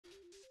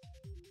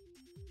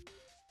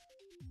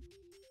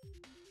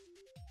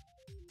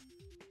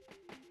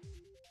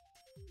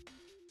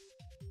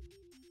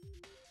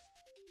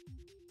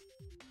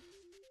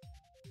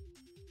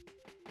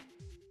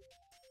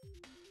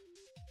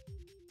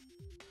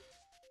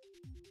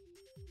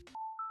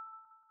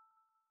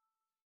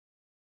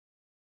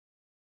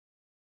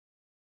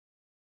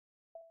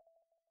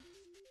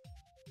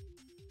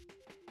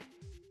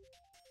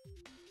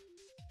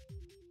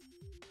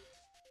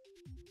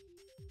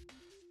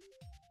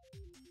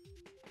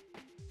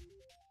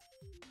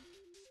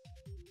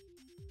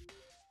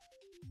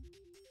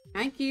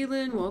Hi,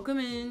 Keelan. Welcome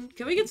in.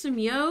 Can we get some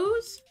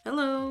yos?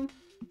 Hello.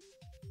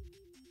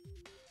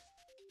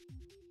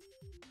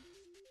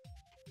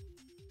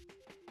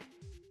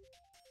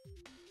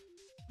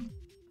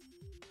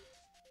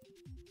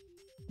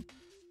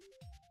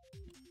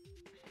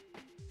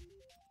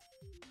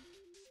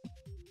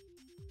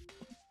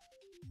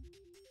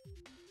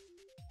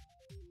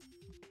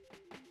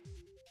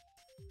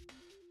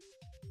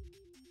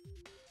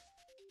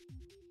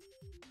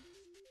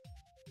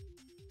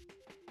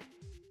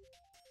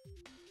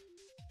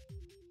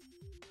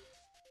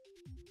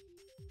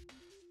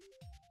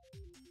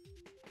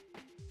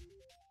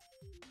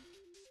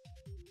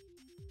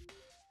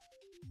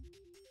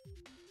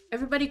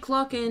 Everybody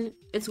clock in.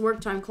 It's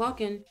work time. Clock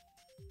in.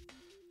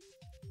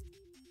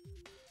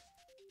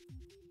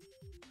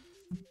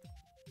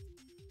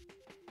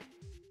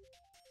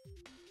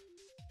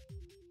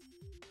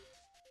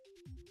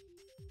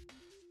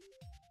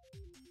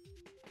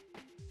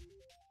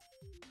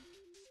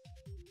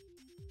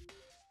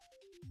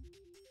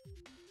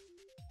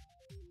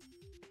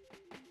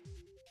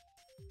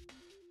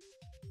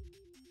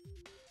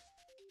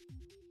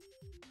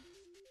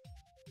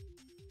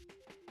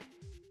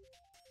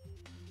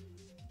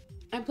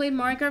 I played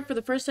Mario Kart for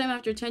the first time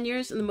after 10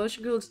 years and the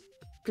motion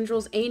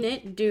controls ain't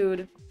it?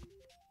 Dude.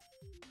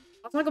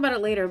 I'll talk about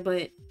it later,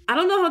 but I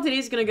don't know how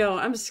today's gonna go.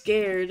 I'm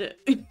scared.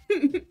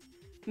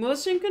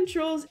 Motion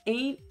controls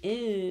ain't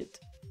it.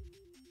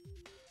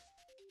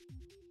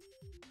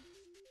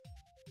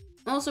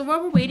 Also,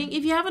 while we're waiting,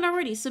 if you haven't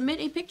already, submit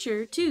a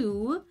picture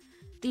to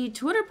the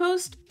Twitter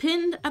post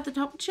pinned at the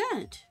top of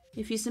chat.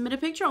 If you submit a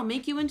picture, I'll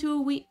make you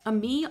into a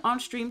me on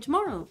stream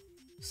tomorrow.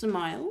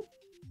 Smile.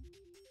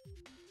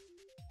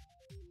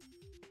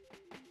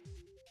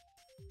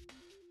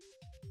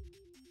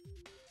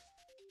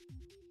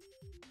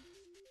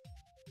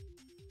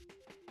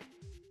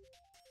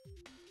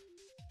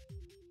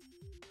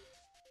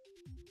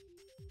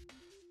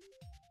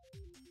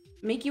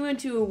 Make you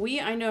into a Wii?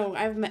 I know,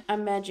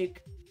 I'm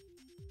magic.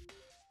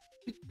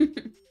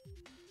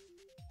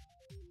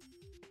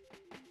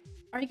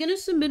 Are you gonna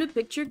submit a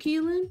picture,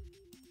 Keelan?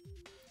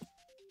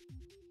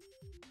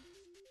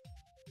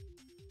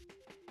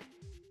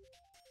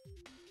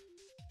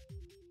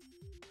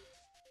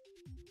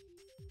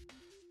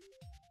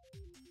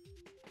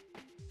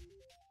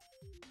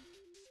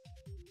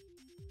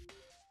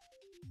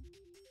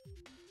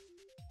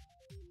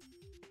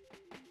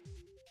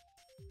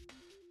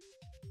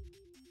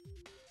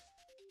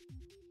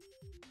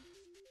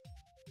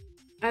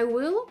 I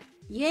will?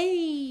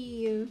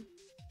 Yay!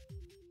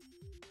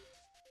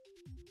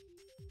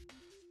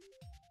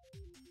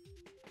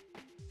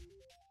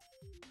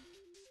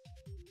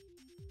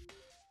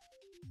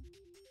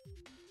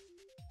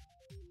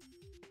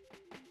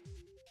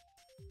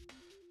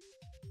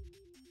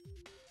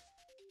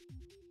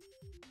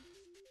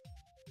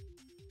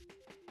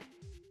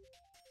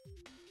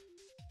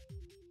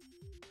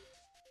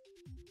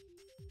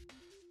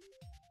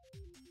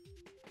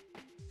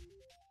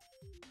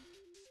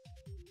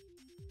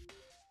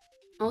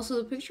 Also,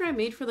 the picture I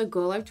made for the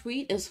Go Live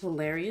tweet is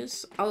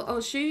hilarious. I'll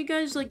show you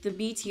guys, like, the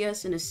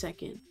BTS in a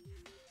second.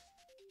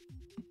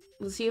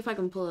 Let's see if I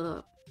can pull it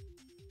up.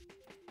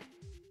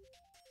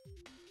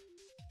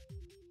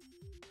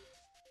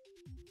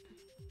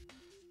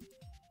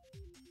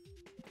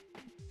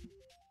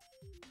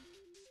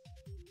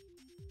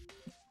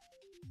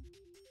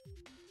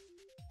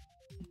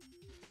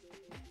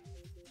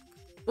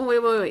 Oh,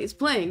 wait, it's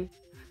playing.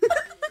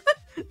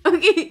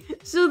 Okay,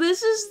 so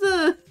this is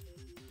the...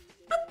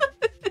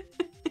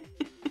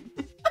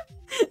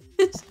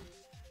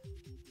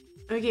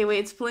 Okay, wait,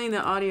 it's playing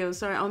the audio.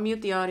 Sorry, I'll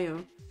mute the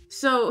audio.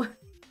 So,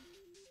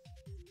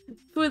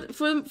 for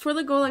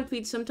the Go Live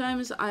tweet,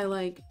 sometimes I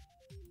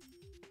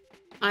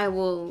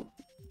will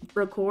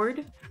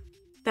record.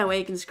 That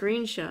way I can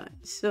screenshot.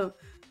 So,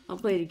 I'll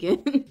play it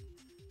again.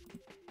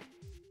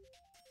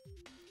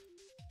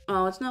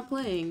 Oh, it's not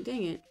playing.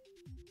 Dang it.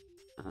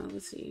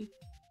 Let's see.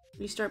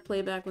 Restart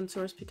playback when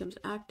source becomes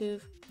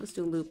active. Let's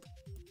do a loop.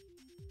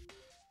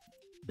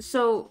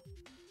 So,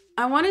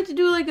 I wanted to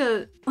do like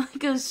a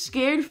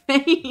scared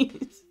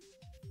face.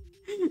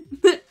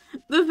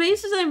 The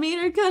faces I made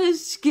are kind of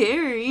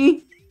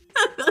scary.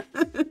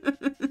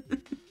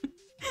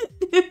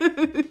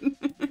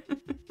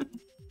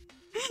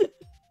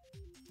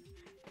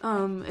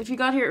 If you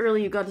got here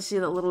early, you got to see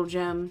that little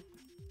gem.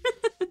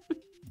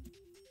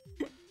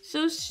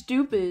 So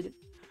stupid.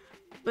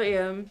 But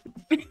yeah,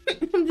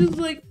 I'm just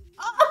like,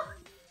 oh!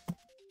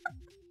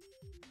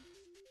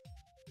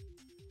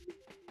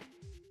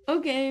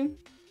 Okay.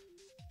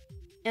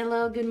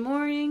 Hello, good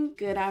morning,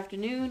 good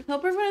afternoon.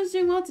 Hope everyone's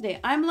doing well today.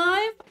 I'm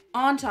live,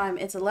 on time.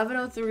 It's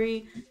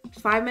 11:03,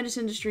 5 minutes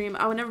into stream.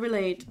 I would never be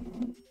late.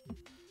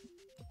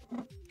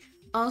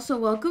 Also,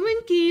 welcome in,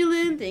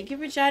 Keelan. Thank you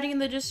for chatting in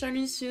the just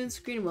starting soon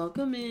screen.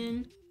 Welcome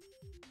in.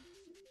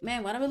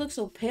 Man, why do I look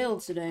so pale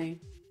today?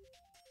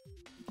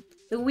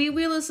 The Wii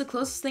wheel is the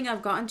closest thing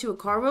I've gotten to a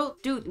car wheel.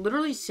 Dude,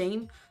 literally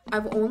same.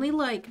 I've only,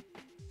 like,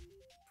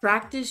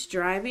 practiced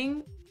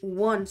driving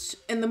once.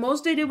 And the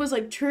most I did was,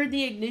 like, turn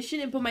the ignition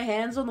and put my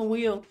hands on the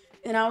wheel.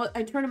 And I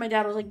turned to my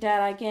dad, I was like,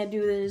 Dad, I can't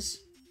do this.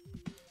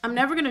 I'm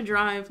never gonna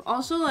drive.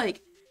 Also,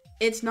 like,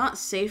 it's not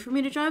safe for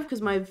me to drive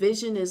because my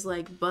vision is,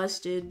 like,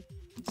 busted.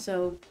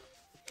 So,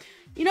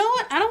 you know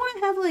what? I don't want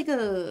to have, like,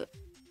 a...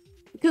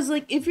 Because,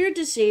 like, if you're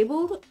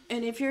disabled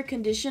and if your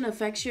condition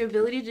affects your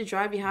ability to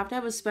drive, you have to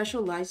have a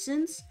special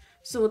license.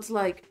 So it's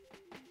like,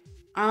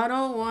 I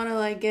don't want to,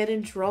 like, get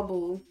in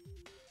trouble.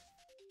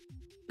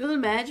 You can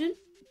imagine?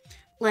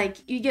 Like,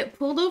 you get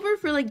pulled over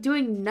for, like,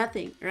 doing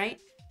nothing, right?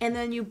 And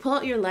then you pull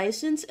out your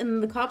license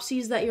and the cop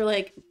sees that you're,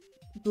 like,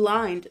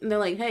 blind. And they're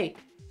like, hey,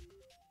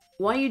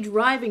 why are you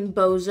driving,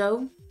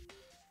 bozo?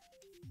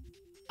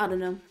 I don't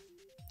know.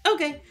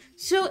 Okay,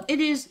 so it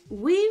is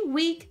Wii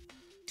Week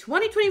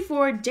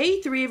 2024,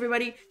 Day 3,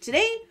 everybody.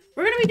 Today,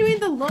 we're going to be doing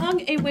the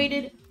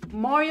long-awaited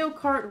Mario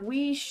Kart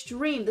Wii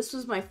stream. This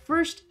was my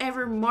first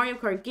ever Mario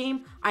Kart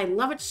game. I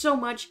love it so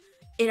much.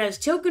 It has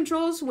tilt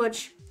controls,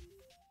 which...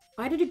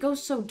 Why did it go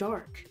so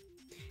dark?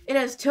 It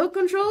has tilt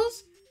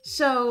controls,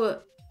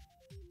 so...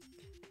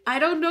 I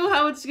don't know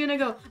how it's gonna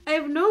go. I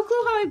have no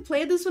clue how I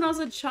played this when I was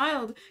a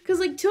child. Because,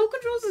 like, tilt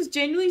controls is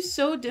genuinely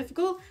so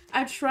difficult.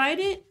 I've tried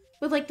it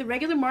with, like, the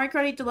regular Mario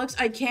Kart 8 Deluxe.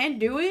 I can't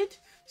do it.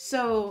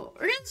 So,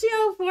 we're gonna see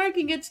how far I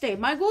can get today.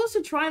 My goal is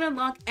to try and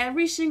unlock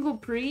every single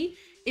pre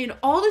in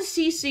all the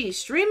CC.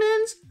 Stream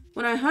ends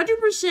when I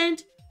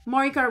 100%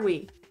 Mario Kart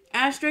Wii.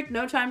 Asterisk,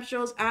 no time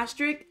shows.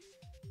 Asterisk,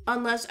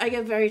 unless I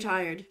get very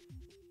tired.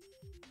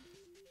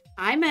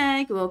 Hi,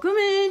 Meg. Welcome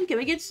in. Can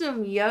we get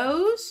some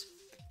yos?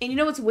 And you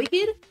know what's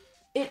wicked?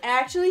 It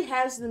actually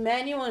has the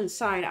manual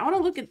inside. I want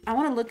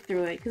to look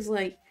through it because,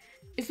 like,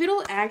 if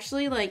it'll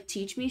actually, like,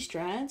 teach me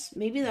strats,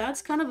 maybe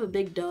that's kind of a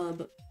big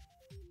dub.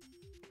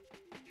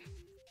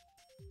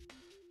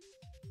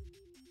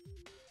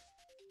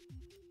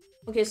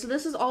 Okay, so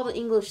this is all the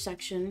English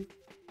section.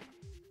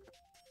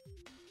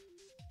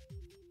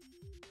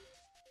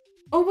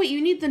 Oh, wait,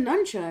 you need the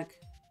nunchuck.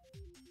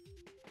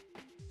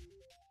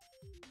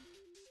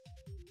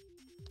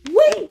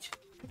 Wait!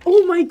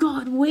 Oh my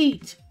god,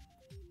 wait!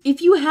 If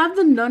you have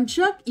the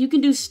nunchuck, you can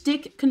do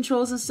stick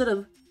controls instead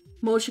of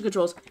motion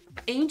controls.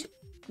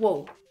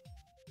 Whoa.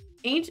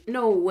 Ain't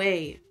no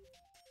way.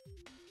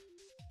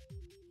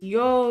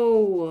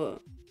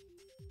 Yo.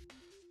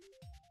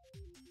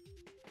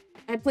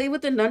 I played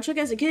with the nunchuck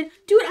as a kid.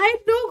 Dude, I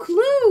had no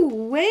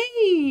clue.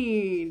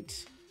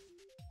 Wait.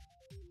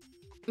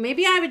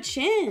 Maybe I have a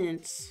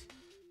chance.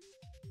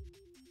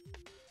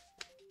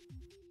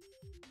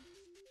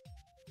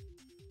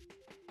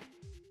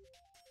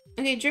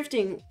 Okay,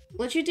 drifting.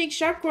 Let you take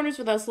sharp corners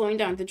without slowing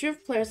down. The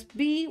drift press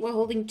B while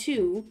holding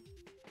 2.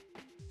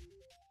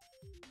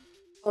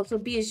 Oh, so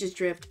B is just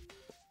drift.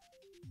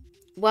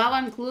 Wow,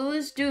 I'm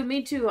clueless? Dude,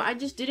 me too. I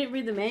just didn't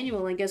read the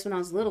manual, I guess, when I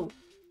was little.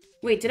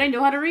 Wait, did I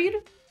know how to read?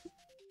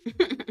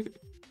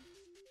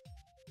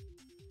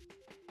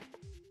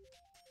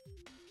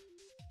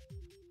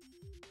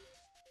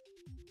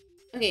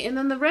 Okay, and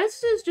then the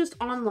rest is just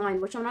online,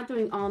 which I'm not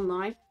doing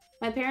online.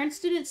 My parents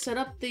didn't set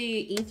up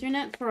the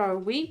Ethernet for our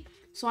Wii,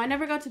 so I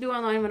never got to do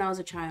online when I was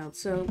a child.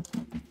 So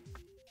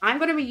I'm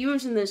going to be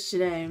using this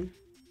today.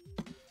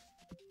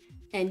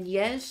 And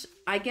yes,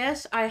 I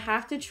guess I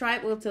have to try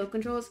it with tilt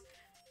controls.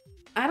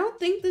 I don't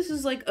think this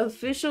is, like,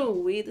 official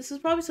Wii. This is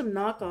probably some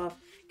knockoff.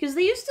 Because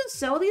they used to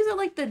sell these at,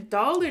 like, the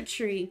Dollar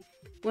Tree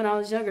when I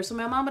was younger. So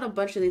my mom had a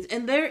bunch of these.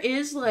 And there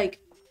is, like...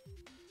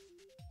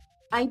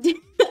 I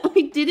didn't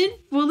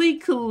fully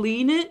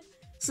clean it.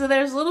 So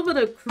there's a little bit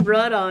of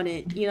crud on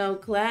it. You know,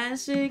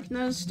 classic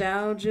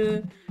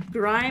nostalgia.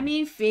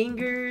 Grimy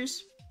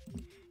fingers.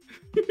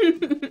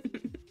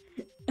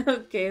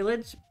 Okay,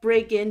 let's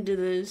break into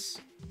this.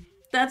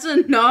 That's a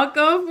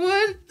knockoff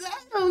one?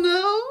 I don't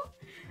know.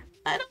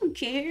 I don't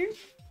care.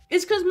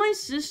 It's because my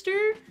sister,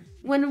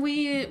 when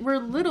we were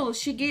little,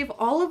 she gave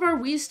all of our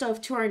Wii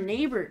stuff to our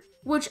neighbor,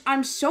 which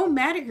I'm so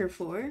mad at her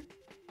for.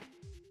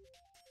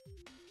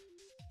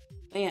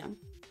 But yeah.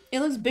 It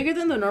looks bigger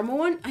than the normal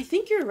one. I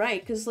think you're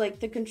right, because, like,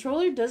 the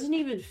controller doesn't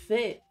even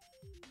fit.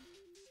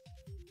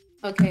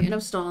 Okay,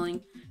 enough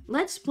stalling.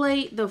 Let's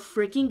play the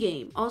freaking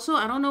game. Also,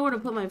 I don't know where to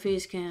put my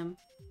face cam.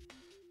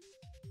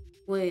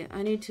 Wait,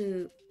 I need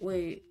to...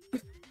 Wait.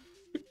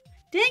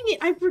 Dang it,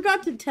 I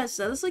forgot to test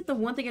that. That's like the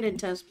one thing I didn't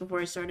test before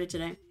I started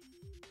today.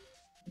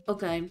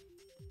 Okay.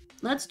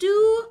 Let's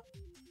do...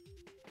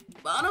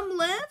 bottom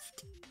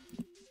left?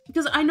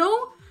 Because I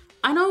know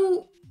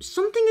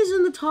something is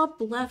in the top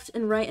left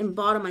and right and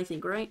bottom, I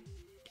think, right?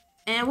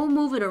 And we'll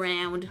move it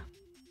around.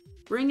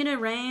 Bring it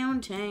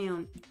around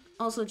town.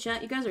 Also,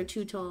 chat, you guys are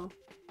too tall.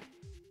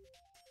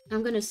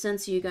 I'm gonna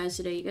censor you guys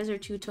today. You guys are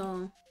too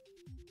tall.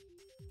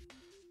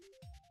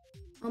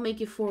 I'll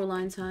make you 4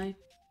 lines high.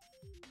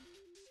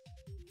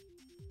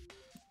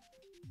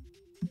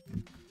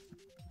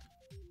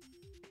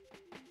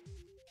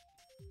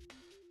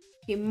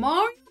 Okay,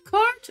 Mario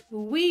Kart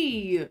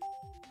Wii.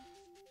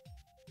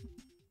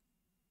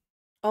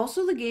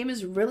 Also, the game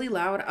is really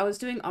loud. I was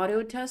doing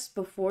audio tests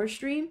before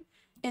stream.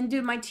 And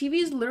dude, my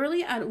TV is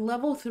literally at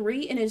level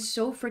 3 and it's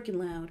so freaking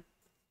loud.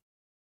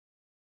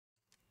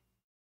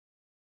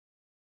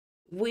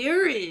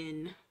 We're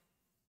in.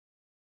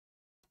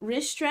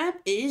 Wrist strap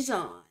is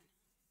on.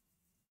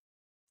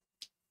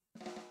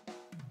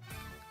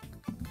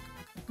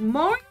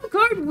 Mario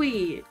Kart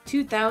Wii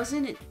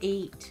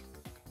 2008.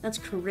 That's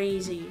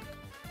crazy.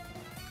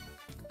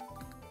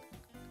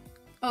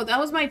 Oh, that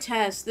was my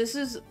test.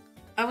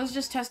 I was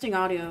just testing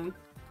audio.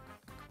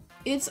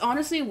 It's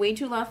honestly way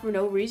too loud for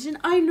no reason.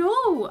 I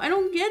know! I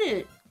don't get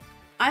it.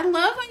 I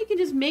love how you can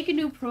just make a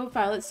new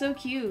profile. It's so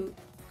cute.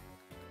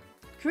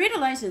 Create a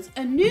license.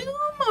 A new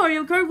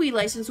Mario Kart Wii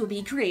license will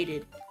be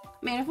created.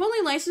 Man, if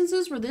only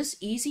licenses were this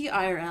easy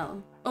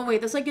IRL. Oh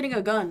wait, that's like getting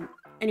a gun.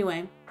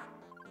 Anyway.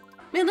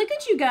 Man, look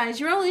at you guys.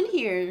 You're all in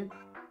here.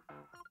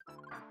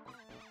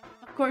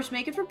 Of course,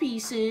 make it for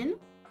Peacein.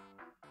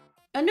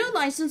 A new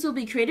license will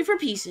be created for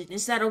Peacein.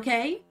 Is that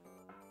okay?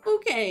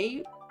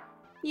 Okay.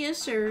 Yes,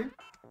 sir.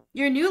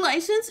 Your new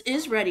license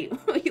is ready.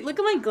 Look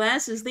at my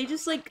glasses. They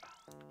just, like,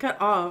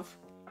 cut off.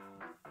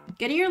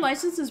 Getting your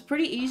license is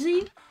pretty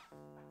easy.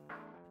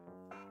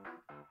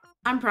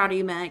 I'm proud of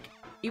you, Mac.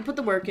 You put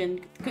the work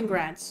in.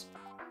 Congrats.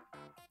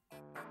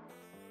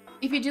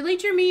 If you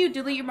delete your Mii, you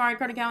delete your Mario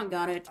Kart account.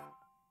 Got it.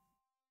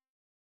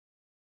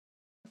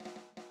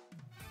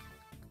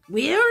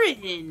 We're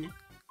in.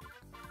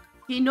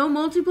 Okay, no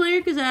multiplayer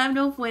because I have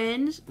no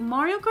friends.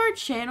 Mario Kart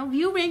channel.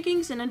 View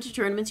rankings and enter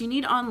tournaments. You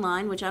need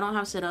online, which I don't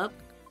have set up.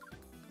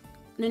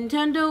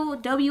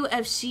 Nintendo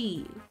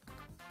WFC.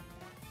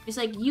 It's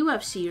like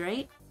UFC,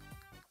 right?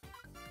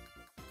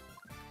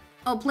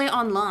 Oh, play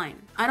online.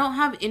 I don't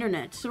have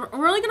internet, so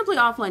we're only gonna play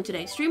offline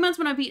today. 3 months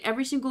when I beat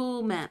every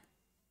single map.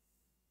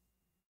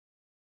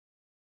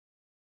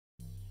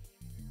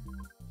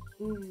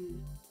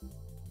 Ooh.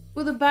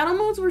 Well, the battle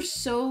modes were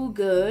so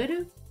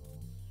good.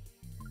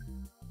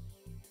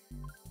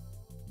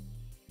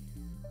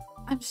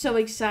 I'm so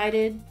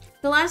excited.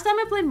 The last time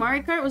I played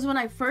Mario Kart was when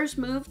I first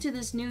moved to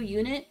this new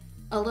unit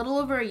a little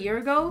over a year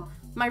ago.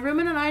 My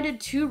roommate and I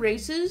did 2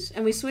 races,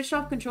 and we switched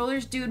off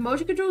controllers. Dude,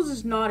 motion controls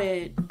is not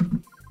it.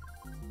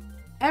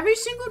 Every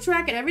single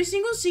track and every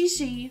single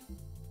CC.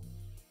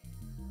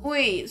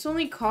 Wait, it's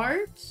only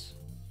carts?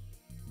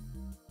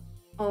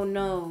 Oh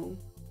no.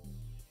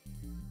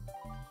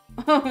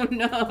 Oh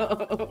no.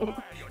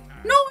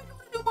 No, I don't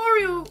want to do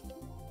Mario.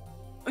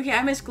 Okay, I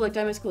misclicked.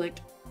 I misclicked.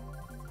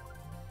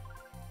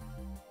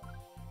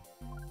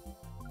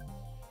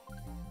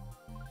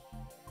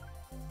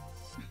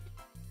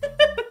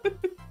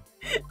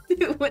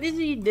 What is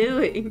he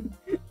doing?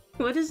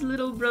 What is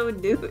little bro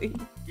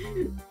doing?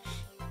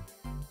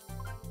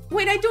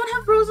 Wait, I don't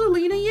have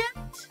Rosalina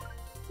yet?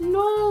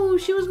 No,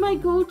 she was my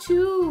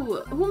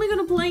go-to. Who am I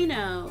gonna play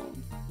now?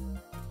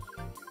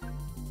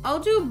 I'll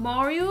do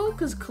Mario,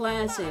 cause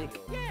classic.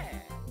 Yeah.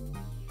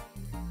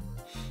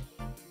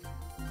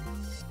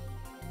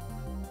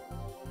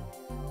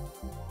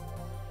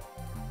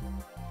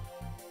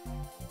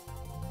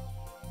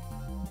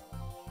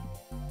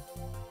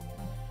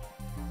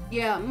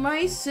 Yeah,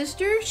 my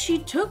sister, she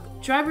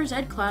took driver's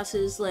ed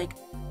classes like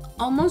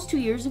almost 2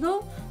 years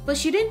ago, but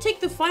she didn't take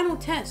the final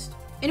test,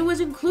 and it was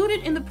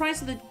included in the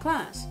price of the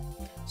class.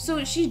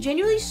 So she's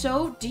genuinely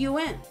so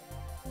DON.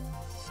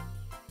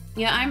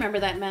 Yeah, I remember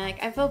that,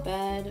 Mac. I felt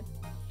bad.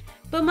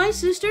 But my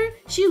sister,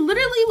 she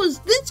literally was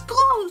this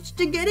close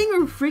to getting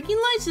her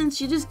freaking license.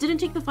 She just didn't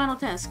take the final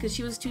test because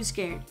she was too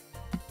scared.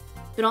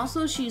 But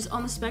also, she's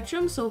on the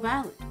spectrum, so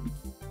valid.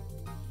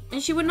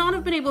 And she would not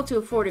have been able to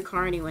afford a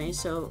car anyway,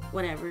 so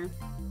whatever.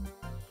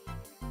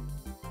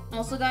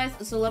 Also, guys,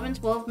 it's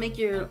 11:12. Make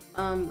your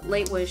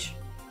late wish.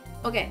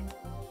 Okay,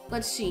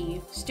 let's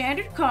see.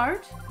 Standard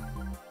cart,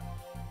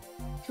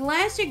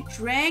 classic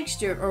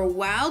dragster, or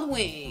wild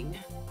wing.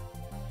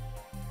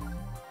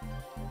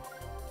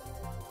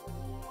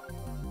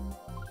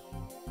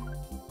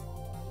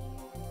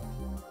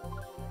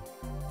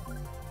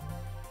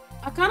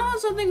 I kind of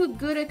want something with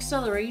good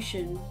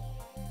acceleration.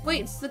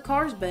 Wait, it's the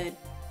car's bed.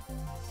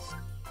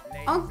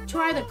 I'll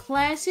try the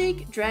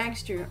classic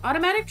dragster.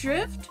 Automatic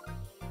drift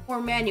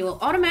or manual?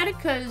 Automatic,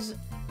 because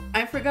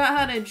I forgot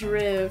how to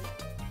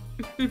drift.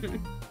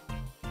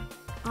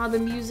 Ah, the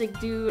music,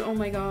 dude. Oh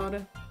my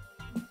god.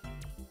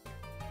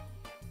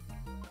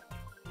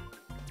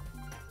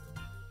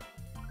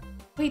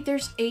 Wait,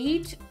 there's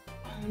 8?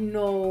 Oh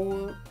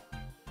no.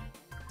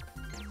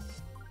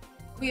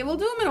 Okay, we'll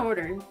do them in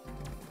order.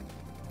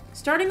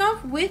 Starting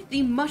off with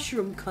the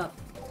mushroom cup.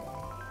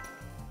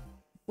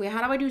 Wait,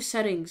 how do I do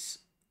settings?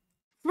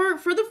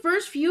 For the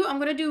first few, I'm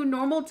gonna do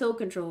normal tilt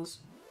controls.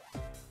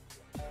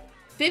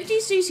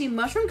 50cc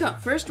mushroom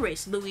cup, first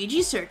race,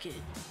 Luigi circuit.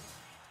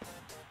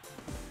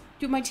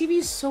 Dude, my TV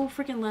is so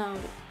freaking loud.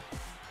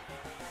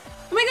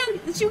 Oh my god,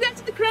 it's you guys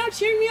in the crowd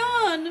cheering me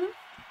on!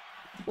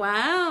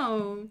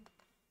 Wow.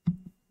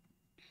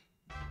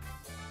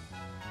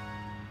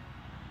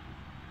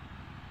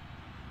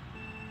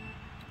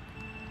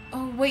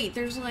 Oh wait,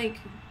 there's like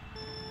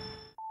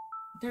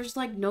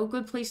no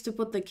good place to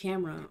put the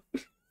camera.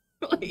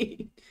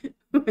 Wait.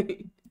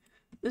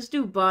 Let's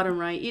do bottom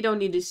right. You don't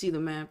need to see the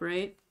map,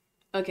 right?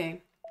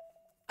 Okay.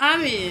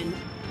 I'm in.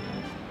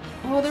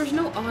 Oh, there's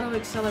no auto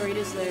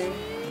accelerators there.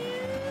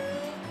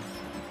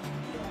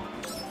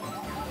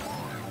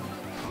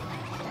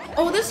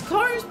 Oh, this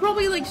car is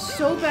probably like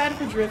so bad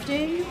for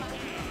drifting.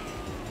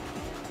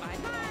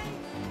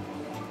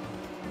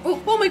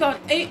 Oh my god,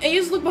 A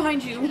is look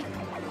behind you.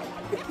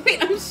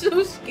 Wait, I'm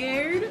so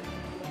scared.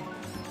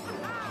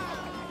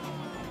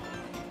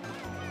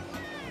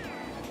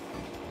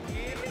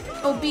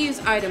 Oh, B is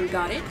item,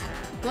 got it.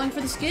 Going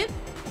for the skip?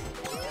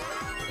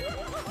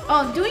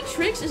 Oh, doing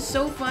tricks is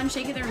so fun,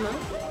 shaking the remote.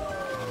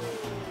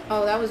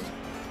 Oh, that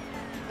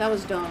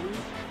was dumb.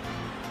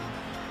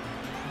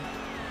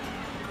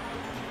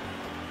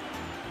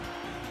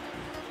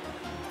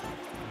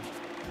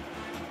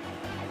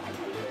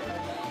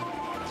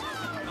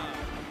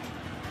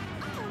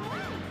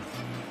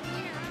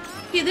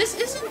 Yeah, this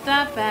isn't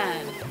that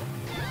bad.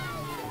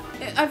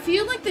 I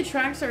feel like the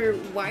tracks are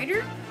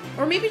wider,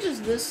 or maybe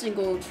just this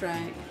single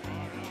track.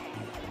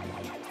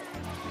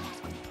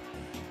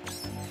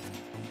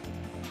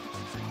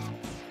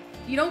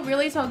 You don't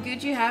realize how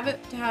good you have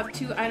it to have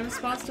 2 item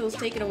spots till it's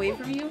taken away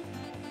from you?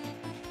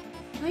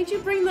 Why'd you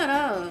bring that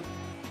up?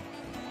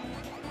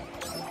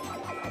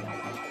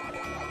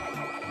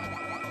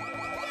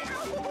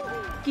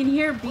 You can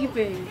hear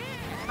beeping.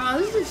 Oh,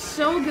 this is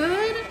so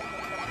good.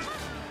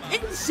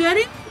 And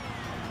setting?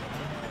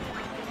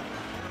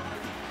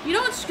 You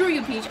know what? Screw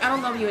you, Peach. I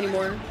don't love you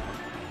anymore.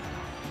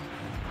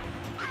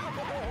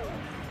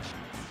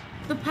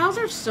 The pals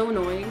are so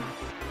annoying.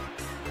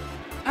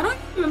 I don't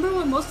even remember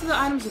what most of the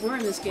items were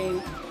in this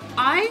game.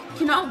 I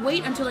cannot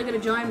wait until I get a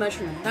giant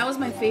mushroom. That was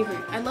my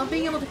favorite. I love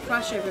being able to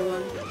crush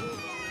everyone.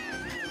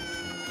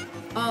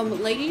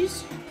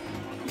 Ladies?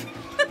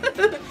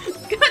 God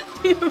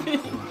damn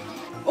it.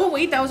 Oh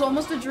wait, that was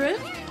almost a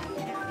drift?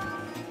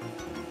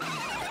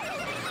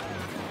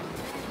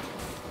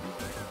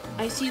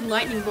 I see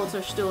lightning bolts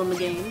are still in the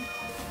game.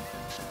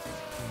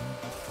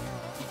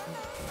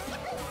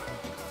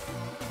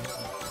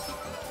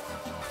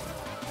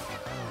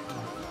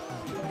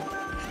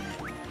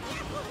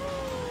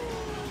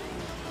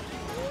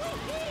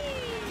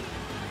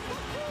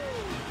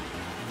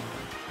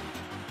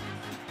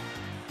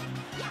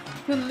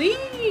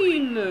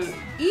 Clean!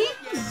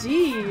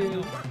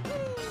 Easy!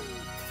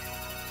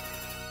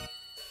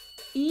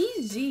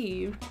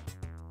 Easy.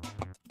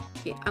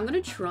 Okay, I'm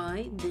gonna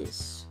try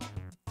this.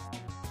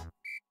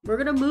 We're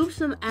gonna move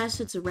some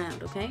assets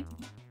around, okay?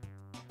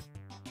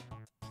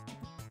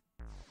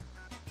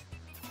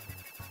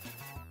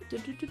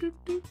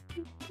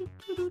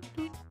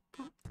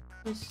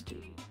 Let's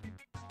see.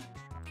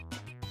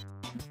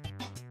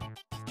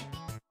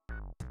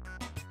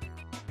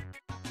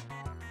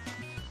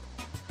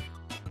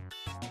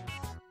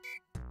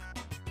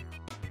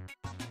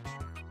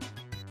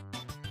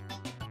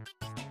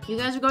 You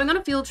guys are going on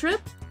a field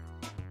trip?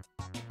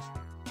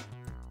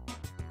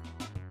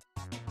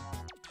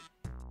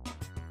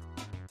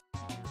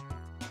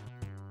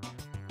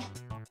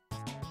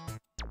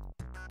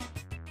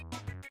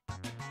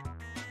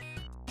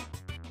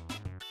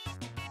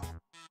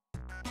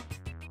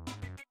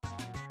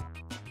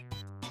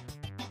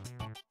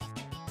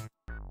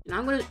 And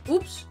I'm gonna,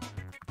 oops.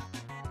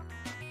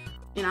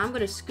 And I'm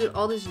gonna scoot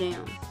all this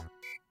down.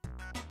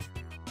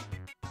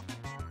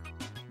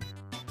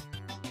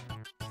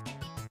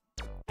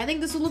 I think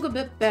this will look a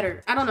bit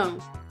better. I don't know.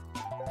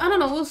 I don't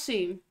know, we'll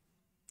see.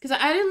 Cause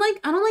I don't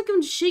like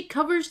when shit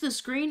covers the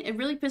screen. It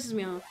really pisses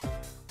me off.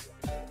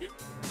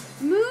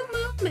 Moo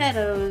Moo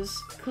Meadows.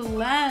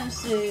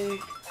 Classic.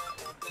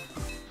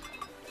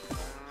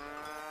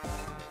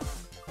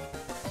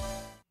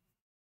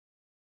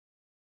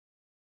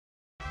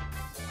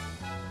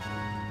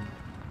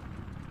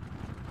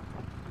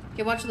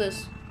 Okay, watch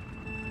this.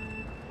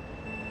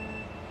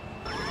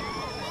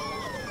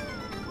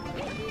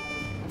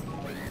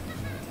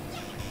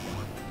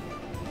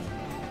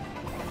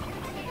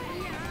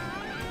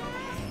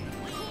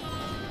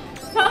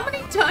 How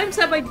many times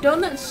have I done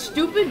that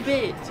stupid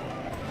bit?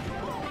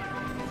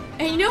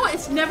 And you know what?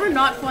 It's never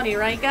not funny,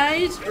 right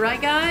guys?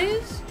 Right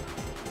guys?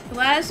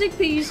 Classic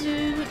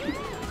pieces.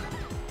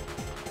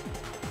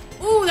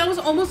 Ooh, that was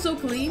almost so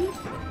clean.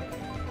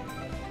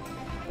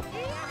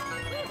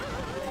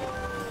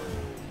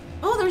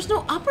 Oh, there's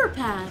no upper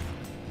path.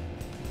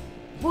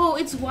 Whoa,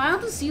 it's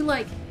wild to see,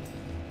 like,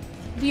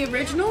 the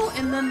original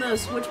and then the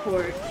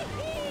switchboard.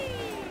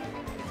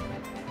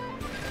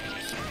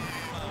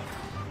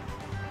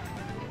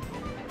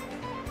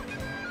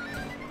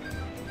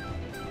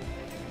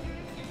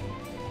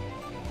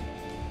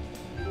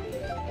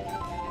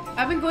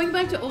 I've been going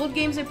back to old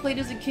games I played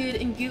as a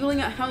kid and googling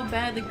at how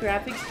bad the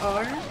graphics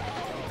are.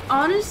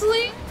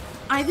 Honestly,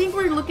 I think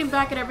we're looking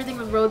back at everything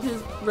with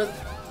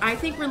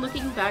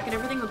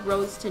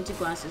rose-tinted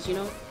glasses, you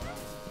know?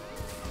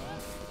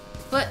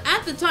 But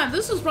at the time,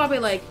 this was probably,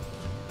 like,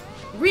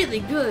 really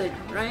good,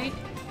 right?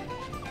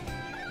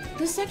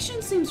 This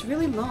section seems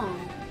really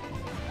long.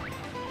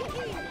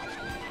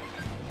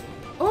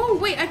 Oh,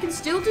 wait, I can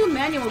still do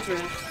manual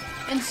drift.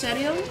 In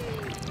serio?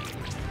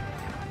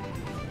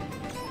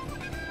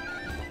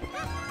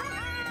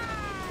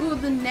 Ooh,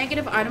 the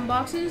negative item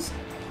boxes.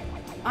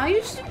 I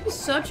used to be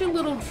such a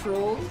little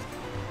troll.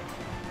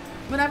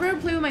 Whenever I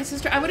would play with my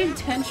sister, I would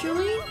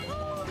intentionally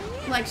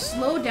like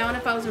slow down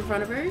if I was in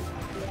front of her,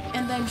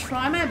 and then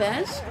try my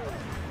best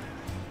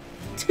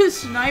to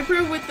snipe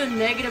her with the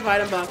negative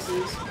item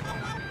boxes.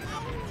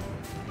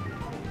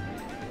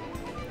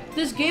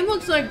 This game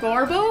looks like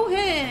Garbo?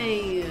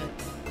 Hey!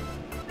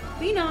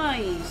 Be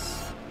nice.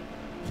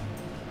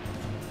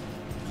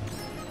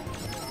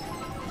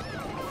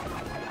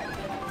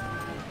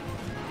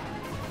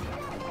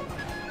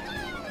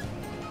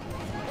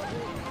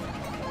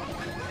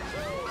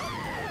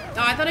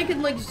 Oh, I thought I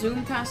could, like,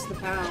 zoom past the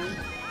POW.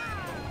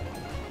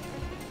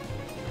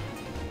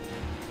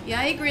 Yeah,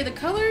 I agree. The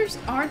colors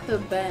aren't the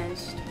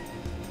best.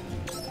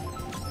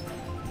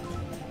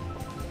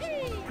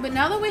 But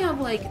now that we have,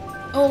 like,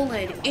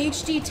 OLED,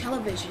 HD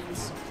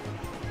televisions,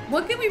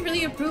 what can we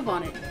really improve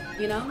on it,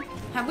 you know?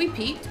 Have we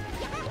peaked?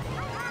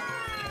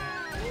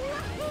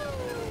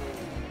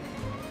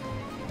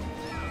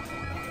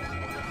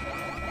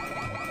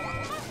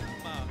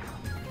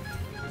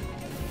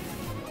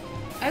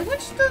 I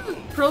wish the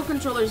Pro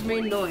controllers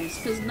made noise,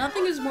 because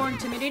nothing is more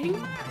intimidating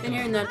than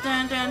hearing that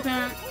dun dun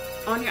dun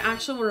on your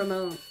actual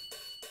remote.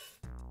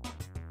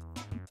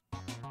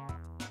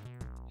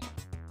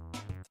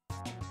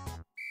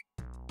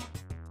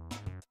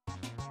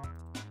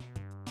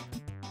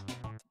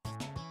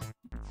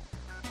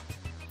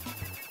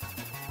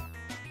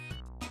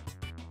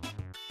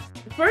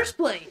 First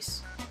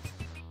place!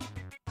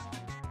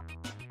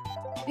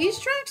 These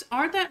tracks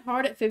aren't that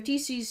hard at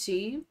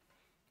 50cc,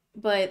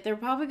 but they're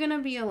probably gonna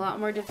be a lot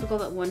more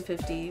difficult at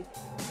 150.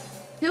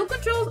 Hill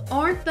controls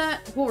aren't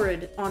that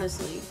horrid,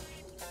 honestly.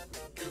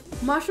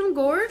 Mushroom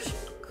Gorge?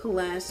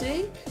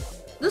 Classic.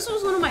 This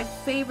was one of my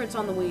favorites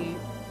on the Wii.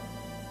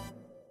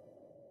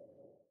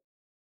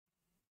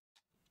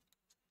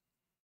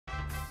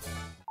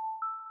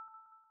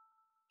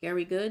 Are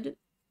we good?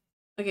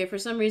 Okay, for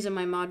some reason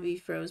my mod V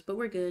froze, but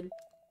we're good.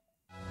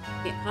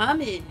 Okay, I'm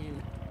in.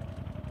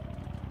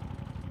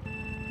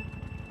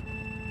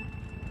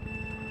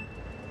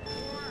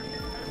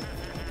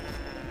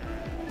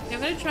 Okay,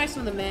 I'm gonna try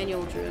some of the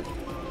manual drift.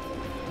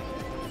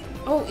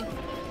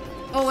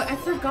 Oh, I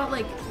forgot,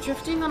 like,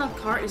 drifting on a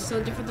cart is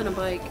so different than a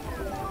bike.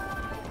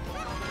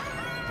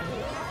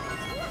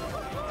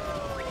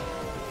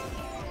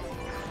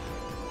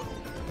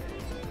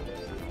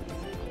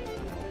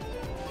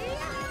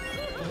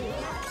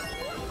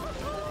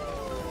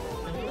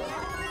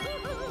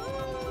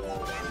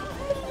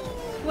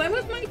 Why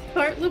was my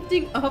cart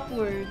lifting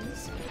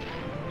upwards?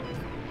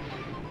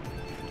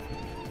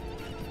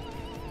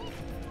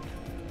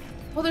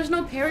 Oh, there's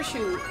no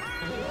parachute.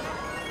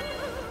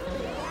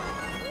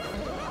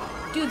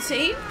 Dude,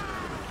 save?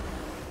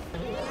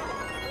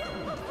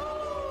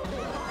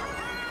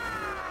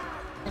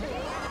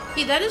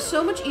 Okay, that is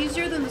so much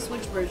easier than the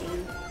Switch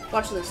version.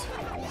 Watch this.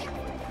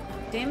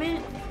 Damn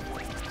it.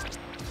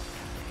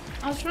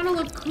 I was trying to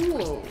look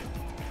cool.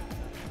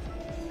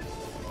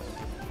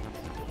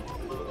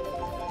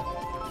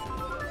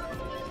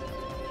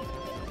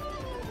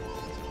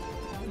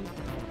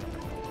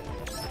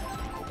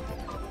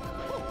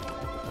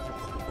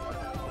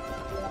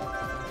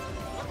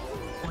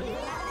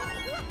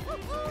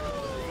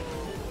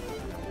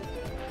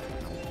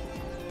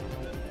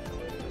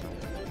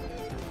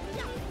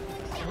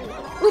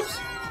 Oops!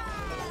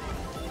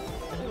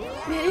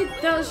 Man,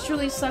 it does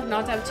truly suck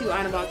not to have 2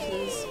 item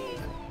boxes.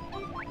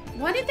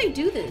 Why did they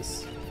do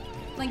this?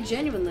 Like,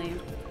 genuinely.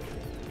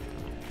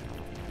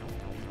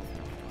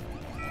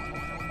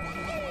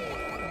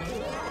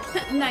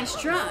 Nice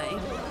try.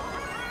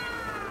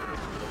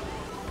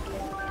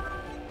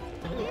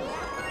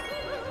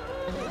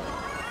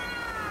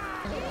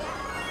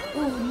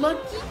 Ooh,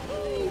 lucky.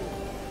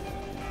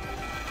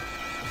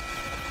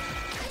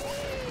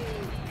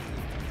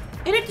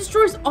 And it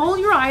destroys all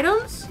your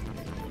items?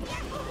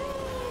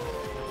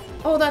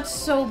 Oh, that's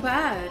so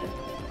bad.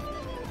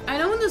 I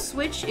know in the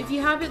Switch, if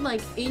you have it,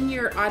 like, in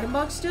your item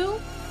box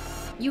still,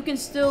 you can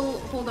still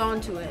hold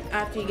on to it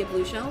after you get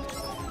blue shell.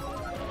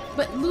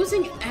 But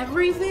losing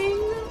everything?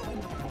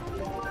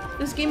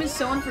 This game is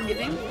so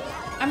unforgiving.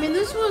 I mean,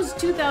 this was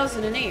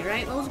 2008,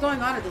 right? What was going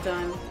on at the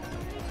time?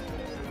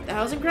 The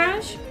housing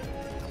crash?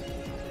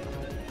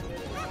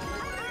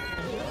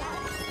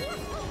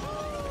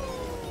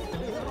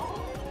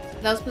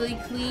 That was really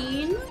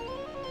clean.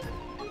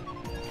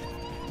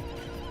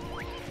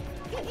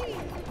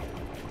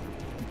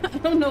 I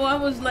don't know, I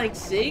was like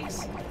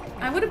 6?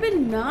 I would have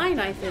been 9,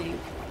 I think.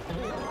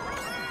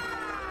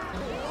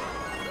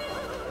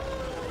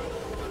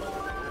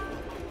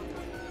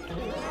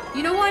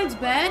 You know why it's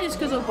bad? It's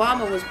because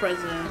Obama was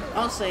president.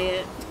 I'll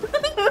say it.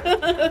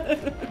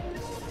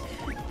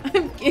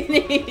 I'm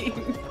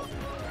kidding.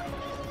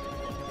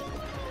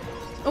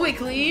 Oh wait,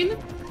 clean?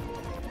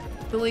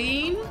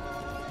 Clean?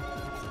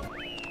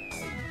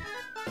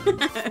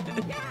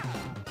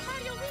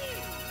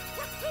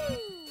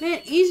 Man,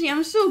 easy.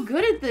 I'm so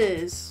good at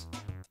this.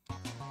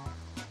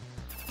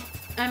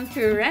 I'm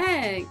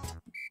correct.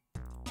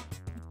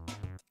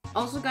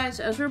 Also, guys,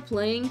 as we're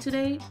playing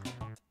today,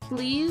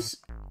 please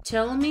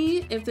tell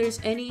me if there's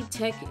any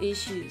tech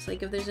issues.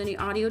 Like, if there's any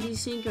audio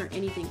desync or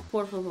anything.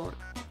 Por favor.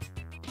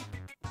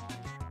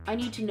 I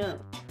need to know.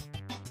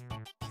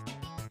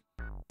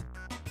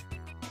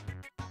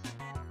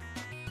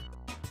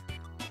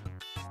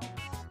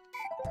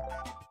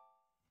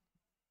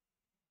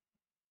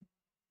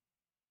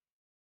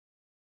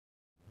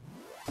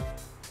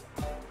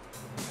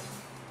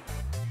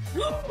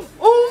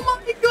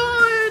 Oh my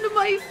god!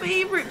 My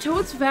favorite!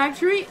 Toad's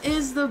Factory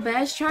is the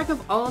best track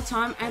of all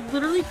time. I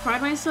literally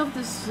cried myself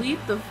to sleep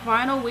the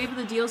final wave of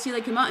the DLC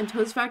that came out, and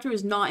Toad's Factory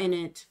is not in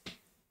it.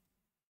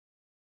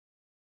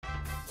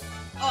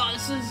 Oh,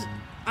 this is...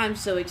 I'm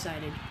so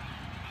excited.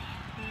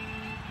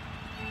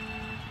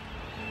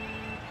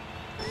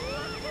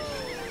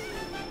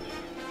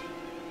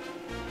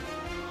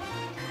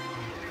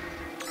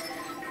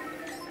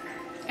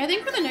 I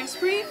think for the next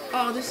spree...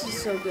 Oh, this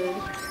is so good.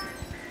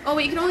 Oh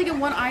wait, you can only get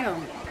one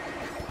item.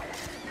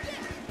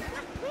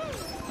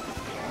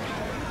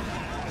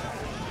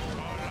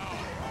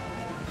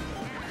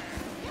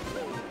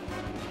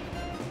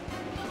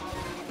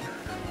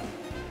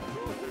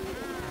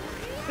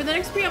 For the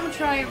next spree, I'm gonna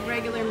try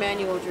regular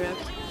manual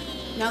drift.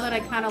 Now that I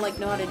kind of like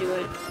know how to do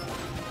it.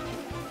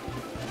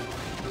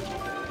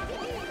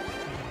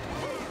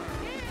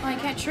 Oh, I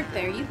can't trick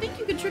there. You think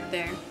you could trick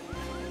there?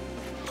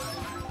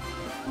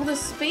 Well, the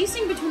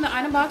spacing between the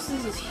item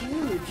boxes is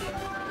huge.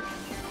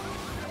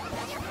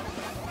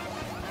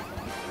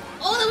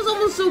 Oh, that was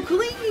almost so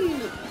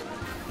clean!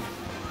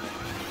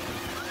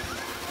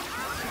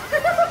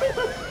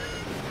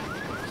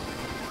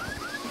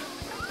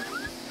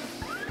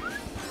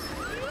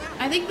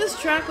 I think this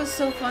track was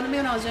so fun to me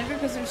when I was younger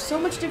because there's so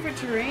much different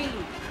terrain.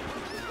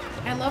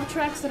 I love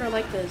tracks that are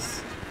like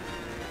this.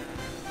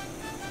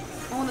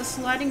 Oh, and the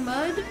sliding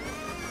mud?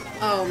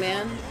 Oh,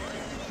 man.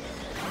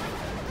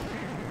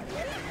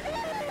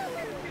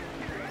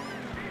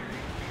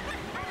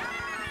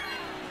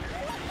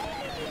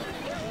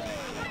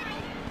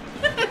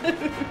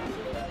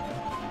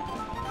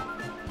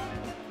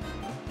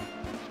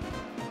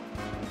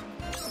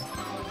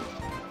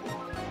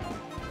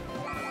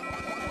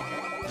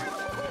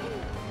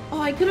 Oh,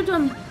 I could have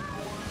done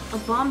a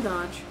bomb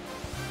dodge.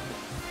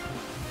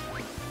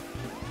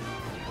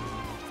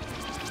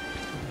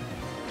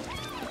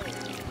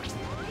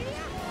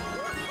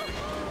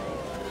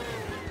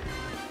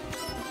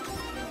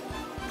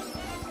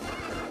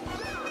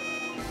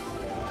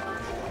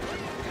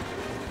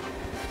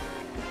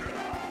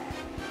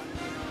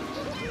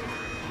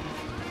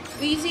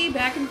 Easy,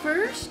 back in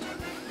first.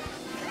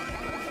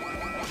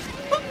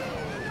 Oh,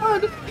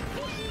 God.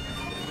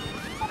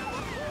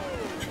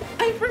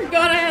 I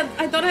forgot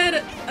I thought I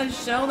had a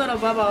shell that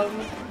above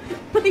him.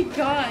 Oh my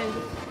god.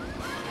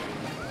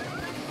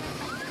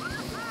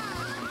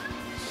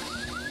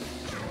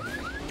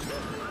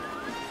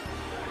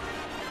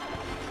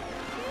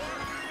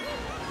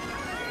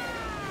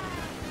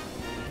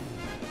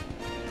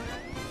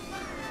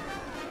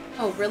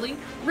 Oh, really?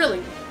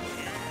 Really?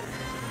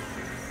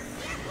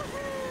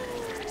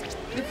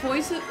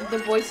 The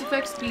voice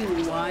effects be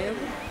wild.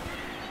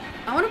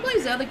 I want to play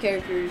as other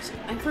characters.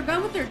 I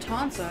forgot what their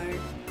taunts are.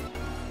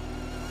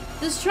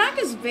 This track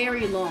is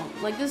very long.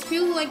 Like, this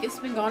feels like it's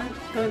been going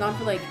on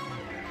for like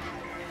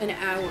an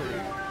hour.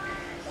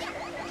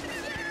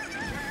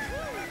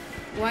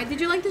 Why did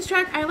you like this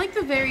track? I like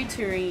the varied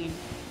terrain.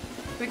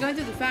 We're going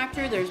through the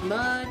factory, there's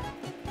mud.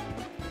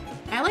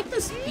 I like the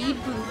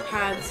speed boost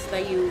pads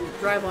that you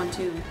drive on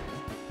too.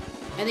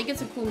 I think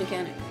it's a cool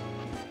mechanic.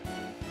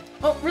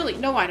 Oh, really?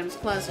 No items.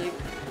 Classic.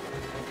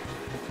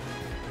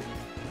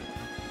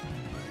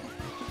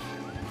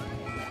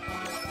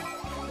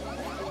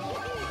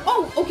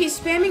 Oh, okay.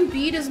 Spamming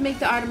B does make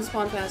the item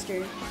spawn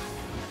faster.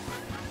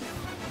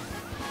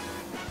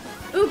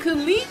 Ooh,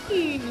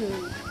 clean!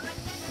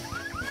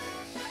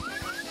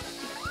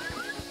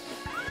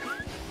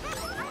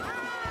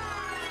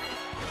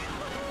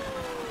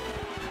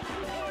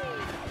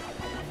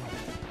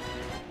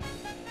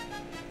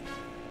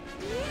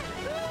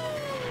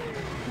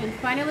 And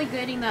finally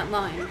getting that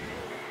line.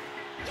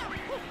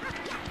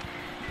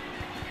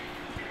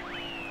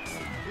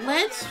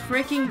 Let's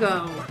freaking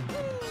go.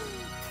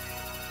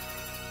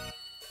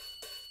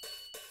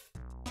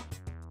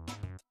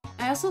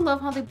 I also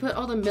love how they put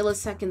all the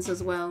milliseconds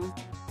as well.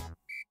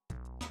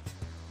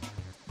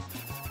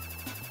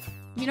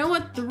 You know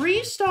what?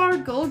 3-star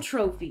gold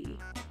trophy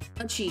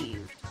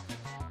achieved.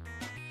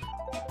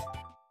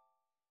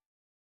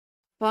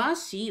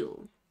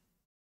 Fácil.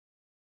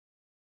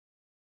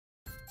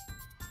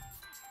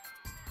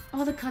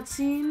 Oh, the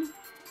cutscene.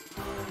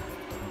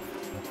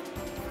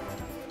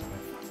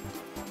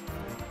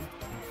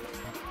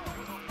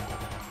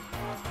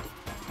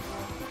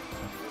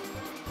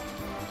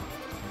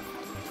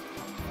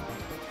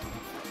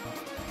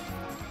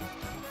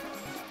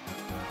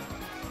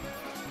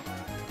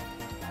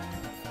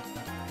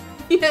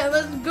 Yeah,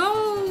 let's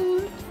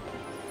go!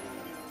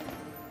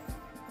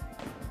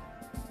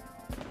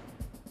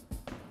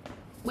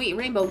 Wait,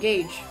 Rainbow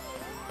Gauge.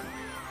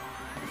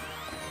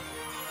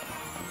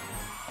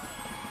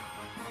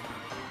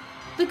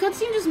 The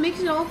cutscene just makes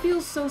it all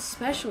feel so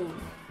special.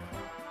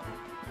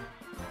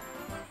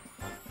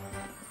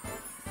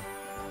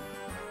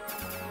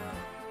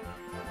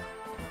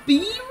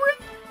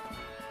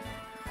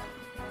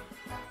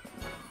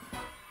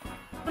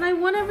 But I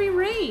won every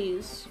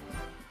race.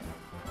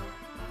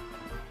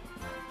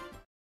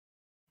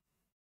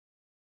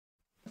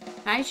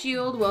 Hi,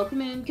 Shield. Welcome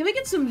in. Can we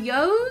get some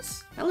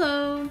yos?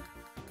 Hello.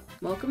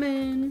 Welcome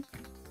in.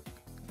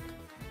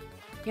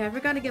 Yeah, I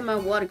forgot to get my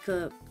water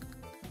cup.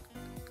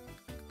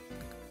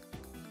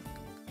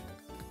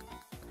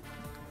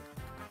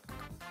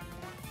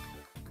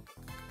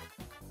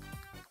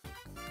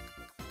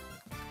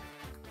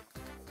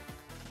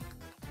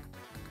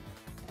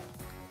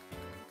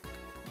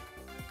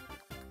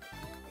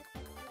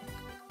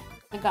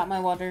 I got my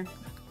water.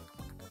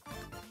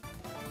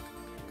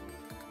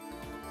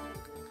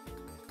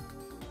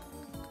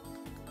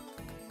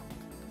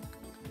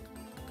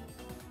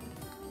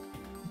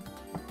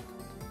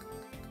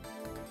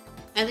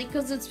 I think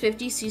because it's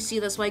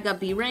 50cc, that's why I got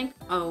B rank.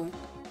 Oh.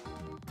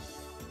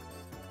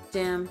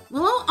 Damn.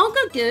 Well, I'll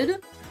get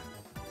good.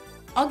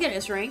 I'll get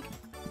S rank.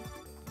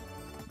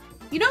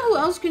 You know who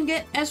else can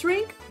get S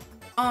rank?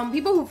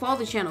 People who follow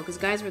the channel, because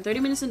guys, we're 30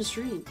 minutes in the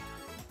stream.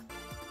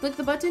 Click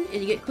the button,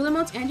 and you get cool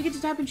emotes, and you get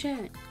to type in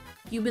chat.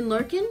 You've been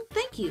lurking?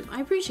 Thank you.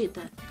 I appreciate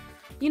that.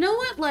 You know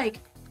what?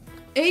 Like,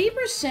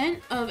 80%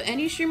 of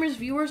any streamer's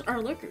viewers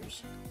are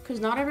lurkers. Because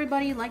not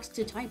everybody likes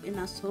to type, and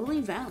that's totally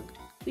valid.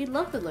 We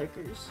love the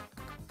lurkers.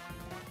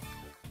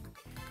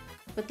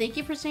 But thank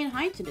you for saying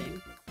hi today.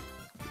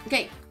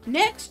 Okay,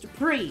 next,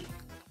 pre.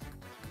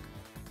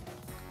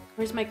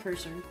 Where's my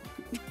cursor?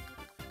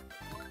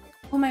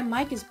 Oh, my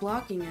mic is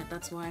blocking it,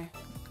 that's why.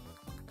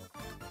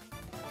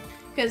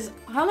 Because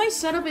how my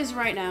setup is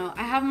right now,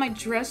 I have my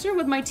dresser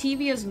with my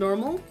TV as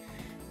normal,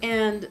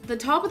 and the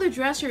top of the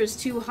dresser is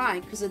too high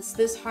because it's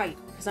this height,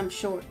 because I'm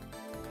short.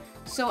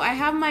 So I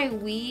have my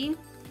Wii,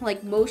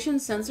 like, motion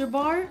sensor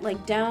bar,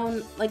 like,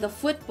 down, like, a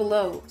foot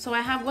below. So I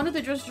have one of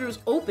the dresser drawers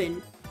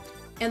open,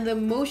 and the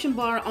motion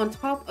bar on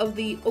top of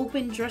the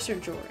open dresser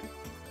drawer.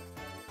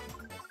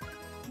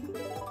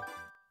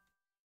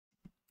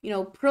 You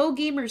know, pro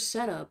gamer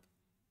setup.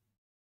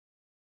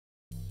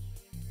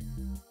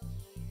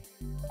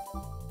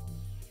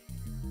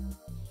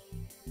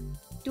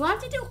 Do I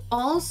have to do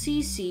all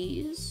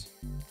CCs?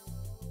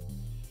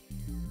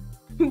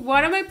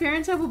 Why do my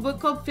parents have a book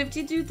called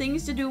 52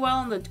 Things to Do While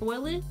on the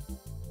Toilet?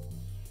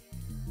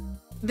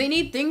 They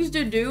need things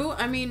to do?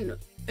 I mean,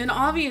 an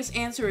obvious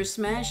answer is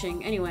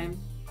smashing. Anyway.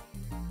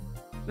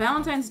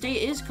 Valentine's Day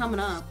is coming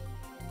up.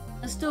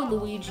 That's still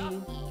Luigi.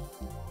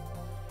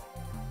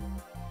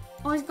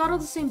 Oh, he's got all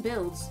the same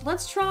builds.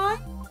 Let's try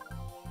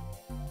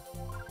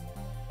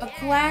a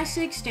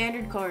classic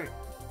standard cart.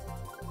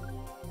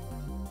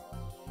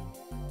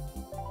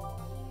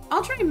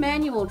 I'll try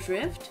manual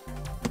drift.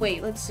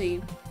 Wait, let's see.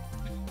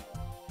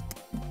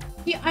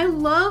 Yeah, I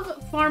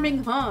love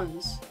farming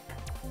Hans.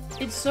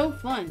 It's so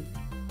fun.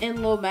 And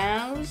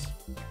Lobaz.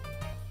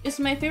 It's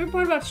my favorite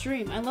part about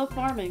stream. I love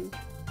farming.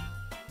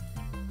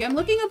 Yeah, I'm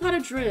looking up how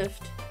to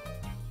drift.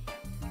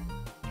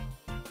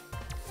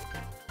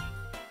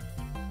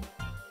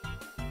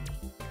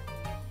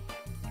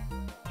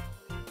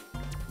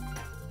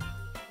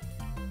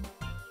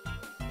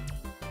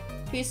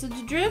 Okay, so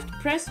to drift,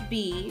 press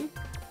B.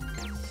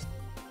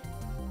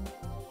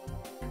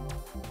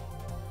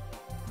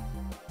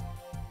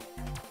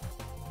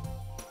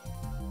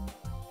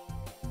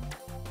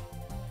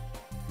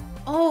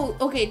 Oh,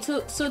 okay,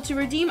 so to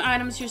redeem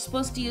items, you're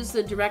supposed to use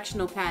the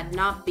directional pad,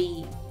 not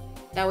B.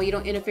 That way you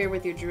don't interfere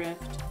with your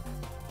drift.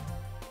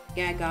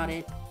 Yeah, I got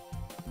it.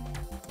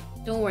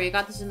 Don't worry, I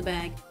got this in the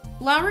bag.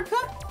 Flower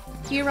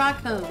cup? Here I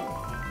come.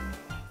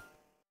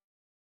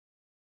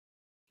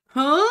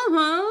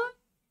 Huh?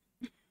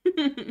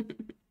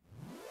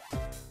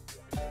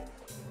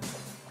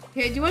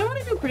 Okay, do I want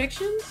to do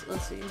predictions?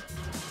 Let's see.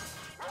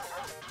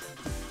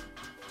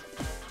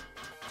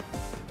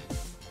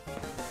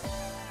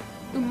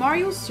 Ooh,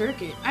 Mario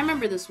Circuit. I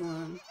remember this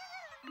one.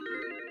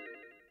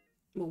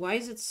 But why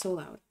is it so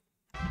loud?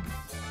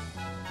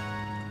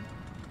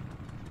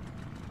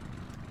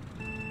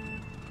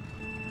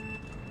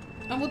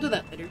 Oh, we'll do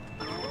that later.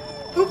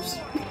 Oops!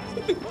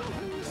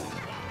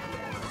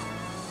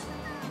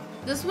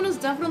 This one is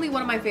definitely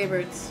one of my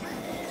favorites.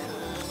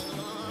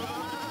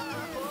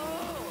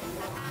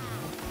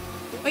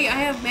 Wait, I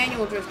have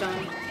manual drift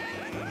on.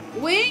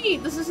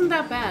 Wait, this isn't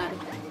that bad.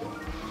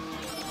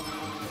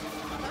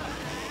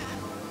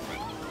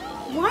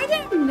 Why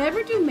did I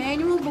never do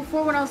manual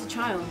before when I was a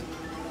child?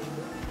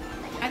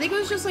 I think it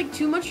was just like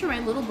too much for my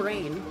little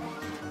brain.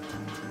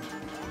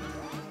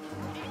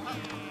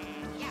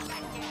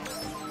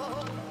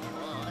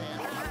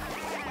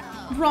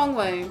 Wrong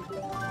way.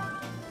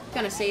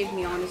 Kinda saved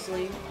me,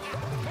 honestly.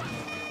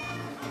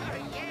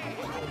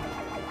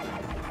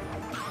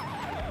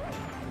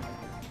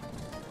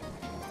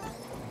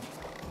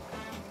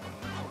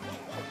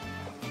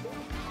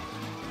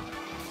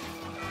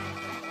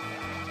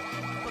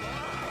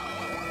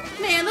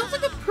 Man, that was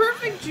like a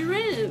perfect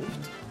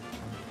drift.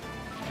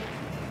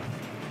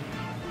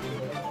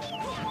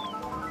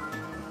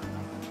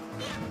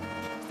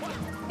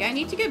 Yeah, I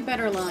need to get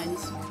better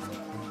lines.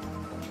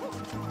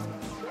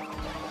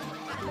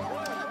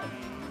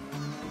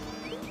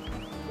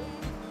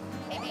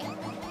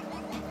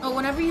 Oh,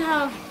 whenever you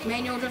have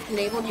manual drift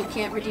enabled, you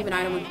can't redeem an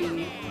item with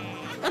B.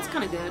 That's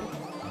kind of good.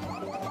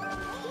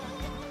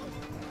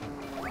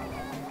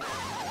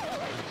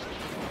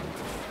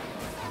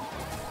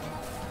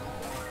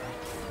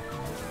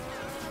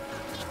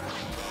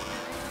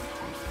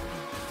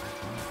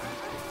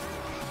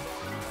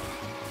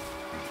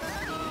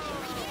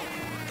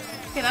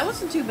 Okay, that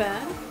wasn't too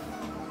bad.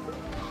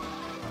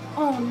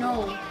 Oh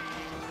no.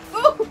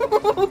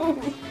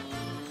 Oh!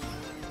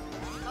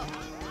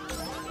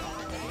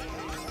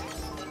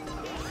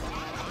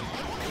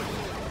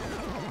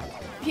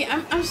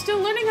 Yeah, I'm still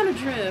learning how to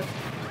drift.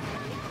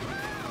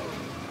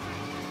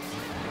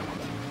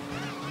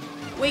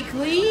 Wait,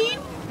 clean?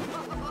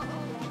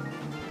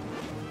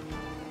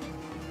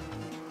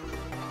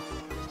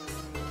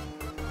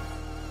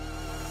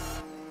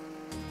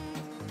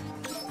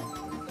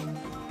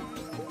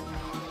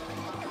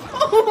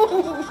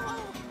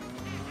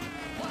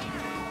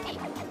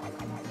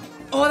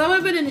 Oh, that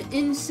would have been an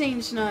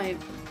insane snipe.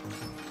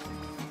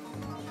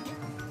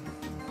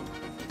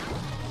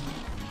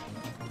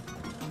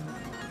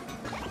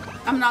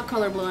 I'm not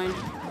colorblind.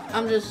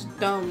 I'm just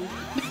dumb.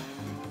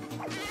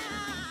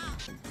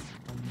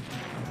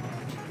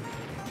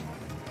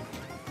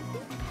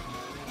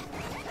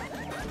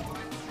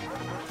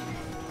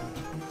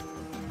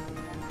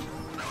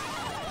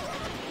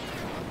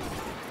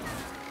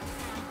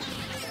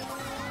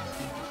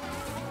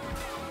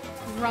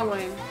 Wrong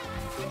way.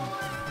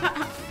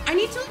 I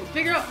need to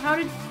figure out how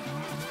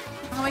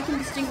I can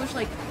distinguish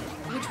like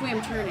which way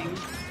I'm turning.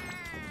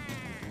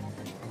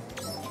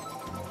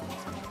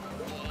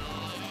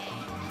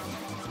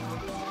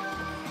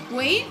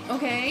 Wait,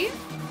 okay.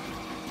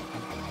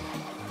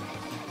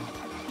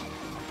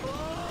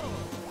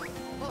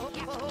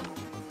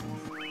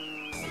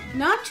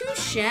 Not too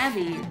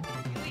shabby.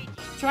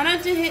 Try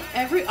not to hit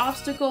every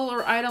obstacle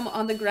or item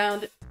on the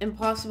ground.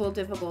 Impossible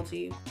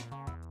difficulty.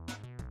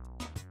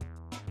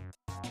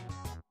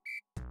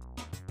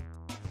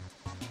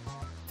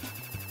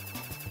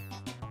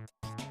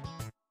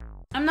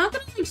 I'm not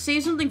gonna like say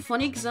something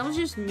funny because that was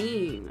just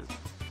mean.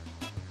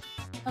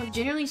 I'm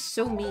generally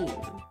so mean.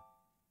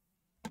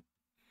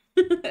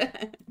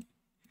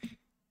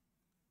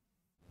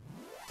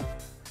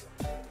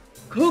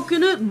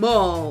 Coconut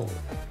Mall.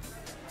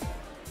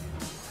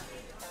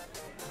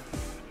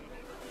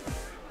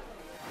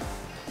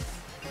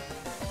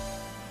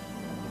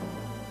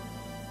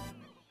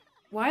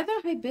 Why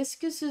the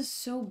hibiscus is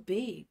so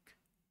big?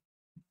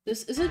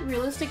 This isn't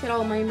realistic at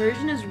all. My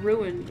immersion is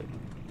ruined.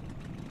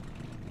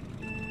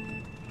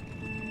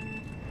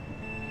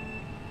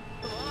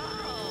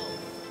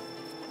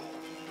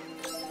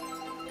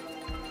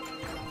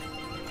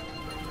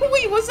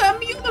 Wait, was that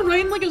me on the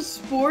right in like a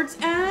sports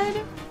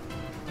ad?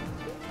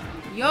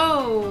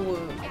 Yo!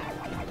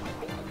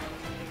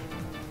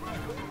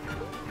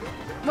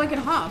 Oh, I can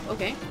hop,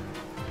 okay.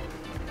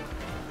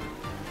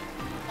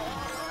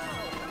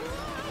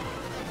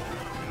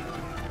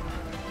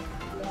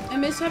 I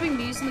miss having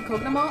these in the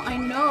Coconut Mall. I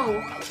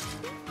know.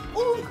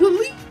 Oh,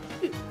 golly!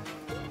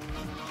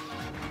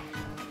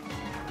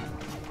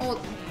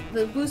 Oh,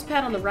 the boost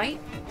pad on the right?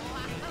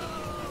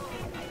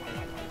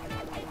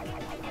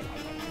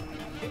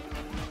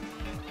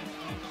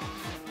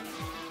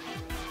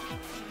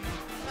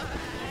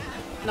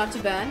 Not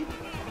too bad.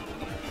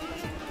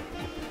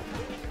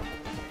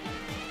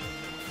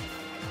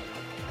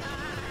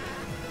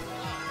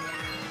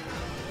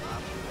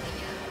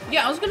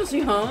 Yeah, I was gonna say,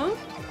 huh?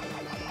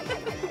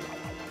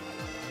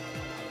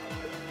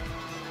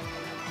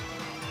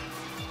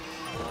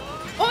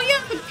 Oh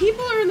yeah, the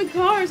people are in the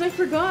cars, I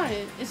forgot.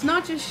 It's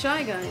not just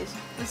Shy Guys.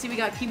 Let's see, we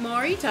got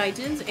Kimari,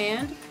 Titans,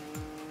 and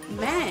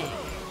Mag.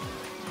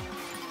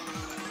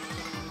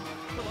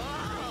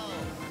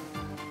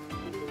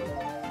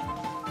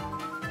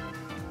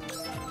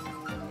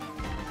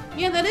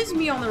 Yeah, that is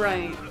me on the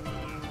right.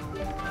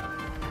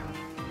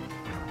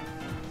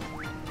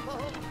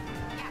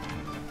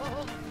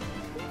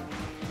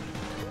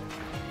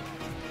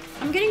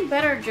 I'm getting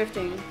better at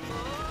drifting.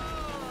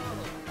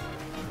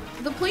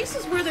 The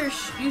places where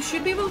you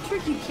should be able to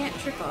trick, you can't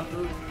trick off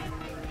of.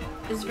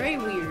 It's very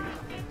weird.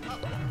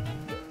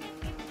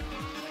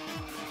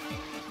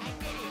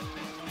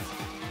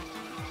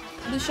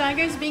 The Shy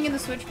Guys being in the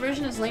Switch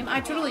version is lame.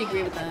 I totally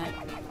agree with that.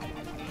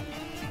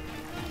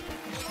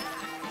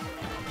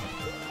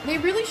 They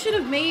really should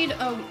have made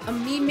a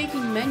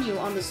me-making menu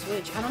on the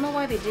Switch. I don't know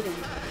why they didn't.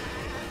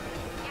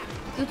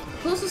 The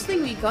closest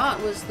thing we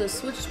got was the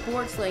Switch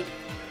Sports, like,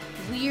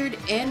 weird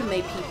anime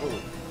people.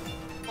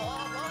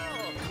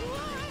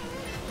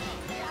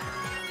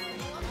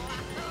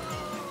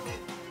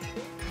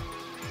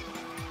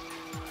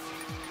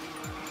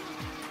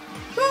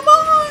 Come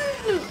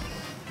on!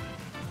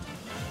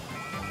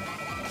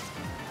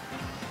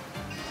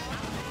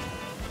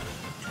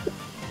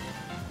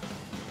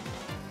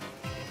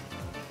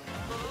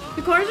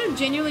 The cars are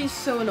genuinely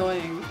so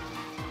annoying.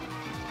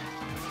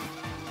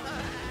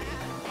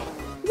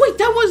 Wait,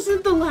 that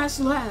wasn't the last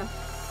lap.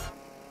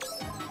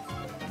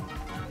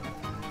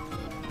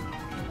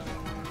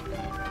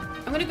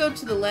 I'm gonna go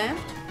to the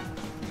left.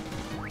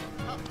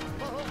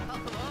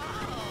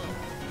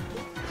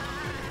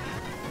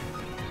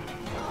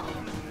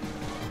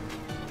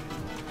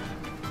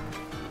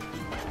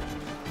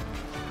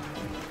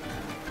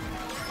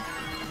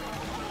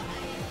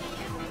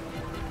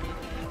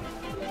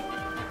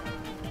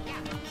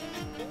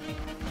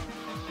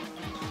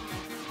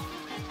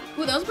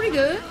 Ooh, that was pretty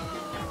good.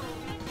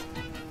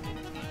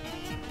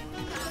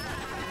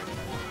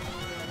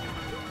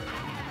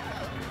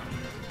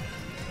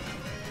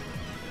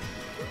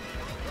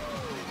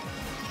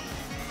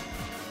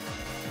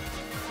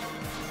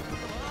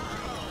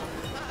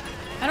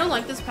 I don't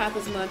like this path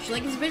as much.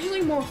 Like, it's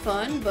visually more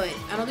fun, but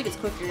I don't think it's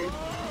quicker.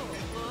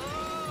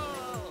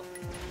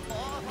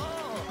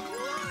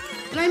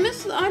 And I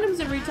miss the items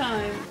every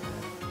time.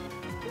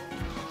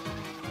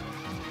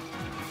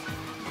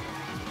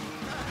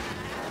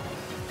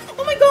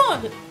 Oh my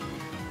god!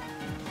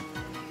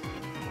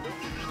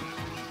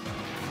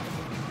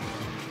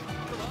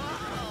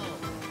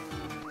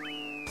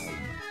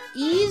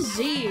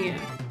 Easy.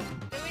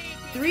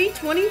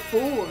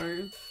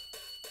 324.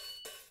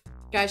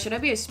 Guys, should I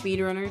be a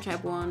speedrunner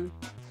type 1?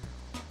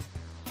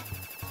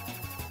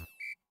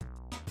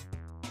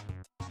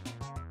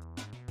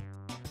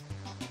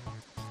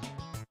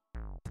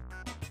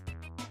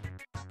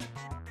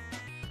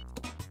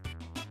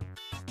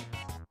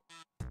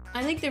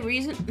 I think the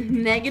reason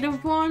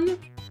negative 1.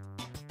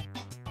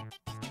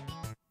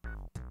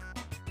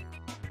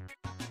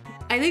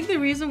 I think the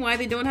reason why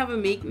they don't have a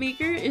make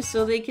maker is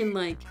so they can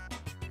like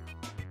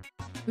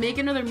make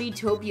another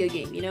Miitopia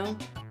game, you know?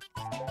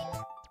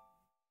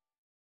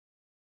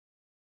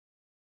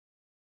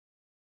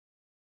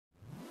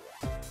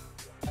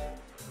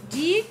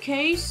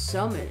 DK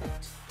Summit.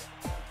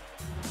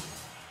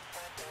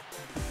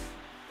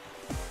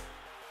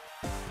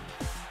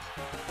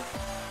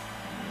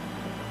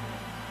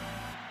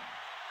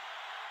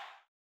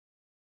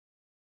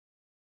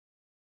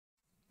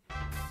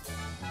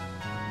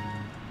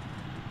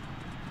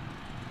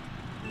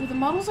 Well, the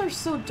models are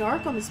so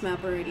dark on this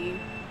map already.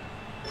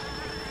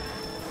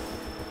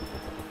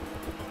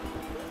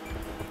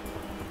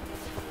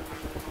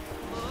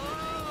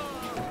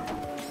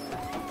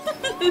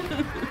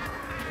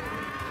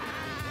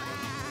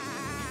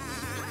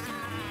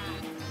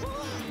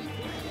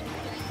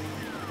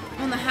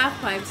 On the half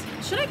pipes.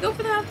 Should I go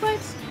for the half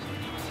pipes?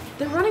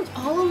 They're running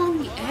all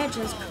along the edge.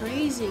 That's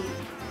crazy.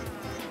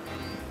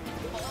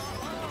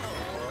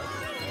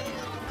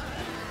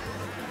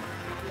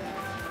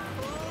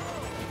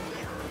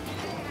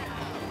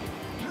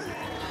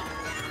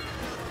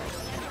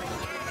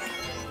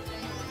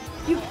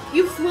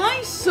 You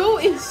fly so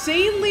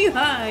insanely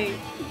high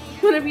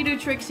whenever you do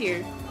tricks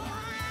here.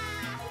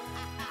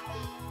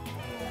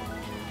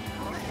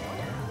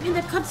 I mean,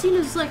 the cutscene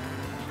is like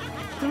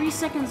 3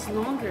 seconds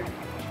longer.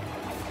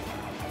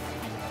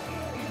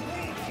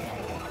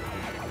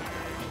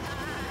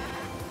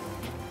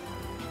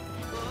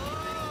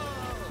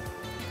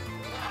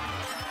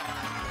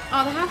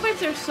 Oh, the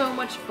half-pipes are so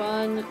much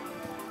fun.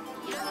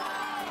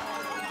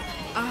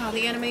 Ah,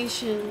 the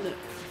animation.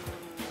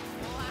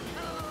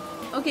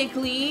 Okay,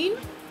 clean.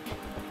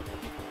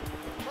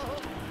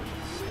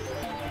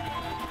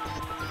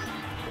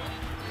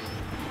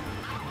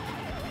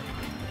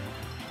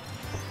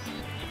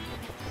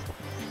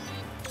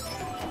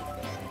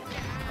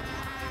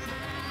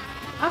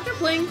 After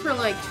playing for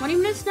like 20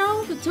 minutes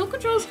now, the tilt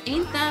controls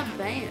ain't that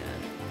bad.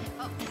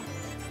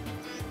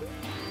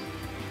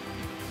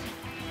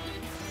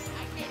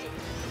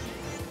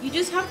 You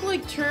just have to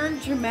like turn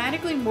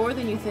dramatically more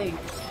than you think.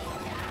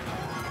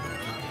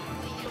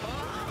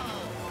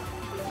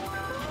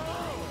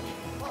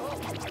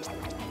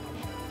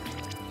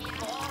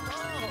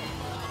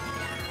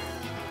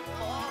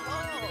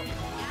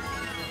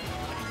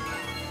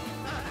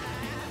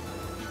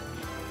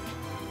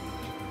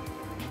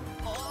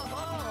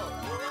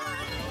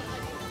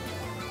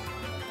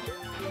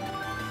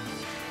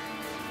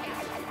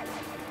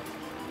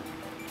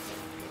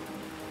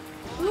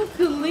 Oh,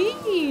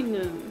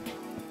 clean!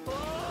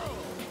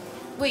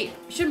 Wait,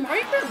 should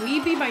Mario Kart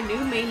Wii be my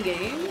new main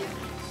game?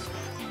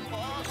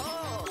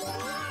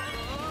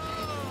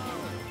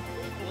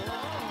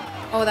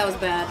 Oh, that was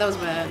bad. That was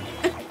bad.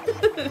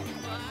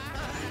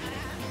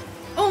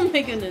 Oh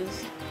my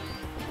goodness.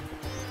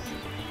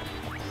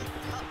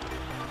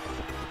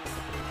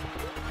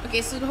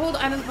 Okay, so to hold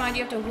items behind,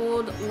 you have to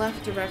hold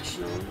left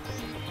directional.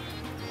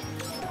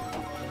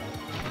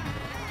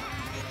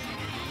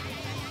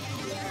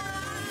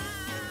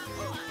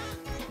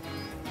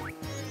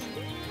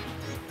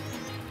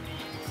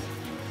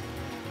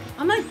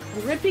 I'm like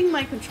gripping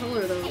my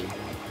controller though.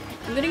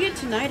 I'm gonna get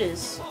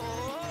tinnitus.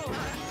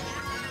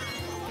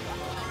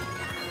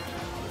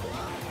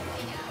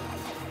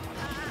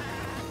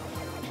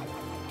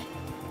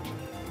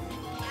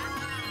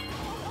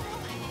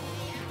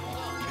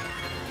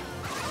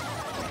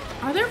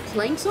 Are there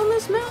planks on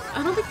this map?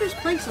 I don't think there's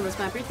planks on this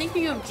map. You're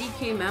thinking of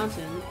DK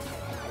Mountain.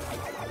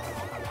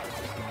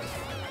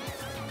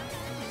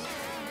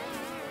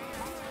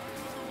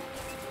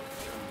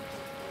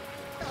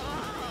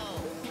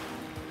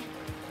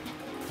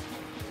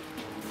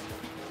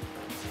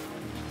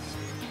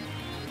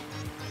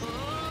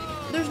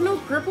 There's no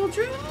purple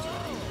drift?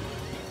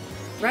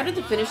 Right at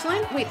the finish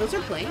line? Wait, those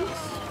are planks?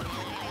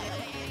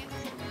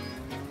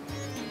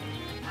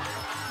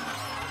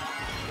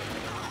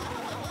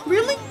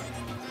 Really?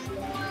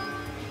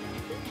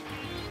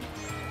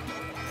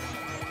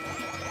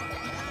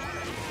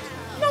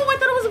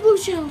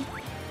 shell.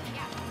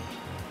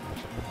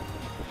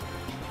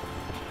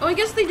 Oh, I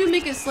guess they do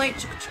make a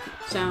slight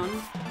sound.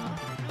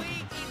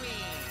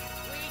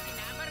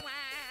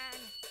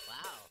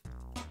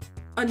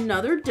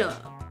 Another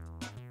dub.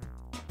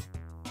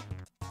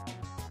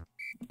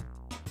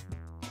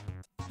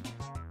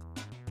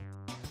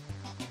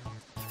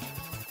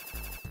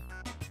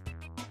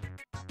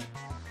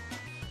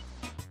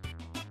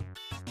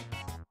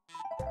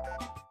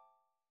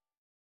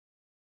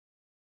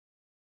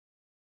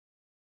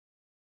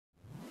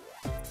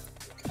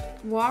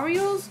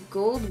 Wario's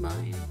Gold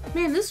Mine.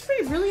 Man, this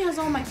street really has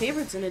all my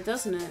favorites in it,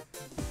 doesn't it?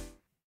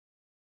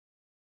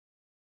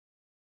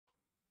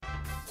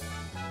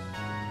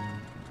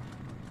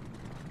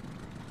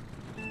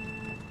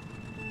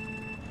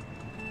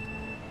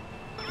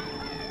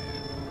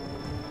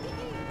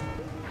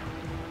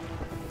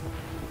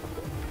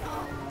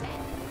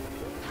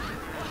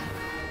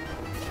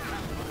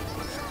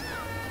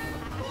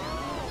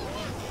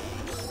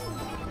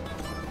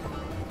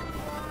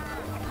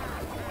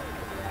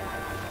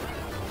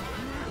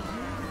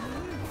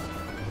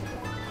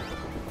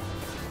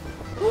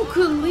 Oh,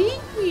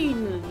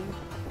 Colleen!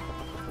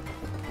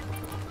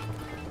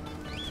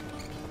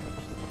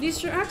 These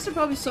tracks are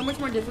probably so much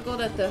more difficult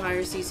at the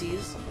higher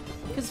CCs.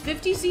 Because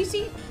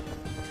 50cc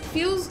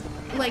feels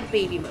like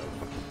baby mode.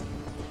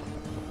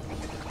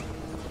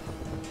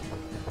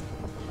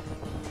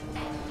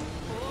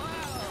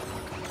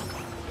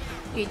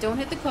 Okay, don't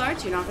hit the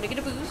carts, you're not gonna get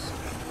a boost.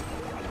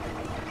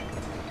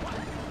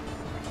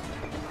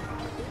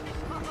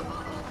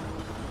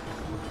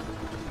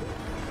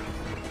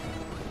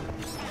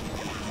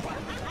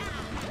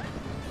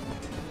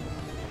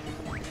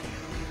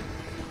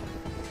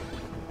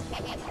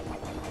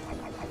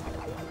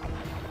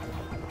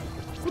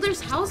 Well,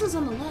 there's houses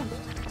on the left.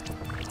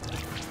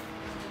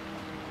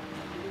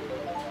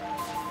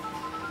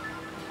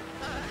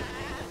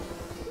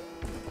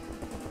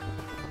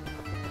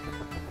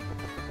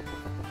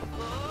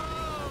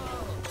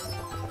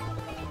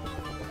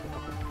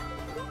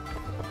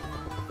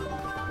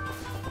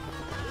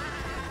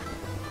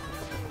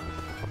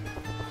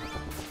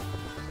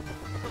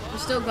 You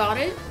still got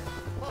it?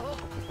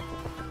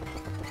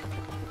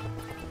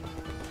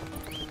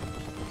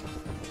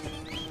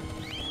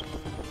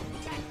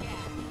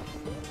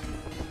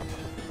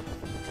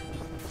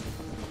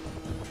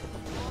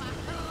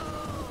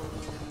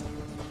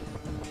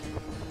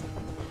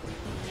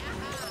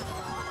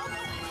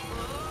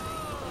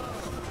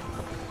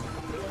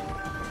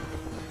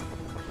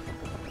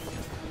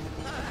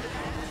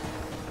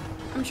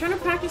 I'm trying to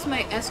practice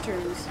my S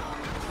turns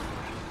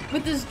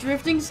with this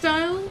drifting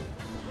style.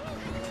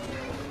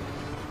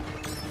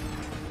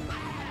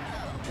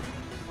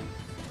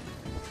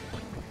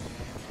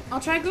 I'll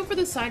try to go for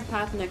the side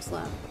path next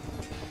lap.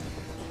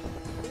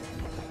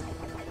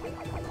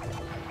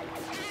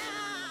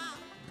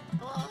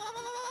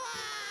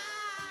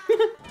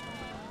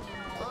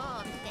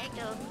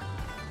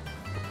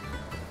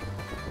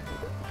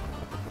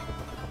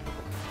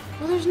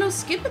 Well, there's no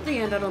skip at the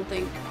end, I don't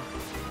think.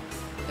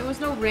 There was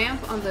no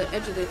ramp on the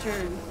edge of the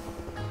turn.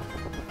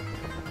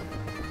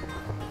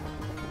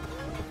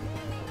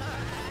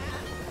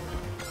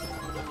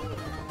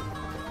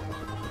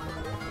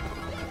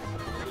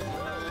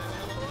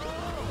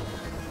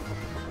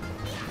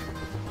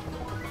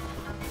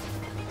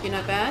 You're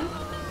not bad?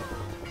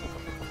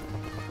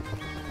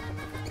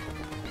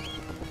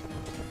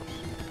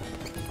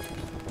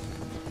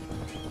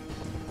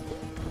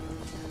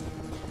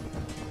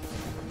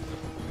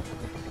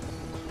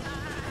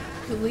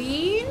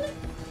 Clean?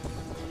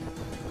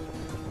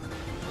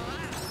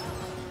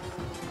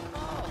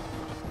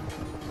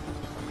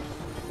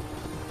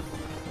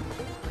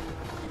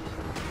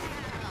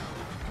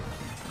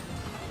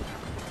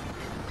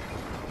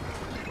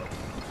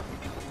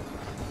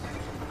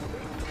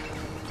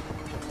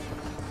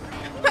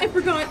 I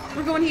forgot.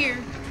 We're going here.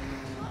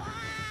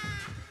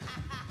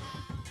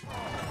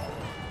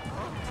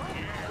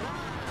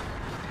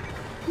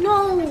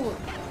 No!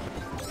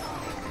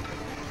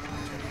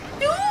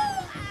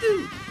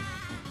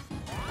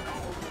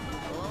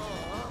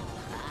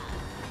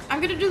 I'm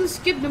gonna do the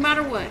skip no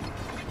matter what.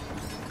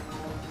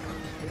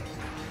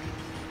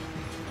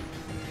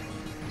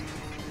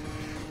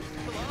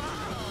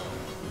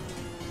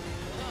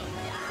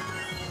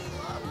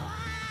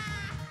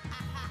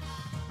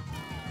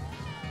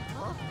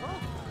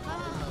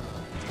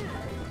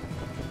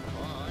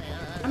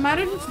 I might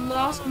have just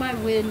lost my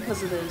win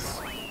because of this.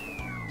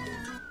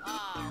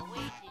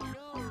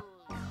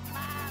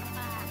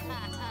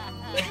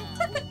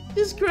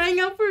 Just crying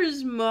out for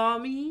his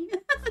mommy.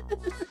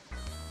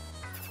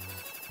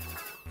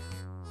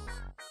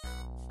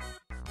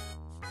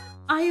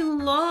 I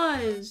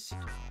lost.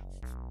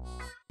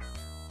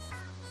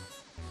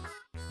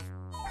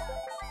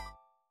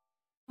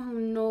 Oh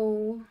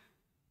no.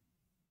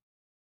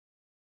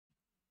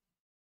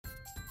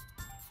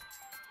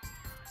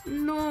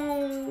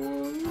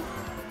 No.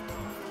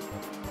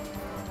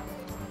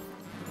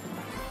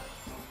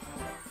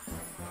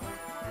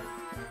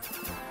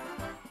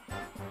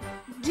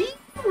 D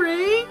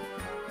rank?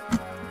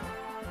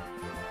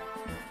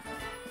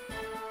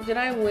 Did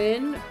I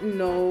win?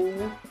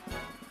 No.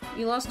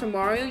 You lost to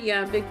Mario?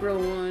 Yeah, Big Bro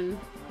won.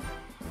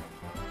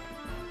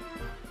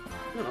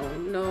 Oh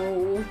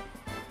no.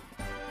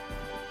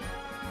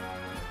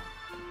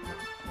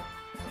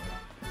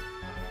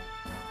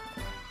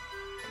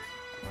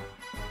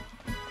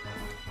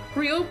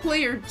 Real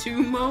Player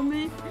 2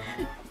 moment?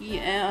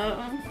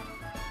 Yeah.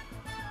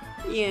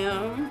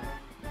 Yeah.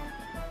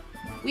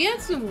 We had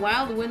some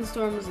wild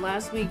windstorms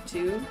last week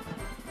too.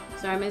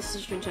 Sorry, my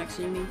sister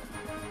texted me.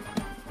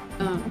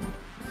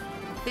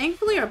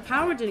 Thankfully our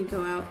power didn't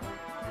go out,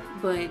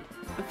 but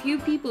a few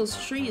people's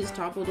trees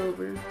toppled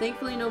over.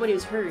 Thankfully nobody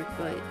was hurt,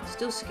 but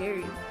still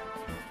scary.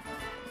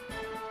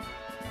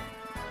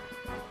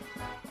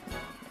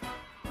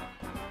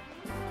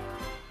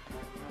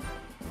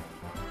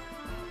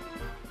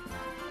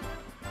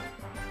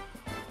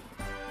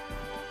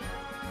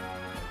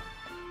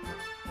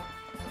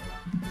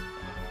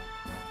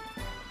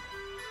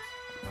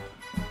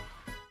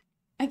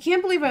 I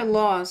can't believe I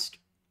lost.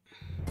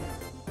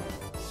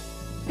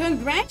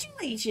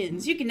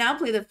 Congratulations! You can now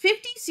play the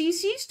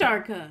 50cc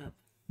Star Cup.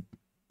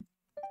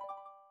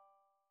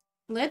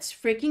 Let's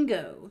freaking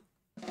go.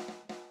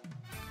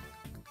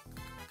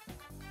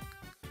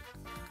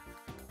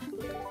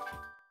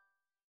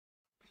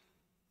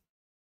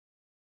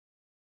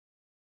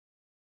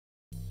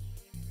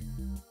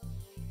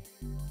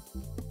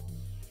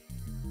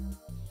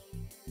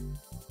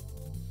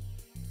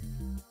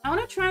 I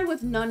want to try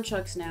with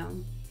nunchucks now.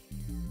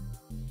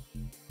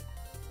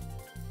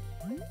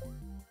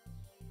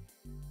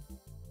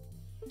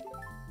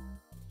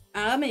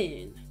 I'm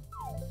in.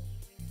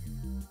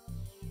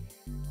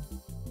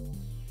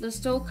 The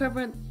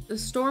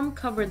storm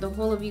covered the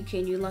whole of UK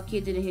and you're lucky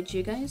it didn't hit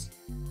you guys.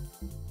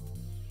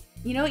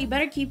 You know, you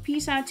better keep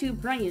peace out to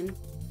praying.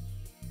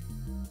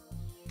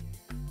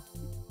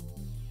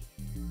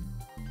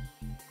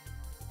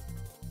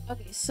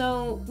 Okay,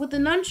 so with the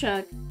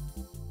nunchuck,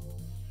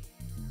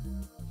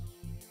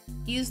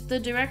 use the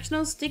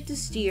directional stick to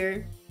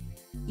steer.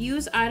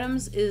 Use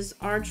items is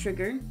R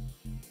trigger.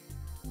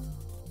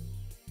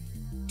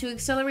 To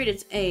accelerate,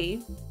 it's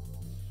A.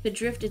 To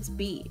drift, it's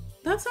B.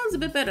 That sounds a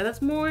bit better. That's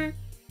more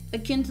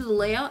akin to the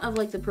layout of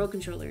like the Pro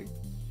Controller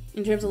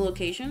in terms of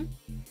location.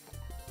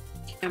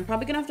 I'm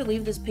probably gonna have to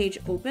leave this page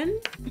open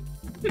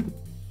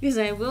because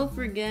I will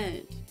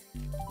forget.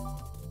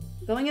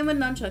 Going in with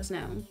nunchucks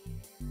now.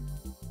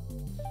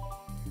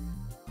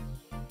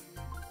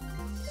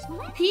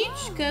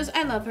 Peach, because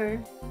I love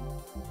her.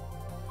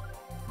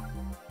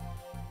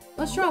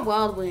 Let's draw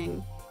Wild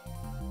Wing.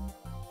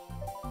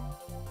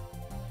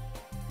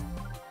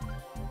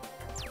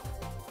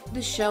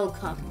 The Shell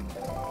Cup.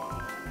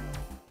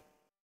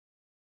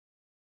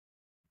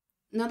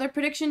 Another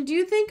prediction. Do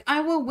you think I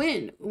will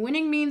win?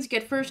 Winning means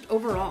get first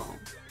overall.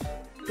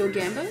 Go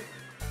Gamba.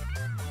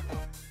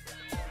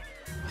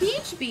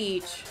 Peach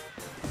Beach.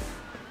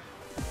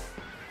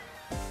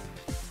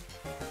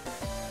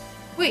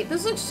 Wait,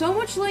 this looks so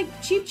much like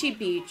Cheep Cheep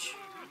Beach.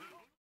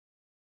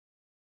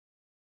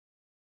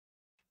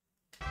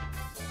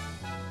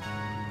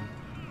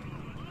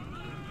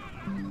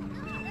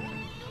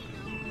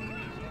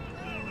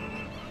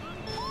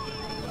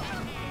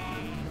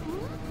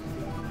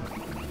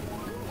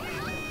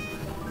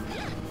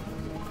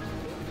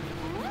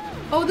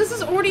 Oh, this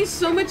is already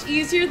so much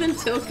easier than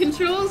tilt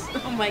controls.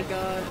 Oh my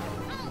god.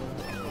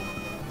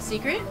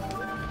 Secret?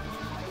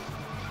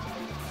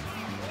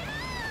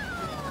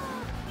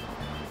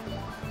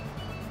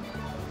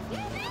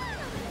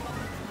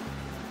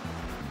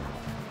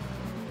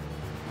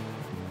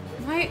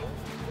 Why?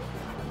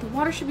 The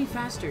water should be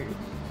faster.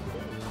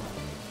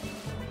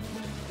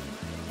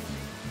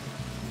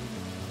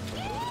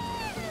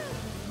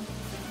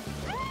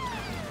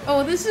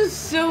 Oh, this is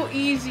so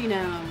easy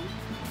now.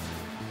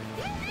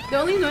 The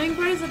only annoying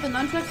part is that the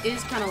nunchuck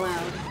is kind of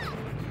loud.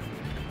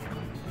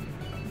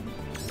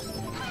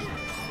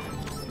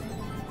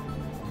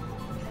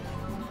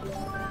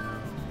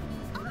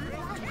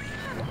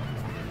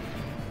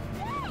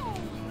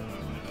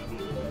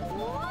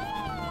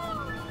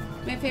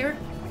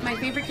 My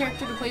favorite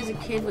character to play as a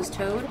kid was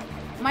Toad.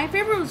 My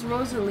favorite was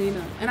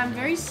Rosalina, and I'm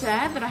very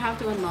sad that I have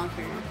to unlock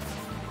her.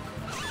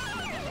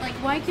 Like,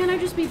 why can't I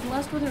just be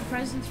blessed with her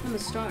presence from the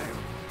start?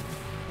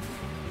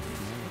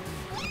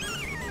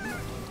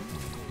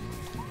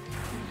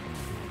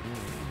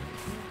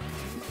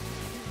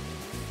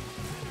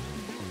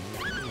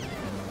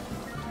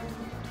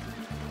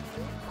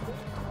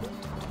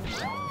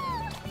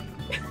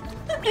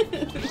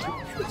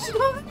 Shut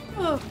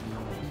up!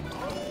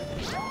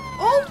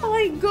 Oh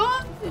my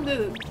god!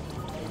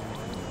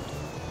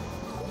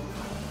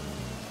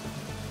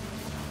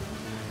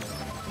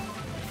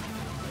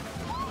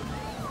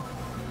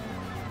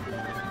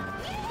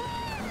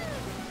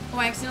 Oh,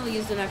 I accidentally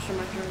used an extra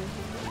mushroom.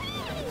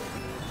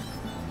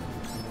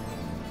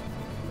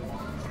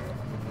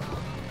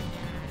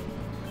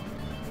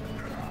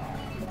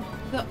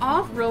 The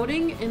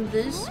off-roading in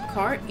this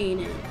cart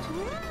ain't it.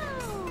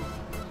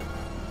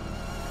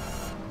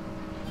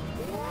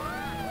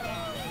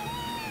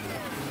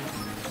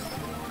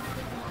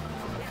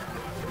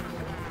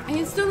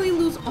 instantly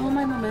lose all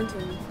my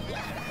momentum.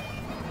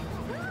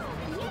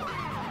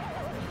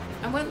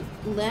 I went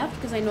left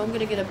because I know I'm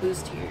gonna get a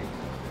boost here.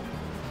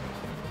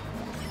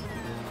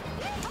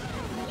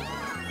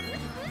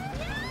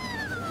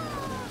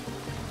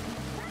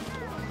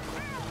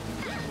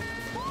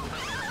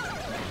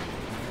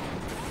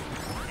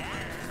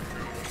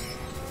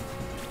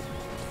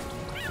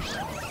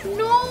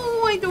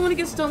 No, I don't want to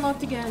get stun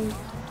locked again.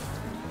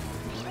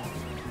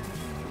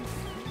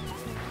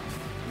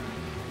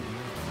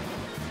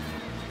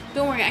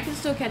 Don't worry, I can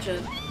still catch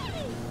it.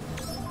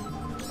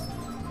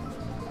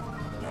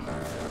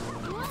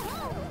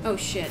 Oh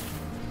shit.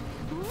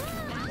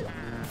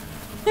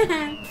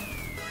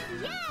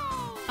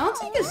 I'll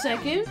take a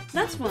second.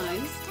 That's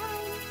fine.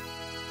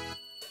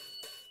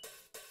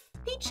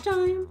 Peach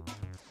time.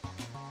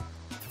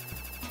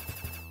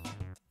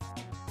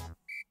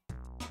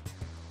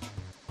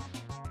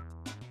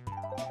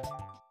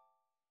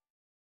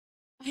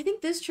 I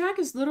think this track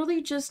is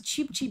literally just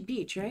Cheep Cheep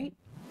Beach, right?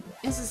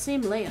 It's the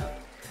same layout.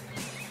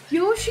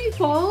 Yoshi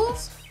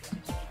Falls?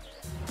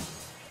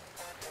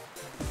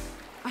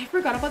 I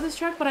forgot about this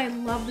track, but I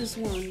love this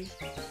one.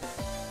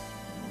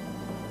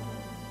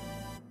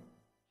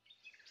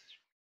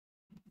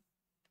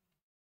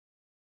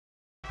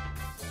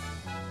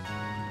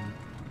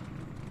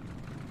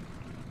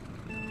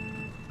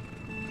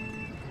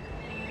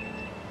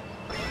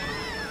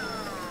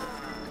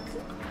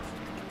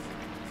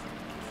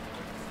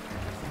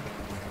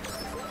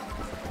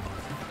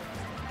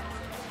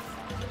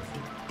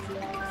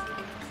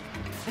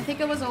 I think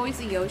I was always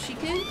a Yoshi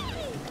kid.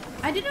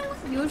 I didn't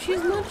like Yoshi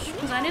as much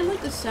because I didn't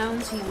like the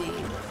sounds he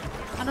made.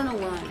 I don't know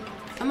why.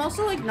 I'm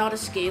also like not a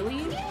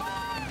scaly.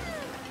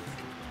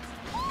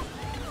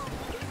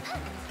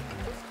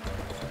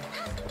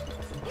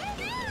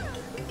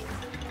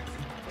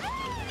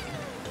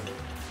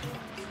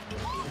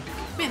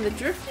 Man, the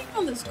drifting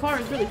on this car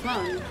is really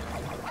fun.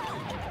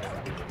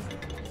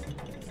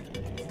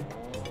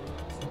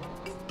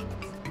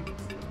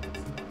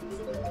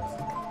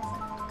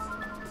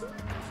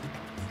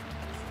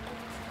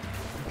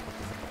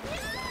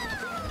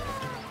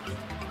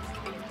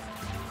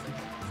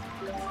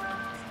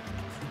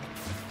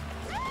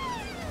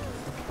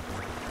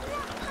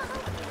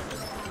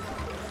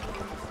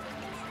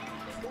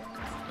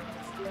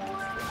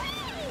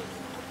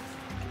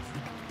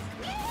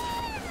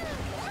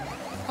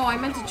 Oh, I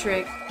meant to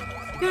trick.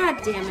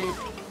 God damn it.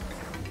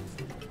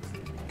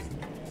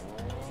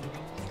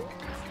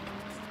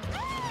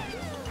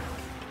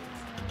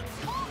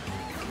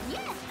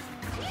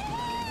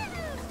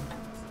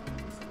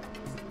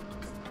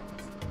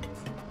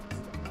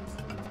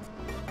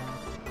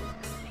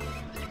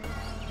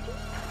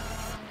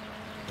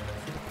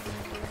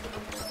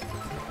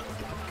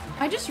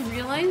 I just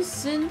realized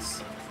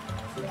since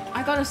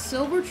I got a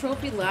silver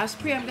trophy last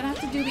pre, I'm gonna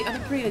have to do the other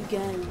pre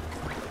again.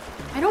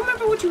 I don't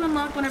remember what you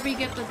unlock whenever you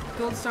get the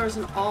gold stars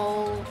in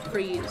all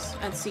pre's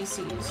at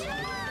CC's.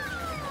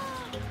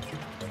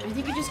 I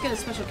think you just get a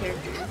special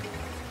character.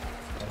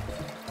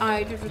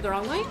 I drifted the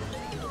wrong way?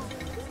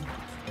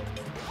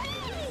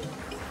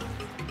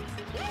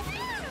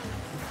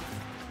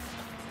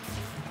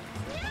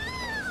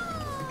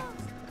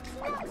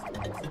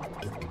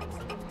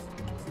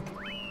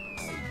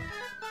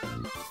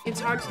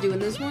 It's hard to do in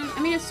this one. I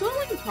mean, it's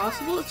totally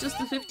impossible. It's just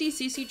the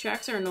 50cc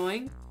tracks are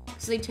annoying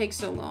because they take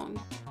so long.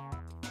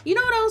 You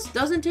know what else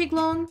doesn't take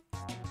long?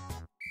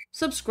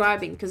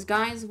 Subscribing, because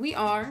guys, we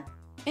are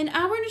an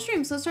hour into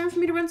stream, so it's time for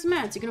me to run some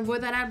ads. You can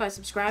avoid that ad by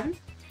subscribing.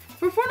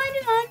 For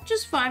 $4.99,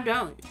 just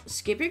 $5.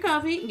 Skip your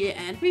coffee, get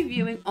ad-free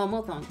viewing all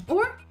month long.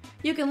 Or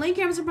you can link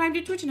Amazon Prime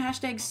to Twitch and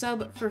hashtag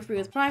sub for free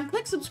with Prime.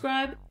 Click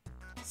subscribe,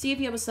 see if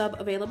you have a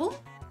sub available.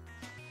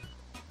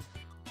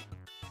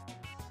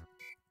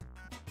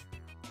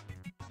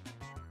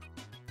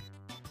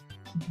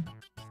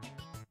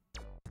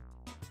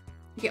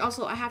 Okay,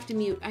 also, I have to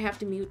mute. I have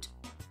to mute.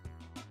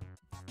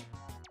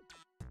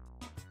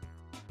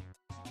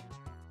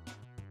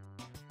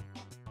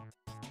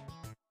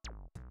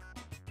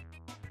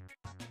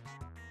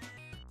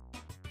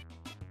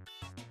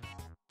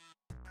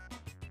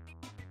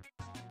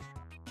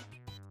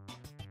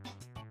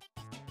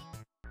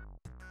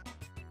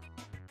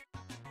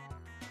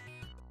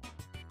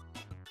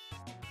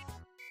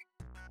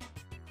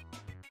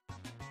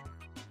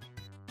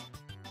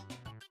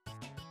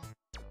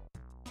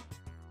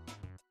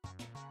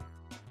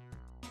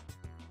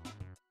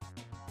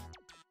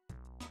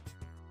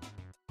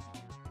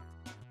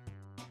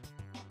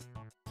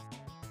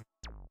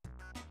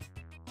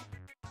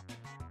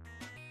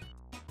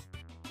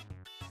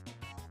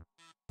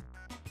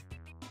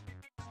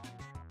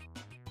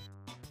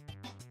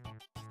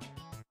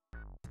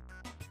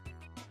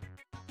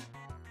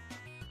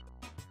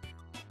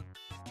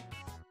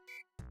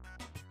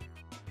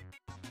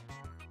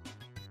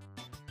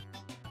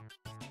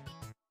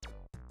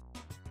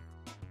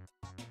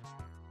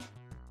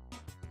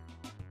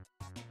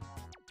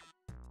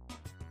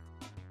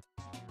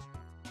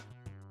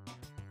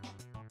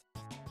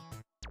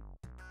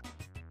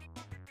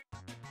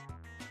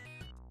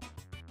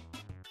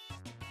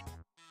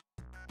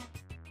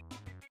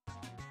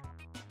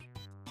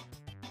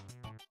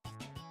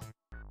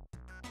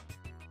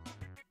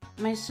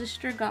 My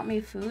sister got me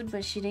food,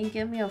 but she didn't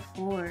give me a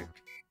fork.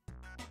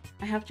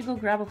 I have to go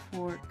grab a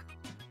fork.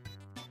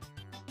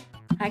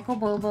 Hi,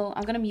 Kobobo.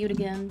 I'm gonna mute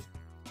again.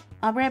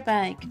 I'll be right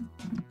back.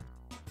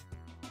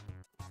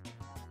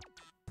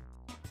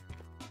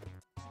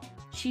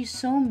 She's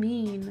so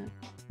mean.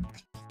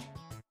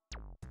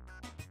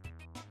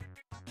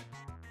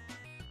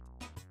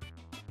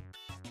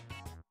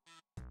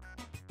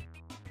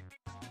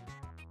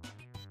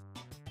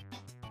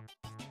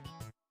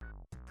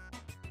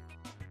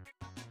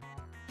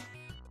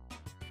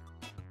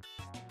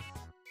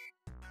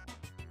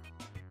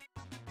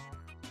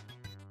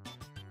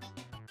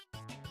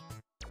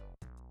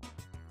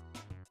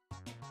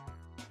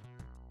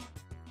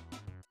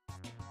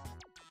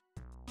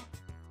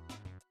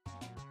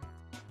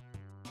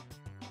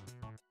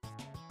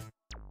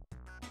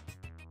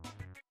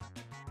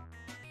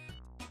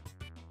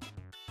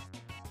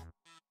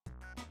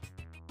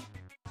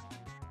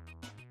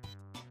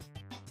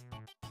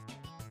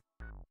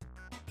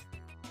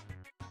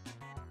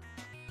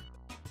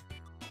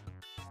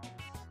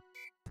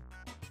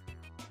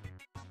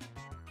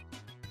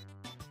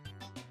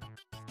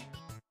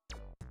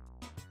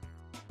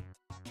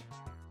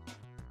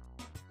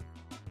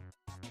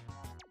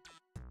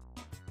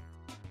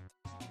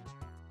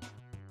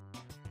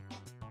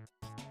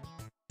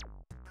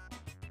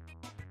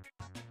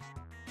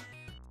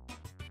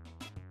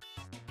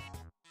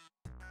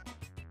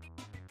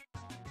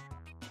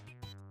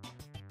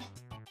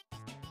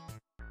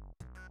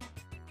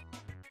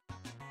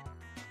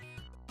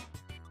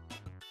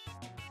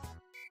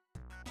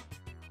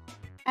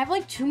 I have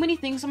like too many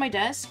things on my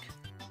desk.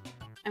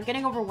 I'm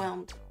getting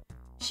overwhelmed.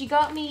 She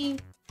got me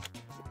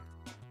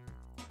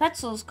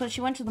pretzels because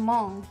she went to the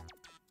mall.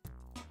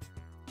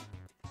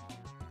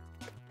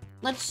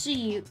 Let's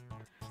see.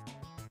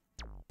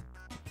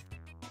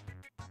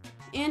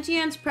 Auntie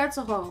Anne's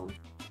pretzel haul.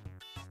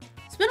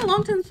 It's been a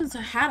long time since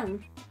I had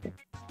them.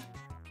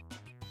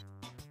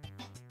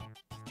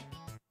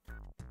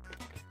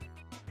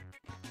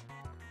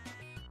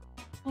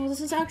 Oh,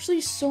 this is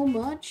actually so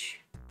much.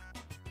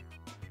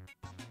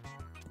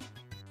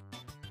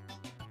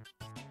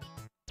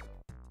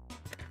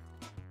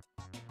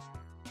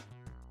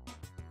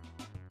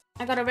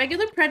 I got a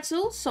regular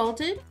pretzel,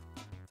 salted.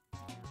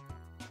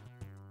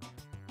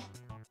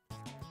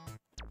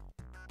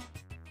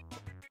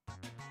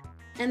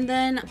 And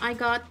then I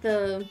got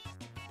the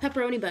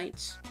pepperoni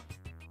bites.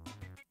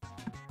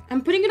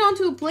 I'm putting it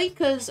onto a plate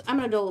because I'm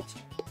an adult.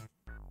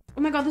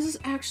 Oh my god, this is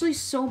actually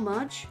so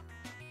much.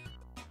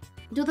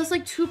 Dude, that's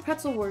like 2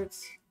 pretzel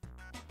worths.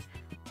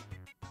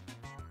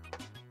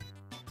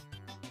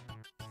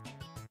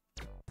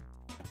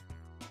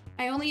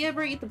 I only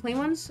ever eat the plain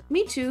ones.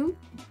 Me too.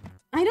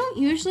 I don't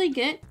usually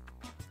get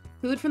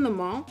food from the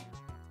mall,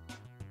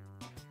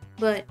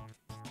 but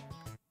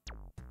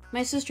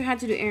my sister had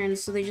to do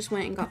errands, so they just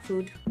went and got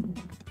food.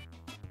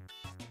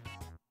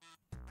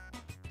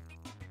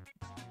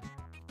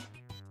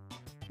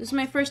 This is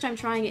my first time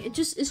trying it.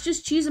 It's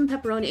just cheese and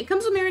pepperoni. It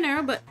comes with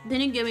marinara, but they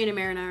didn't give me the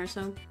marinara,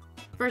 so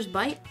first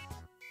bite.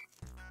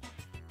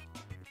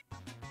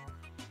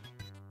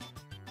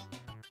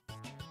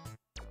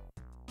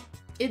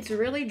 It's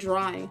really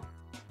dry.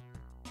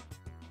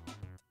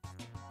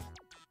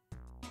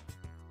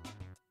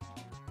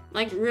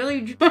 Like,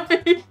 really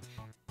dry.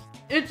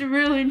 It's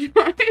really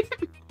dry.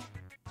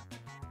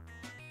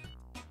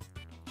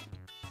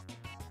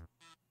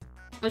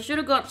 I should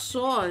have got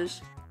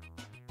sauce.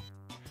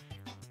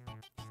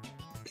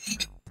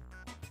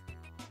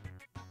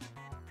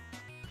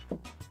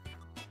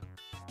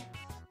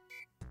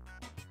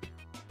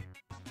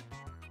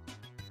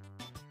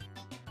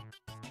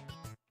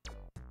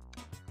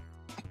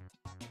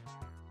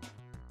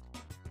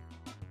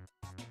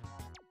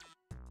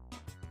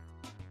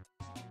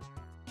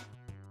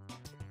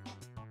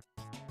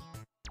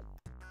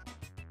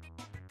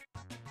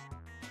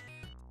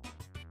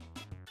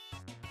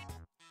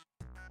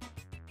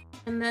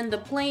 And then the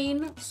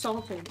plain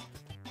salted.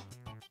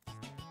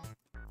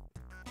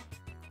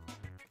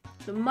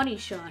 The money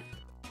shot.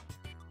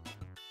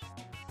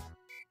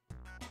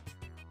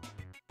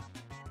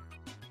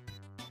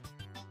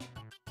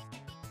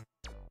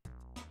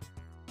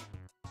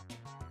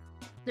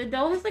 The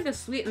dough has like a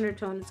sweet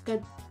undertone. It's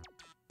good.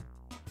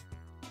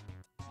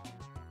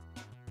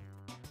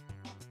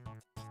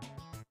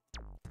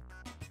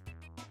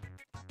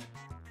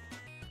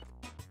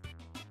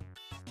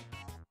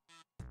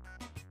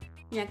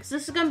 Yeah, because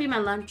this is gonna be my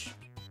lunch.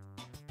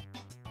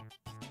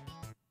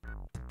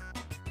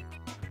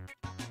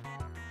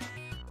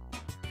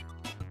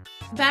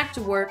 Back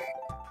to work.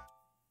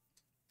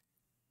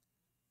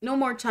 No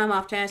more time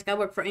off task. I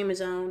work for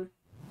Amazon.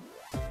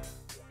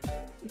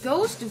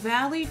 Ghost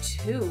Valley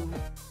 2.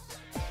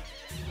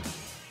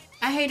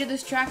 I hated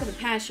this track with a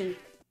passion.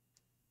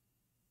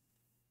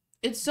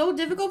 It's so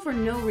difficult for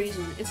no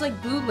reason. It's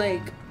like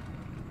bootleg.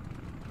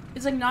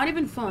 It's like not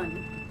even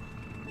fun.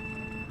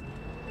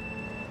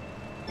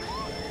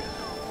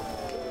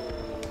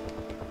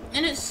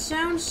 And it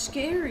sounds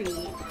scary.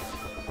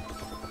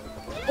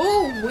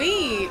 Oh,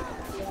 wait.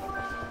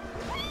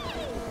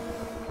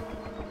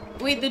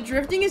 Wait, the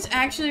drifting is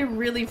actually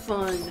really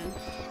fun.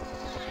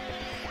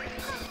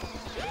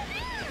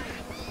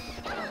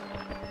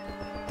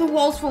 The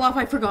walls fall off,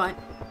 I forgot.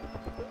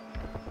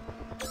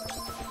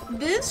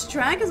 This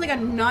track is like a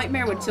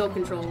nightmare with tilt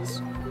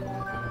controls.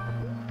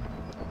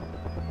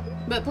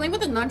 But playing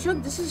with a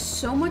nunchuck, this is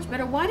so much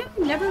better. Why did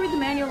I never read the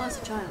manual as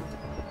a child?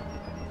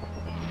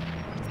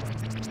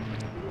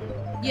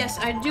 Yes,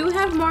 I do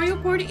have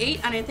Mario Party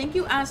 8, and I think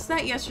you asked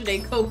that yesterday,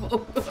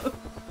 Kobo.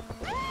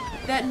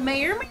 That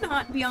may or may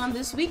not be on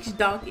this week's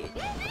docket.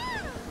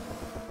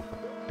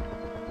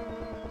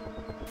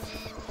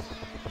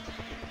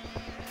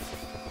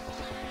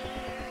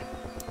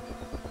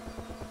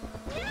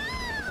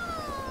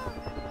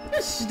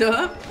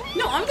 Stop.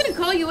 No, I'm gonna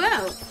call you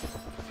out.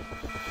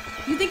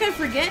 You think I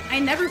forget? I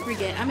never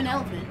forget. I'm an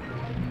elephant.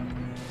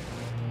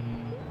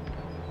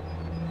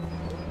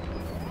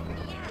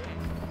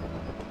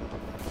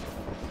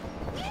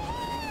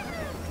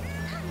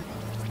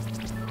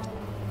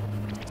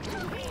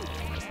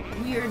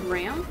 Weird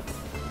ramp.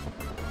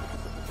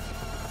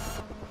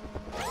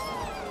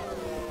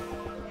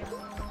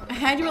 I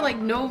had you at like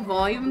no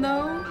volume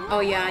though. Oh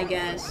yeah, I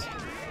guess.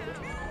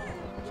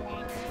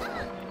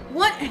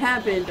 What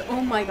happened?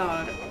 Oh my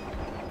god.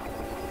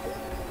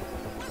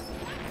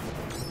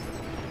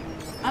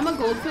 I'm a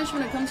goldfish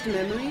when it comes to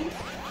memory.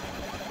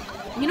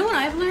 You know what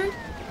I've learned?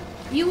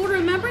 You will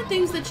remember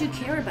things that you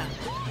care about.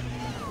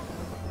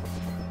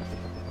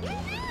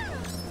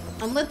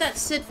 I'll let that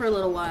sit for a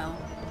little while.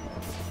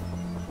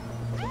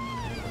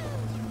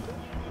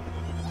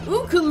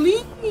 Ooh,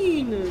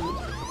 Colleen!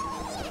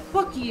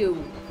 Fuck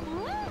you.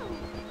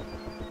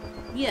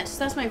 Yes,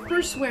 that's my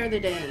first swear of the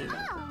day.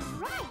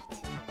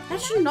 That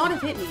should not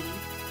have hit me.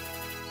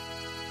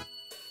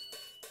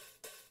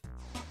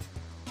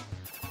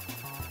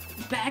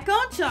 Back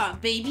on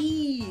top,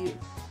 baby!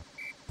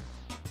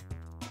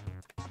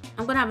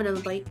 I'm gonna have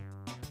another bite.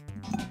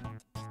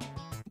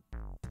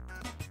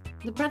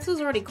 The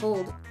pretzel's already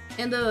cold,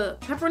 and the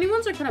pepperoni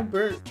ones are kind of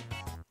burnt,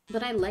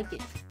 but I like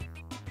it.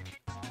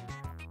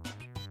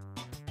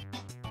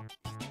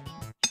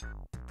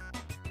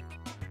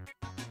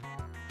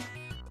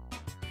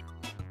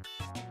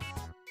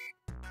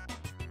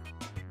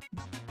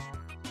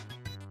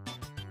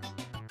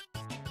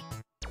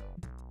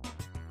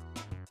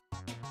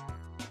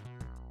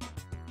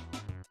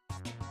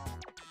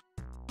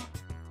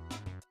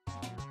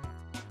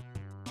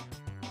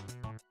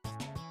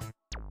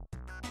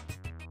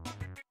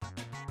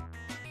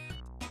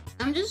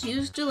 I'm just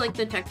used to like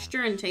the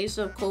texture and taste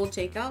of cold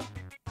takeout.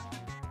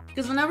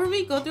 Because whenever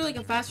we go through like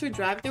a fast food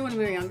drive-thru when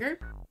we were younger,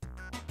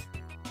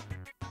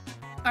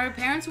 our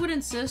parents would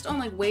insist on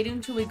like waiting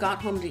until we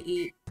got home to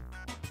eat.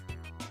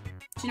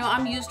 So, you know,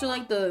 I'm used to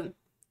like the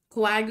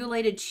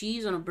coagulated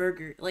cheese on a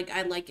burger. Like,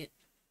 I like it.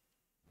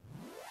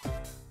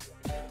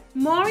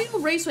 Mario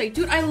Raceway.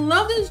 Dude, I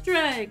love this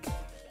track.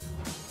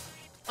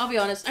 I'll be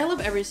honest, I love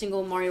every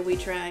single Mario Wii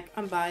track.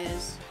 I'm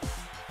biased.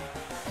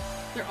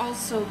 They're all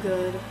so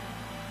good.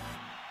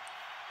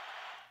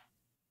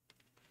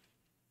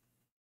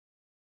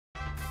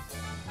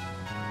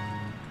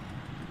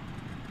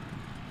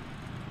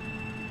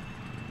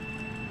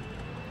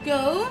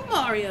 Go,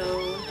 Mario!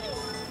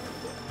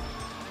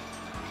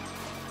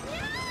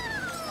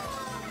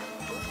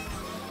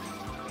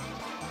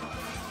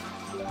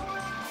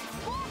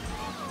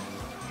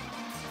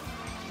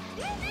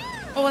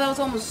 Oh, that was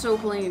almost so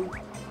plain.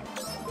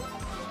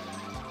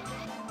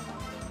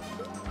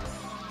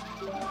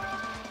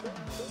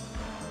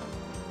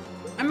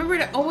 I remember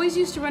I always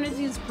used to run into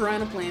these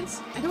piranha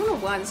plants. I don't know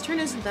why, this turn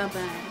isn't that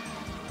bad.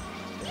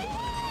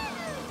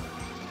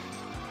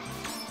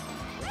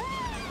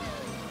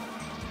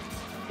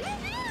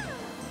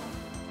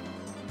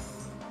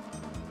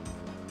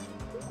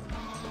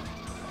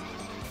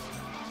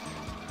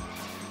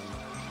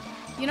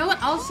 You know what?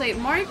 I'll say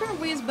Mario Kart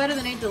Wii is better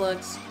than 8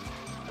 Deluxe.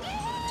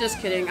 Just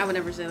kidding. I would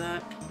never say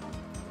that.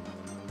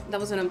 That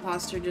was an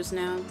imposter just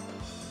now.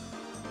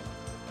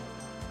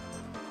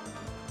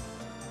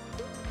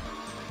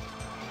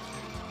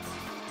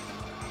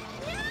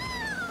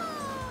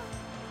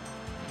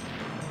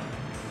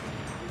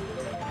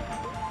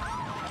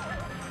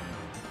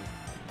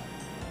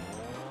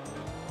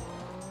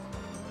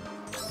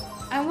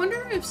 I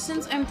wonder if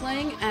since I'm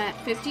playing at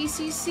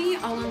 50cc,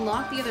 I'll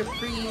unlock the other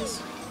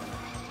pre's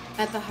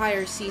at the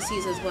higher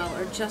CCs as well,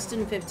 or just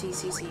in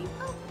 50cc.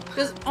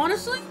 Because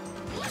honestly,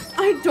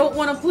 I don't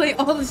want to play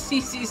all the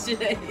CCs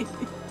today.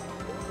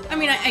 I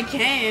mean, I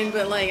can,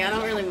 but like, I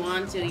don't really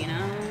want to, you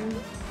know?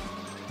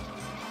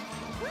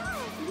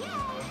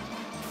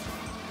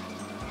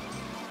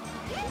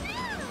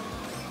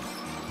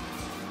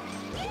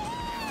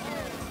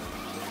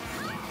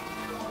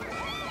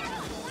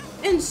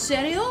 In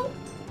serio?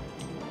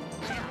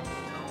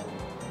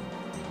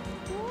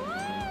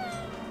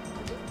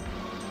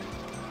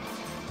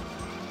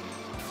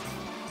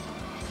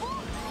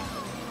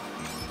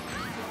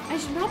 I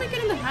should probably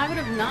get in the habit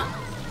of not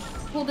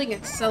holding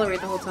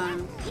accelerate the whole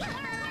time.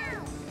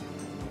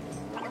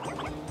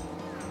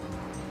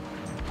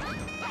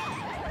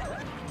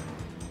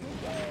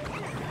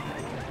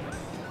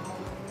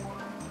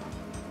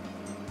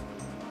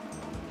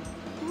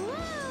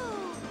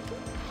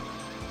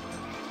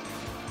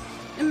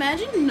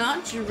 imagine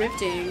not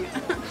drifting.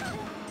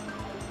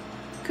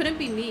 Couldn't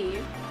be me.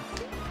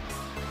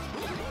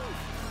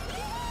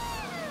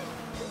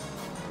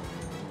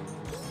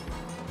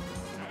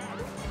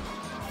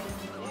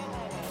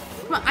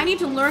 Come on, I need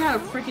to learn how to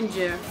frickin'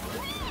 drift.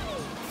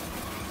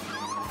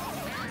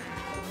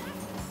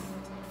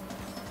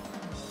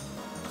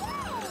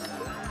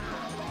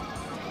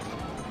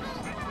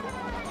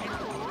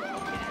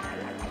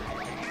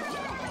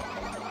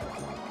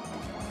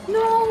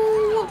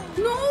 No!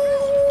 No!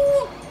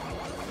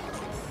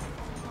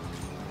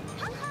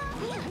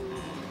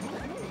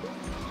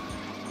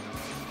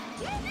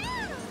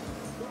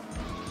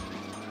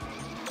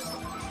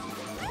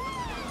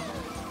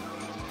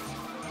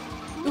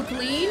 Too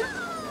clean?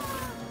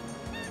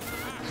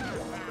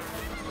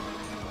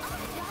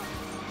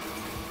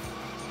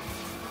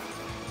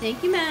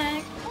 Thank you,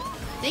 Mac.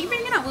 Thank you for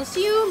hanging out. We'll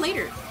see you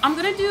later. I'm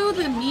gonna do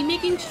the meme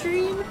making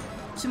stream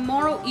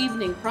tomorrow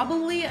evening.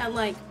 Probably at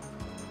like...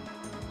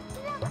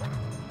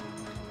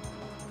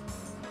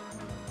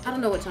 I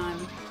don't know what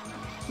time.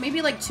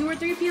 Maybe like 2 or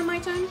 3 p.m. my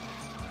time?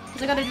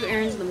 Because I gotta do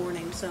errands in the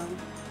morning, so...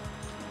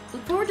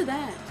 Look forward to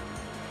that.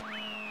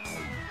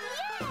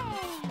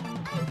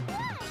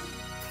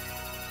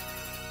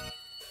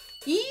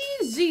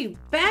 Easy!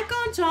 Back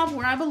on top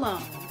where I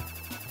belong.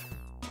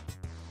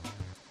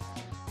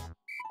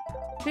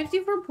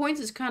 54 points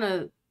is kind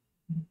of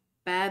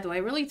bad, though. I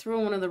really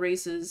threw one of the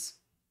races.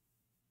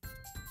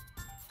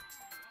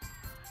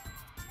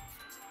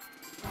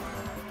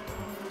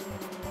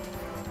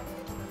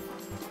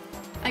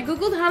 I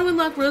googled how to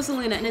unlock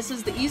Rosalina, and it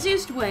says the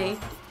easiest way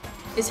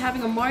is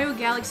having a Mario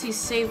Galaxy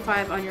Save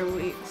 5 on your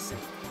Wii.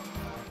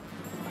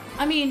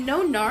 I mean,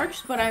 no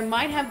narcs, but I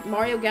might have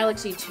Mario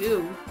Galaxy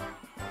 2.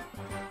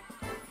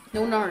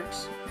 No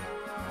narcs.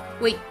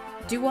 Wait,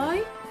 do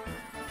I?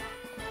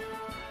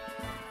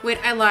 Wait,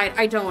 I lied.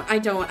 I don't.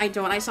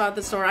 I saw it at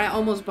the store. I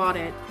almost bought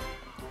it.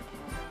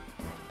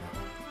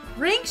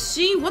 Rank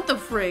C? What the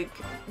frick?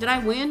 Did I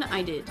win?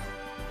 I did.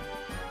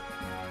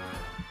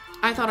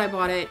 I thought I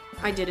bought it.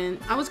 I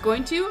didn't. I was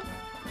going to.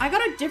 I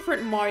got a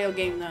different Mario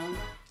game, though.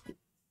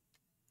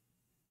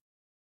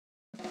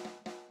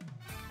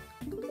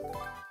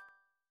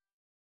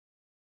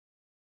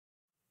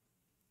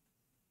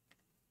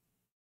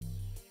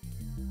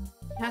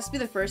 It has to be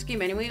the first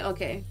game anyway?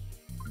 Okay.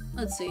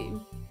 Let's see.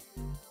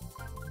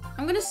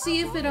 I'm gonna see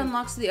if it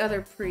unlocks the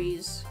other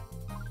pre's.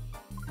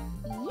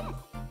 Yes.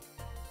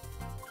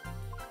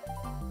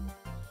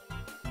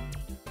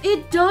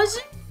 It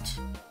doesn't?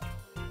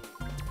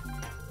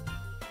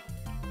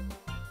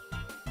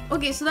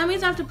 Okay, so that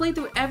means I have to play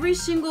through every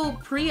single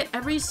pre at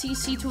every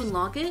CC to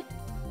unlock it?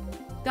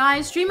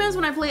 Guys, stream ends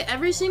when I play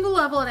every single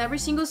level at every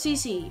single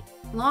CC.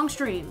 Long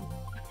stream.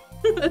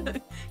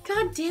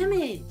 God damn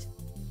it.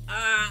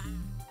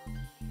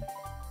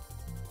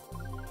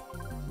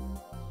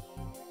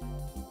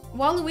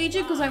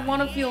 Waluigi, because I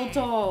want to feel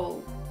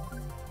tall.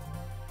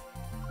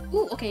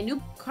 Ooh, okay,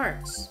 new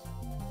carts.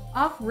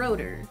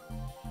 Off-roader.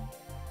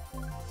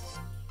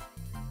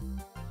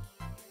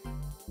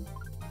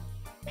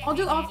 I'll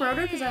do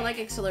off-roader because I like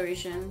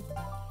acceleration.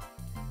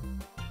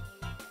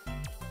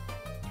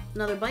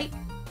 Another bite.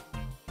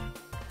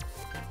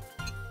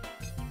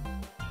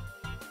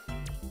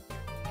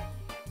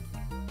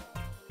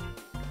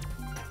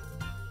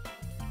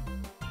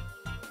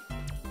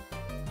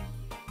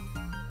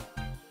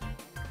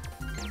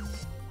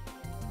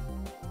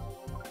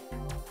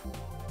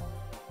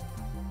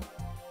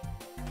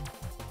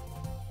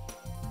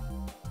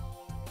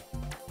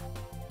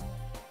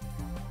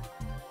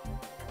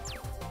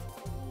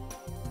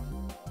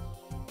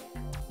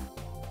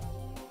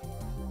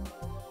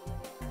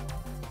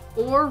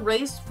 Or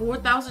race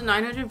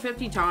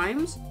 4,950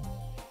 times?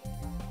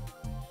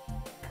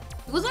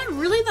 Was I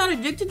really that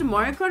addicted to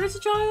Mario Kart as a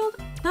child?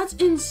 That's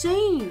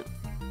insane!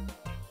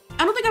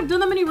 I don't think I've done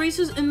that many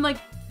races in, like,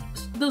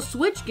 the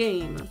Switch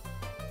game.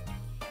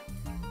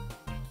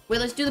 Wait,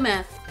 let's do the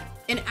math.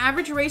 An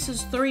average race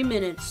is 3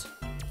 minutes.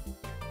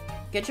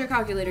 Get your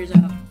calculators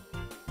out.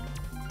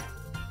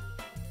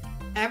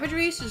 Average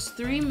race is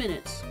 3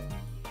 minutes.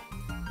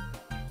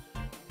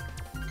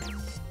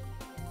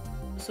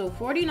 So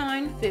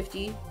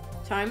 4950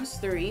 times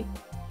 3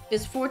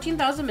 is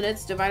 14,000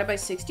 minutes divided by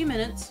 60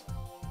 minutes.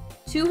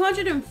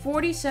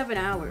 247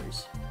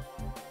 hours.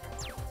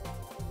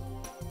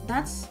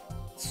 That's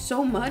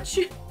so much.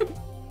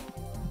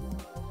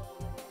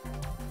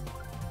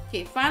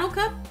 Okay, final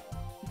cup.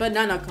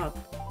 Banana cup.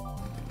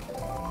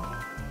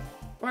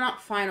 Or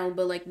not final,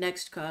 but like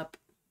next cup.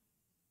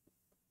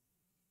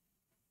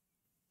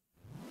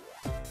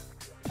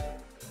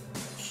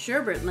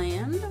 Sherbet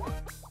Land.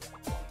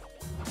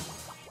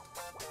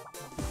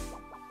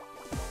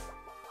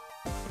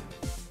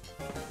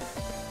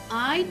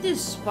 I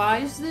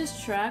despise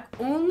this track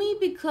only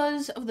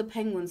because of the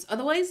penguins.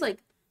 Otherwise, like,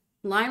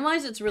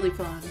 line-wise, it's really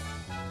fun.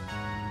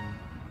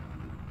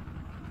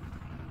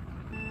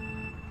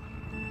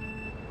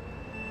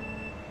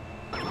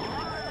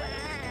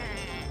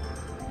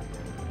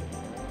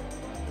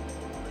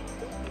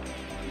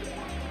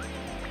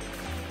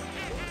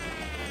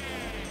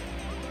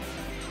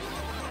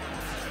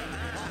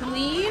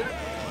 Clean?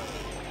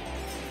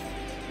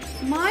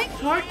 My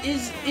cart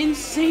is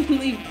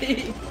insanely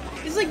big.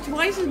 It's like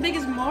twice as big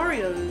as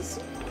Mario's.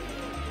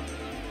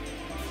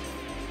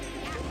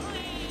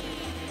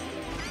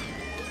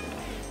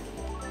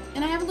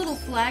 And I have a little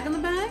flag on the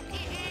back.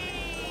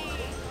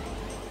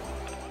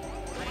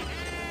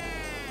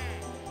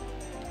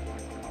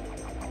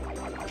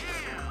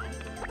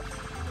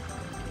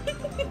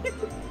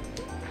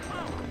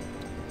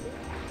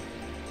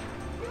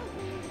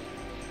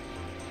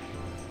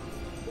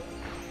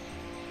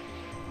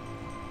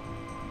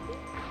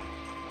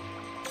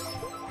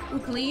 We're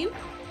clean?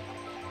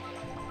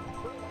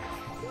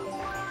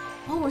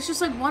 Oh, it's just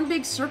like one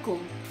big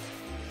circle.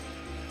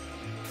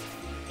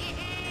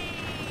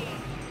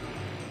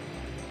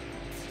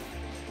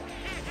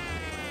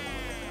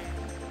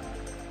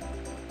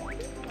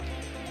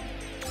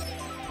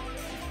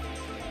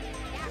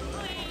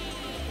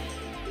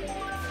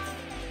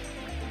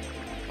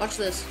 Watch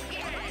this.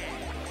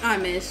 I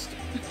missed.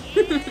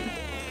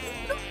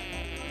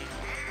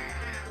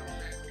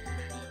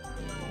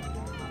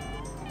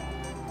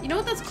 You know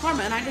what? That's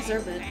karma, and I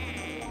deserve it.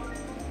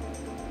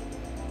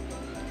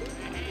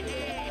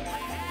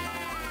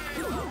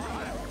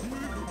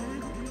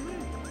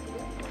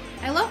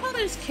 I love how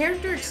there's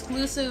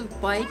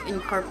character-exclusive bike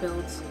and cart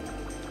builds.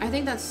 I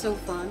think that's so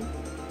fun.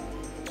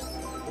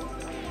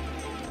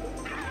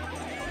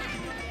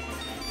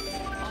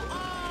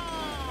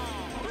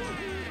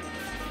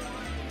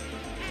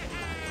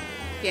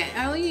 Yeah,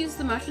 I only used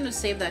the mushroom to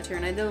save that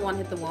turn. I didn't want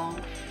to hit the wall.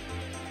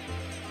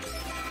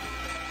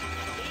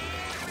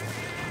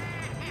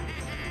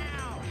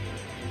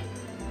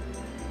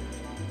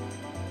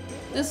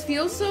 This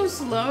feels so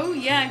slow?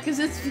 Yeah, because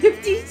it's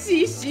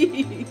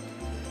 50cc.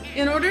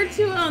 In order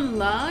to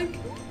unlock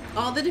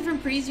all the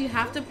different pre's, you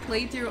have to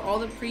play through all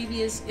the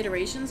previous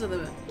iterations of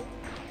the...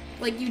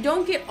 Like, you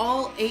don't get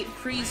all 8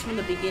 pre's from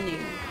the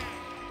beginning.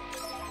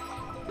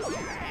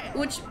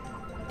 Which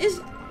is,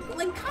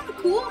 like, kind of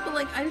cool, but,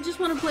 like, I just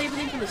want to play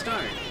everything from the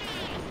start.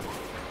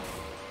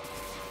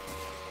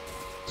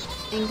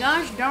 And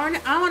gosh darn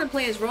it, I want to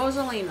play as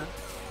Rosalina.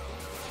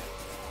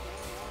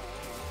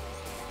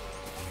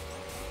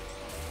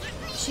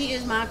 She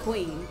is my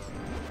queen.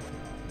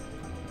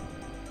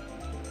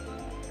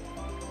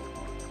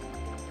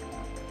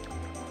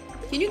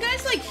 Can you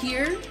guys, like,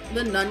 hear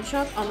the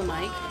nunchuck on the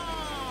mic?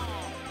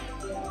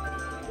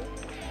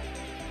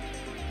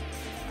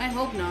 I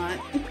hope not.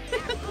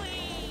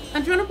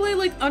 I'm trying to play,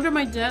 like, under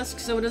my desk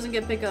so it doesn't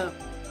get picked up.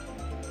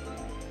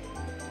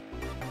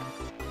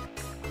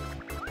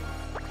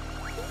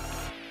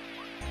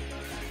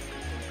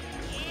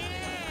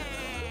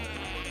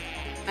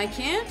 I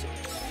can't?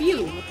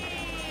 Phew.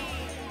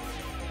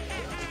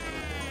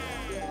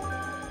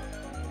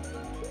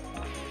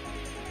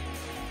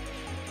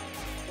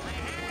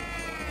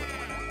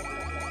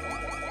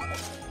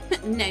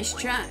 Nice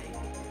try.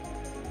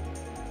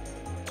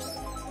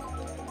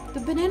 The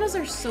bananas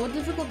are so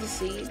difficult to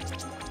see.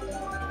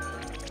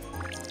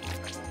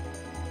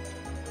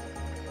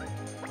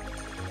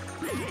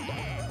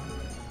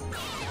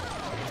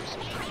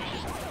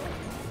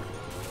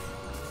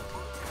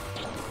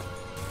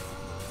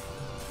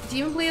 Do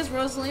you even play as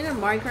Rosalina or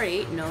Mario Kart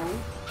 8? No.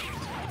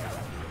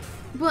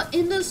 But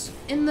in the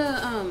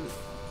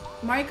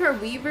Mario Kart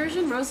Wii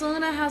version,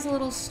 Rosalina has a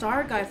little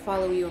star guy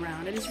follow you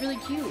around, and it's really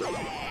cute.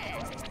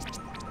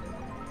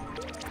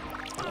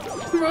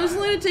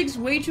 Rosalina takes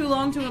way too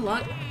long to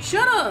unlock.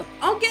 Shut up!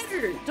 I'll get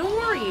her! Don't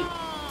worry!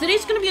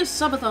 Today's gonna be a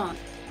subathon.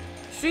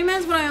 Stream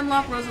ends when I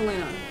unlock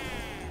Rosalina.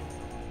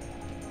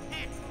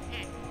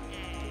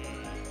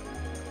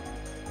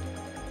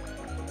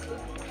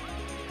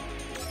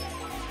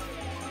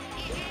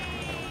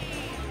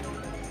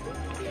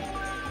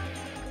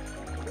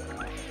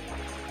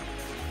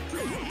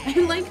 I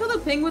like how the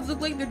penguins look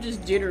like they're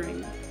just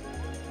jittering.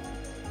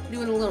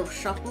 Doing a little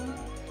shuffle.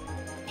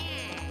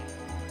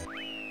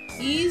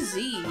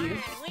 Easy.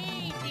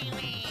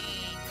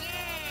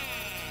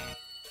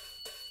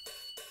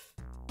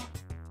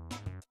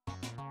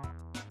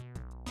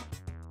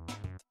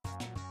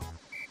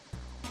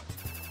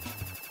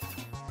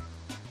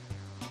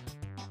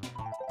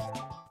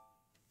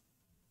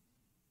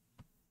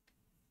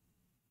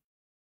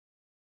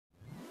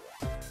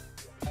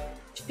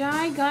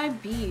 Shy Guy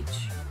Beach.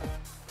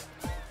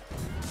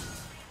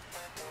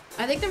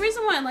 I think the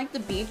reason why I like the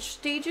beach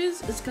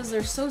stages is because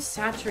they're so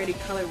saturated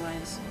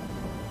color-wise.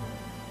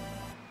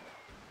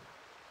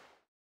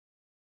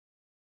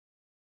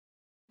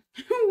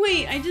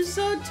 Wait, I just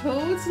saw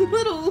Toad's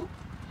little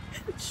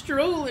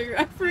stroller.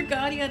 I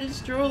forgot he had a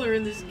stroller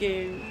in this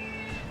game.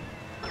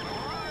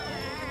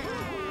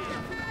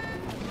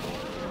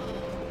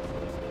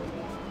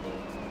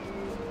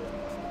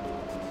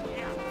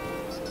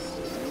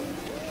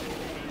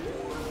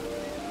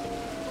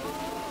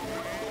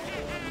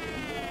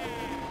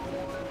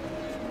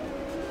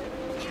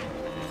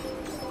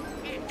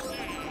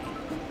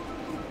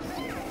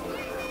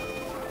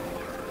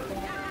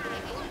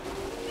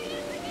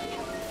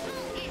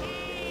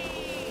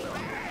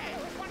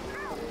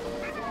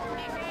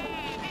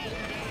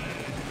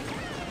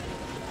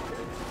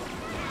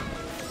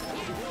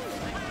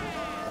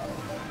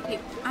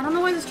 I don't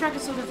know why this track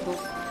is so difficult.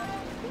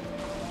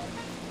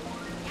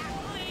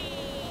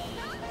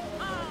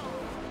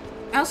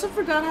 I also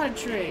forgot how to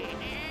trick.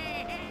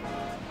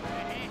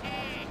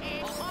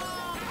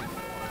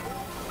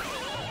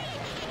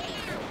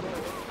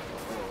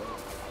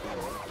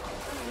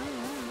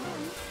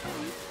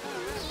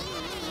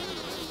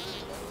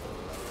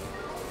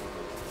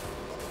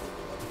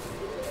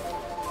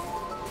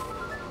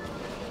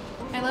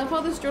 I love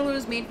how this stroller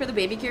was made for the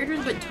baby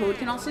characters, but Toad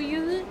can also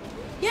use it.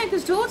 Yeah,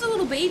 because Toad's a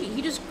little baby.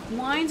 He just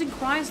whines and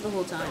cries the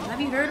whole time. Have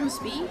you heard him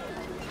speak?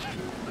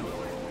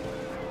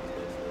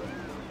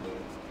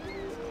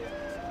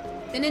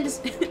 And then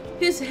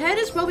his head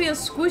is probably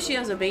as squishy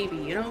as a baby,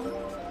 you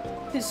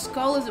know? His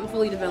skull isn't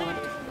fully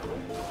developed.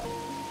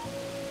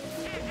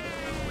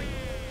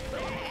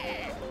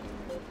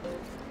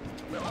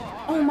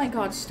 Oh my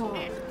god, stop.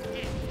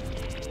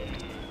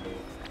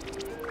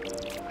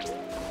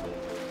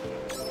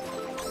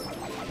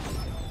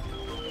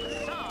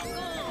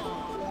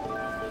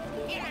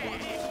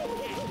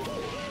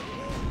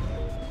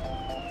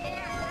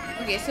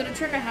 Okay, so the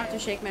trick I have to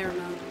shake my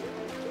remote.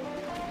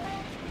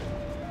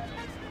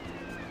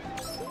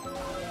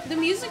 The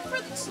music for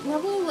this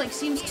level, like,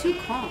 seems too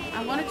calm.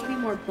 I want it to be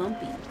more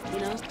bumpy, you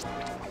know?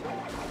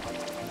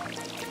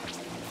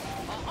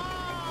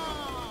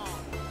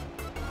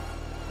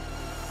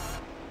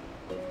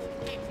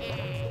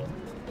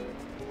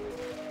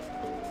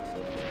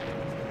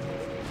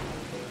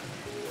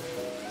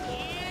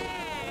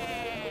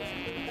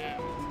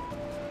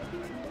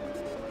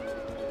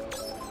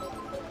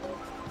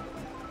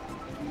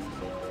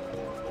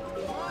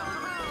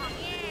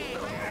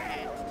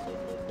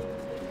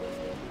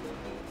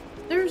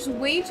 There's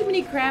way too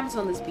many crabs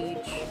on this beach.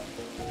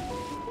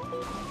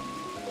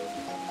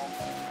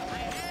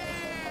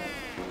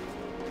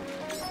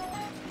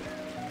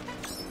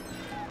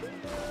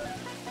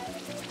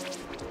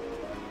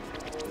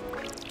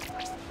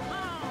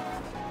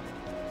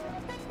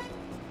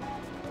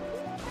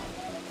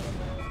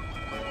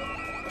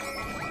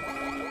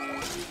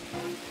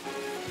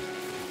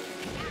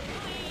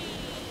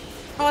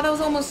 Oh, that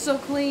was almost so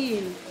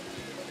clean.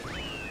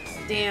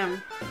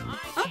 Damn.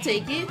 I'll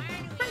take it.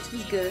 First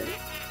was good.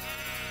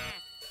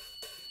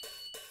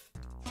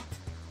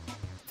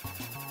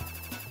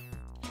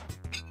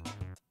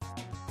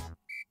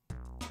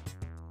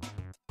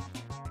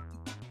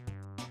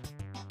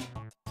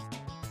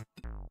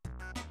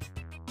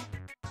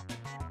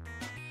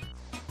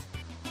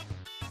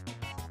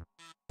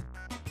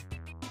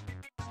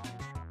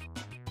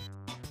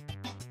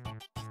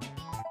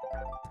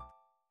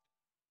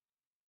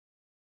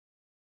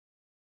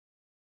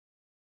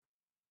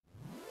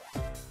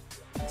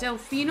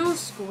 Delfino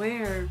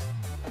Square.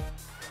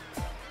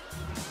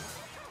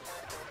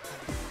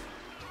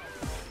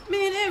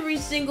 Man, every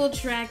single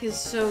track is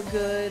so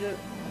good.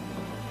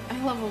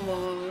 I love them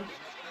all.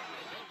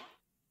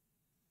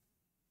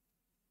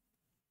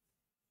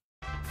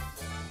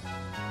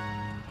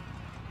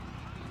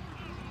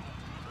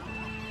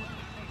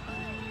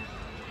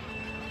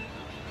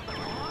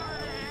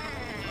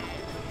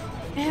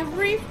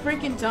 Every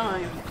freaking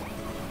time.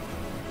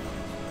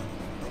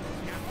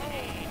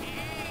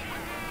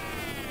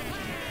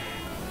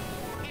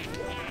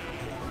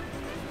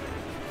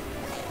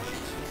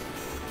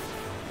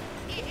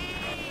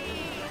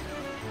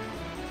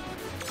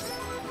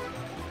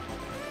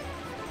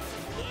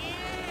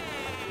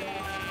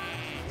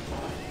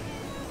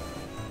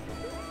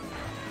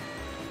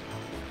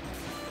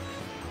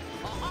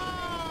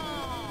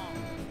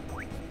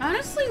 I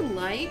honestly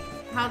like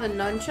how the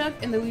nunchuck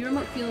and the Wii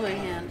remote feel in my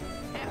hand.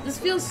 This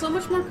feels so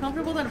much more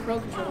comfortable than a Pro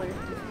Controller.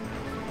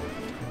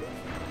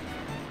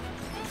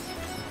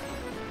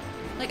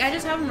 Like, I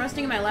just have them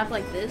resting in my lap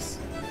like this.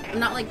 I'm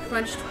not, like,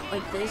 crunched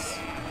like this.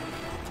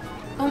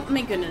 Oh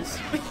my goodness.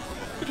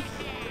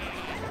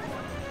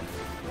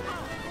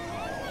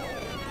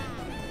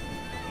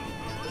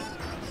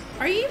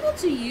 Are you able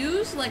to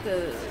use, like,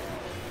 a...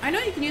 I know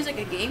you can use, like,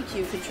 a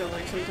GameCube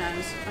controller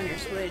sometimes on your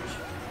Switch.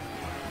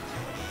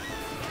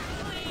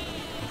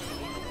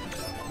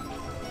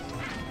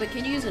 But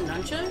can you use a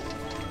nunchuck?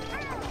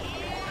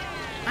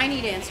 I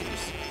need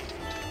answers.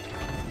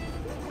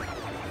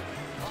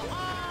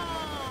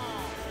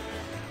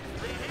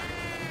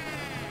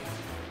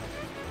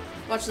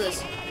 Watch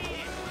this.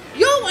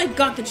 Yo, I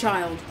got the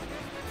child!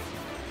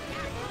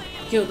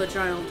 Kill the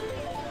child.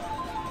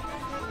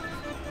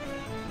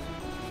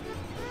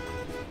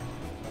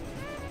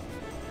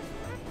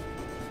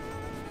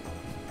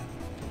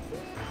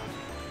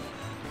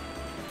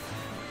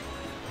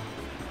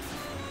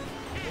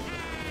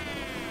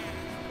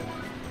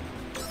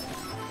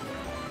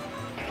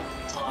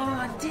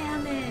 Oh,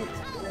 damn it!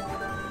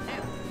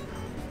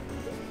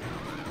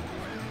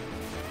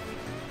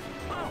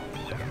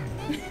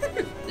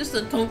 Just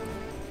a thunk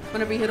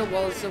whenever you hit a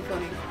wall is so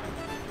funny.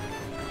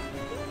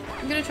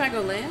 I'm gonna try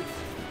go land.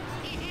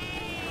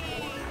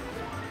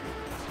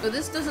 But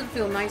this doesn't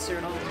feel nicer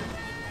at all.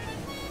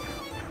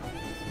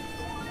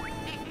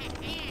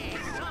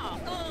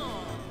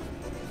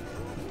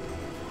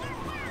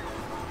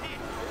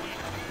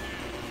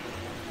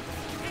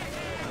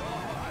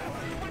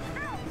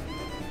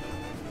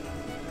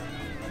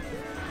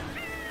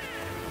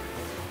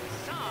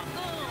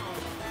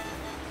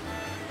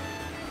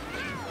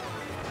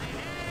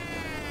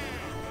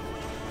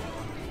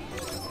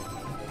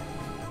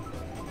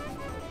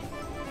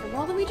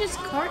 Waluigi's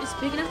cart is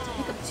big enough to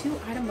pick up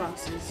 2 item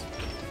boxes.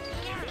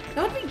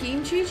 That would be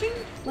game-changing,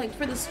 like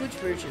for the Switch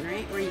version,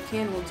 right? Where you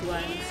can hold 2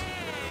 items.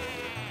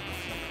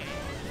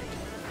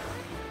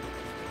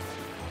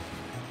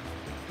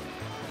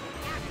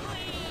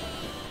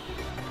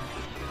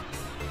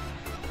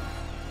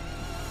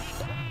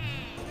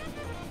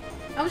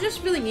 I was just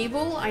feeling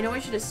evil. I know I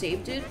should have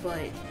saved it, but...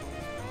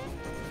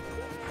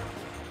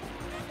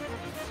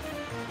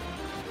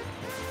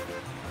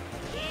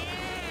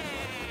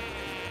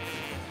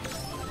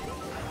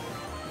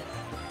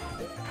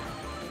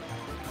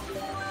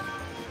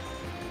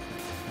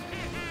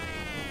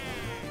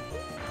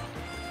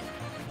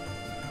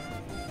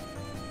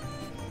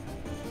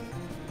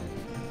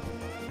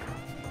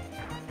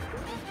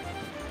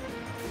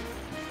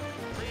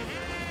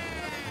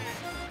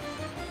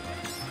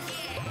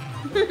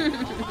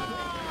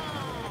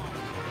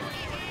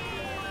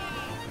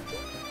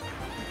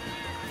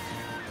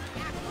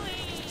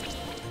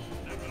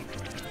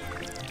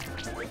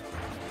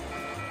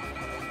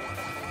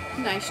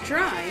 Nice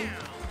try.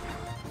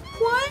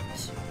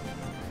 What?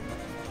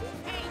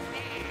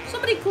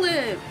 Somebody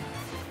clip.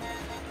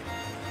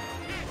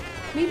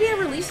 Maybe I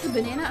released the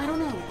banana? I don't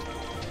know.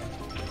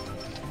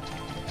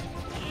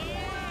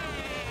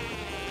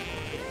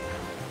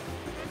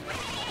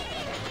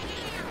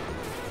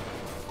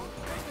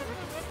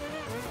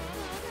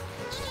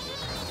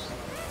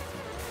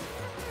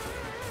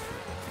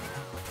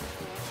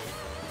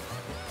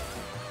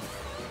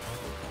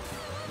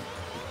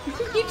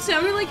 You keep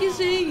sounding like you're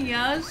saying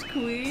yes,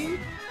 queen.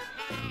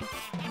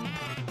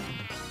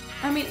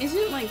 I mean,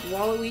 isn't like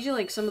Waluigi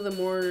like some of the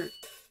more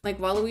like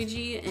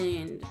Waluigi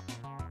and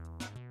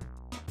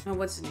oh,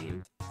 what's his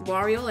name?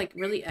 Wario like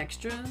really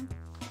extra?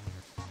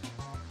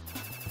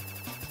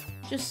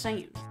 Just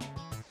saying.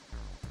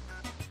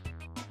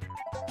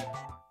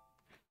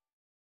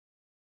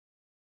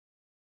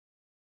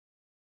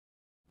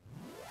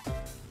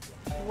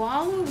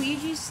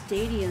 Waluigi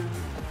Stadium.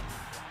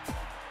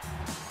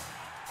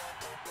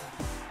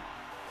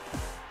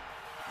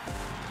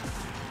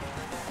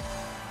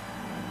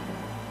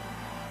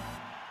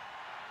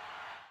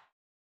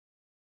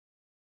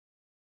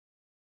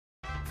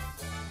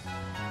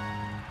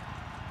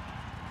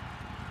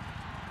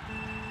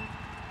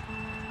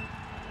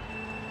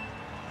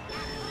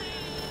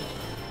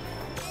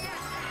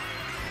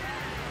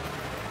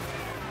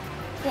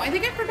 Well, I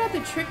think I forgot the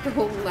trick the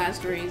whole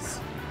last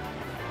race.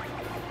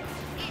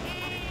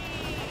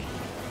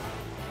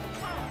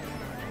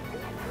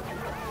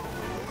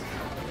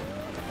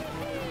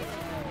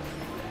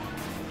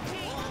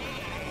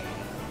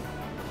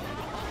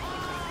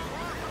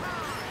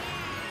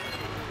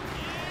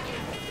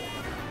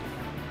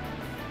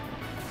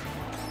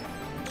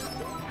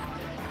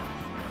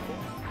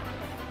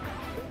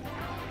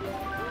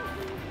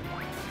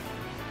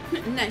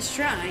 Nice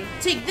try.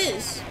 Take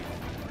this!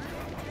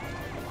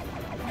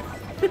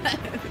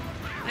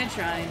 I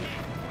tried.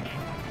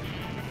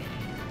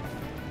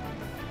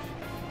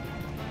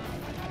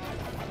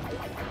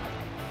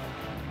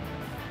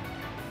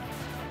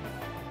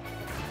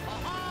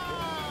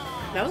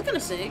 That was kinda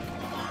sick.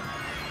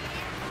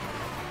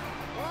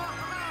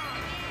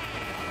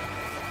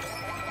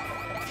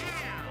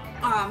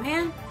 Aw,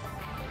 man.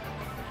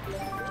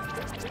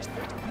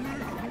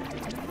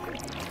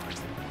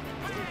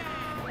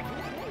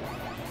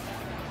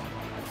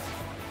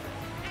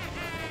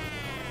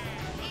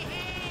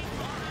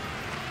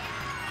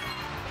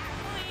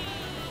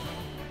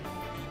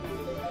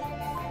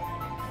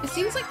 It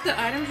seems like the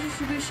item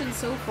distribution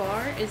so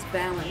far is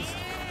balanced.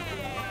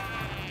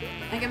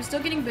 Like, I'm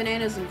still getting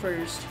bananas in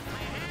first.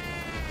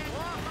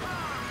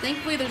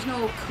 Thankfully, there's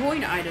no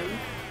coin item.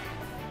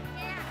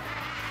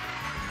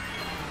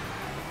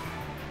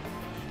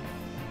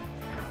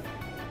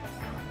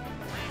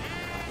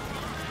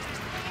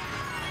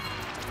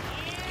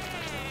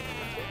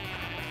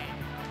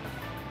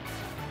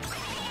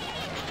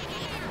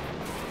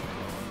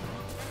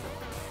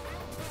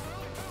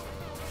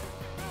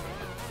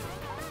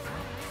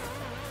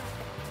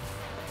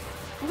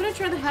 I'm gonna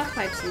try the half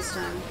pipes this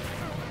time.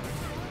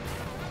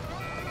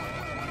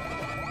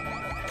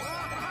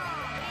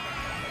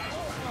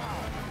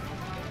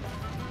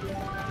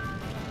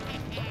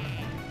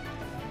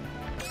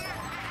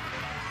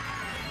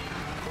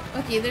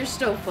 Okay, they're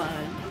still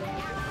fun.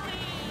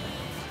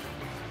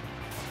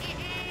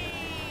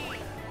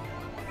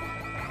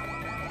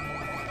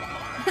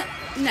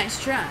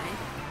 Nice try.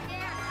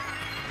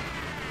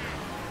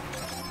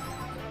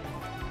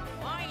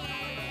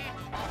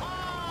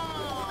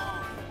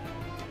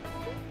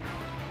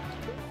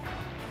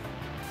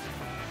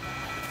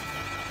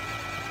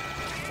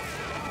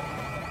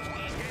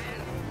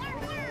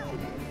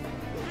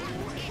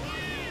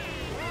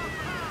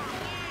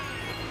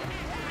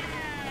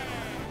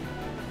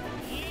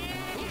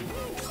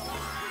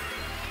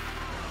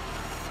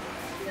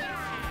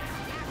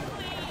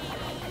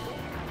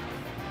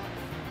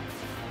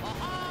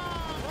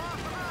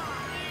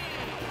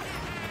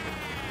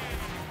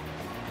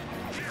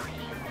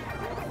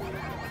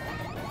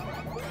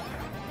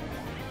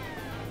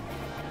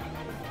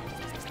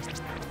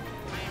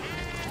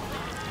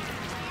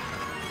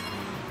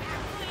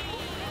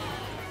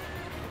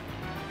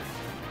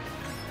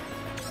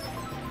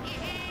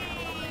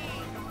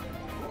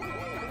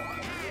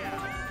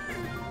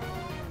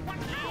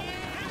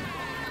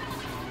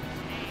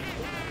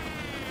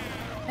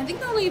 I think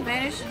the only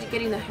advantage to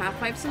getting the half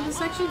pipes in this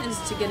section is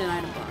to get an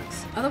item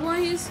box.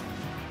 Otherwise,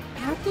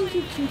 I don't think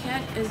you can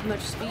get as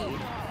much speed.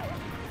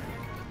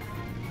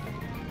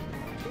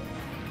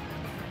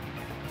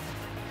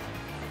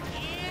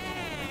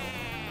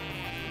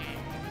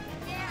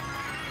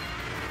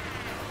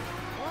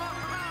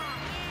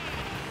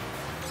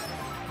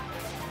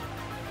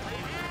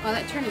 Wow,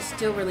 that turn is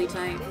still really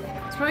tight.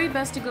 It's probably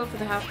best to go for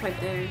the half pipe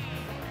there.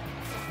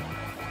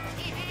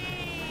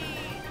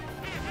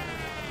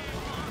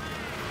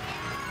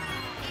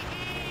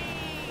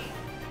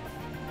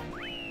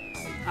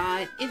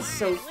 It's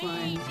so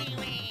fun.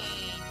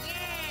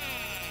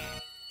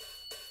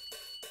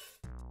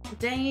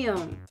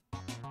 Damn.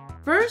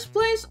 First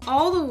place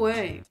all the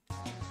way.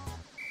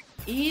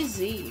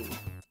 Easy.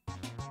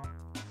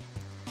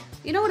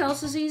 You know what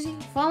else is easy?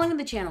 Following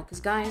the channel,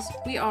 because guys,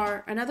 we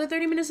are another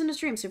 30 minutes in the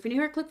stream, so if you're new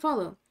here, click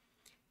follow.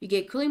 You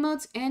get cool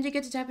emotes, and you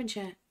get to tap in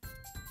chat.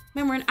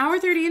 Man, we're an hour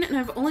 30 in it, and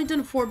I've only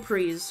done 4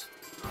 pre's.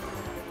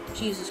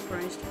 Jesus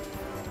Christ.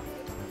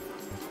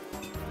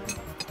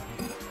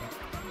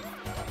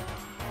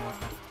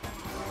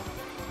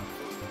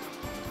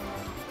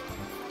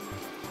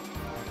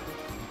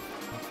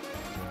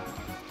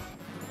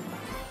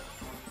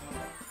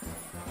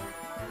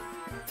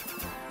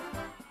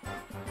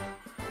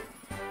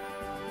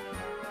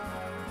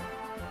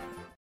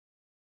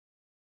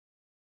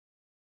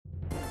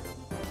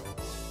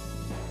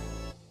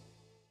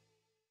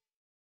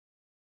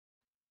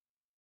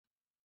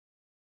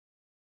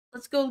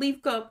 Let's go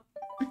Leaf Cup.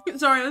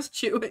 Sorry, I was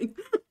chewing.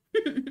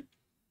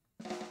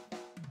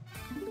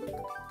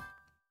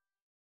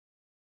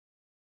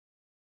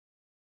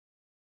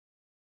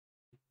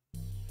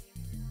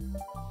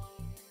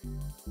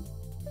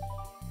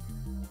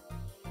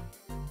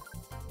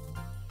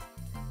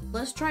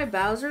 Let's try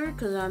Bowser,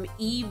 because I'm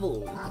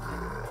evil.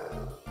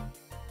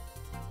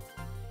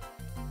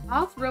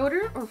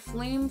 Off-roader or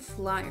Flame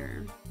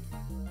Flyer?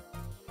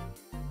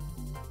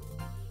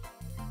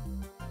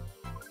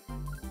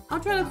 I'll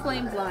try the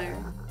Flame Flyer.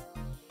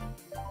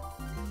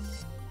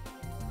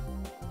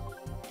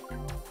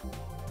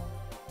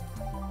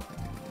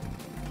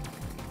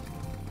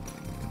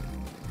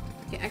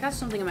 Okay, I got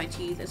something in my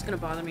teeth. It's gonna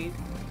bother me.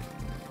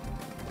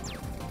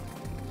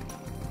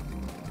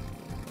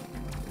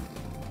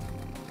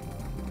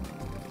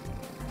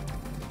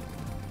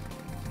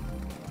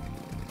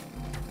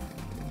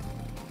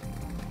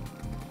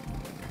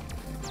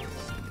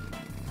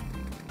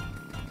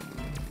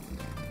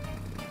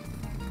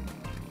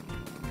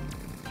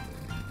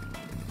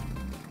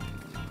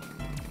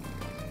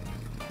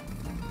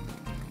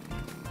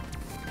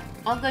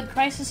 All good,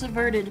 crisis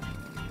averted.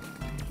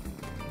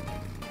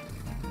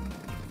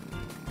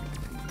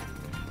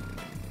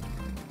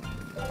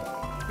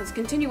 Let's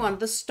continue on.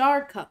 The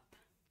Star Cup.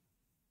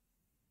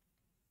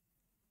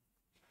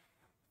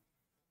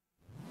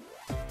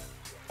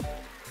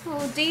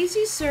 Oh,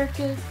 Daisy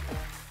Circuit.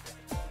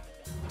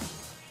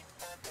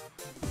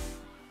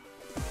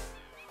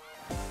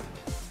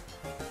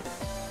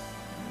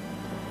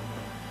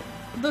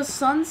 The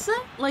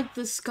sunset, like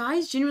the sky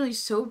is generally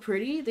so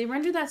pretty. They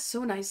render that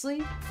so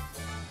nicely.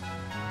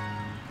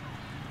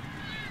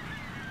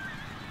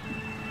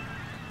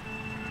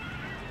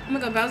 Oh my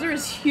god, Bowser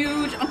is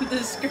huge on the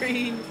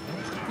screen.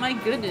 My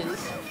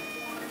goodness.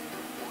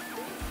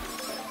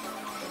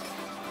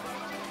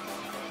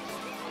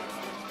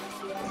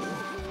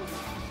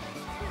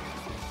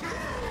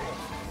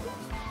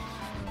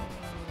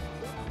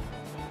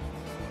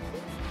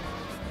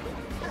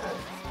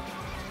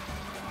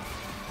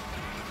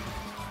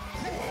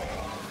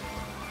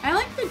 I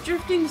like the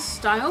drifting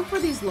style for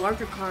these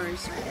larger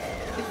cars.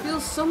 It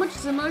feels so much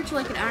similar to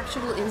like an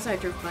actual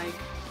inside drift bike.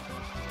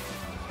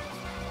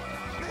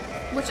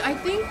 Which I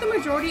think the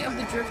majority of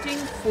the drifting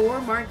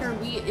for Mario Kart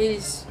Wii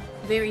is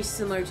very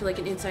similar to like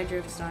an inside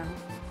drift style.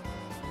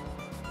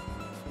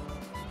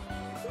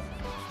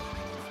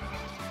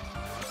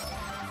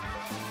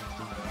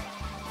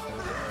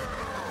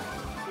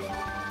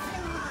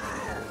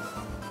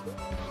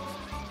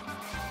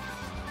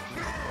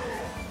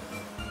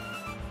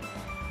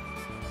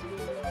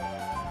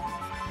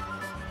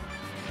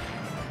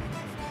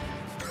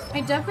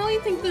 I definitely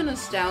think the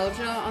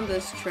nostalgia on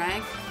this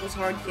track was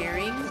hard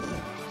carrying.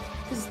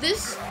 Because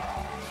this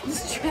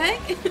track,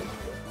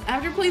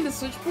 after playing the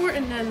Switch port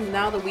and then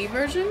now the Wii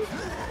version,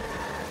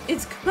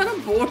 it's kind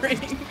of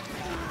boring.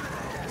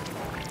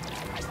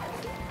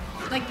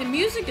 Like, the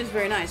music is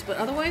very nice, but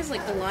otherwise,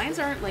 like, the lines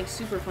aren't, like,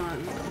 super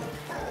fun.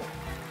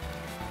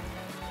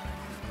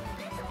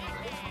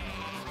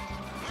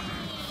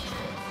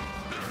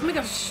 Oh my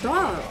gosh,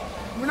 stop!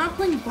 We're not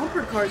playing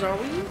bumper cars, are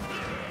we?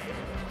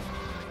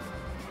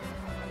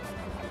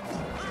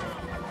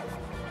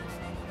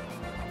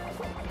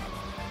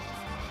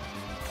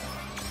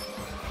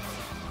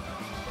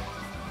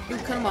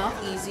 Cut him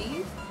off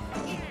easy.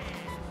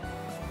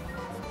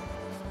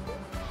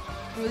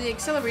 Well, the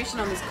acceleration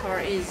on this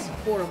car is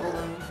horrible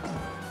though.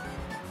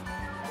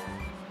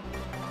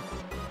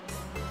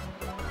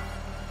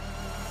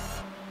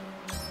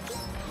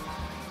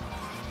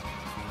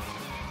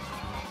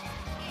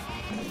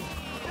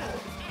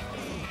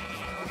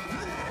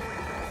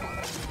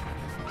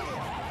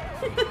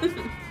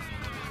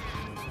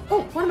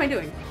 Oh, what am I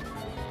doing?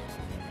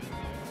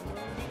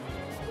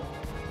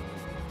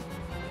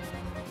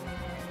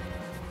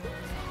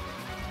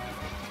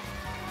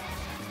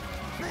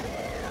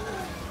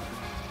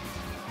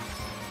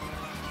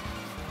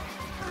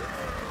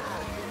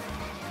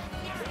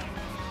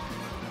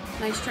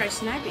 Nice try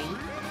sniping.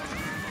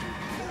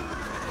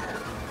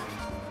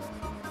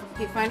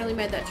 Okay, finally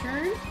made that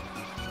turn.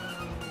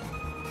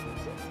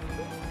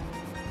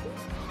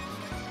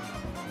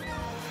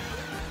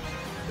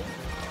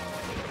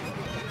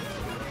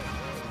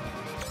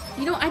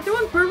 You know, I threw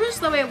on purpose,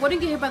 that way I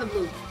wouldn't get hit by the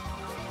blue.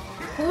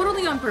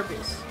 Totally on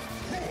purpose.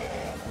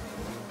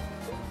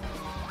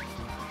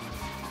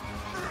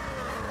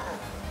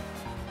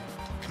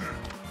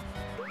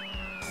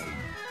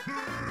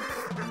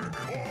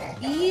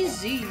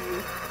 Easy.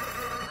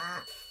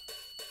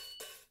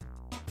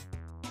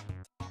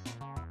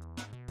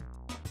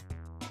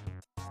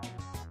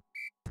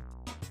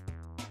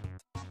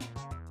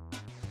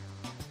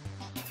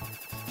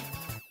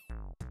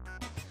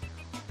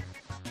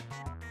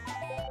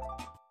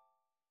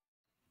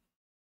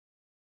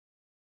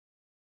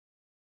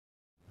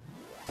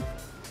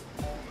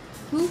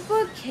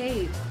 Hoopa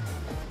Cave.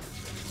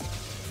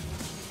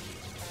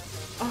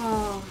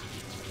 Oh,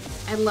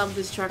 I love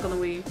this track on the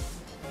Wii.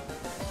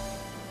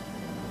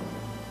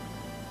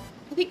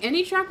 I think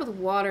any track with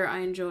water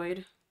I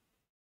enjoyed.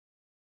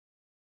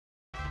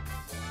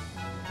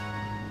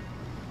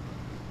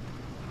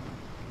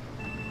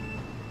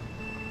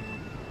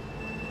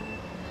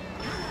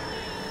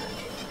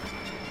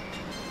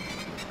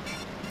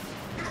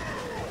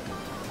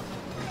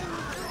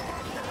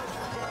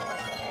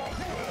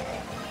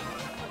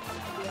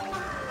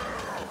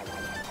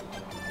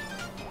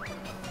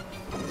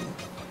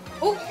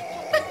 Oh!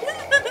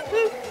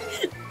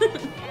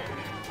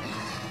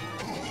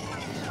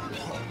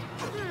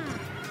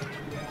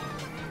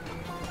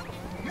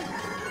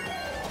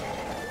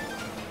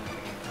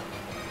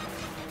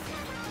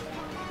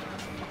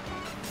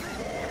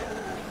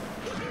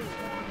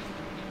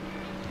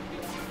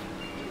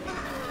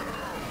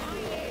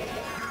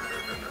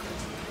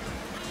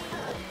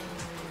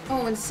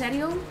 Oh, en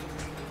serio?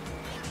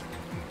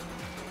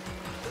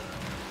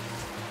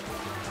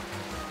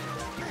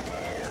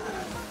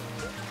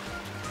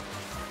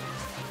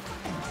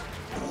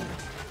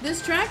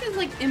 This track is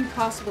like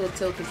impossible with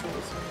tilt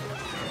controls.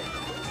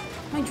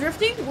 Am I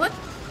drifting? What?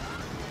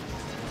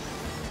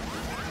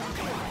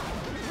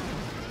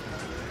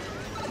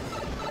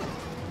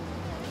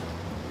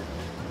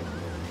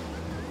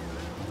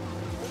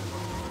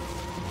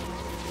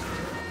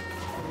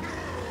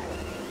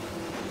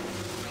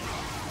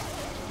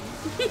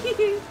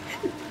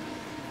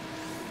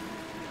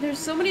 There's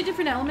so many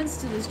different elements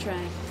to this track.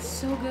 It's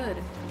so good.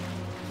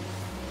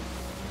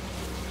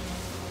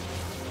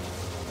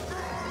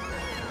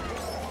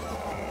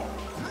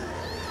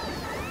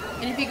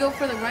 And if you go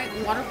for the right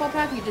waterfall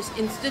path, you just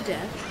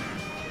insta-death.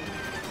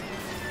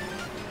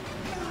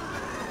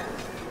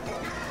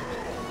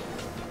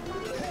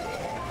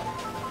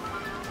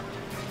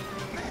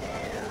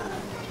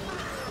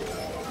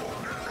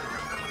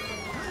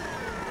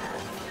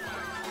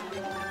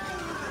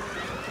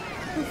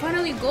 And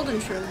finally, golden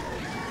shroom.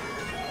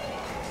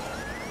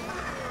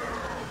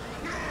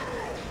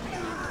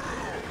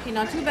 Okay,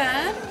 not too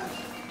bad.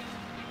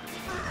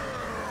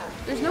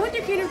 There's no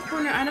indicator for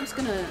when your item's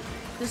gonna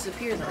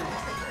disappear though.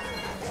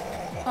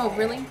 Oh,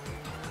 really?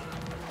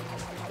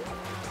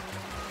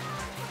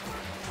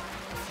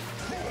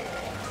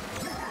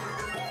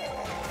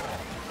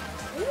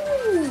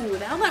 Ooh,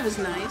 that was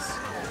nice.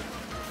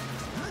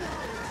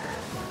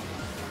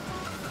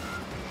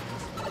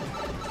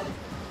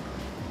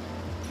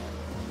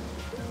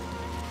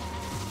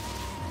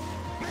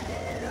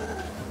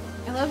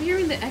 I love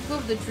hearing the echo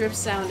of the drip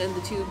sound in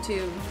the tube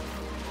too.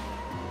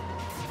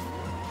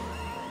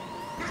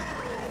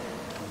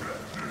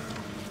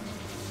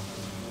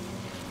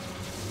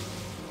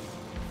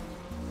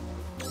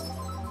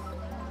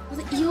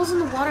 The eels in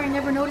the water, I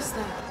never noticed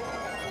that.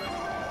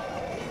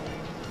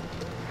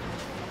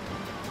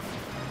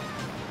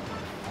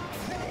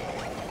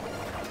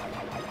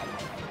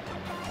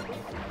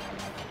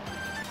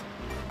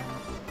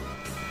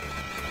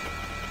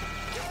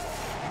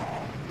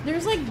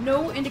 There's like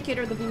no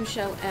indicator of the blue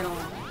shell at all.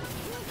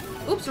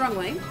 Oops, wrong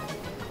way.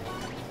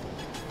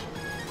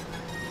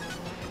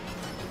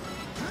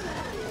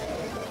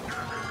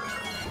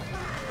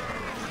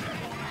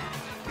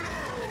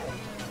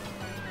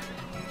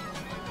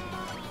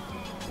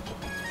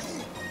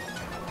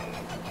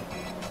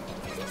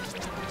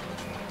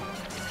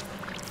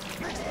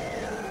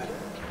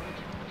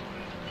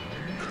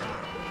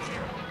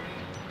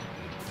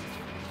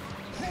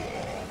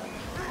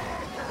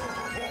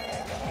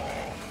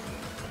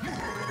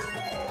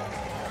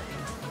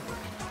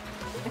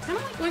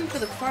 Going for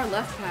the far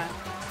left path.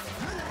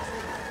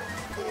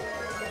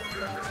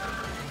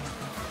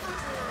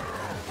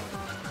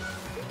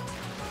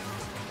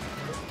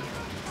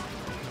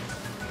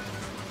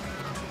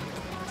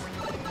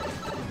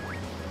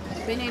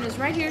 Banana's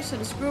right here, so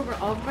to screw over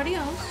everybody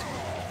else.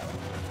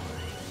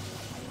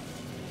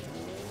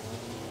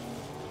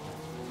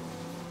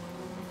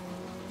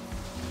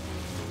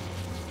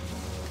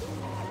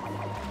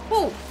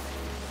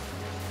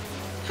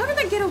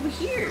 get over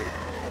here?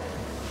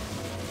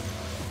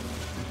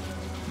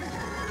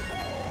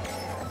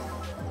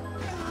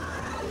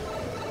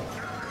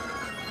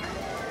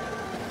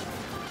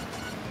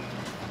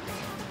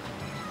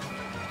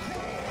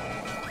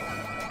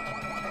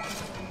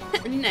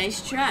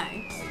 Nice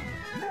try.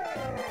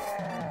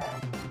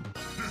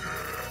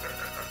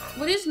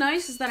 What is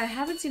nice is that I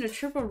haven't seen a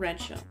triple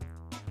red shell.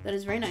 That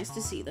is very nice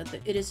to see that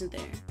it isn't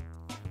there.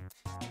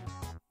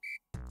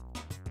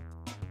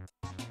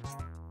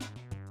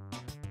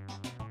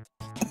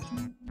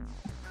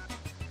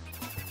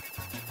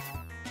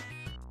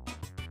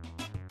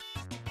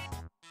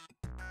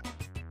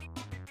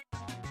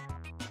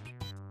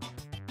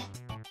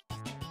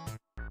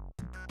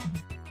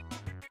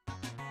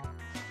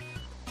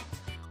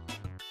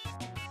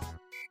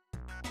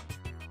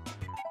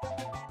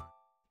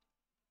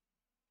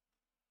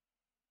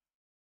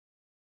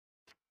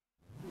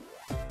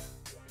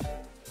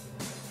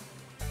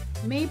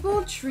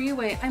 Maple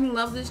Treeway. I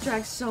love this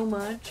track so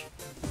much.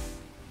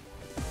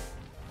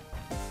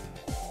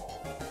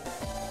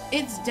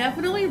 It's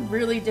definitely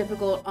really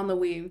difficult on the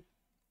Wii.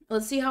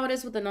 Let's see how it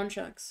is with the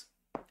nunchucks.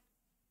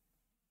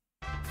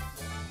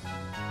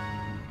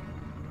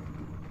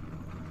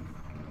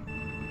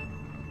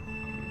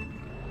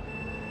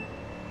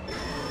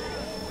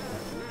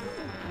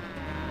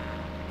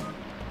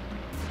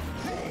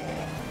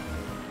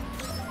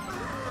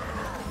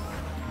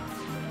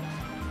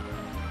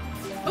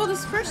 Oh,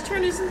 this first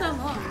turn isn't that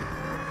long.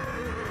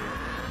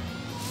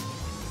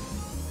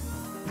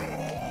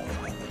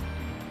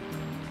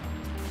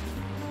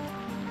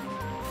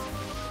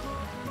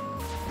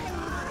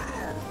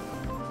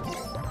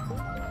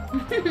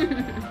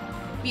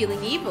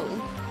 Feeling evil.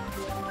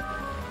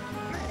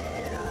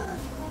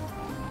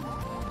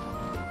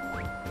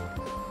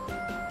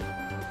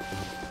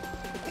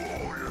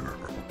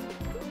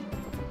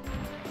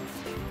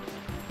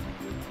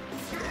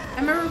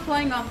 I remember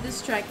playing off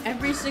this track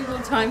every single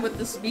time with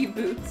the speed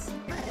boots.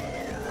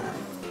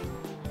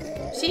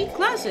 See?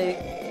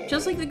 Classic.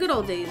 Just like the good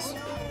old days.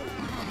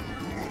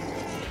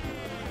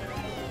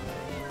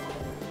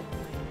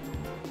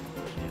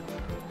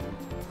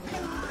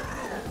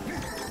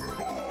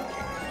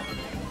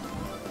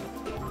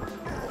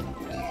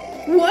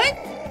 What?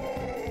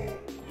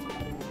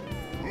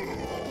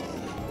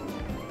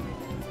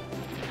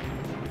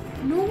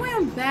 No way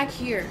I'm back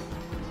here.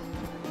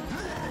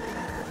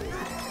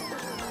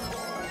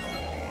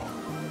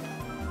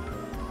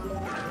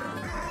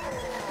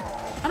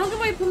 I don't know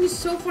why it put me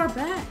so far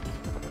back.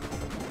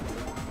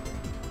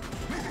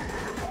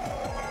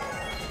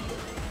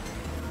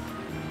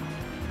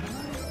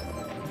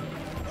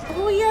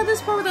 Oh yeah,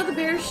 this part without the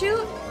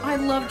parachute? I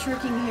love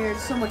tricking here,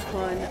 it's so much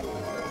fun.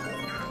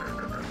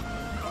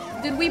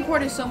 Dude, Wii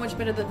port is so much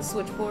better than the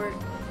Switch port.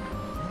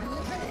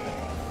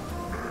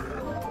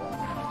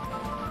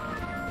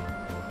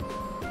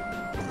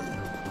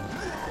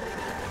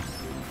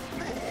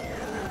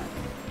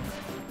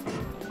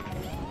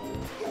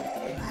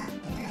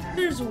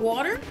 There's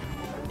water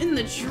in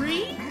the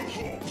tree?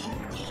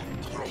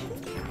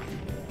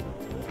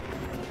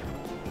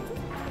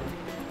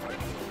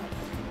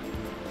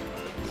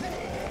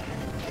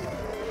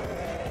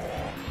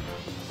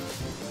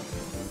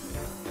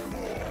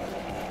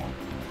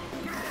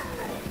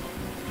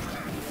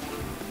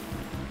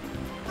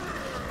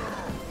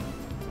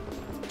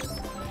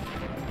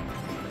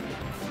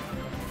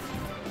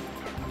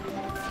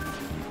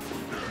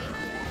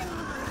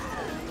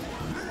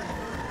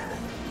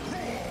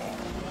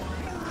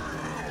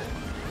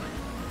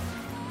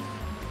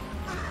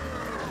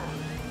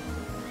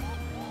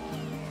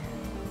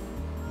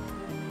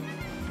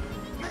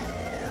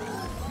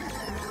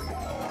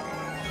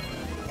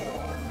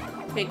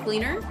 Okay,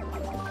 cleaner.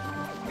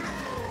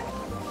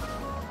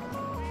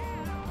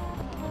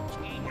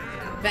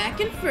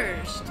 Back in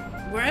first,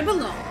 where I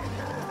belong.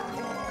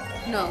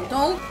 No,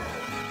 don't.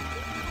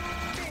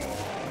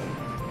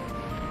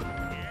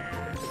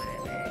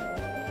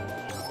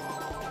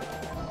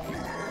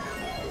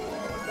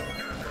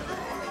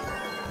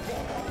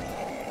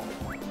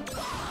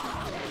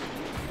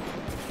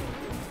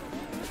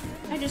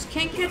 I just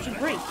can't catch a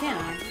break, can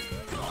I?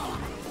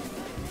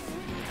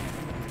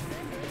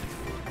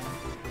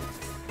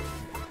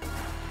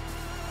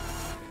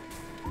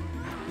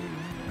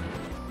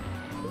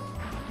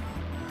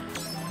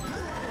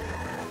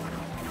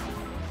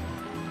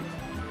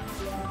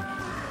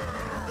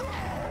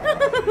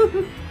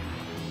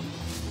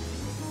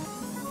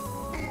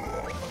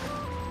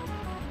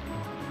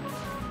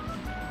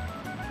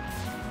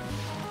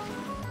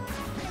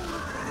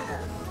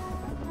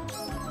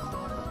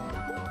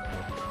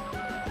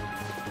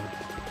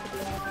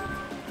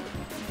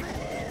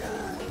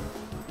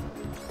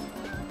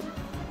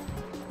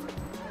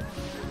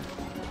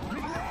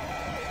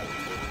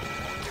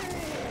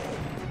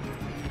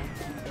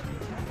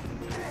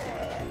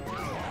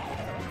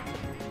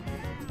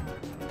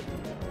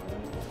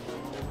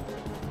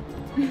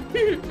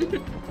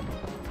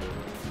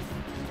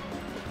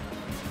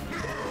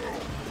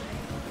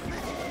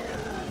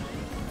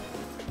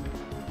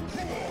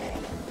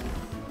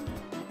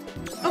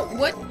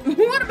 What?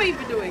 What am I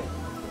even doing?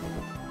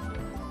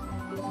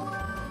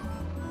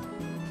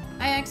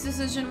 Hi, X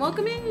Decision.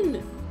 Welcome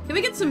in. Can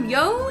we get some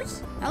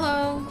yo's?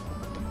 Hello.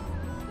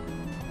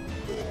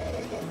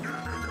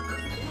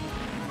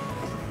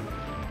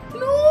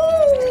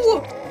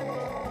 No!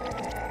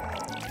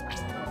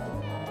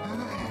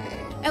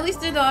 At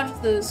least I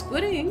dodged the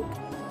squid ink.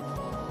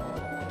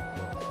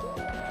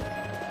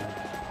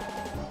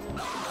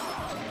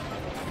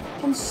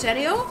 En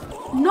serio?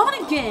 Not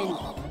again!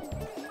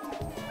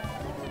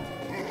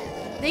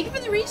 Thank you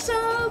for the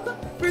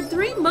resub for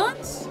 3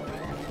 months.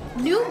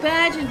 New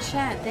badge in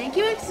chat. Thank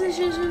you,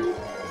 X-Decision.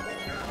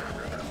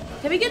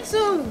 Can we get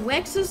some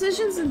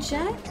X-Decisions in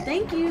chat?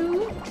 Thank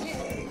you.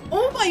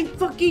 Oh my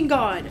fucking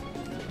god!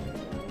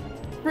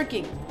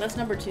 Freaking. That's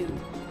number 2.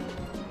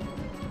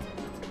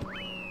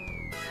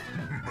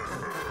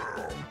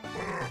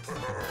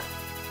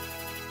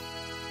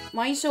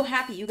 Why are you so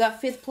happy? You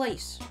got 5th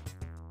place.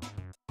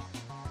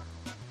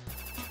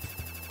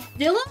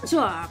 Dylan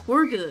talk.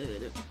 We're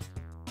good.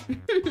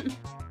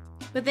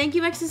 But thank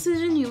you,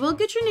 X-Decision. You will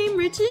get your name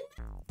written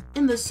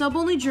in the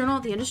sub-only journal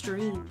at the end of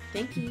stream.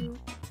 Thank you.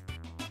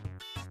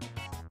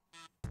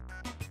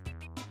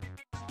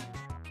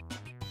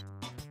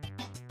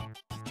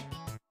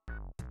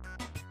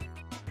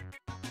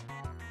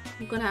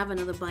 I'm gonna have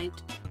another bite.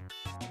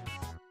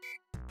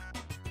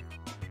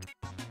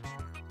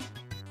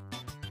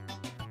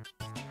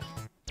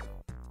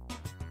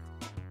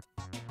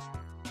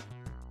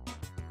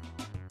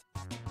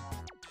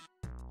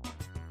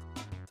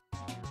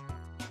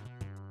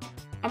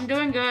 I'm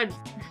doing good.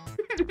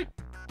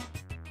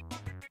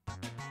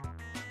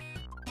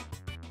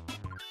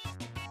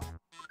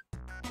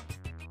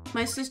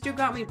 My sister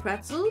got me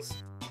pretzels.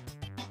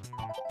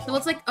 So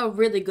it's like a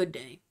really good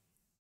day.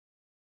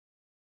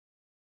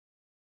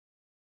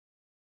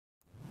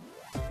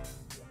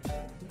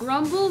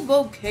 Grumble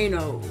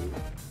Volcano.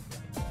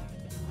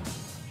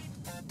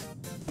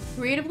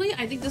 Creatively,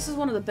 I think this is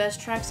one of the best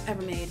tracks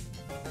ever made.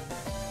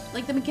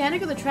 Like, the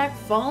mechanic of the track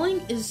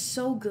falling is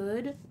so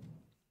good.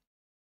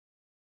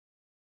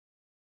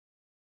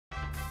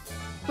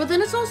 But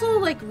then it's also,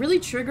 like, really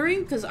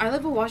triggering, because I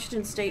live in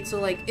Washington State, so,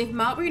 like, if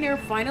Mount Rainier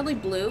finally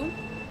blew,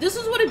 this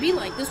is what it'd be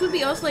like. This would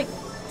be us, like,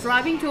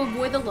 driving to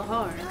avoid the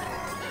Lahar.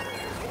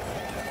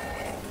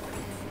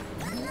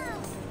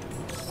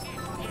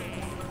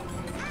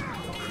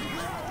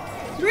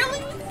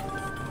 Really?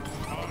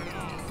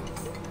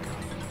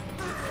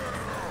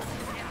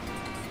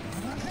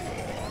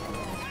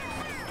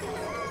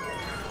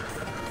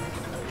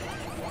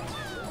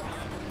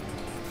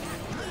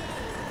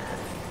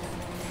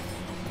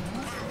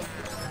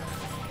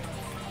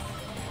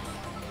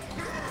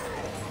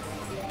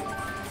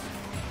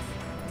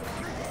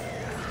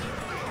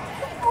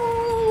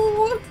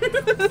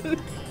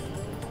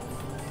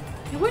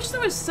 I wish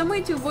there was some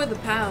way to avoid the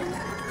pound.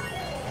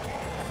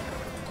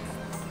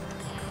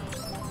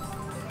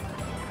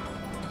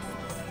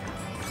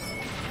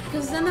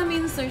 Because then that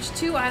means there's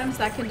 2 items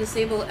that can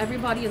disable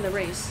everybody in the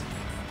race.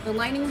 The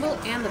lightning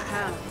bolt and the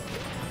pound.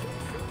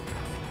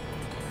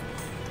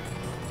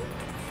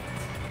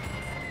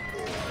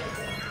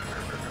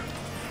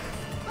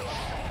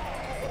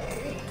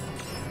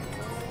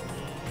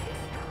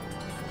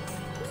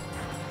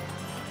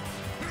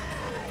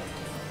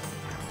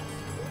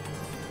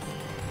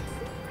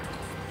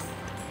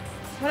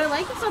 What I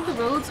like is that the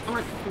roads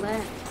aren't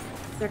flat.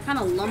 They're kind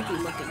of lumpy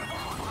looking.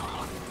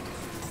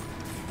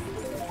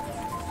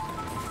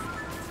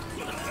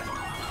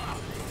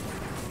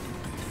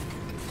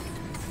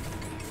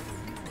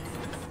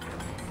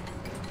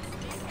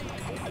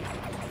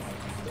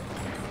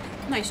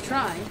 Nice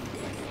try.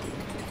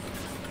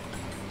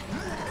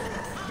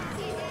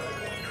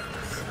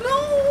 No!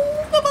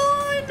 Come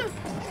on!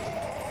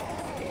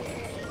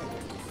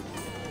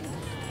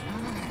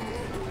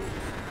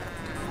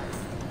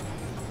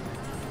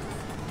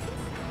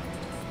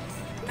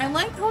 I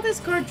like how this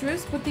car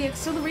drifts, but the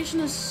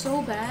acceleration is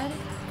so bad.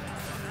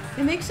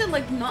 It makes it,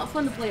 like, not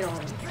fun to play at all.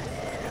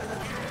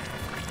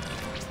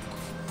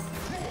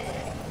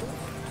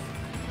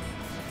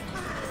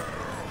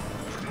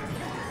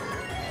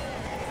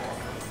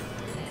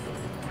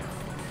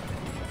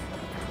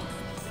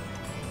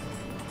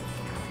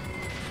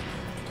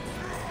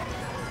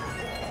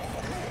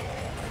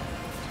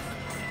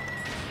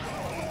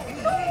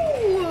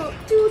 No!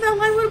 Dude, that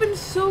line would have been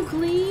so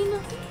clean.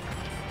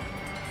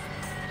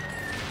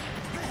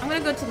 I'm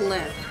gonna go to the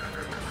left.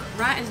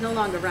 Right is no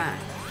longer right.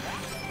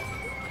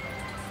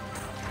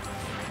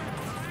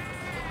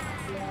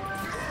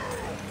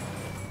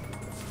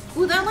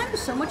 Ooh, that line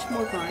was so much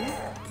more fun.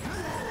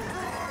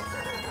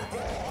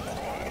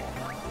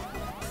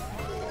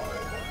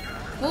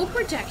 Full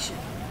protection.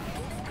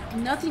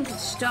 Nothing can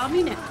stop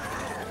me now.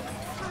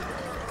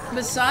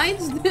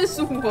 Besides this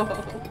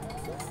wall.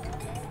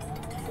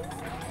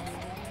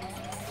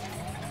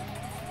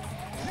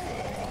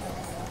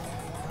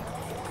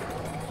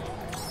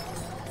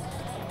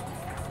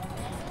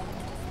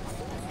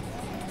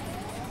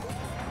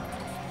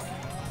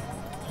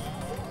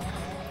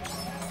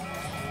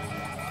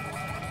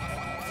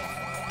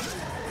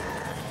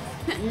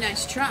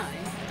 Nice try.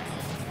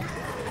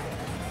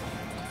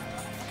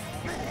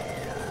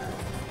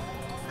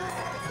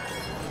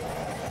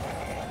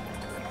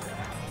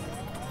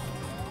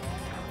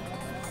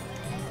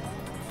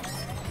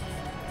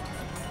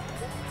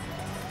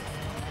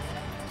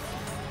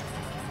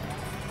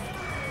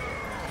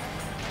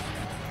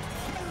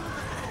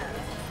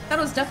 Thought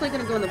it was definitely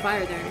gonna go in the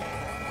fire there.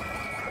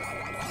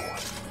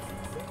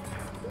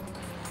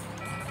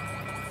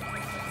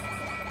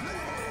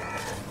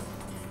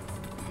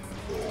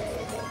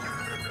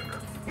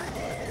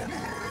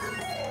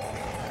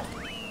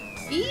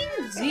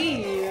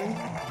 Easy.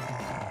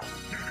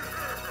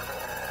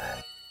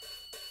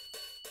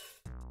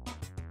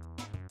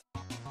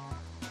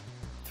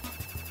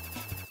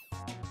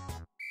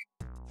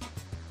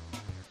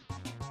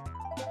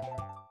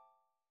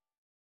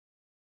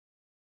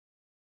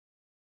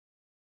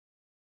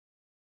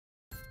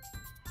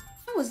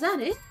 Oh, was that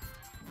it?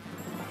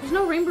 There's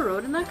no Rainbow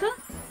Road in that cup?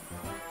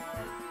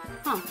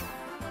 Huh.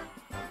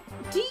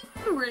 D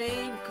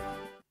rank.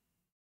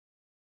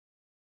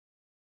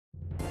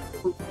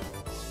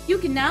 You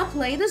can now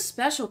play the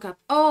special cup.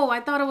 Oh, I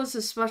thought it was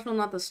the special,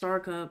 not the star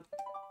cup.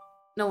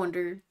 No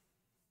wonder.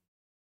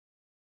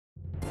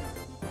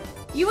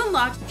 You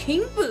unlocked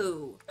King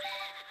Boo.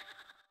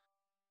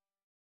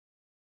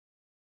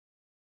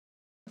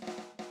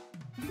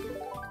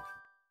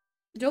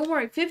 Don't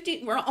worry,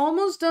 50. We're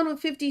almost done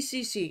with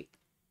 50cc.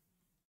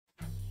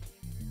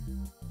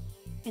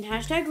 And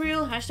hashtag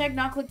real, hashtag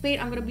not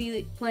clickbait. I'm gonna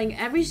be playing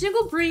every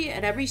single Bree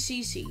at every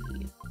CC.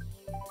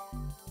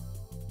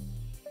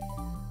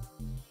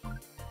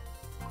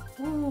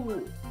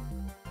 Ooh.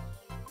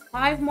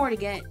 5 more to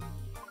get.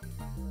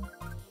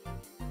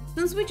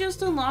 Since we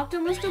just unlocked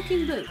him, we're still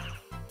King Boo.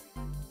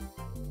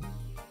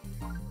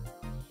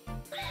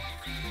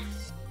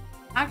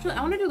 Actually,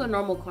 I want to do the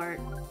normal cart.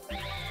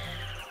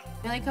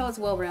 I like how it's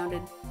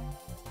well-rounded.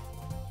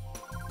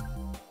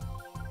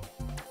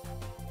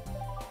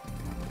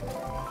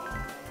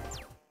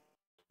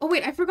 Oh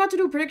wait, I forgot to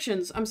do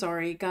predictions. I'm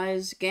sorry,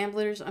 guys.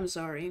 Gamblers, I'm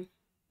sorry.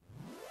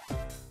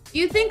 Do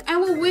you think I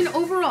will win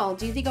overall?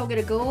 Do you think I'll get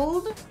a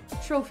gold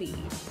trophy?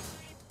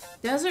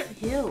 Desert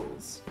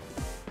Hills.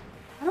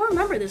 I don't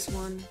remember this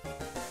one.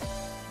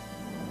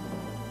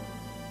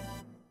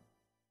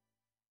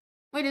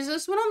 Wait, is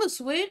this one on the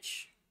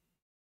Switch?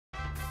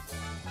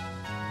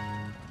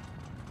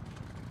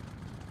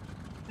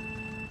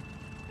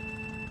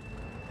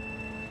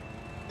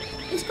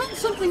 It's called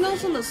something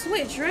else on the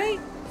Switch, right?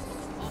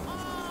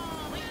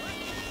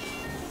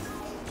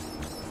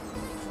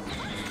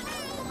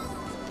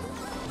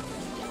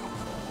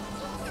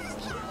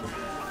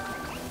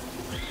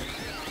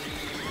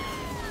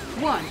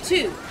 One,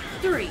 2,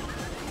 3,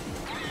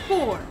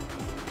 4,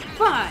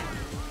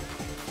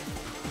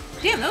 5.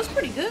 Damn, that was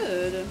pretty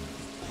good.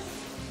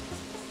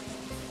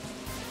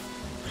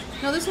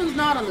 No, this one's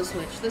not on the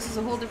Switch. This is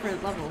a whole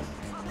different level.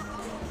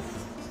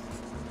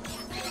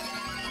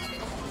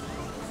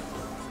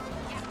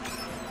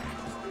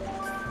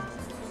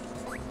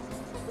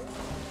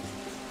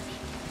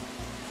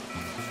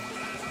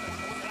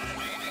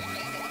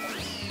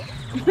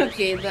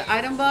 Okay, the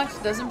item box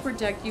doesn't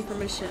protect you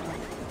from a shell.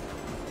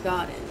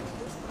 Got it.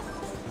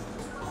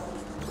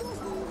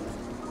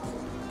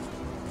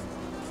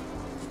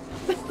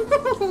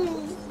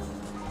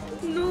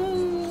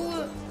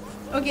 No.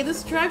 Okay,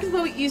 this track is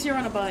probably easier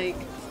on a bike.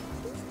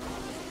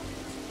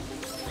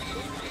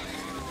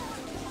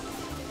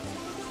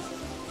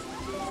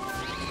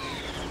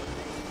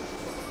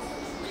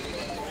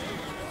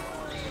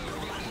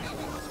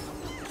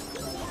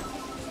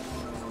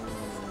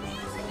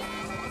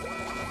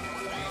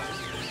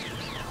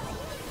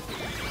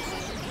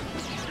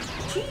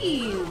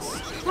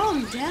 Jeez,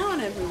 calm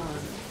down, everyone.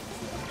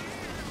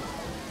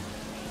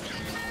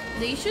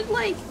 They should,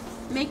 like,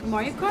 make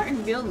Mario Kart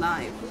in real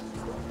life.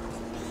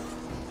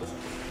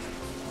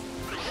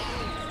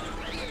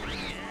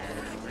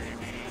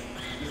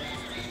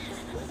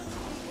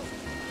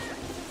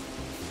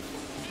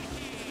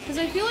 Because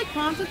I feel like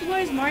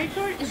concept-wise, Mario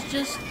Kart is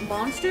just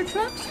monster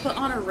trucks, but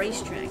on a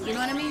racetrack. You know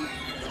what I mean?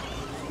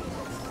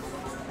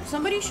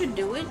 Somebody should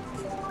do it.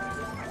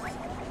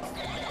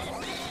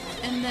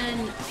 And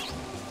then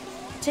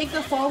take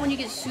the fall when you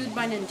get sued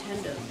by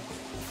Nintendo.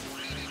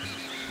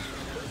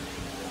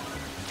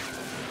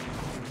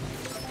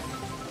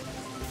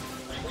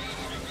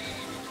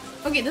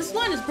 Okay, this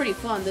line is pretty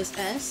fun, this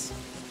S.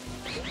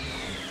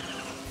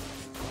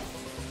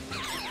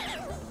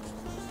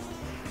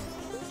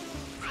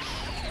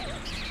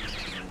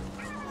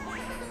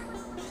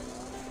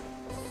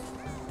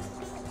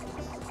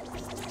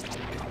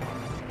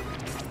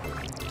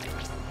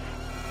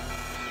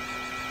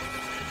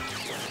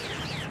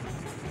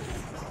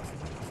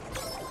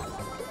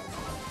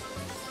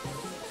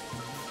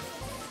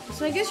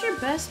 So I guess your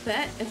best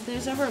bet, if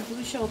there's ever a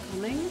blue shell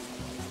coming,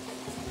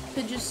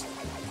 to just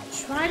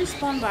try to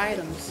spawn by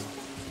items.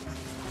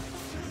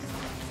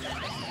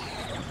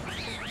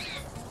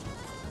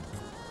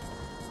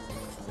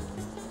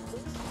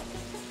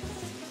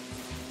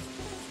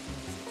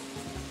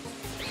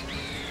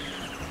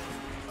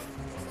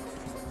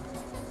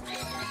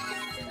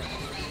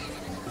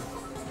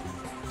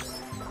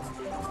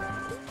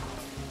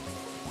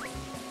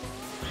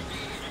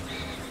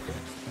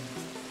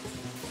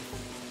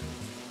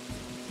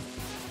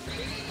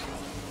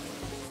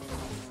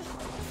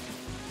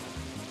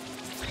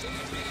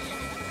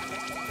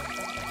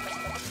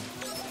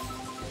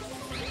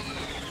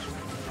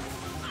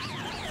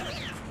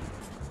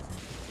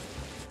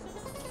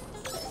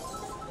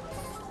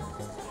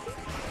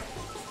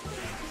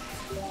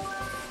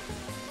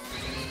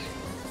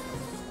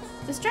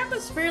 track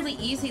was fairly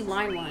easy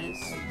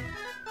line-wise.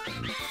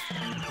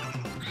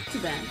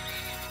 Too bad.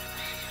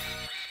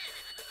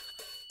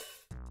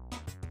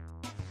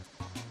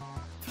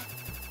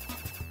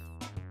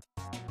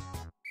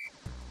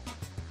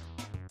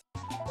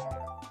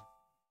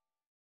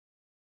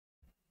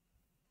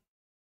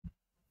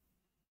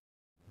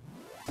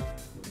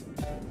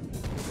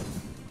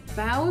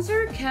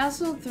 Bowser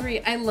Castle 3.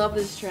 I love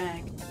this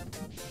track.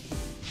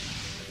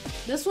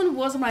 This one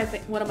was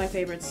one of my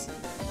favorites,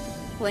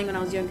 playing when I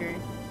was younger.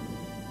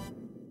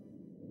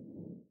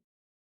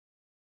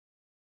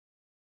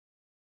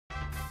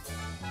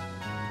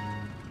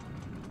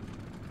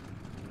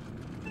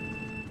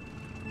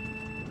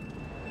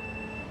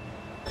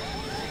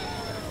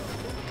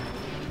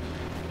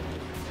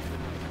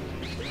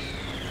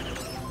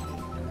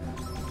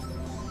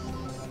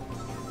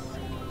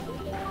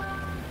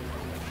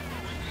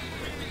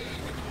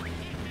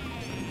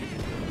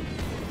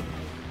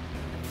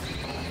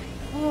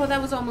 Oh,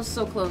 that was almost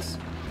so close.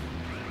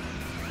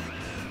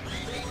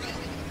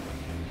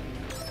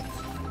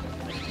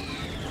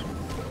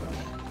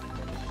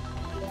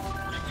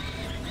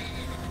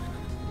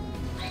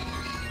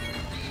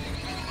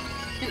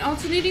 And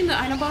alternating the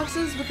item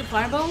boxes with the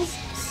fireballs,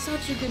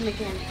 such a good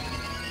mechanic.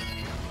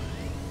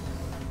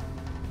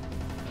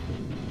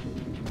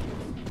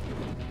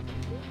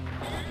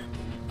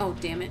 Oh,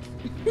 damn it.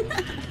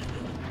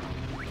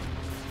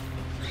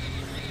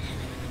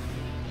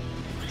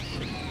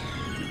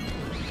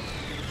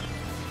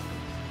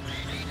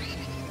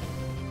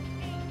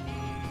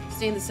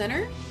 Stay in the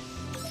center.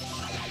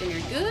 Then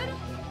you're good.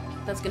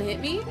 That's gonna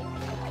hit me.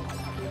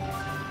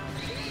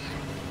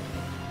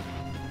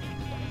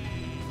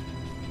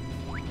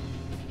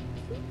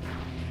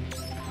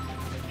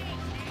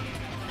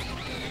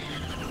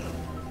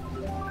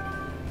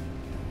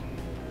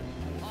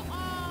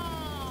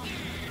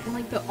 I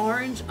like the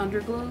orange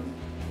underglow.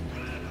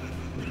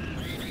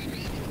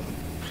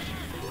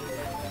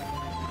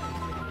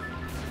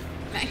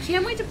 I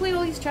can't wait to play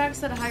all these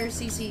tracks at a higher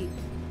CC.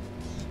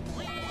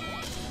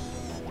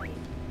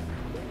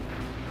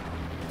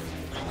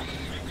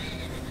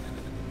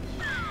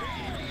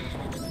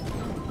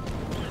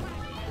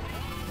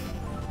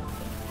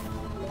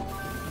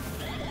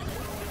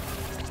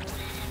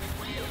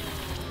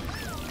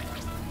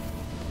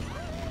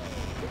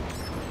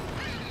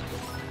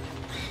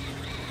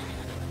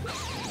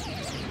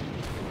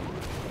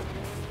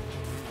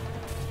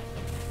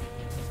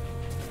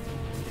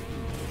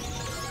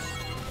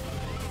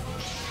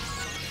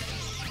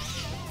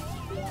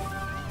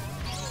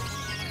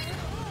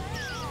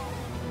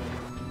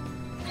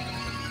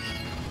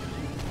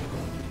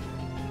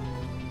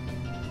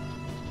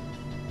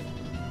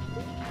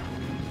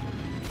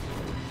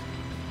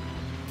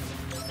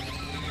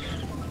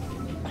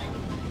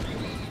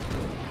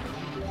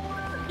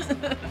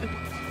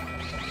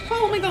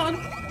 Oh my god!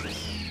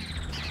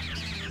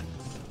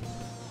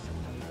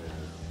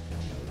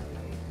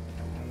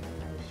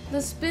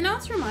 The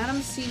spin-outs from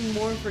items seem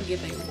more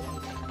forgiving.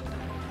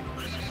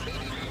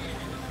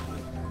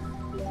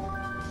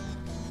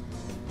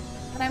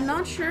 But I'm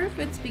not sure if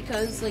it's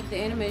because, like,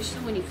 the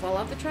animation when you fall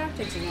off the track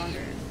takes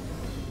longer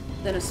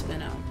than a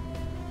spin-out.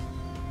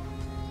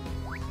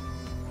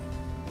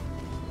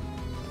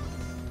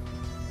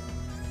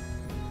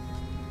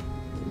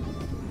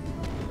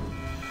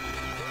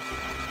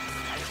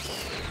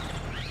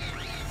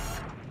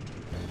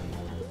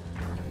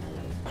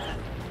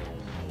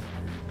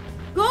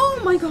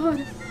 Oh my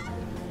god!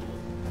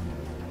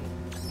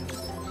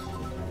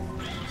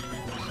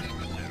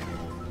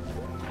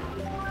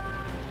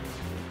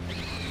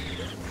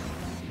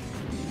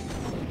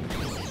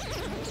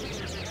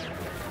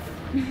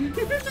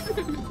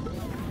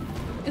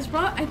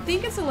 I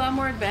think it's a lot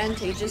more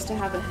advantageous to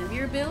have a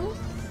heavier build,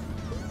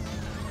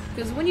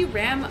 because when you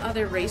ram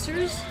other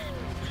racers,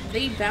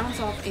 they bounce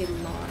off a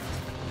lot.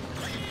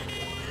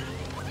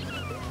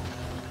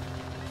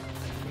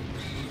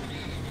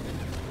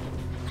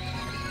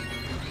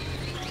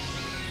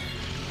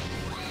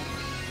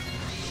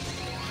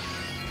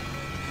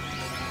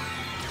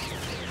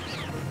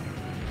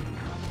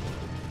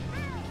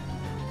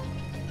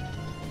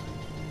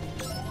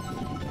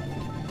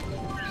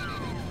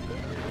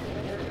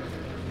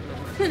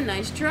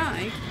 Nice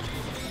try.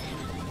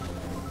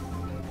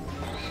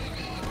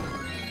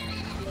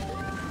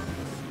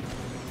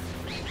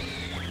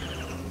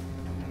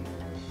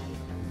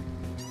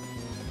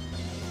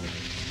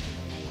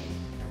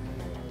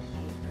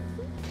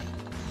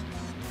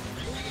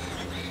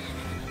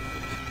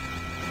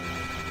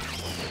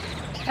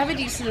 Have a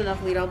decent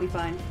enough lead, I'll be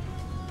fine.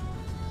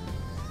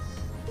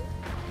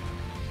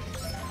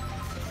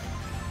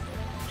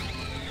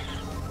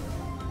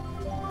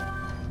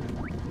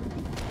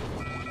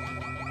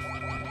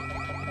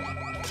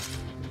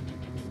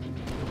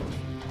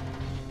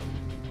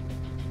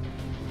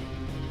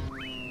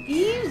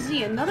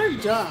 Easy, another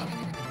dub.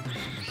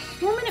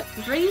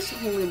 4-minute race,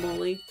 holy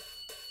moly.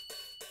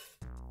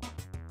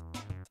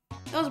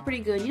 That was pretty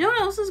good. You know what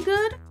else is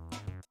good?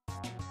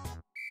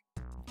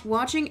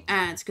 watching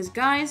ads. Because,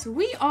 guys,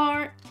 we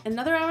are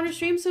another hour to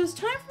stream, so it's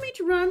time for me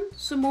to run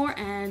some more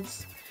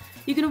ads.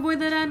 You can avoid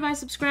that ad by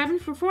subscribing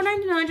for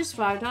 $4.99, just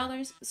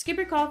 $5. Skip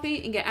your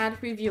coffee and get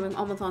ad-free viewing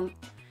all month long.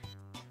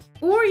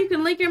 Or you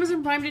can link your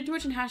Amazon Prime to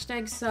Twitch and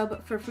hashtag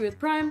sub for free with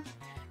Prime.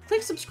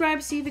 Click subscribe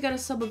to see if you got a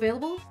sub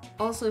available.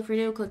 Also, if you're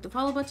new, click the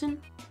follow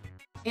button.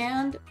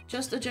 And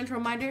just a gentle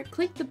reminder,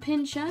 click the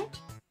pin chat.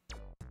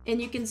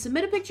 And you can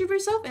submit a picture of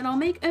yourself and I'll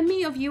make a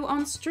me of you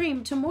on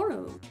stream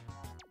tomorrow.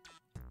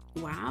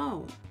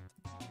 Wow.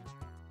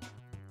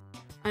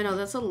 I know,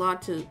 that's a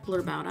lot to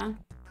blurb out, huh?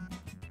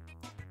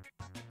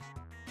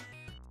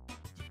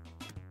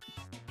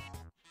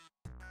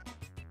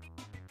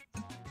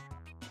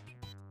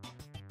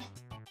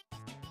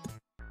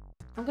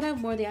 I'm gonna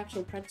have more of the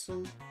actual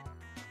pretzel.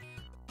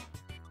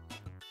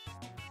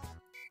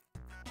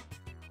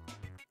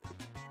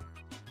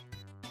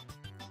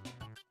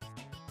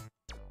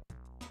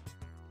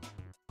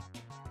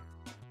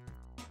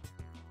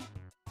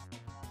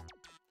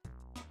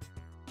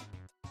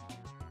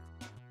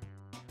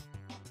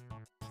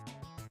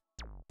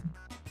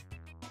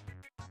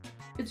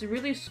 It's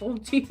really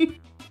salty.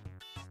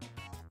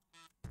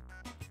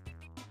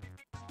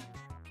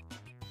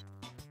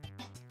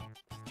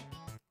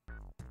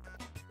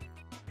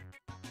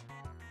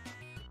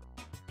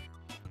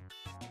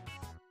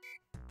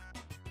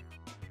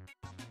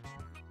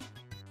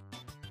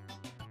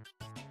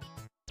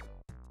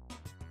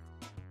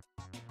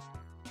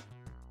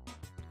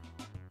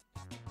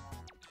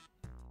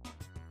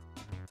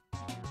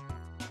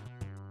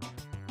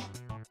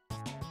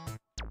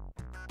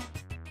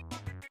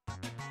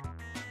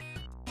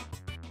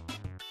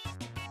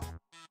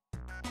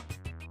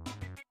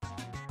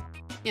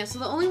 Yeah, so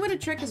the only way to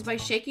trick is by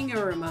shaking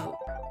your remote.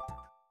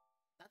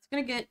 That's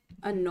gonna get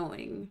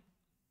annoying.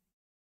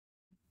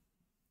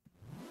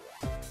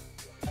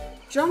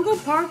 Jungle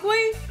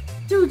Parkway?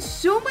 Dude,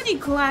 so many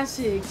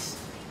classics!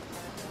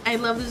 I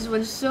love this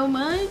one so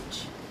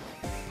much.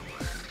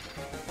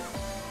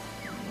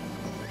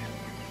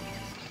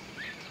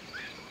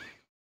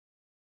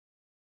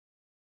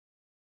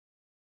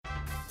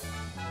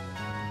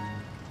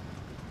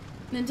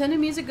 Nintendo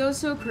music goes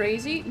so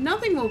crazy,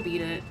 nothing will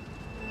beat it.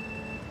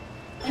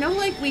 I know,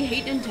 like, we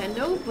hate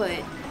Nintendo, but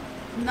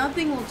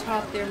nothing will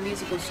top their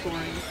musical scoring.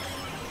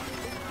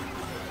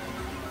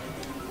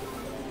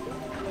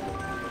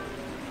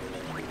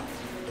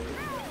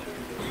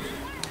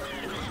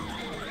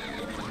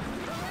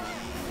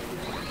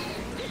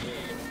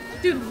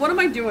 Dude, what am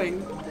I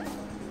doing?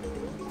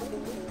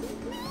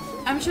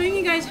 I'm showing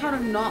you guys how to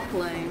not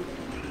play.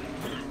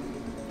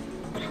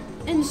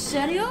 In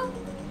serio?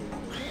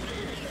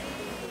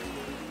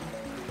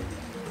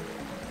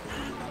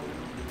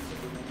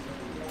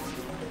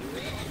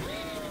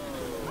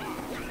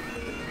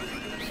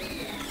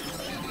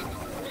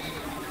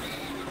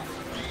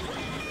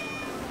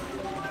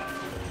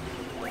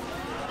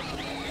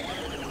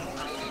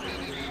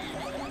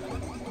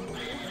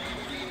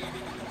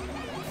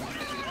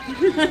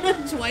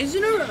 Twice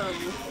in a row.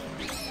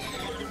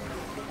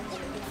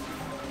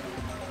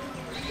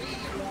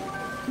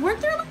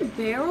 Weren't there like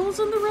barrels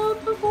on the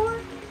road before?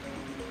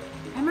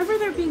 I remember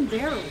there being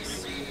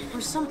barrels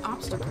or some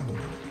obstacle.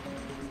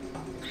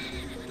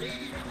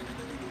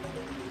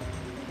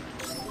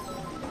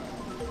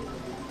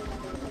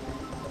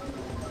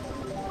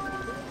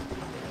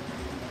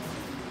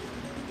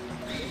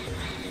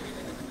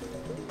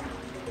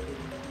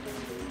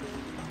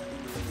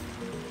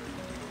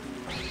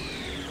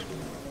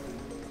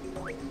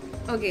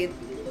 Okay,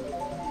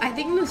 I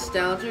think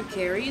nostalgia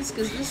carries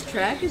because this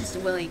track is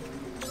like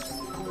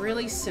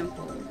really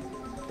simple.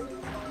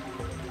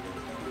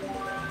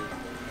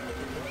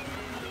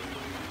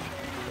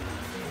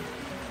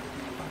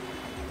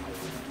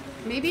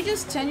 Maybe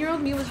just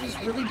 10-year-old me was just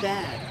really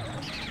bad.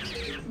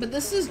 But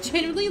this is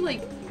generally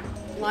like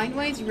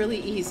line-wise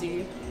really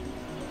easy.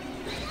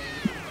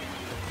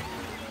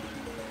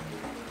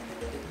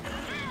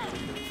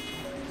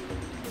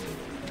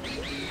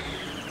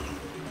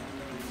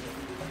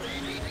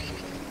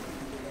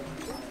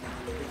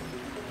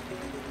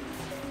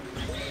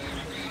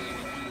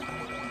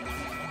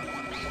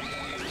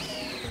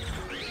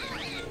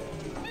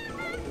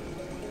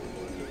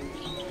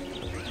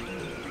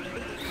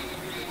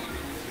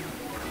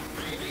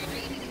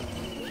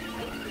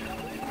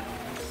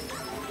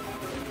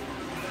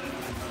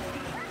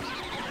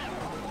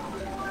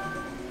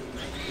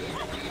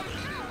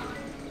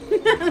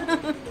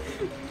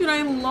 Dude,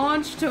 I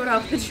launched Toad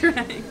off the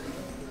track.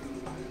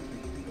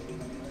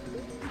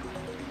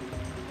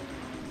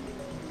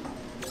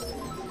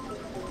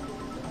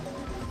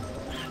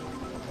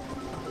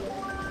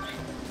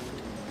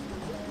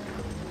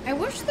 I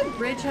wish the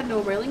bridge had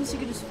no railings so you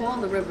could just fall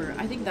in the river.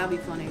 I think that'd be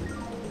funny.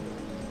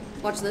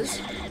 Watch this.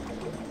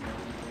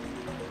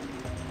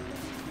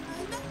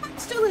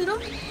 Still hit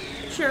him.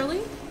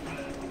 Surely.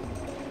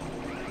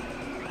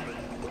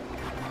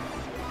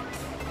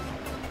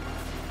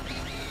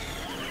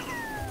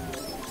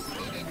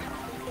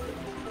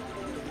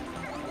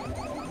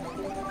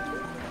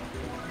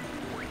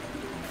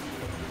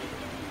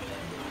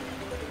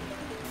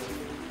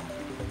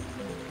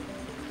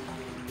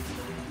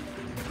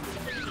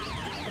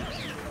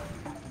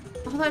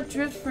 All that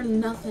drift for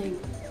nothing.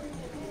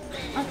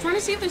 I'm trying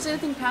to see if there's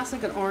anything past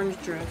like an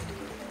orange drift.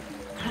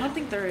 I don't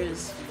think there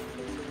is.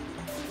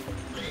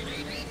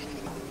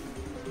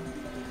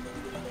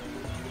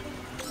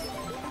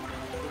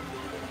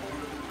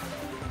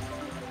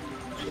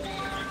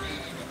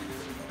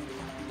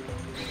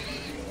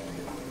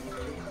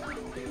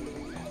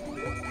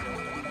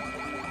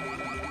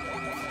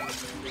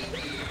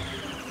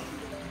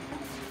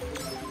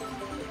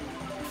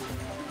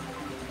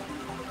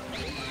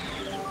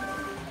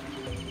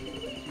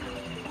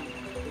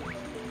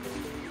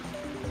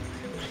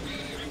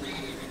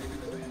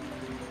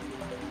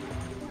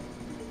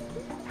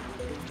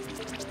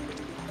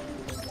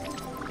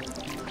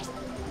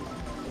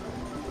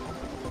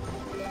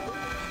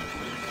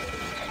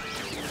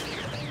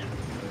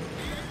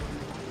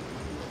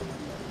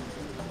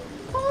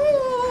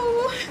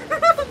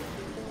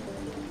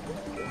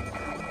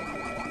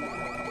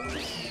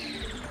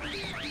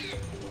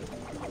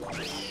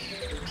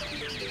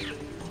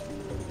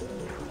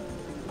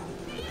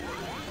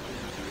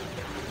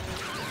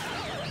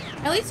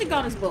 At least it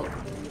got us both.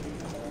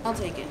 I'll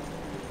take it.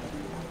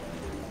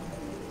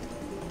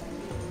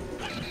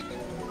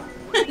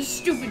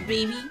 Stupid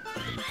baby.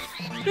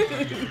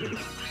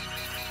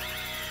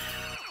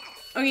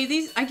 Okay,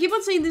 these- I keep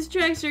on saying these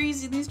tracks are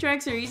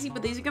easy,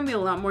 but these are gonna be a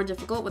lot more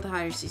difficult with a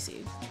higher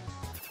CC.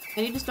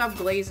 I need to stop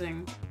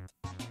glazing.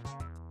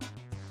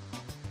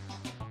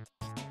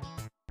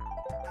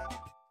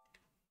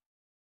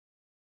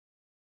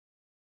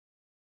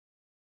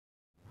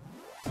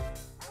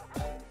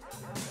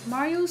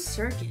 Mario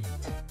Circuit.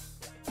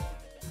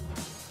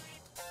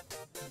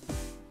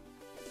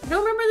 I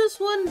don't remember this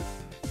one.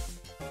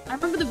 I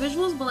remember the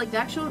visuals, but like the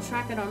actual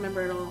track I don't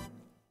remember at all.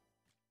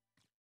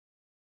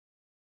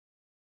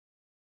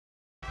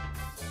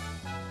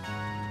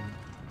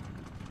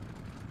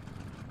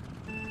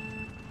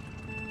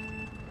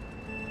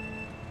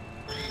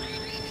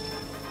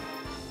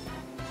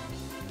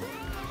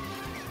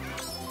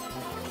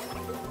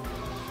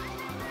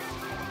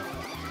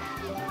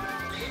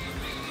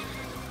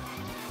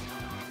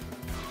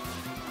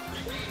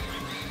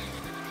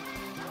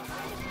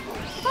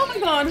 Oh my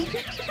god!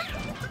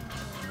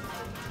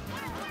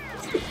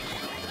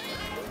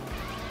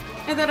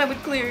 I thought I would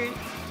clear it.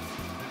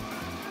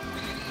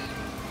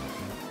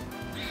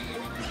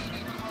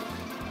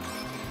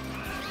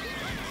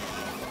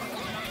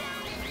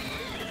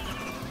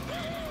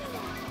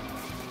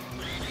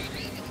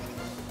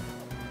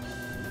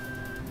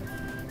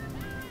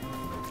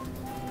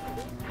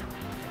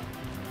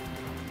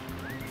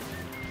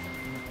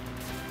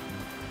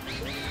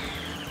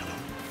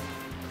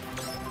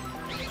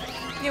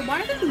 Yeah,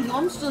 why are there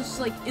lumps just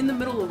like in the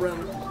middle of the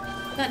road?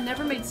 That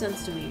never made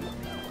sense to me.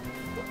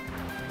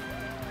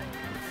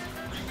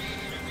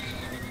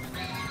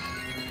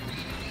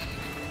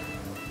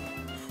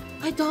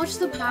 I dodged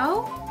the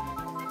POW?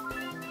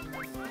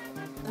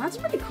 That's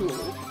pretty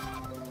cool.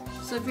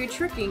 So if you're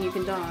tricking, you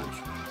can dodge.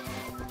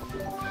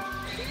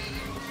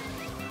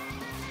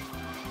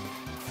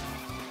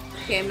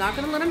 Okay, I'm not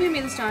gonna let him hit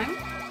me this time.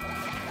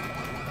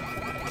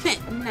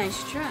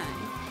 Nice try.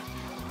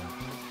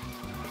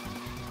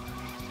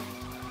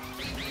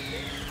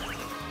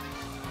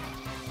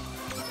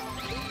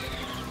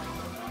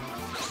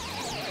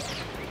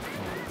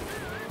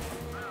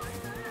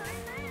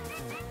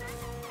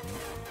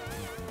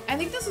 I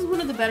think this is one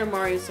of the better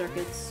Mario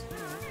circuits.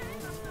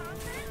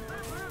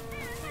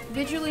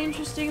 Visually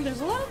interesting.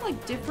 There's a lot of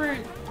like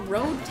different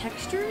road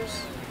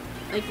textures,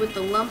 like with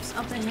the lumps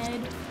up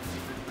ahead.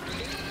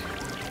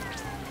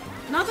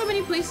 Not that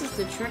many places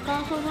to trick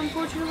off of,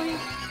 unfortunately.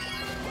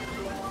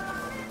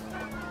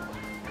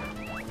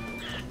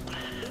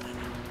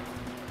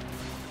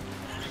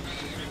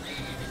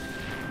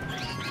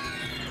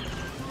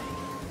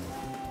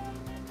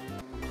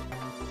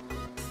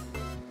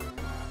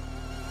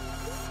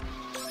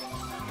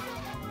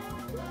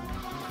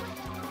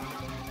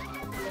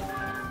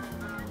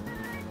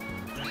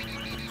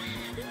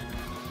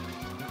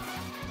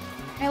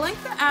 I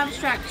like the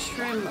abstract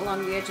trim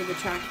along the edge of the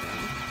track though.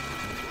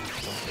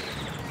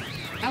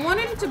 I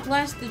wanted it to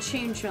blast the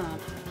chain chomp,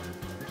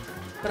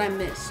 but I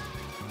missed.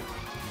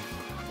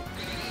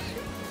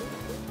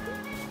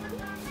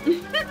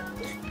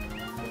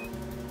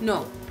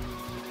 No.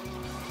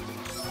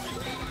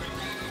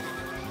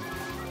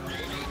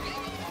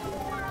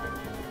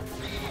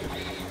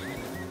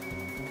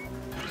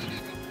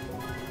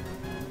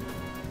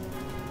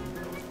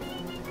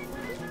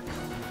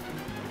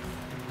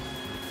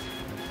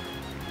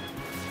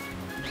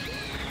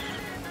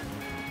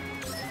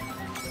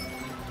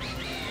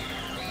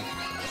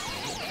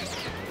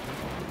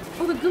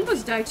 Oh, the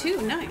Goombas die too.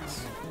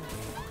 Nice.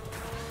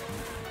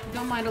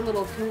 Don't mind a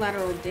little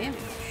collateral damage.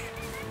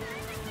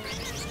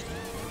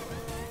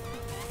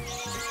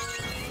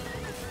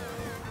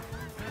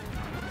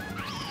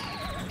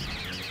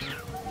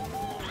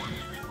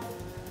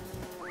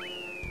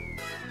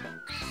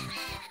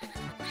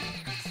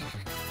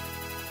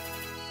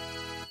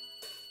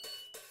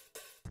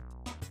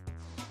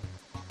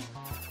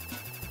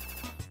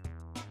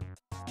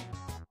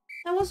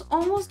 That was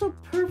almost a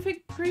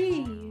perfect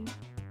pre.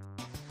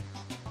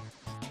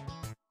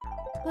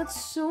 That's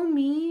so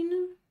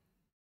mean.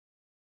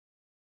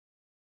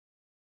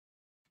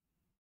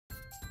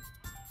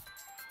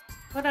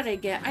 What did I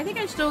get? I think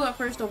I still got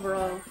first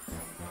overall.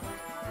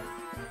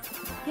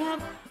 Yeah.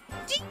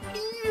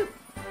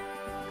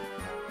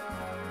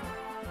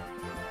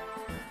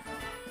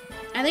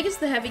 I think it's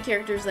the heavy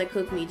characters that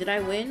cook me. Did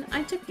I win?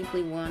 I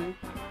technically won.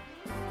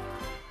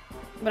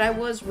 But I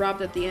was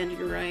robbed at the end,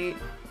 you're right.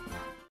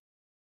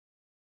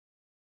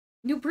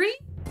 New pre?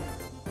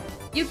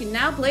 You can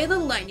now play the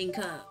Lightning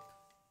Cup.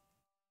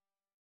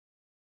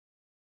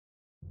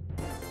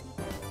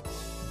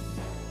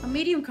 A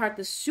medium card,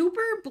 the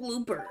Super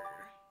Blooper.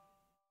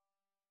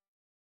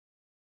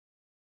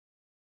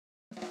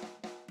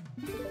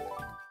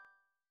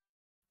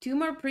 Two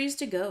more pre's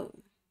to go.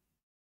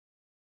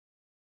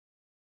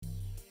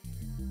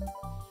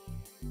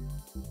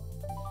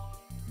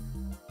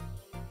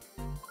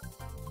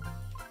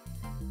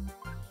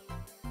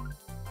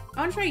 I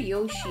want to try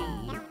Yoshi.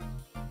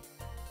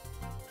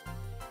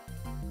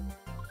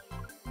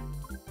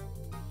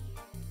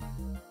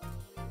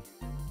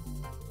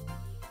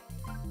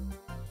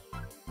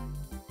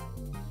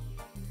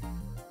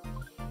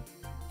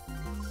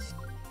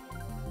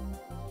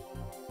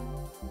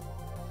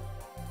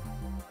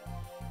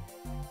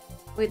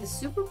 Wait, the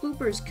Super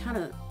Blooper is kind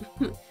of,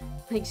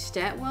 like,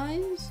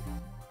 stat-wise,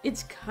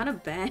 it's kind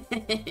of bad.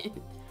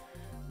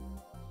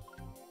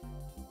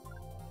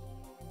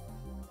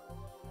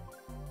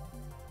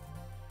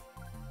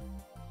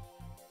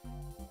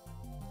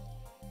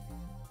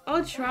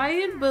 I'll try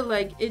it, but,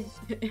 like,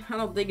 I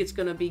don't think it's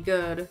gonna be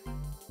good.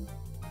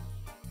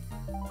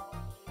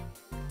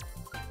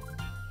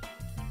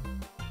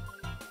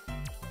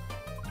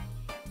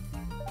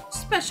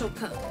 Special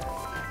Cup.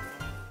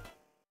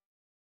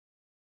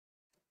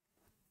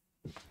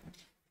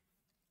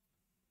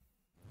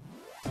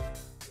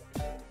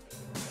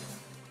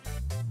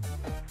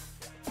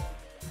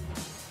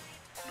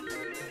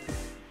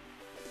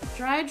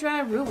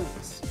 Dry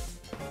ruins.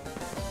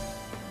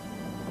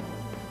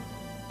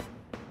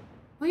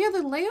 Oh yeah,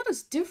 the layout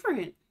is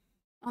different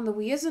on the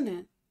Wii, isn't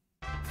it?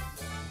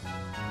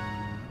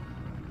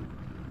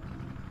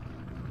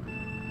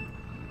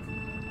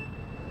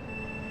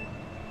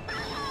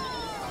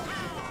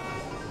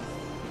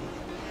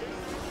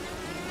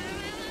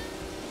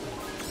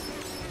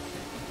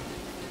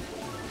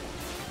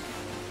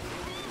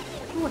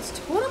 Oh, it's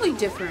totally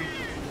different.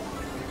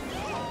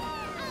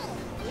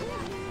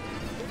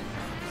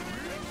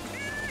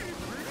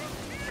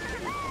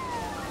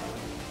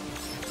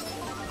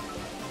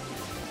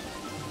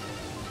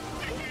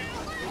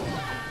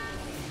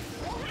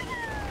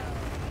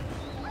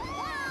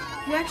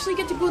 You actually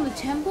get to go in the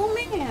temple?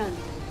 Man!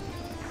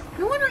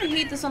 No wonder I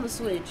hate this on the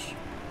Switch.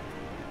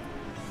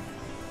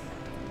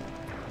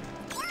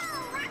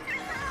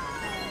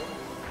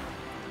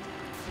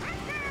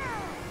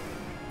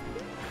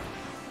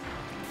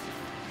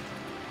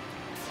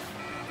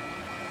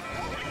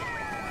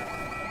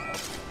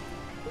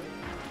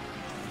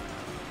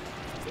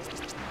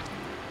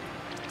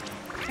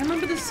 I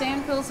remember the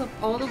sand fills up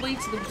all the way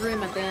to the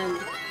brim at the end.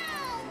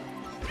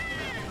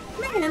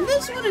 Man,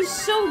 this one is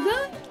so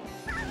good!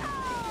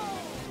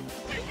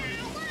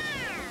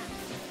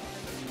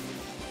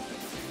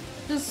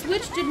 The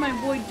Switch did my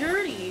boy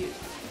dirty.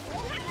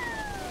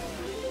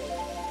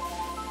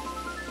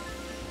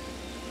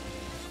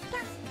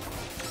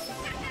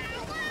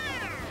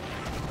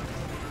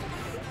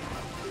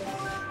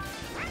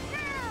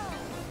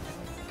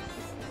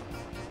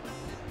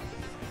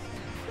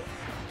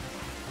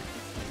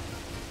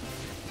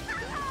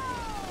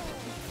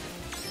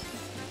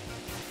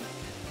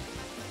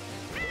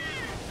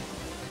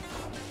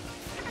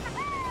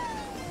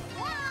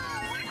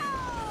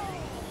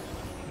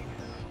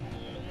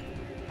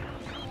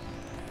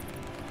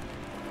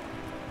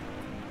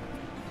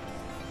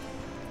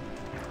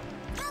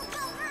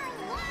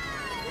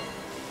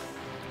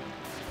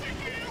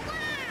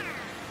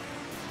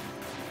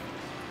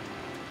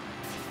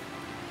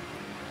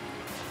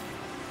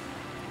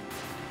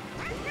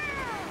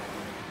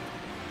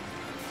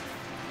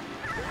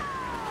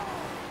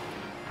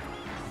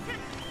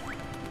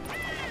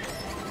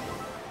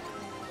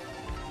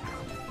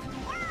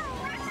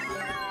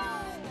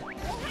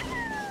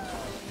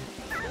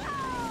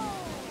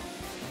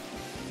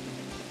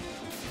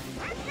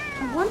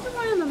 I wonder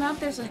why on the map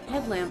there's a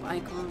headlamp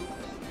icon.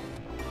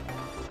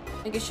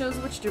 Like it shows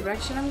which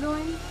direction I'm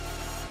going.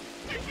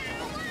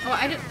 Oh,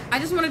 I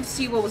just wanted to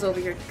see what was over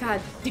here.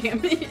 God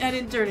damn it, I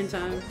didn't turn in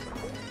time.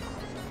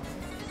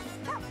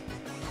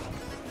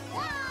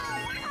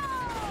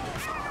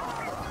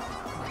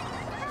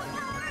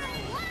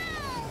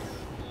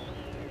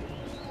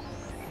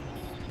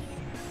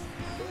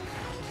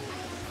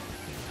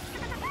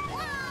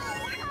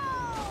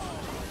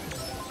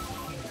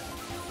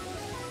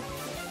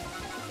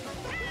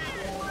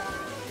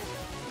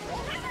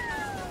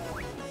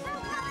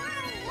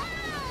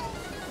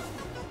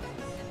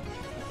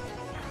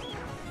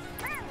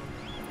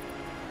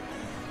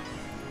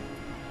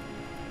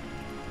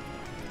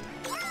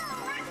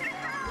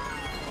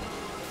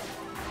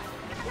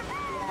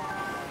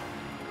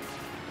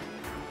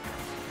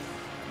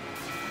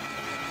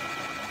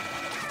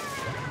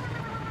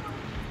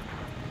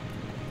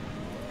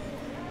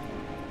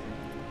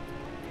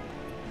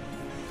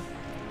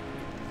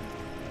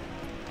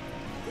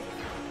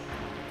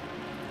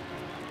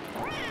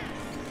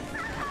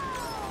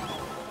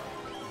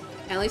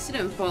 At least it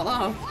didn't fall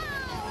off.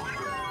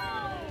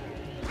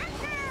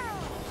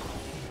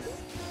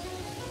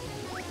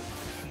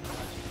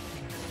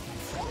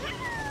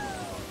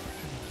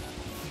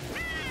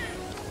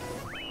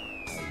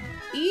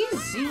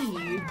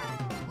 Easy.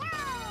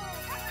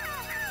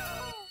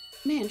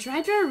 Man,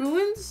 Dry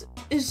Ruins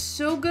is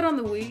so good on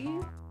the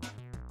Wii.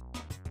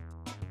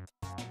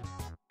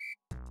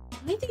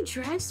 Why did they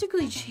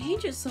drastically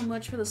change it so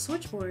much for the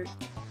Switchboard?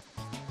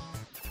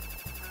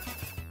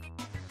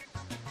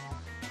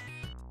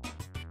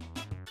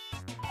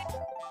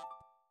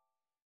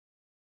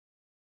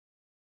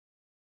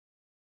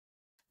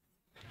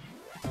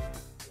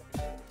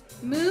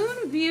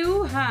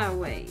 Moonview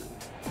Highway.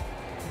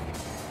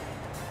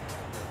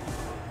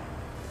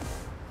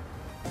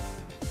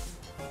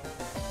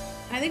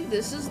 I think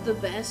this is the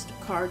best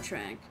car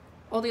track.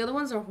 All the other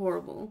ones are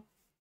horrible.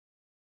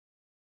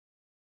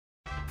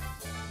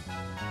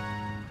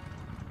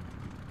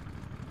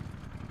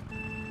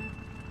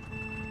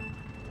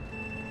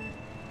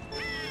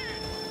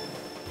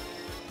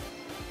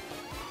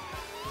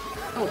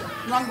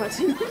 Oh, wrong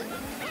button.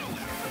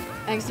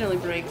 I accidentally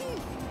braked.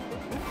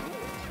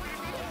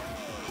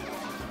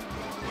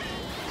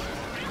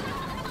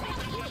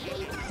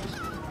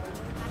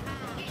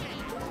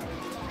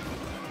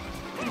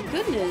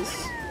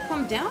 Goodness,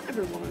 calm down,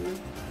 everyone.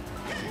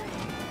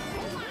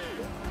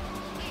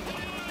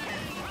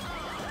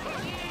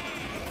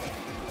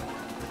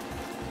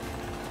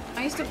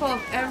 I used to fall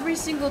off every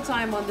single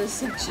time on this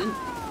section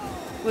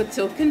with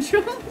tilt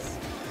controls.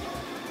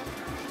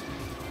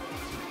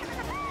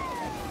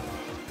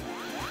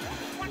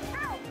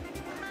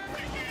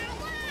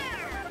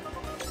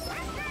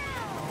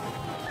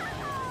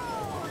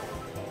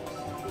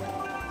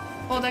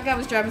 Oh, that guy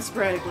was driving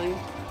sporadically.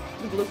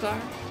 The blue car.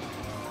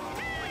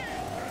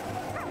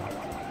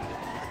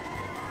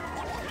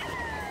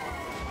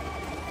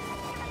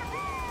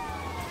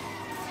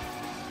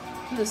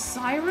 The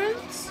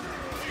sirens?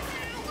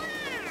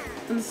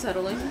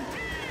 Unsettling.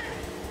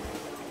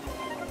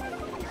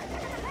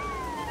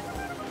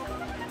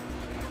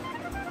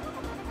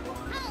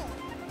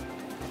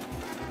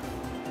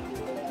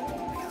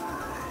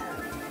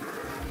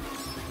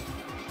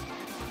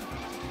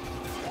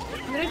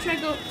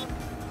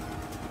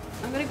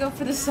 I'm gonna go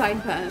for the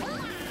side path.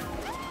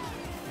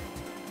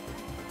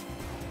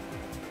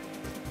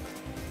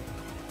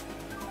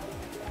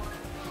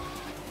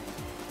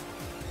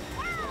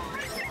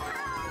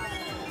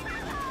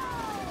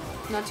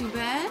 Not too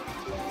bad.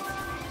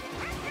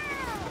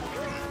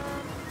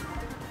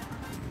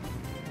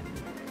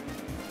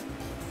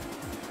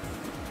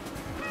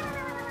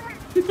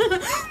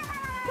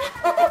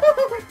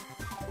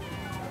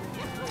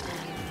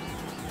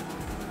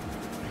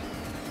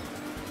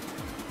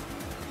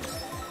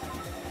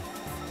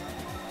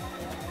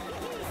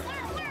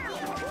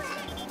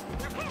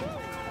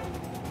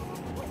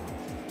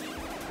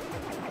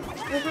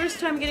 The first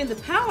time getting the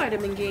POW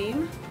item in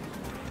game.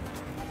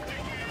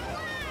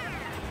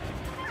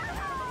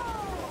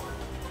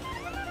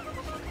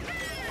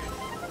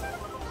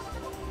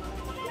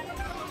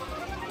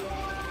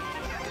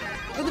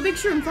 Oh, the big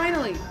shroom,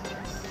 finally!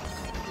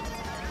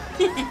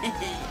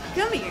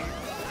 Come here!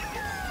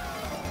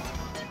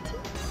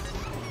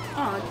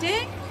 Aw,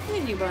 dang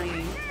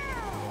anybody.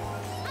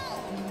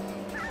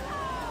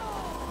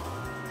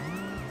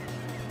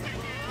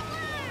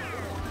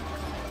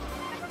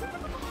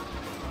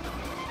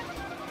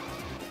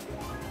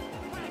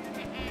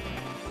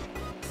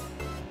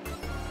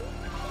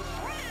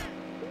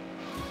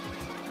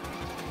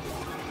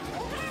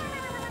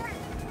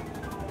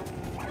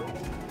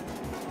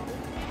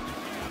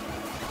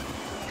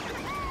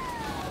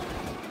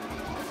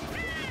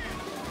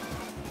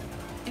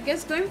 I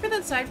guess going for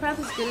that side path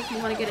is good if you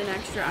want to get an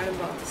extra item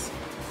box.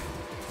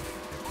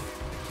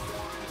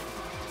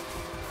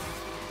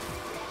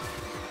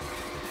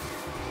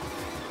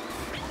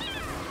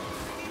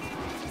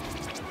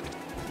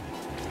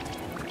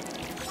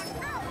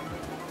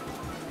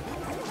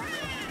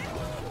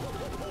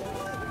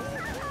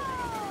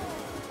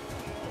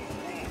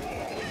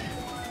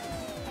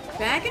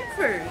 Back in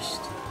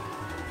first.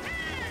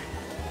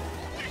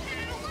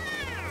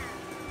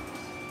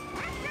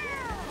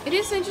 It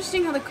is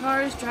interesting how the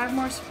cars drive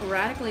more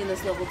sporadically in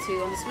this level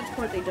too. On the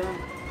Switchport, they don't.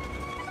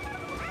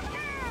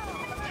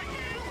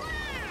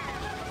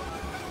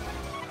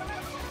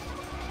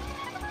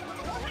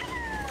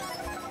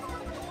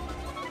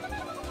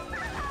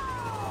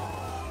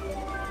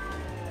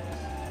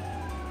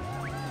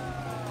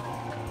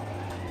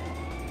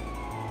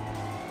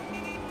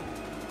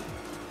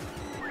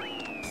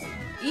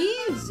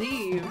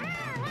 Easy.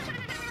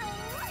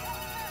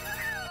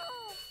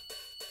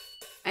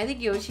 I think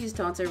Yoshi's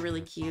taunts are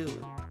really cute.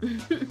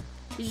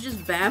 He's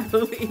just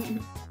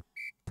babbling.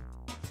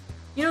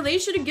 You know, they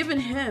should have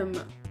given him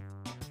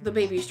the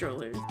baby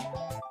stroller.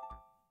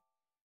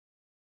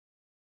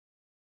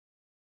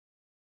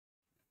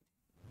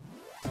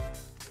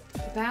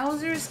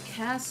 Bowser's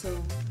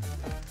Castle.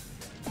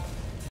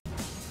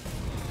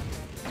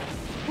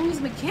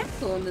 Who's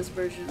mechanical in this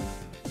version?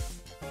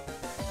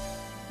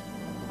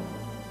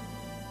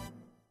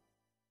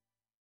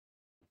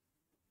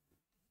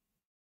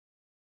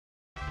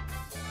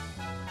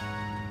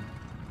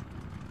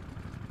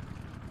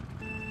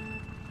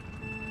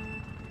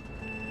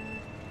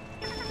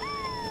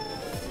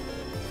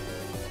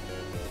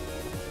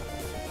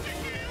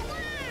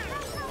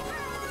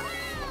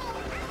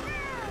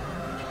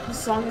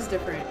 song is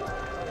different.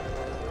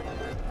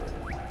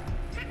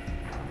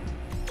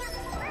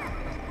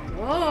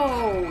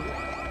 Whoa!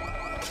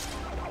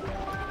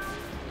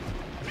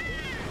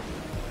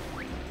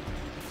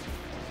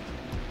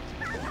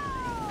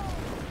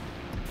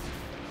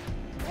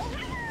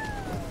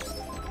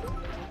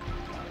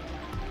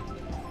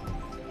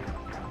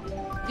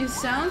 It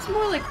sounds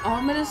more like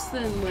ominous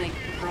than like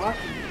rocky.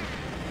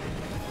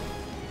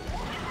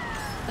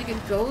 Like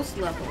a ghost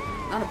level,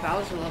 not a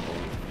Bowser level.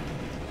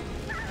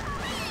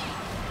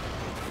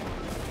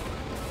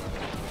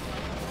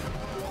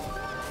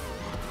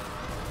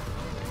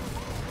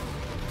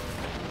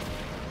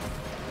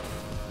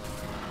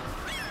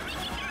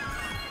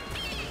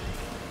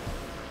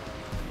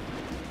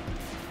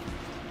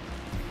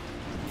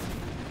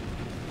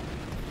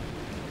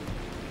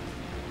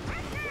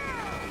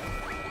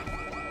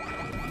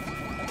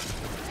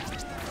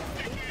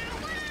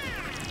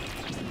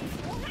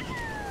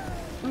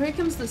 Here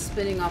comes the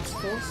spinning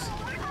obstacles.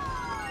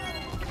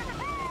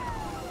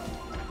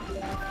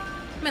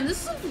 Man,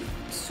 this is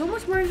so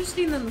much more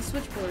interesting than the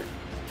switchboard.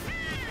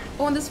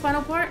 Oh, and this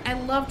final part, I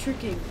love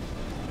tricking.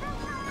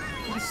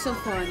 It's so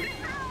fun.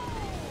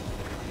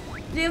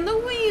 Damn, the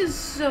Wii is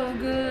so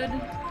good.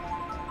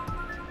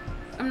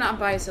 I'm not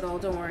biased at all,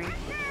 don't worry.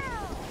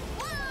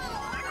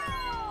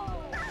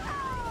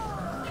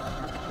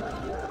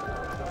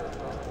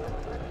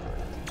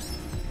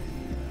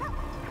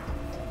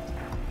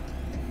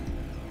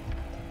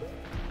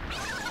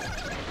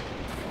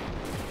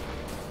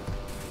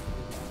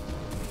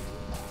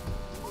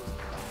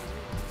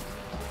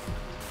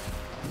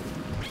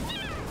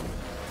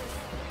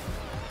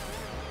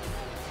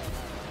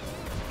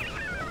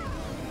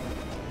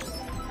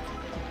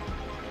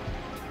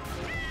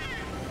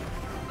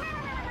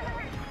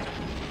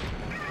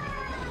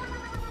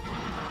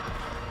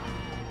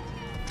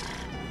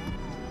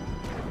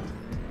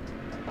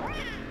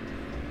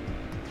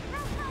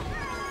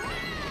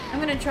 I'm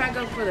gonna try to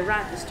go for the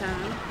right this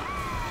time.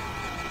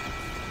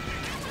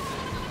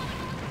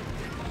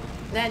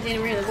 That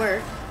didn't really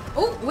work.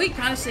 Oh, wait,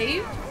 kind of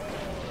saved?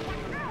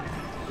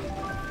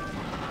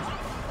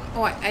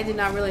 Oh, I did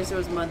not realize there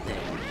was mud there.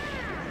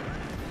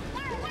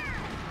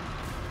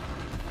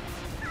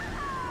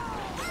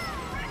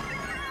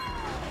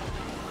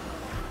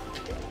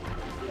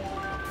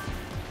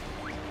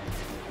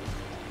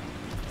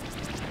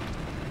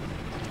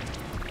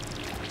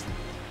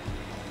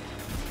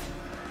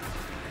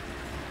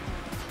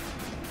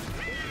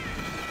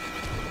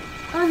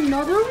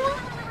 Another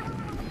one?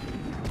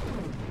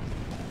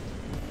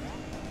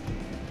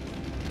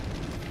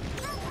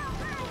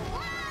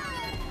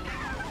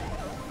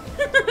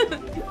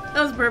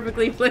 That was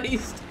perfectly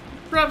placed.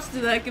 Props to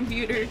that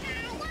computer.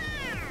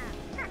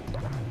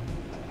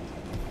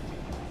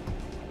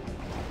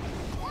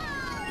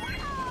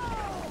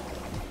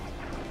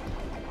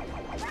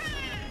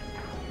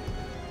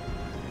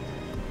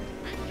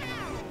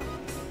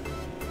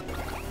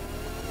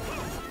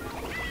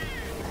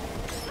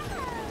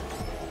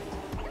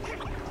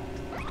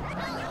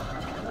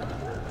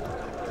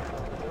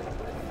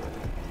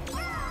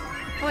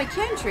 Oh, I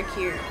can trick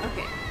here.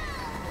 Okay.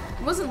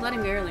 It wasn't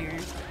letting me earlier.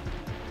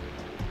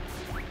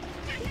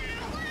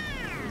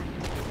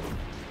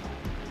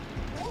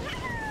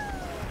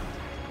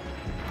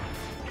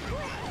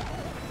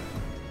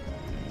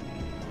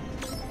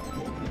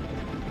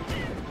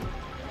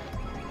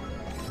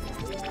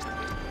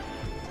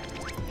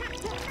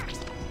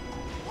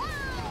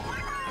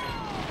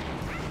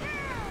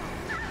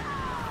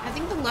 I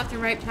think the left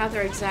and right path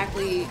are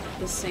exactly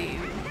the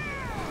same.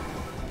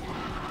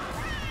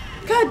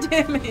 God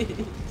damn it!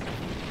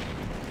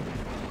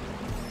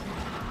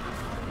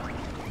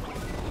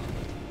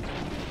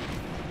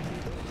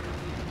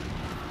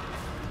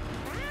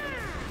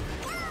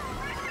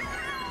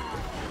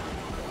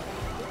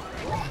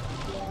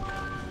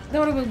 That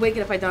would have been wicked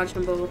if I dodged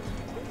them both.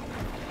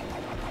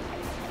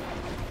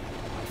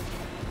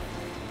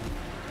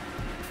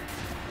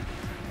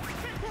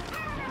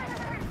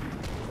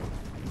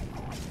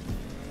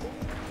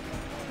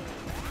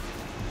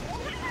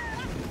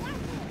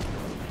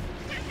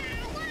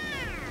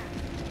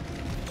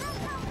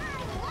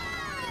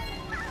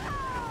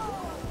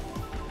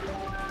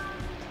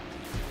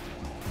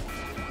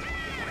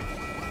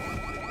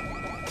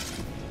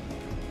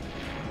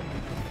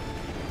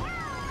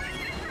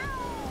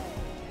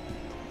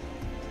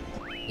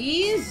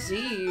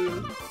 Easy.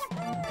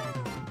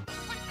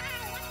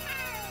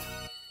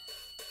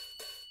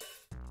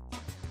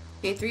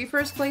 Okay, 3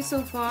 first place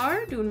so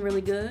far. Doing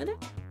really good.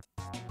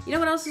 You know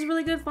what else is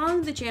really good?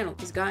 Following the channel.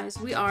 Because, guys,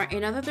 we are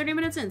another 30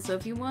 minutes in. So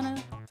if you want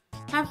to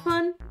have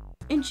fun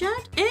and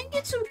chat and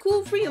get some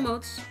cool free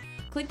emotes,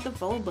 click the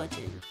follow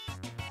button.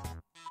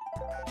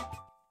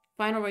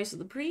 Final race of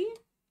the pre.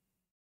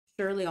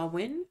 Surely I'll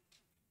win.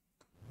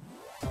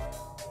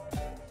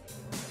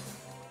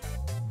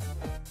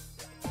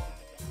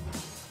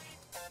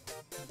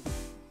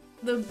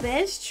 The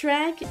best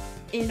track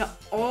in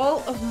all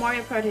of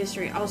Mario Kart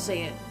history, I'll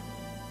say it.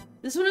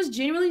 This one is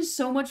genuinely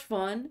so much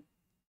fun.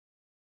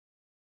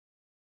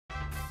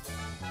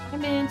 I'm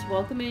Welcome in,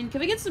 welcome in. Can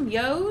we get some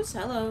yo's?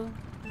 Hello.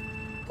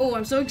 Oh,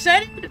 I'm so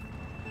excited!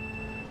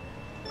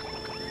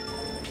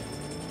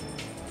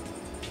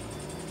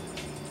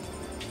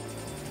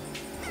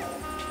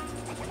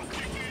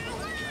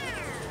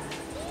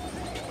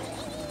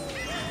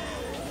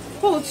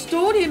 Oh, it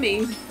stole hit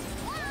me.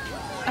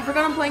 I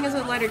forgot I'm playing as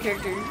a lighter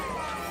character.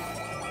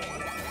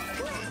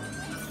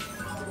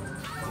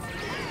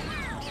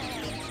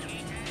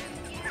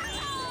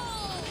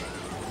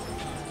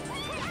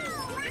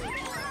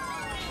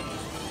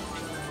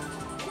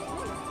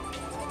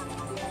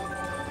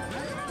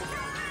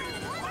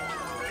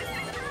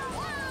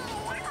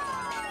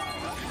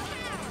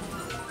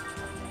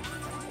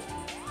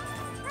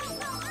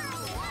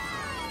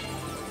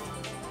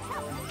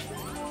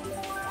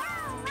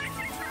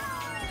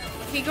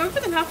 Okay, going for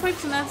the half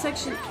pipes in that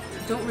section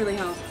don't really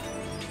help.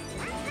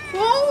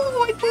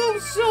 Oh, I feel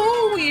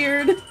so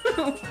weird.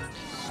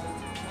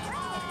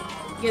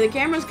 Yeah, the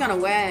camera's kind of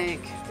whack.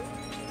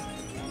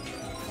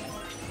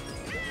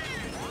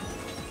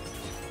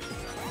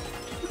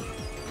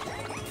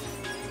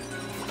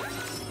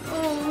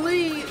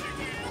 Holy.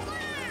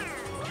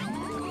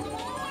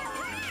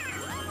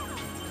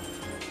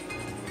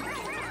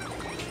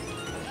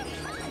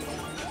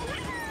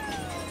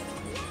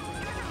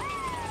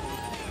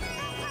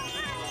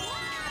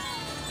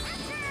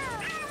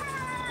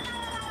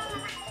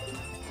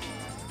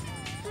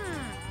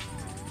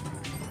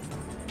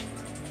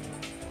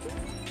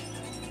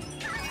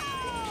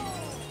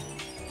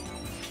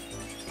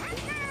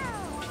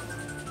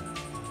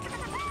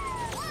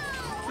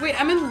 Wait,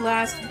 I'm in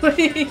last place.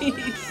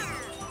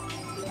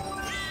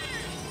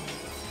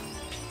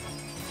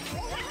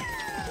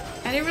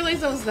 I didn't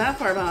realize I was that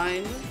far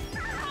behind.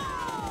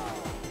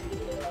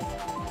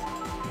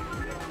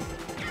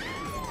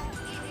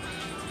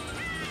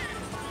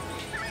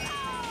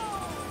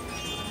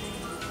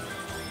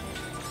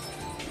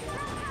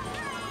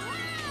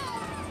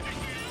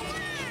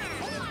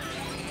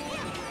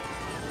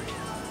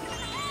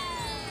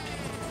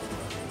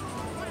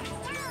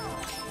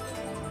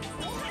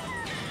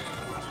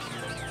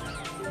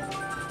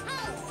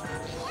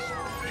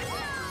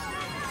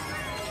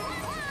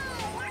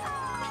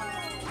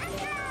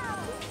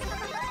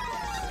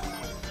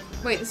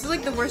 Wait, this is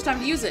like the worst time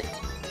to use it.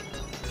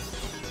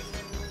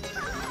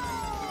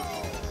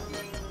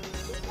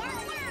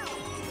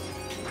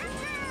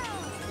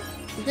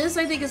 This,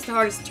 I think, is the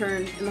hardest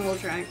turn in the whole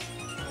track.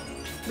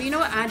 But you know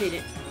what? I did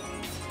it.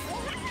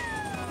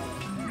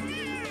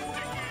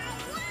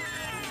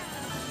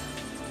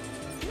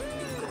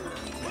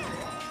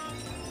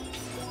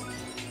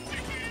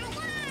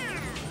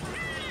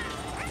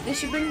 They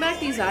should bring back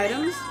these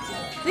items.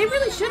 They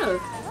really should have.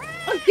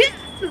 Oh, yeah!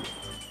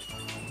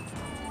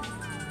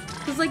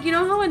 Because, like, you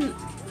know how in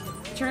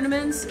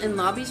tournaments and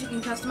lobbies you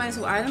can customize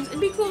your items?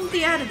 It'd be cool if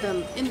they added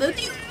them in the...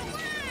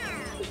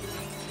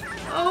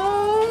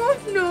 Oh,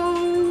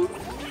 no!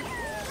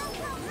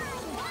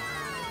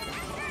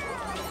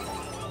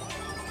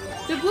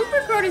 The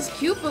blooper card is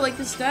cute, but, like,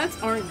 the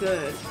stats aren't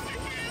good.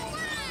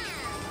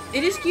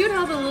 It is cute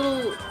how the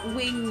little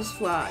wings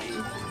fly.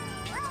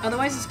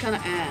 Otherwise, it's kind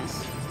of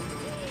ass.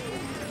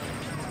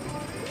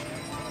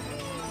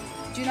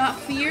 Do not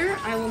fear,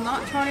 I will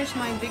not tarnish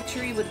my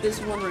victory with this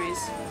one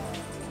race.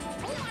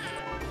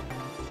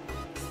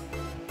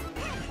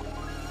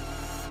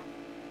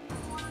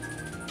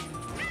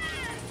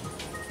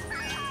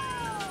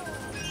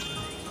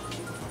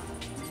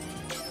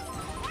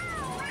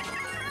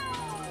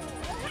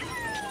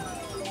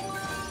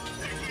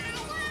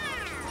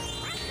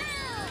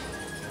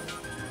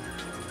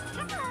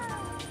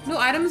 No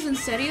items in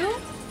serio?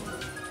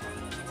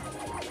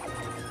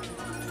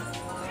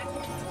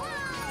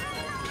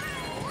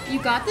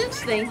 You got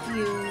this? Thank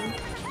you.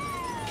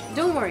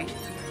 Don't worry.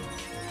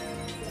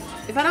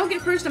 If I don't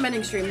get first, I'm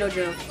ending stream, no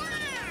joke.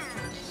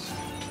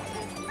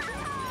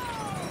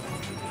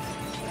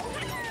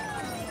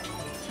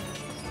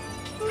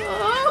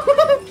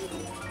 Oh.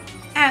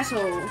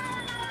 Asshole.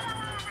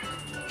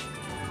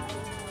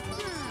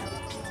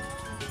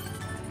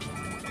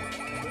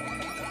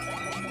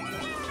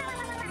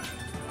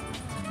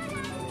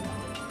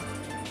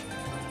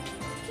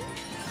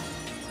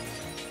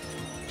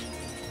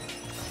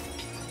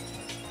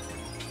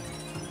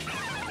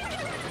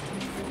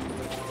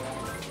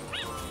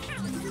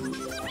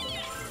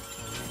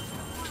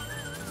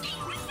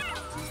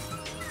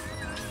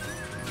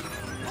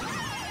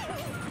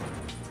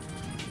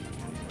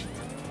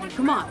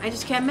 Come on, I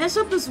just can't mess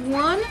up this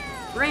one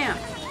ramp.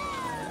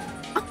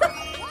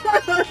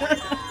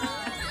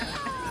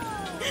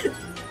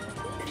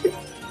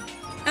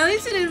 At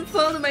least it didn't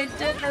fall to my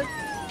death.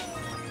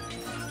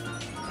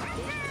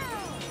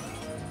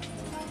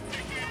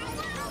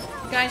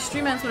 Guys,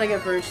 stream ends when I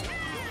get first.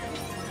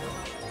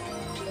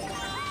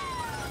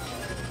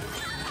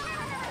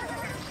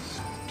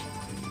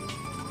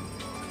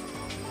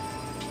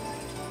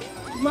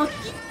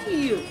 Lucky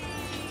you.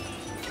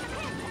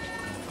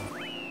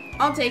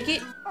 I'll take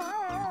it.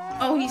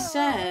 Oh, he's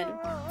sad.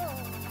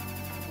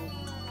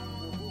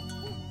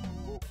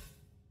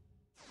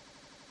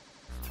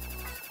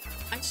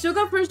 still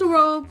got first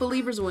row.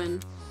 Believers win.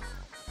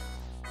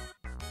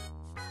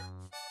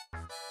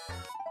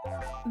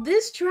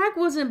 This track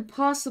was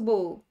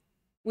impossible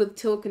with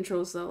tilt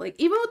controls though. Like,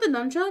 even with the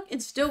nunchuck,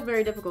 it's still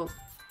very difficult.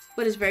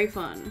 But it's very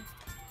fun.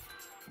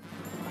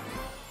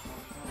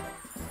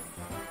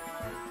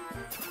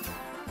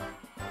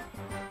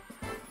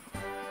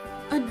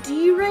 A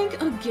D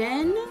rank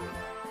again?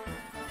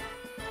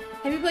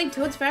 Have you played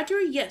Toad's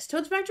Factory? Yes,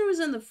 Toad's Factory was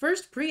in the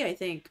first pre, I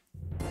think.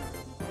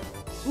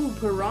 Ooh,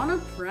 Piranha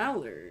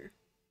Prowler.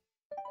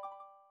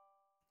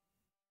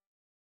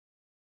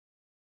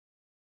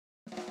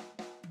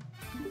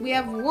 We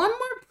have one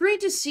more pre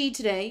to see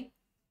today.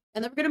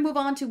 And then we're going to move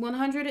on to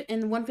 100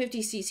 and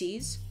 150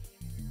 cc's.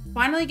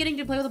 Finally getting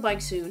to play with a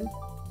bike soon.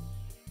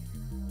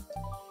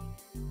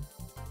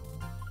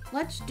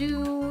 Let's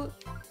do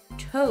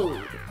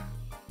Toad.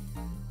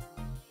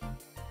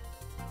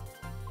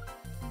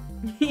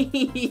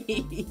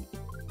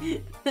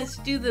 Let's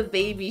do the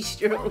baby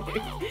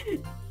stroller.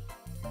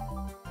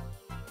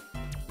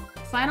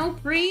 Final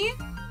pre,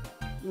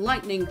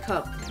 Lightning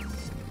Cup.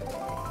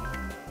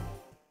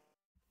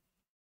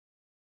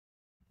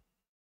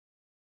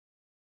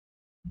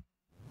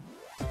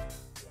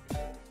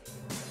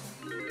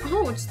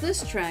 Oh, it's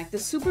this track, the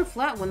super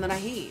flat one that I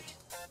hate.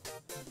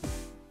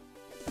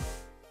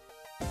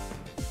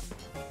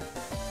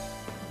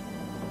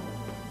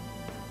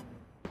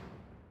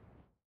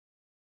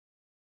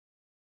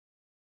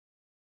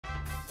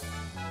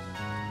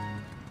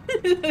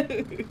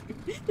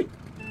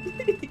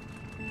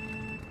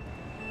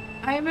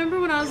 I remember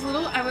when I was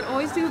little, I would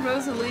always do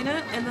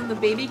Rosalina and then the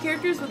baby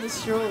characters with the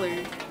stroller.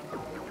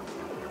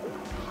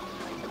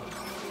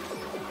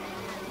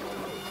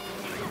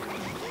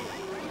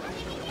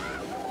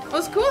 It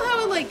was cool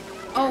how it like,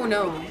 oh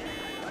no.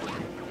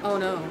 Oh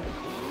no.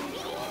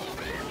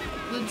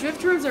 The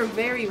drift turns are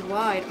very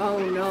wide. Oh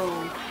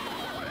no.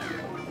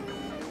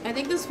 I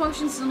think this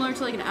functions similar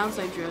to like an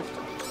outside drift.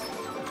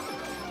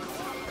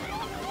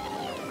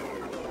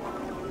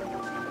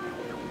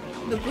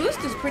 The boost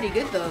is pretty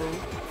good though.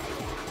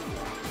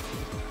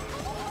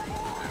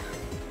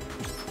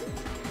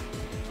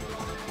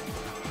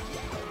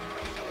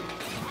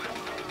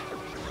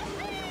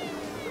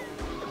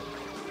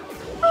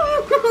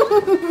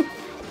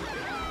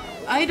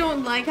 I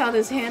don't like how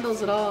this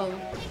handles at all.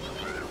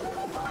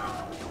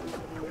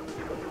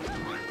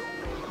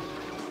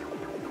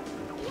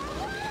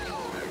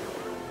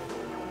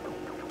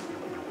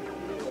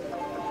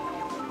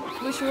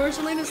 Wish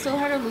Rosalina still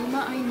had her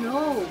Luma? I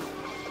know.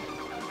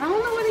 I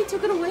don't know why they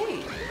took it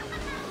away.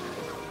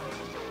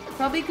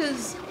 Probably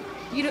because,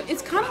 you know,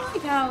 it's kind of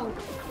like how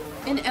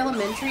in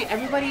elementary,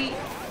 everybody,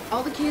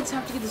 all the kids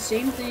have to get the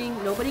same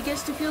thing. Nobody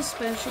gets to feel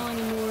special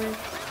anymore.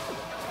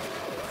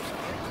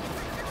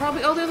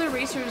 Probably all the other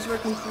racers were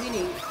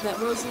complaining that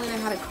Rosalina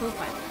had a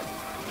co-pilot.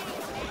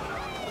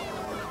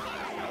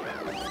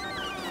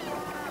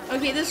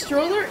 Okay, this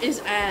stroller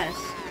is ass.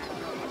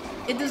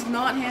 It does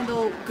not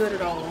handle good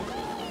at all.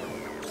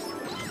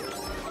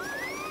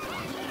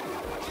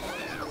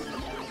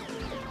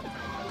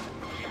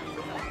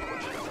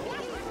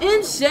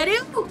 ¿En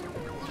serio?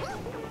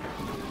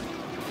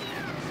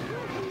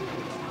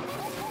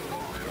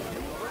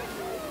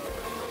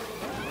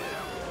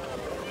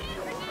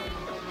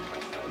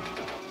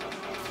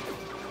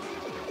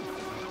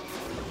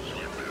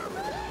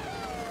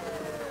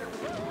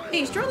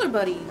 Hey, stroller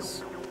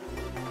buddies.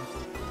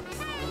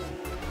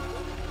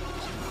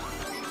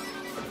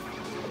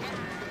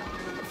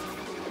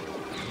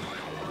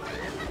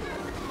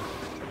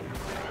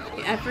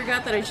 I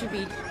forgot that I should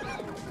be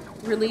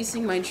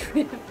releasing my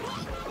trip.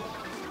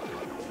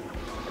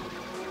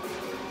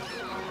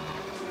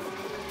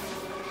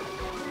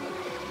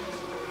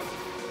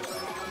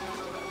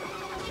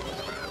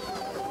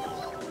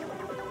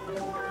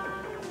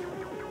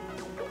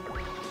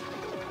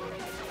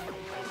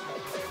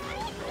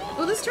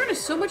 Oh, this turn is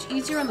so much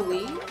easier on the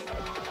Wii.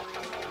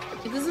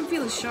 It doesn't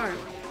feel as sharp.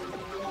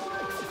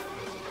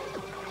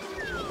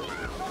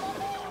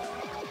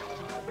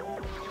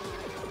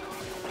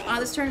 Ah,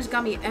 this turn has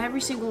got me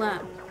every single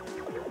lap.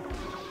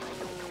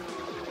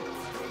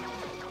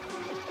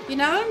 You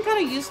know, I'm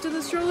kind of used to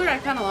the stroller. I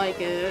kind of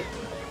like it.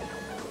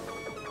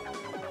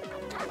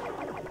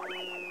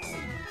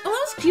 Oh,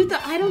 that was cute.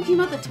 The item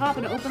came out the top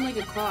and it opened like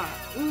a claw.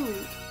 Ooh,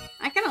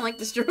 I kind of like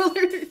the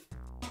stroller.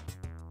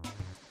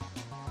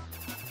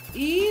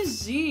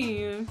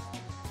 Easy.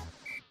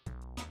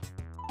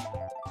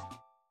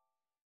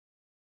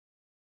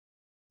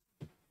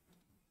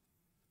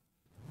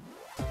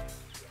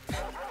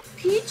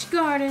 Peach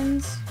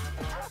Gardens.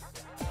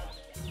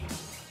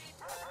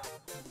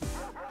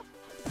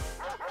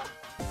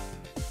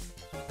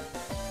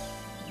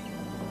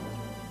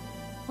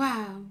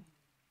 Wow.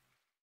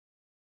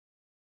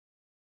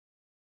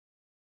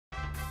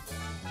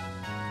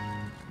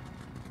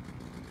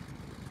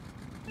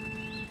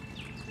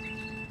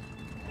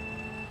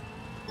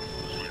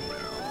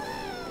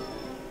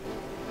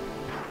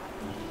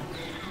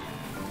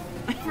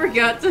 I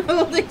forgot to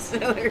hold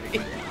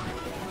accelerate.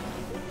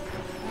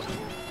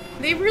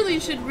 They really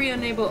should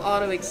re-enable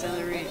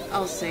auto-accelerate,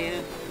 I'll say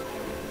it.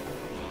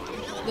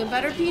 The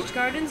better Peach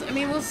Gardens? I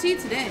mean, we'll see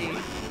today.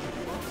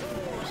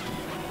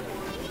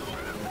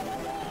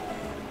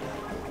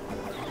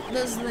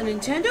 This is the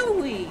Nintendo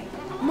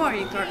Wii.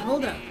 Mario Kart,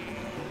 hold up.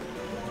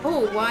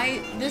 Oh,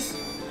 why? This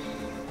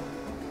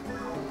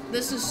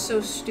is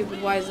so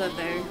stupid. Why is that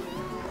there?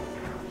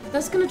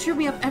 That's gonna trip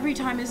me up every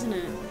time, isn't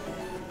it?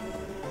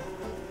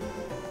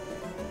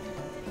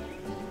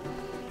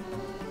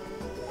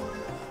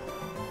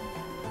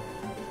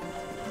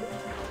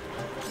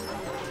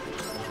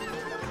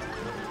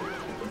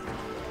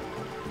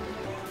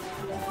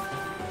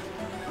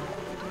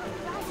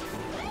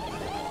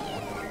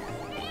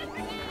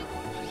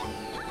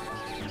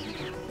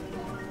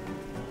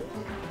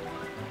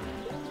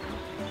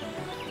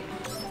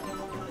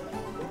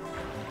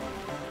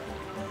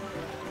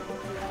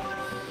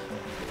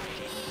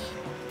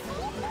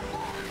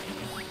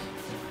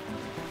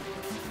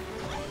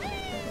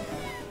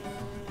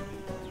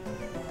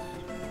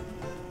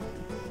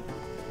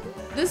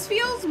 This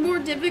feels more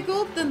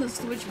difficult than the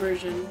Switch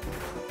version.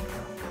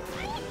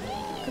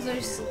 Because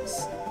there's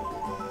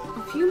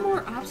a few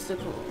more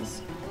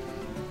obstacles.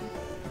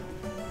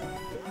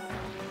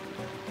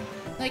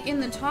 Like in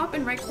the top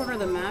and right corner of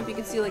the map, you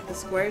can see like the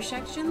square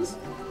sections.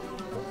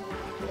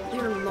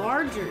 They're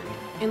larger.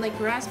 And like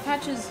grass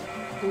patches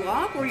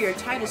block where your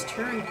tightest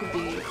turn could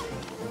be.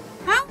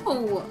 How?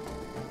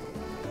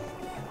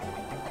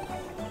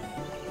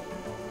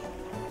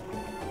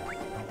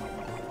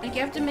 Like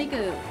you have to make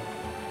a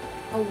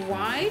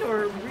wide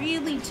or a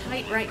really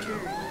tight right turn.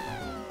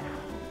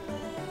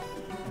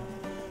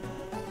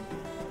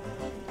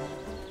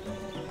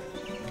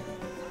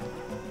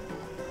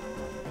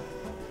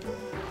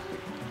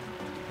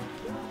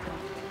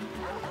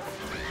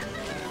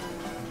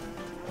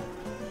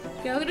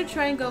 Okay, I'm gonna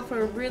try and go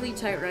for a really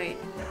tight right.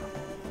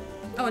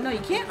 Oh no, you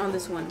can't on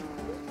this one.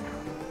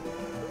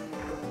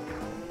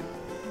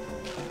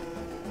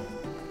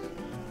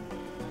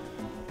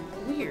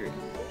 Weird.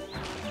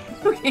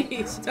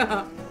 Okay,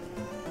 stop.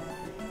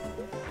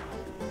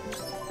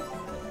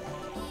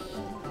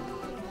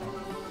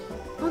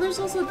 Oh, there's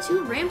also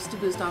 2 ramps to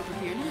boost off of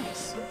here.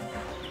 Nice.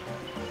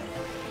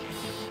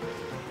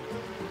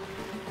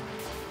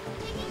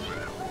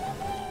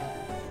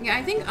 Yeah,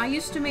 I think I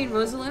used to main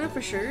Rosalina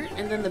for sure,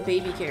 and then the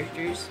baby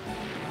characters.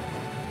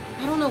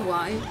 I don't know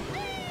why.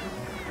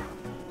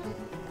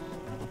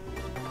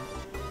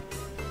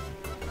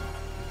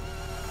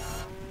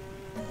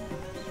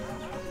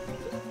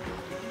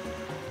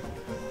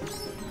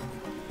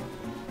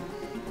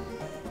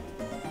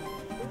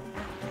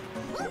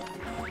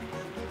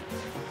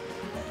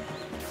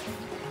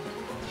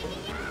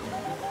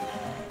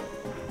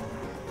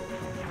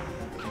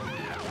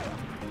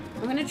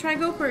 I'm gonna try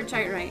go for a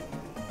tight right.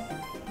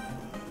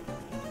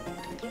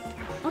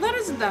 Oh, that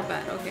isn't that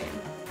bad. Okay.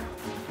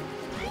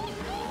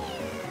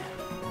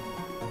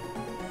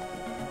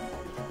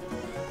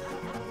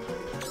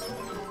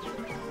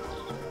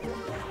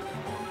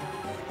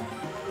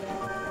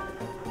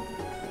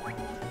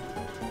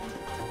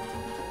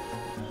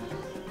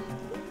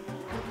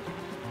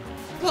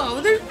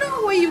 Whoa, there's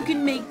no way you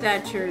can make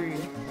that turn.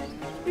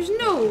 There's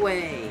no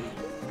way.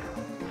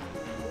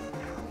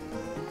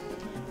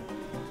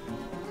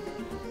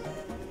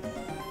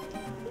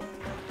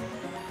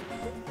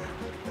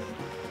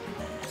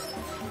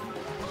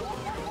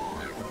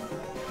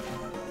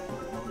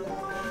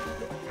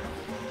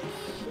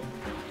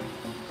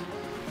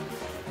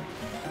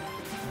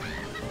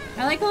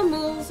 I like how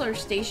moves are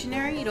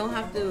stationary, you don't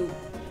have to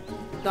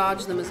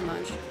dodge them as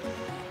much.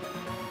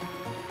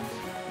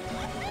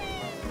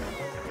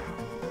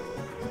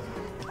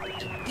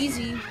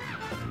 Easy.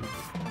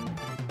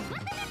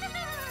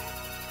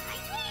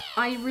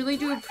 I really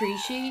do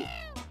appreciate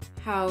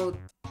how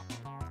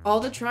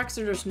all the tracks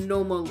are just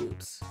normal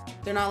loops.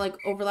 They're not like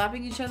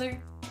overlapping each other.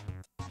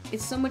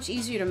 It's so much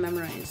easier to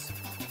memorize.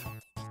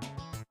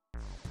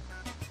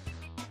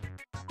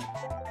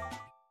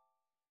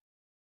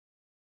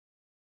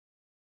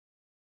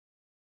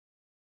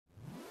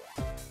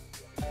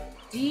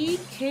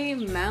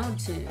 DK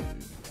Mountain.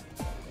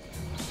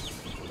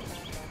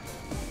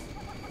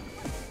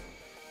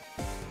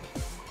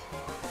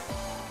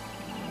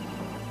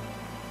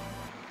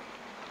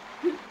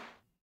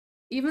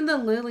 Even the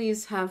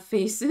lilies have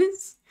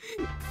faces.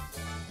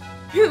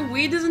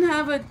 Wii doesn't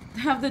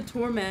have the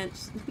tour match.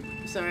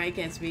 Sorry, I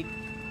can't speak.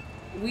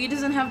 Wii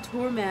doesn't have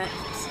tour match.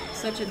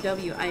 Such a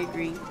W, I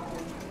agree.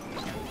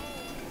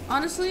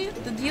 Honestly,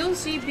 the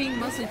DLC being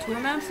mostly tour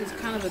maps is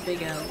kind of a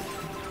big L.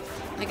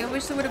 Like, I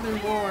wish there would have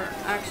been more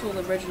actual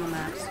original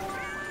maps.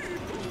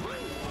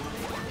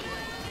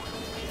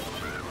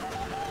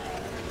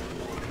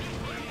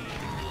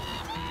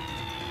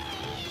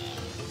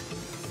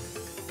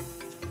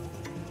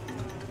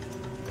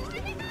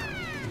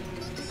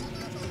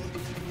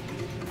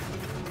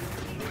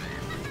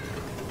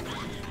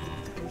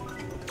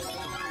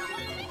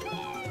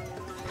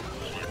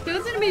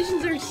 Those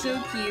animations are so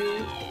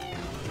cute.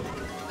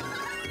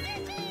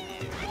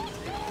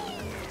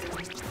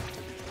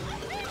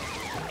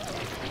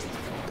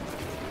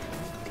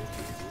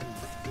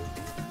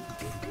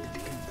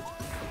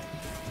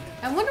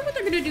 I wonder what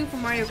they're gonna do for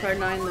Mario Kart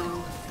 9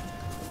 though.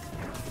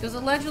 Because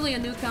allegedly a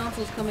new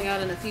console's coming out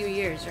in a few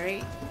years,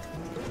 right?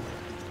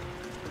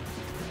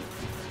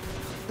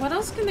 What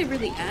else can they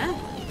really add?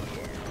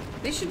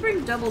 They should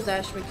bring double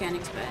dash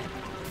mechanics back.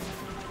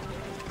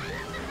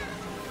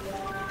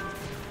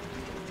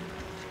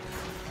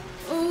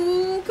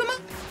 Oh, come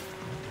on!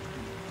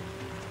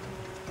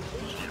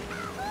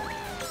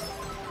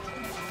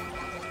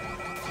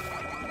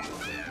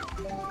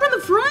 From the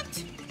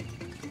front?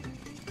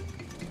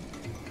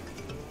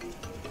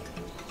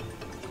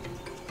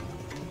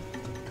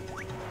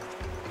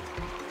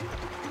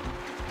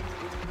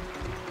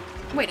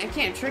 Wait, I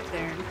can't trick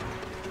there.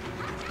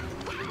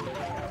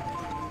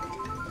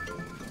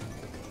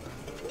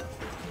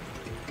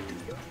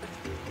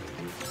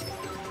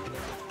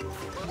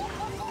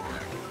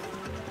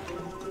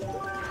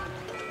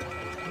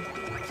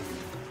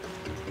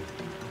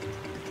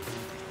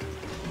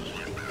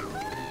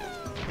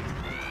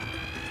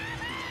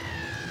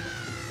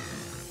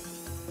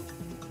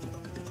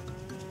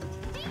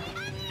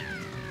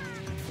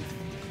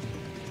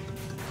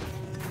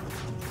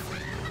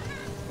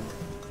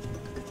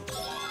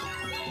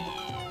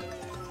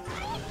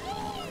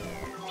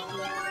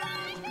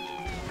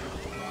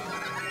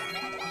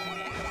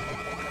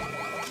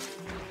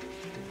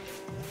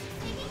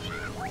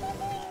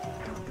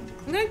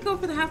 I'm gonna go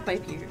for the half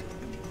pipe here.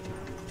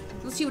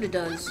 Let's see what it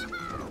does.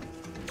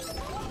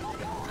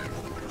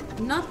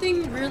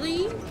 Nothing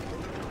really.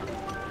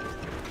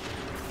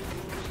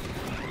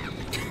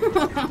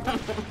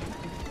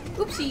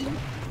 Oopsie.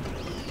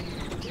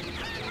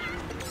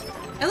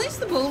 At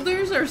least the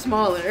boulders are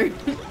smaller.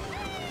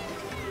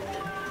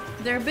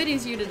 They're a bit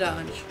easier to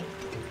dodge.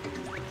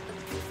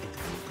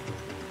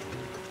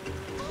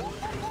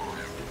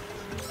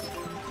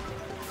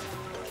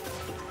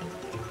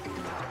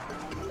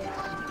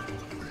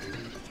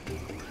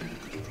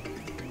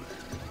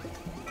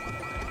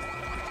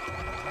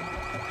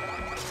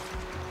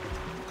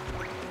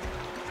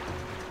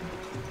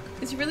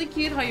 It's really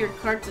cute how your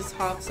cart just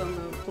hops on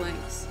the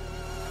planks.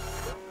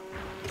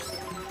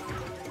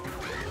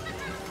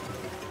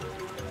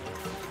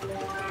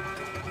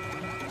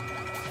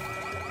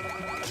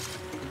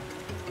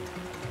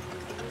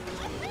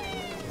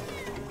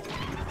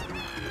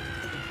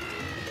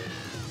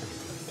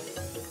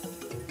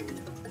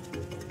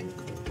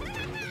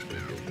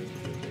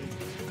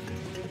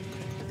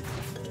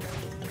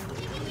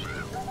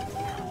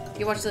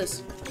 Okay, watch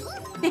this.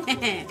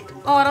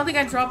 Oh, I don't think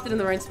I dropped it in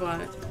the right spot.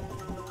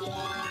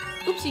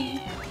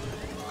 Oopsie.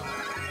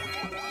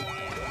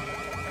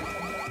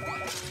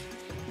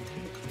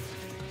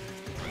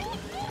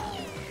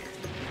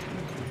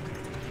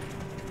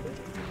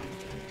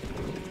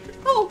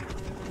 Oh!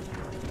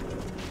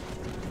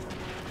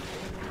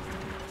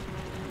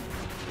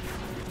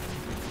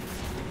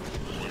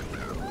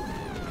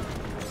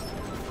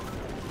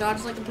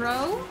 Dodge like a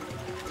pro?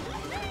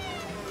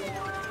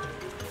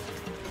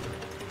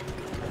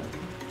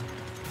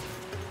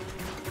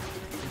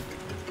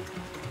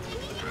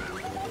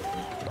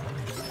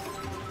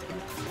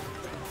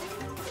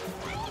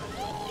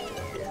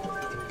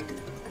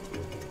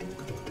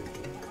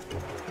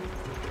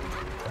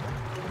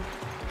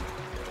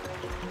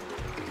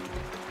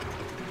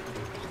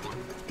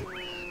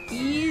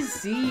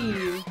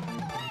 Easy.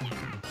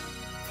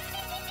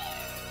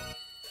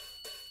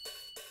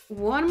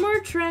 One more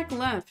track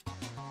left.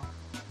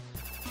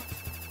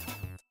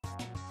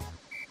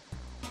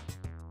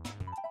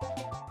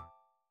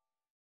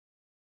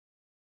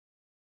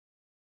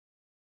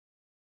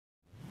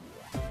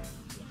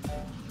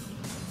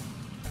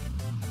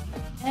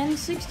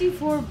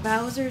 N64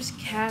 Bowser's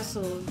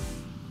Castle.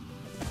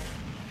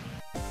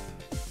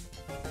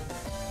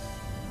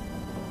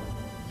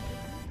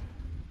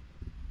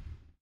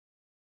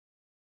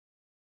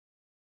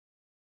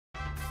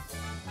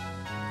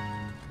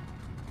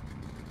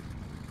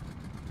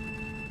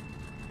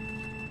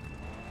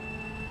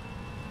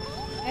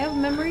 I have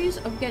memories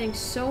of getting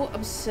so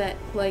upset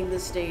playing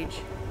this stage.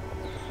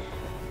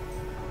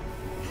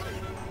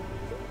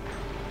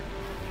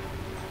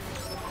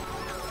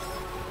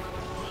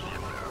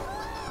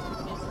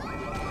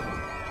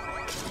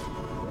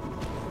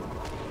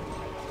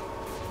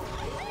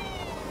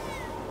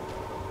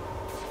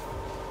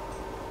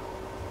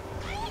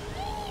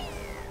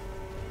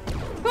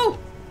 Oh!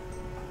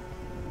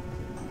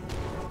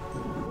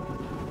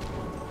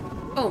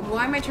 Oh,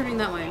 why am I turning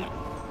that way?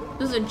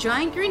 There's a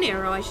giant green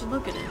arrow, I should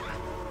look at it.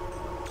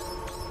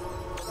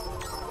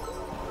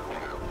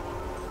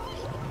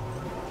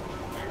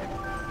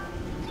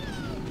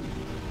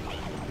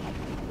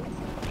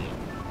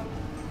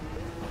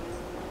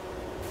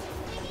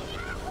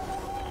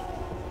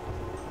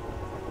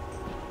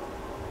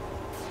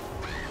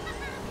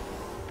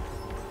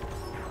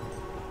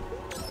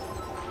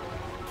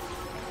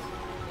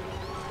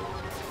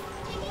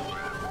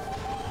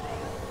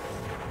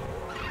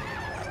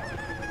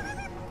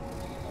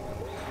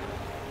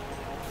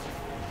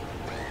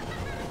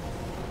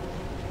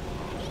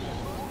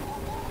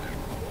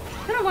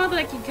 Kind of wild that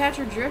I can catch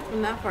her drift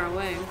from that far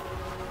away.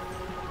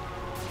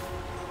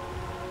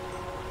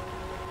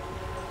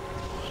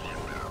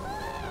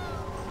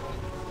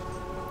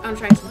 want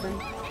to try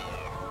something.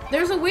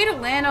 There's a way to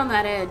land on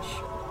that edge.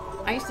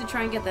 I used to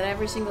try and get that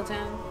every single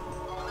time.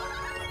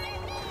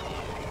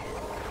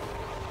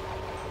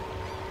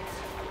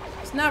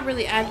 It's not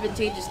really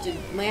advantageous to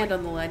land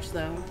on the ledge,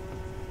 though.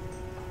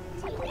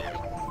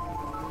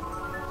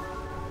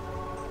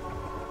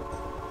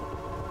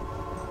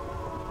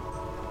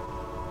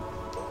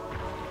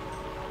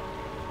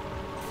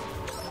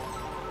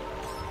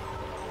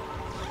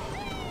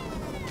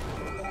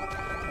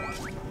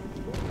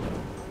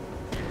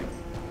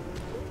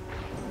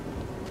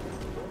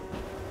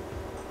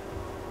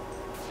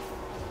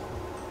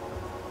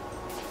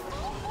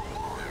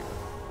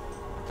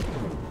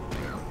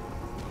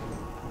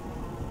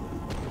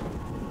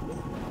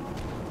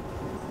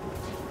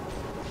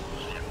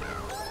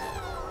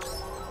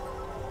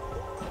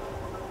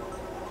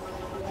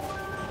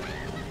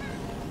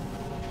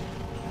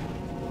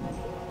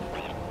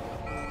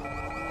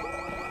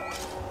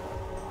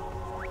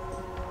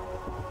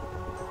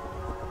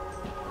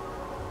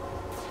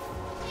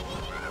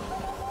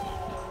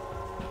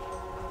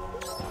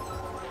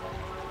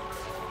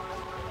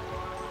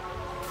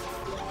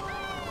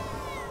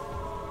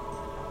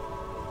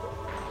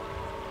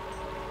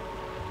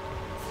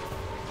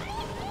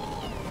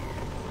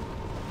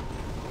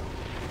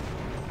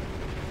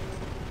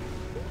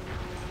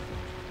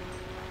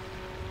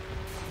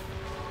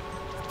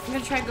 I'm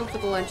gonna try and go for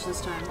the ledge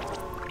this time.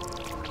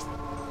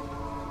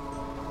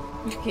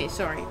 Okay,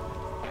 sorry.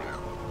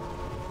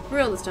 For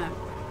real this time.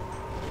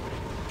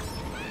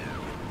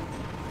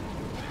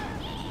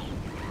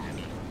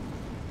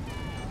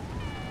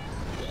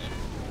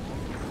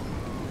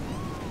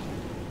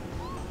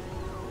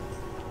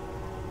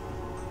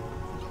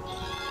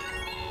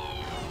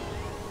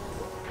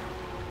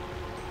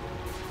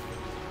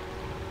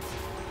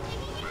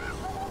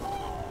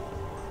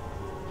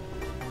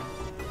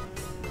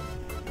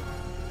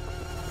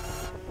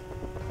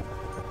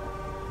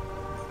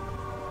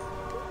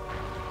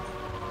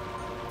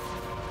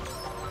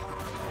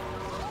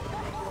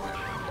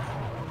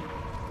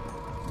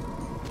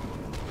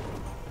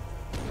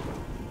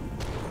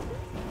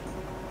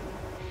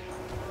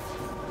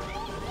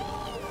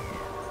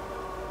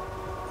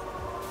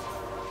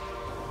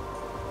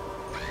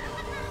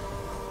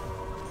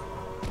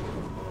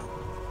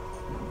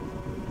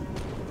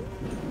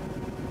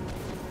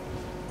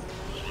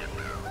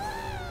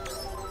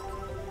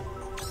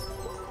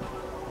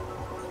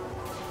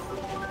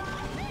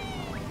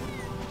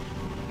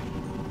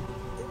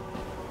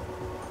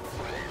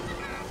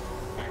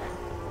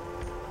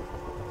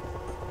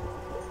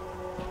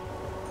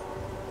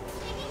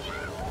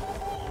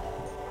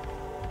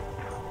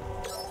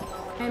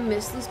 I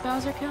miss this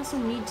Bowser Castle.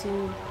 Me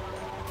too.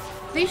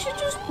 They should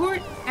just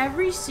port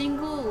every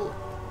single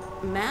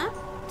map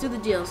to the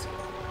DLC.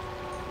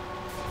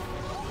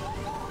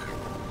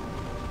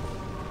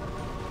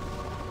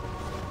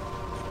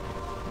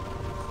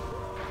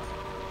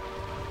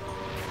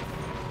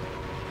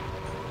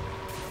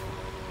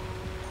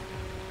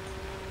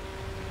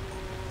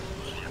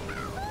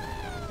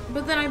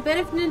 But then I bet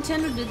if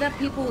Nintendo did that,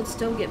 people would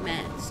still get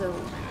mad, so...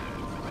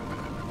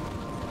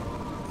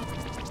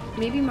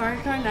 Maybe Mario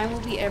Kart 9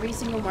 will be every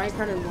single Mario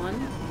Kart in one?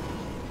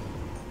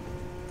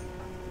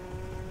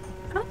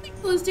 I don't think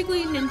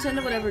realistically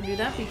Nintendo would ever do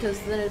that, because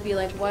then it'd be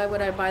like, why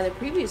would I buy the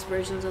previous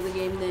versions of the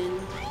game then?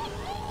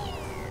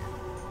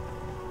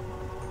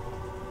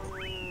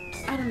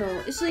 I don't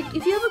know. It's like,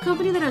 if you have a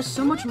company that has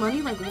so much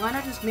money, like, why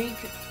not just make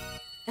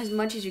as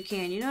much as you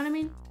can, you know what I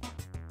mean?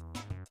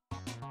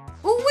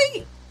 Oh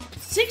wait!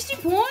 60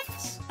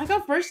 points? I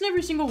got first in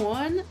every single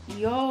one?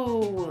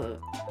 Yo!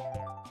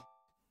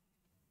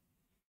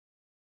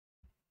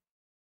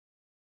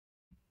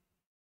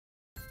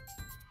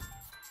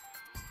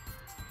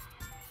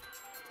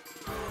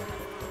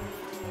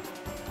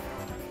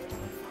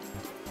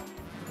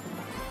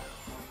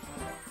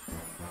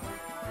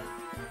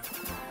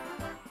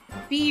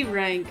 B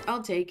rank,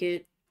 I'll take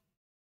it.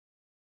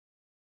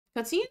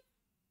 Cutscene?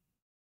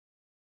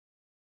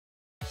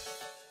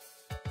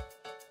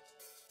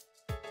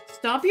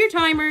 Stop your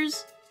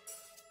timers.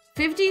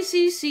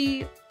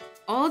 50cc,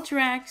 all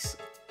tracks,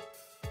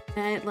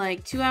 at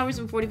like 2 hours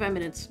and 45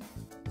 minutes.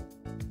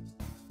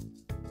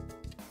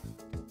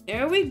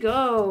 There we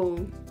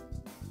go.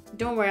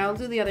 Don't worry, I'll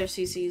do the other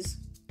CCs.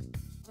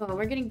 Oh,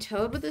 we're getting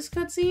towed with this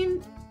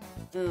cutscene?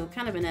 Oh,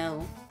 kind of an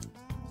L.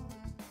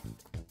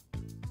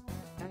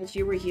 Guys,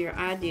 you were here.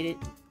 I did it.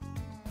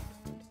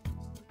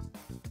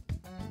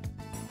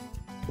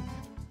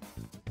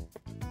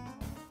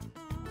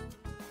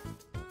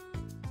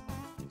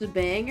 It's a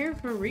banger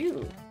for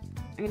real.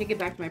 I'm gonna get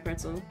back to my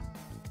pretzel.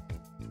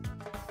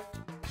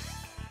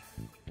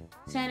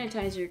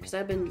 Sanitizer, because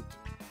I've been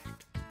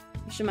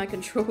pushing my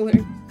controller.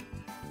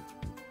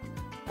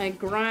 My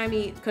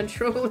grimy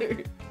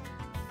controller.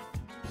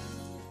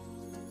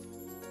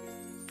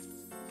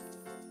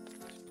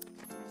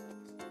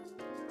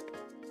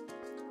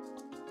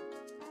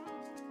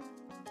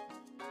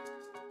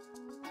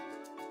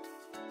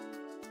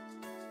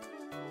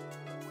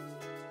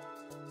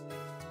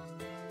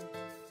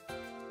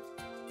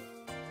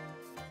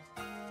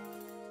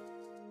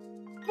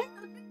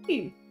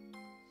 Yay!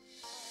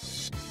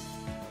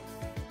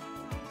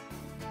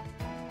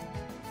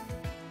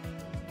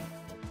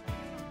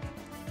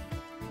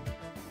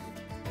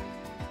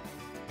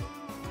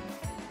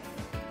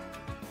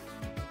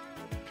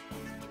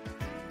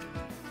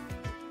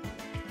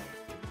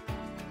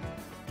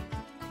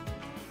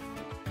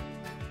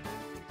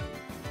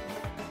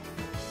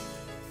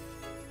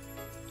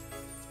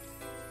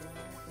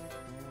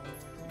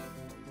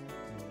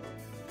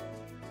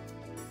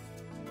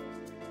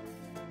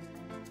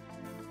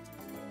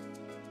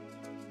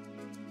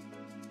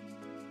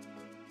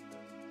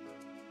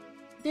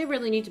 They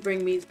really need to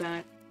bring Mii's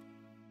back.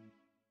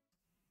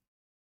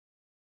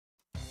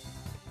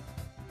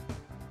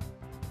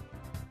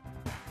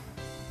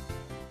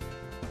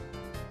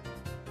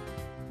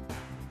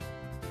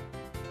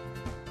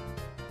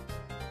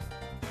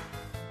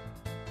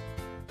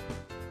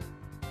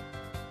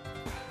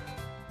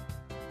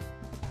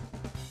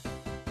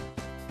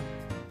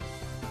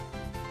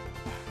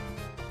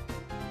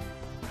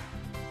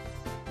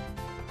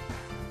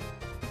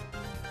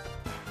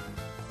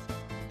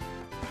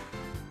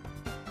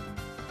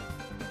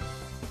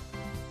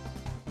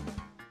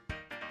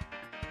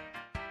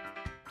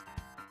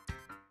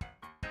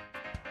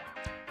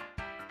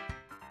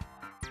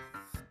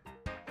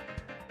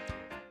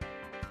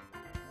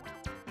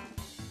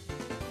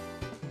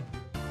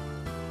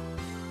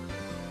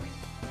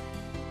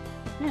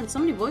 Man, so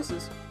many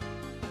voices.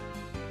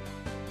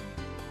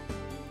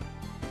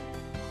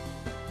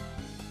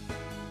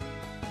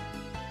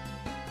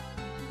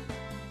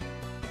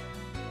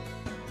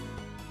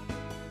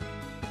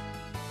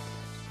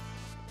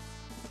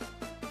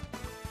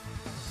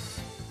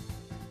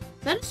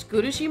 Is that a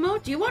Scootish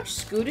emote? Do you watch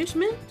Scootish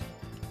Mint?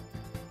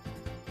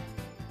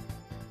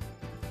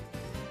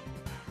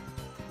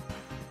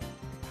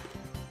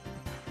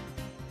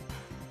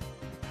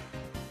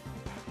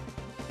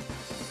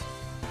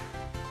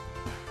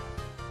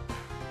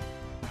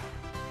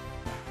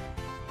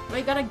 Oh,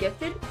 you got a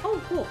gifted?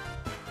 Oh, cool.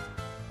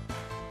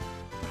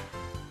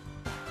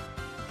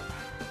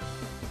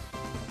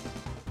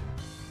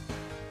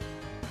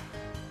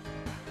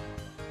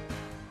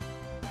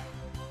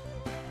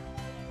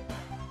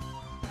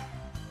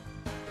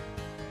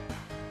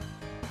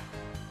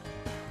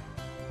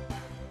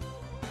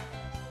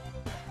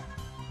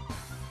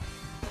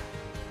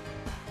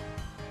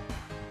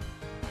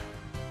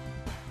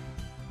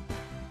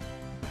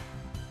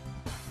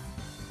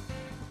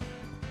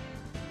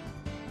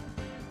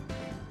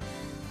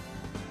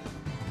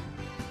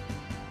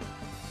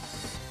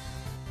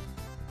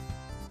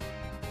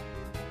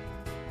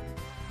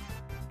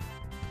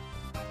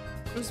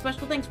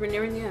 Special thanks, we're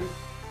nearing the end.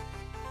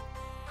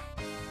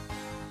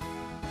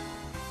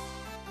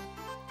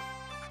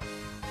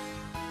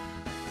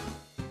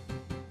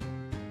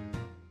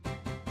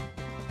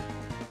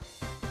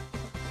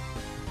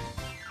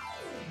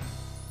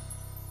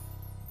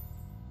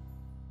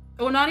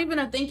 Oh, not even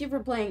a thank you for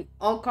playing.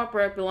 All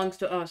copyright belongs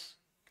to us.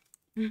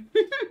 Man,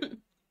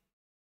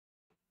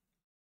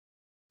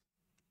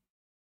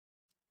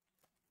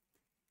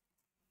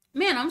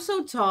 I'm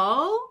so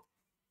tall.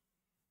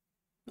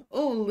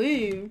 Oh,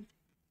 leave.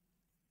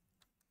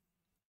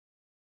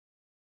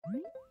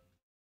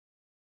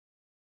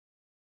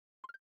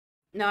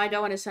 No, I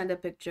don't want to send a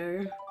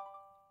picture.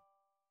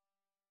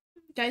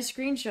 Guys,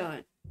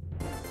 screenshot.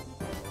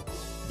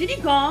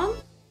 Diddy Kong?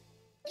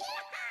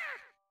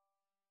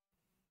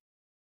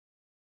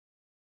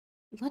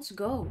 Let's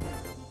go.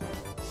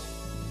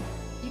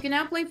 You can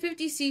now play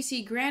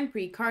 50cc Grand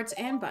Prix karts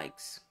and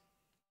bikes.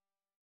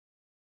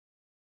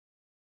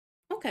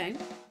 Okay.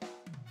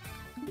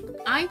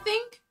 I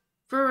think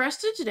for the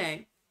rest of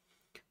today,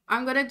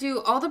 I'm gonna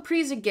do all the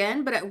pre's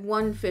again, but at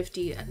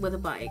 150 with a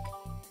bike.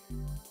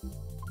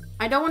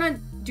 I don't want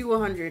to do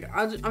 100.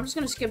 I'm just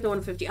gonna skip the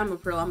 150. I'm a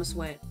pro. I'm a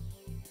sweat.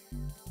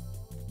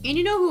 And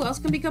you know who else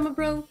can become a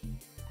pro?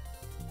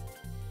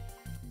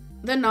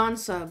 The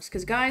non-subs.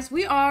 Because, guys,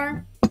 we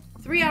are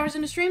 3 hours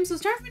into stream, so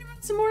it's time for me to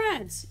run some more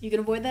ads. You can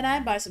avoid that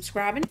ad by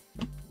subscribing.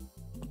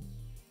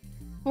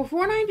 For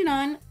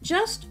 $4.99,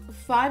 just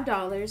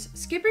 $5,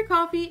 skip your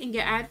coffee and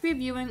get ad-free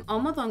viewing all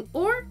month long.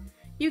 Or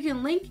you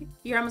can link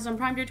your Amazon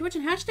Prime to your Twitch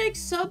and hashtag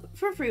sub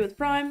for free with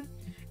Prime.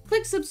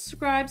 Click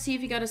subscribe, see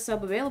if you got a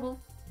sub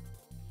available.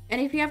 And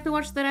if you have to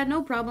watch that ad,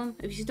 no problem.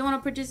 If you still want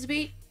to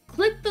participate,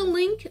 click the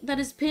link that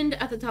is pinned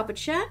at the top of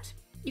chat.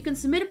 You can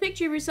submit a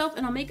picture of yourself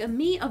and I'll make a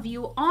me of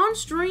you on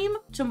stream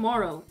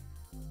tomorrow.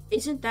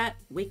 Isn't that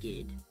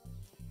wicked?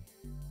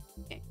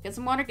 Okay, get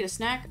some water, get a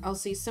snack. I'll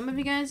see some of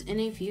you guys in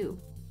a few.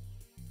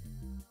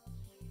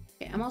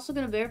 Okay, I'm also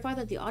going to verify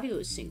that the audio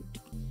is synced.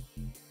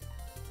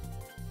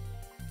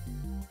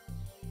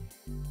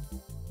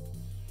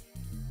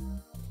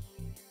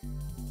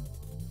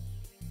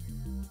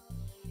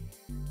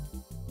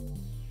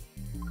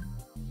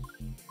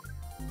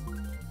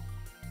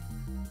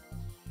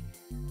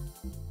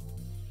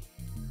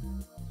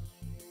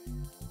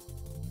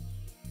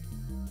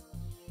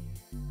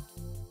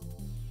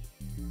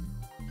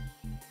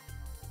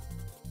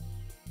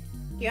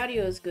 The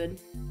audio is good.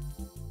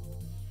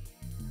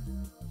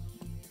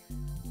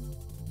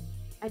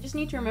 I just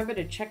need to remember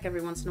to check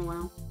every once in a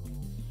while.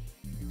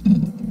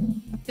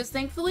 Because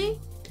thankfully,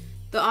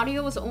 the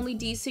audio was only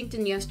desynced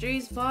in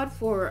yesterday's VOD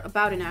for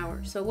about an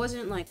hour, so it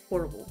wasn't, like,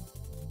 horrible.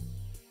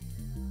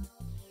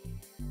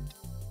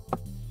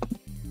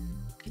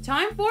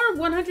 Time for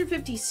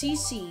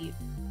 150cc.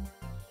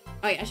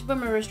 Alright, I should put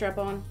my wrist strap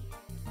on.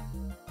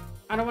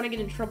 I don't want to get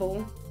in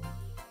trouble.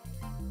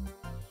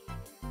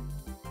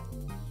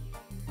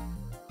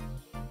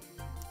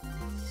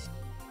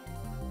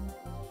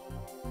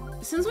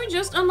 Since we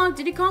just unlocked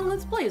Diddy Kong,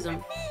 let's play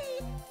them.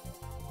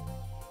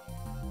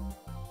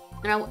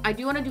 And I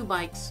do want to do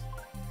bikes.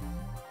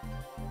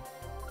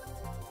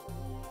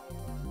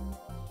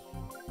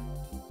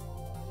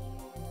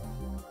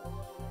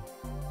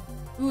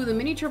 Ooh, the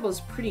mini turbo is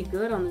pretty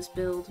good on this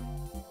build.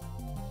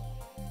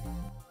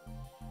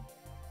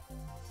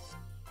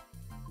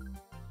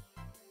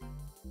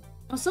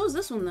 Oh, so is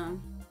this one though.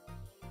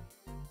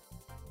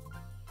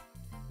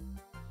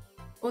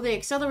 Oh, the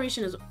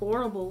acceleration is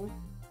horrible.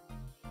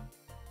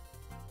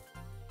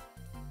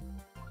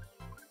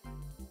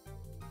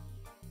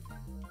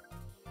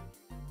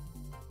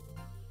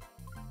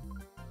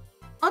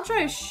 I'll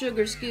try a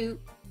sugar scoop.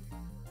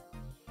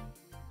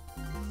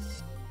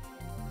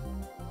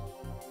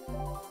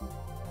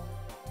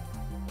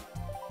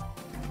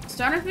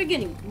 Start at the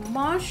beginning.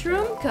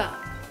 Mushroom cup.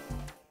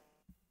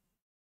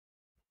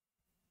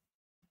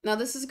 Now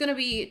this is gonna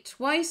be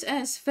twice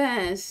as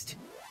fast.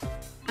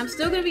 I'm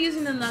still gonna be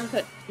using the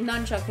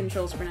nunchuck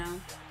controls for now.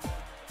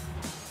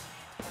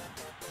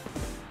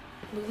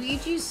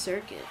 Luigi's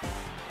Circuit.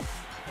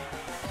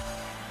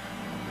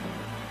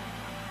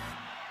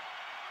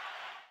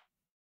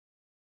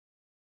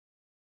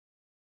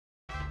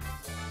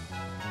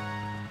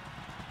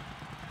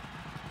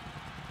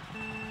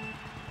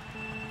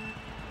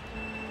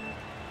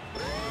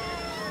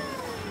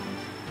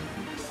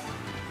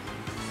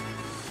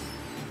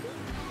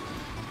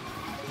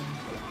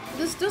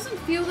 This doesn't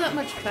feel that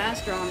much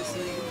faster,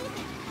 honestly.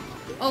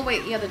 Oh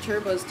wait, yeah, the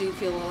turbos do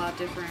feel a lot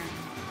different.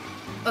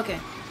 Okay,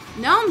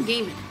 now I'm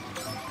gaming.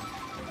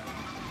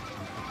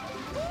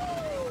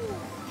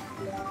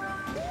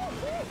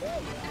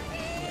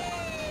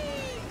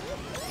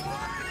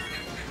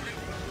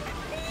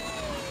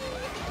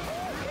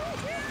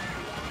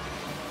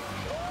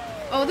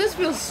 Oh, this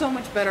feels so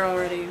much better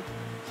already.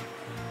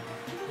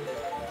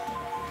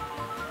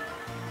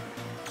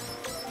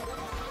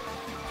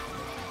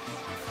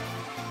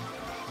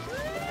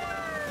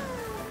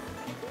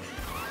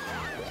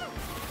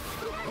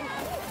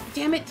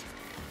 Damn it.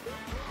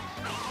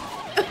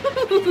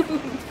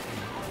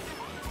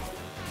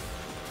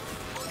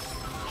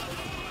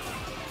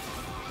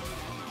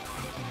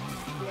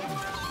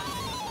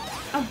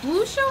 A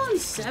blue shell on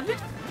 7?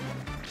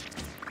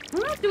 I'm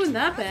not doing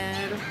that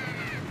bad.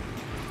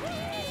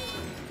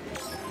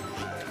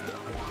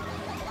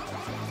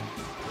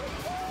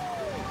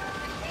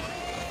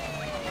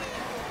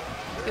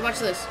 Okay, watch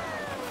this.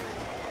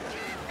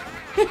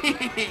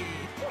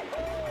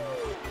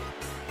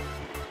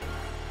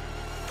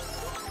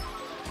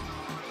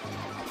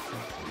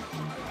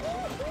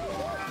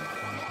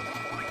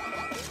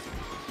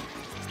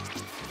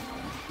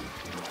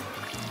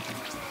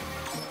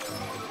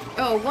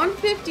 Oh,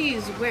 150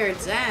 is where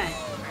it's at.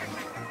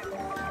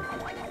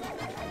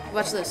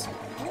 Watch this.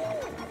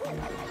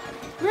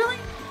 Really?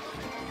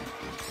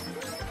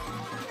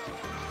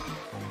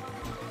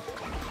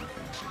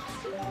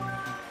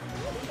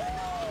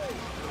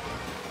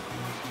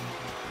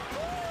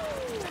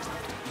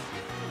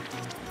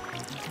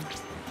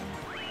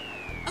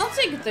 I'll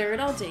take a third,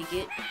 I'll take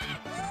it.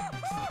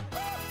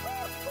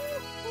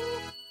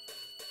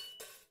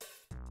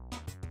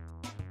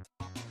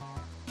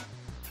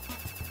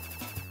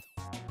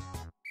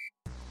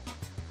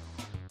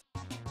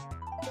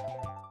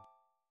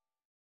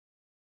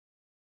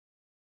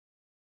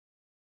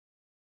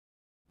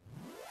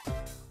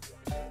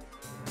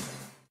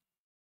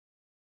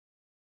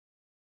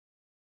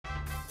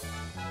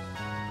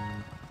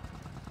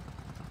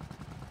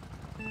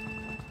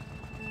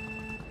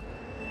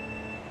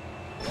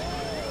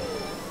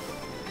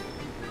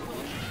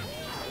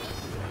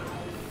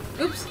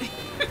 Oops.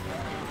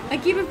 I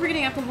keep on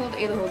forgetting I have to hold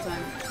A the whole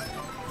time.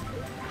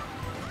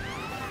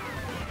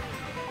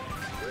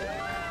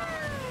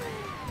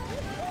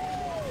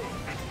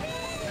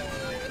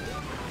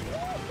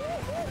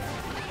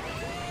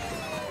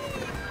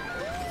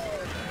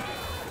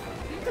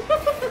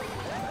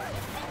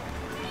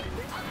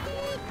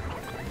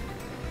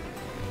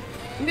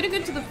 I'm gonna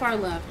go to the far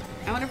left.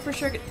 I want to for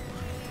sure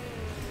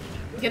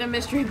get a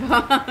mystery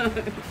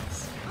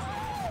box.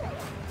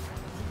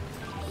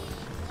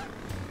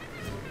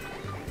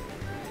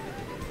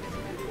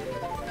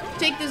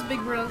 Take this, big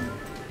bro.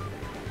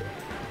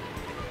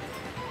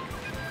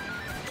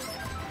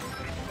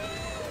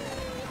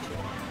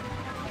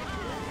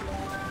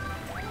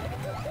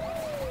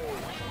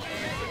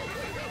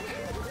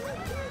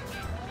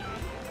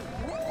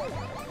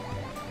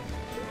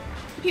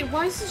 Okay,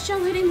 why is this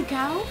shell hitting the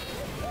cow?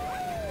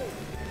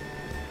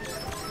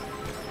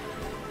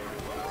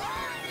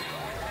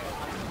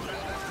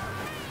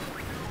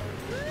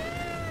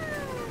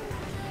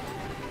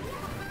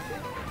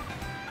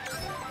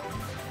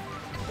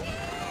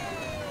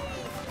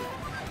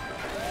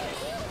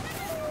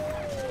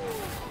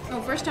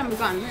 Oh, first time we've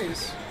gotten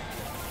this.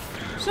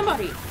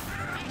 Somebody!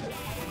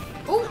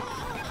 Oh!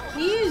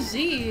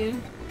 Easy!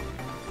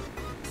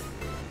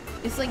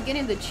 It's like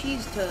getting the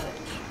cheese touch.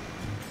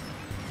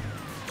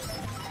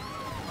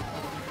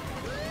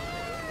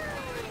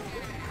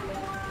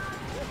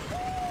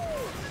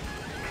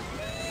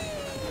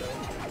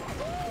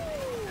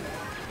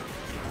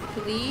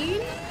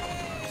 Clean?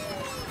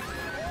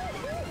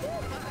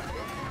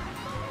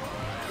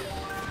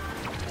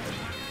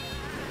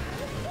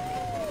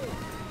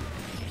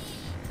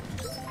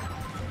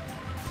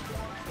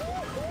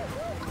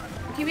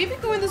 Okay, maybe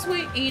going this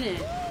way ain't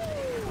it?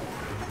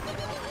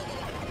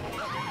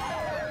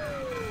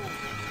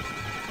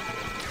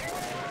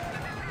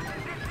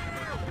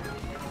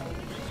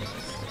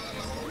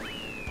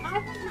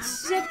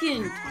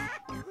 Second.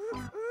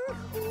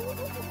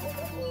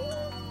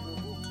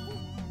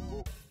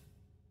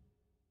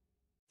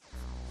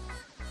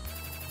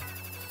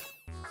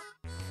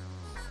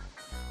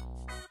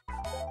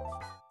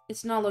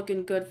 It's not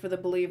looking good for the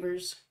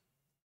believers.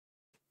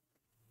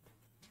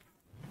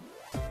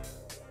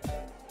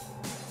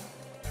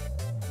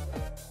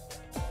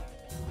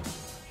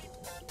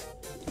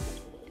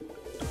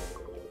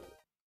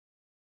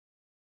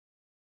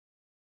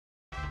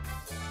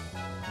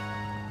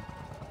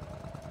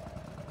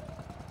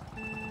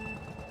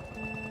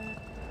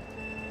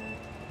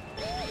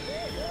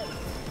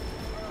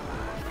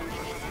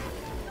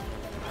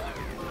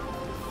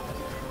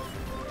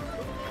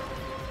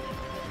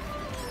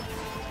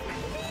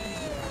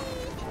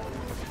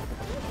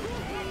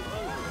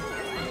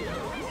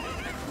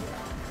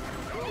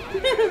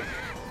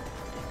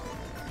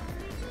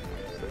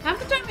 Half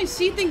the time I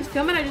see things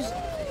coming,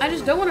 I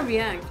just don't want to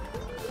react.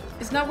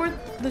 It's not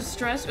worth the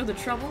stress or the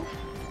trouble.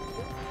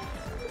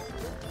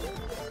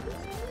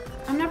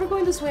 I'm never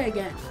going this way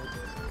again.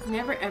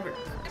 Never ever.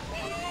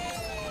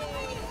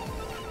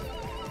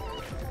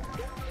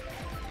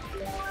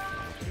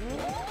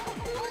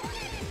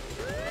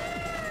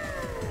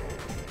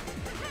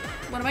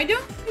 What am I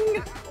doing?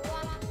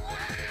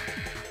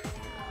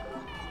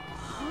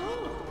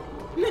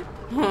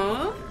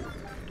 Huh?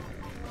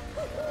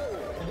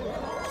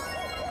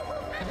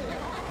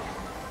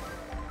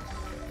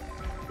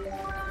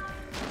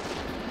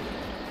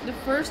 The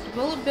first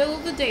bullet bill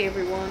of the day,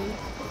 everyone.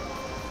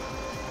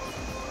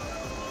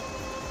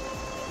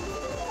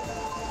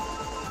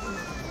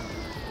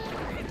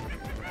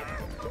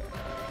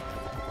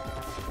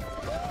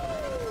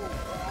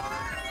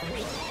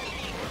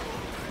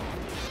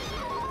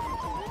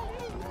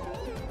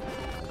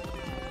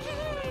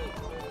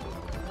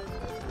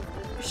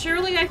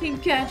 Surely I can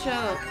catch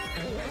up.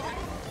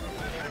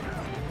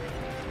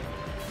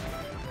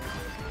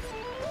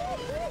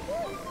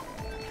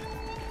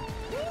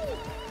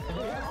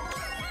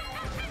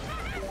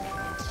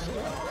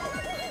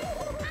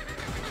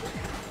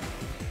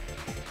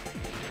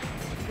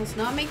 Let's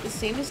not make the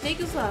same mistake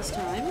as last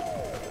time.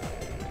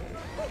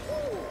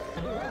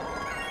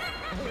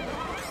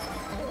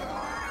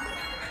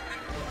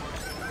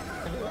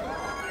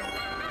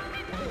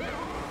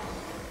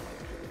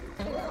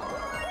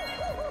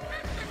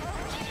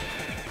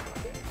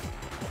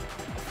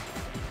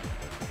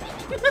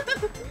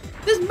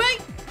 This might...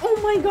 Oh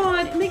my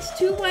god, it makes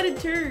two-wide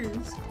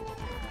turns.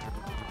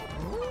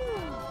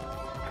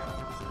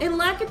 And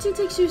Lakitu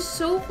takes you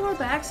so far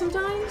back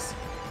sometimes.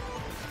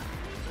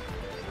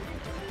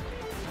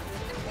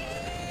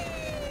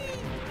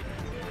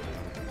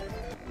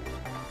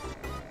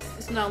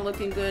 It's not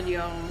looking good,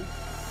 y'all.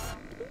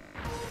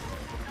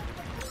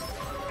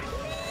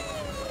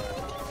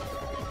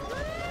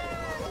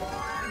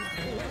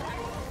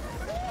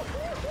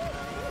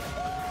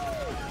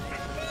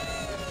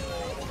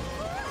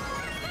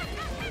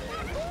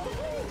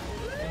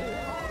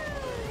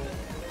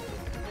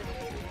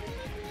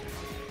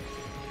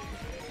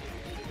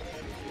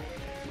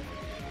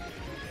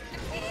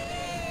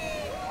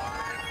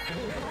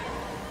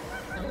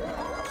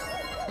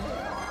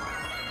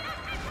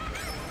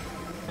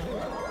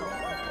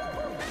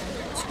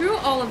 Screw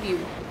all of you.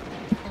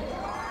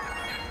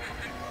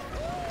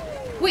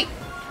 Wait.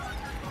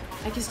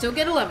 I can still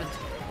get 11th.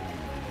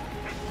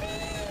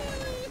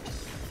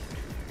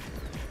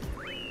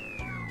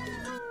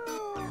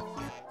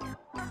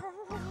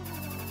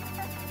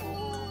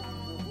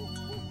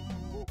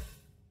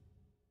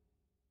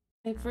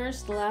 My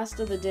first last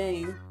of the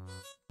day.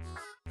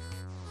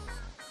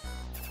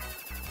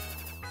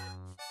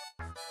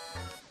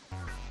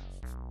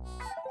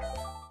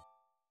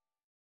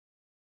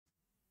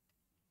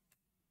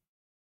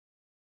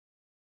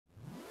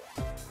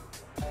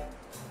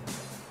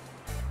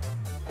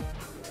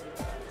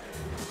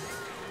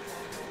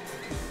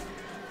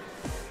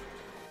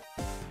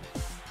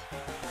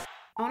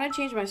 I want to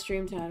change my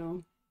stream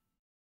title.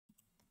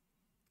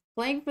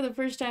 Playing for the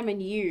first time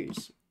in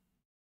years.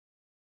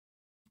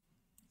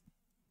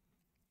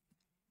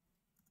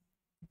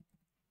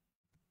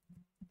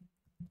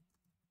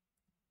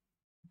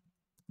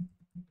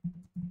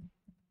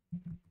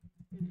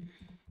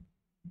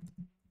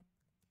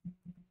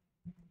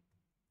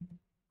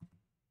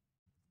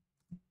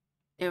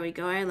 There we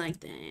go. I like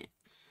that.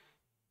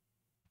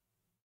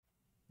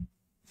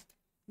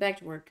 Back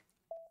to work.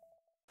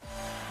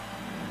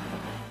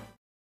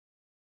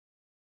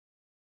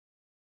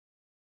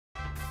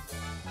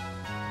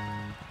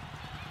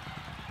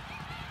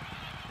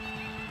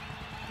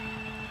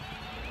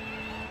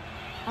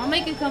 I'll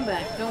make a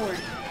comeback. Don't worry.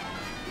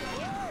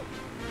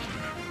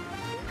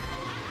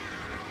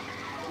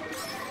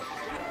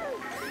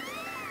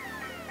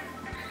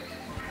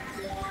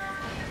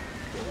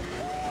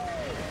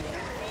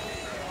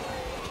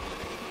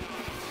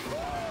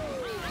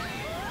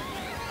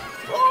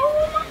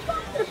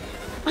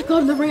 I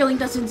got him the railing,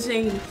 that's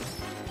insane.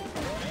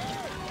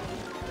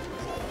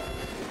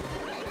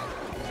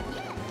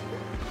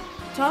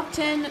 Top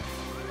 10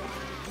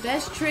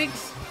 best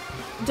tricks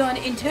done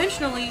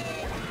intentionally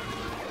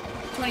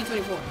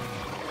 2024.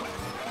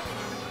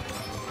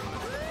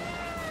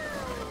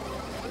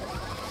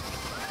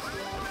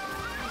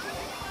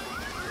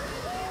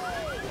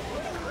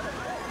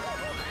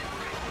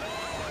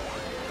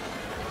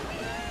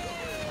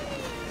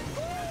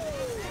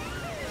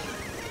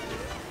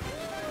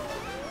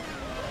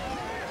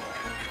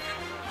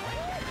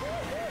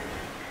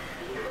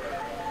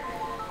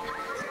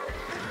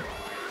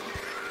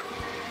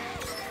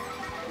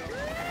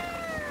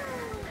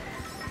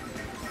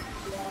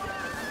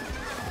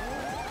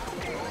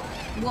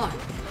 One.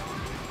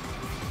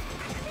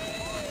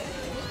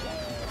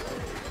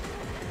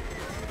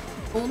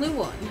 Only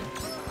one.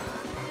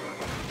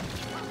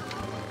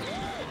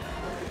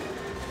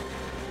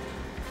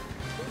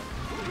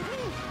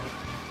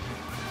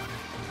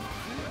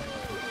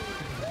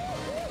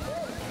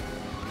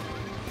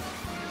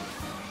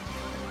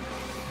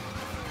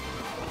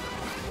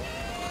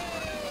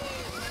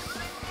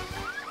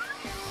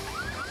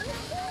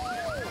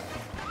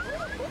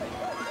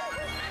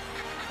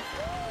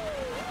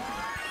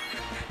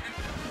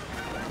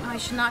 I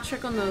should not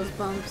trick on those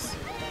bumps.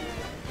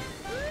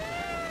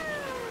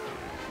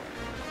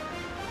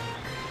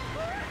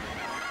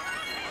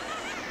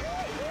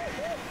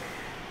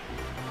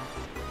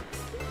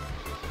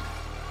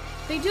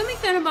 They do make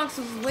the item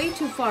boxes way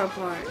too far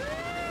apart.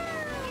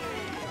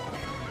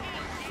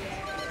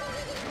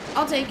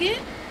 I'll take it.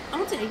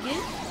 I'll take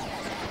it.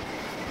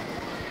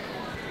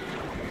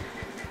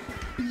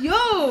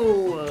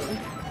 Yo!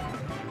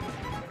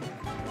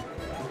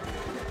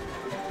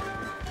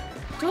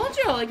 Told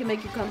you I can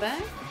make you come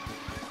back.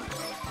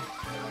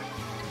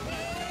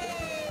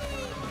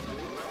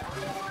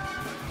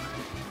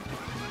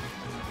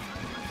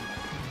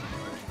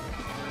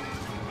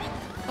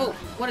 Oh,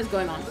 what is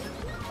going on?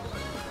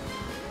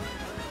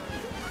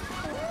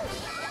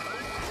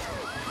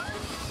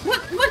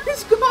 What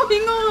is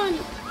going on?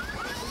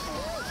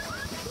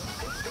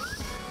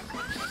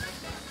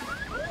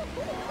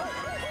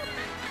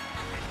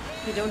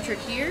 Okay, don't trick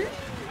here.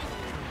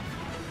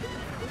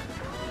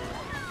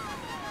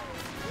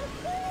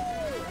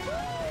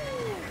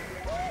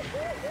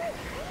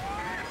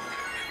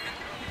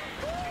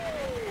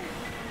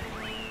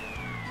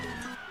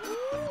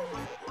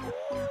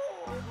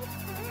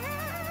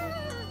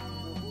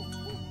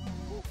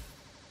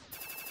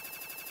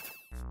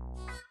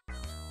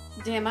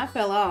 Damn, I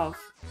fell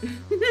off.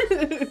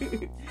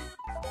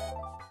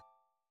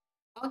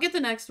 I'll get the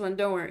next one,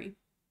 don't worry.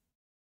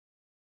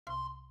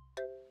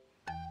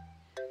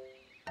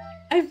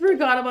 I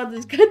forgot about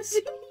this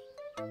cutscene.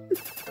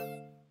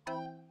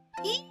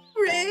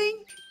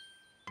 E-rank!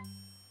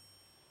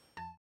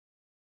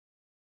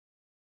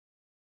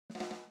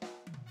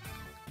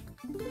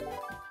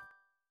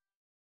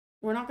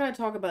 We're not gonna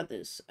talk about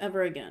this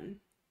ever again.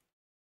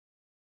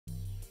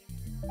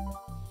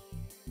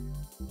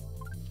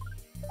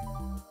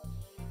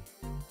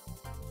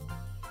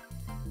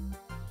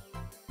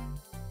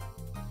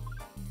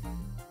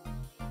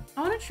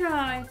 I want to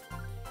try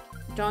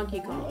Donkey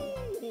Kong.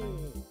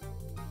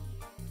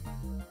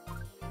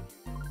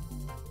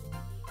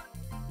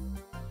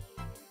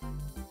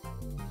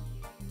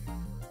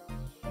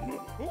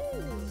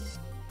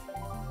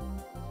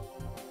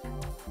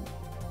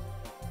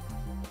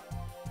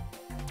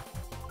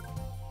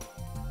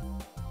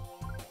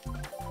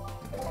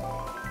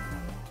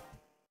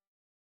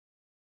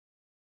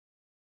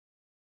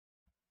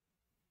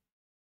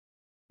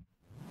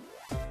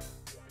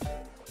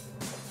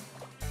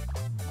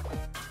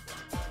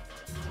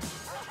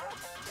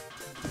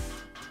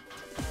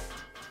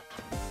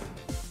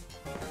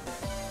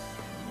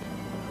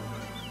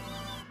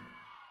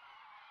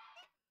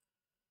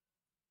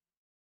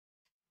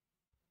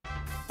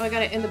 Oh, I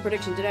gotta end the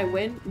prediction. Did I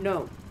win?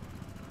 No.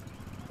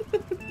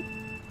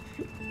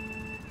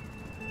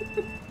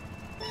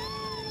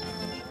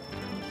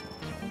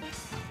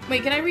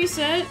 Wait, can I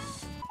reset?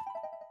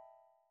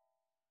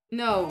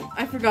 No,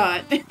 I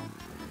forgot.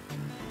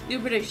 New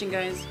prediction,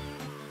 guys.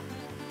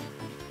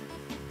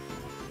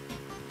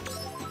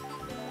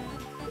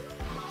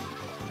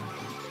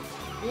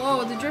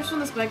 Whoa, the drifts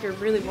on this bike are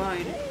really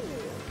wide.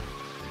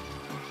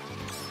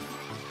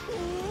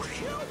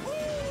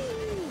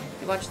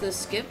 Watch this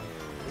skip.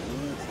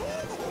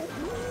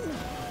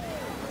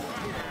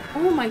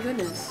 Oh my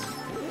goodness.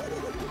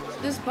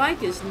 This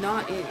bike is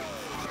not it.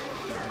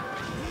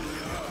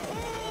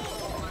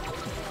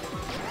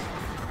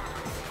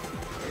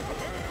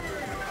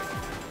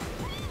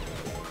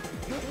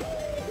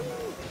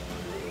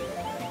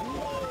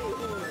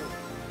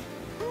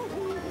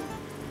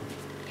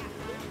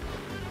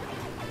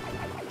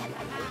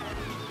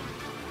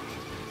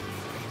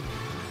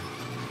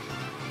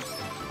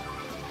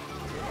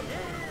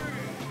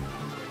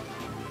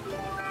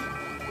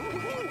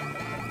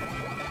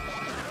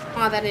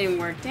 Aw, that didn't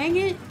work. Dang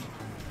it.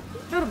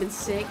 That would've been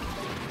sick.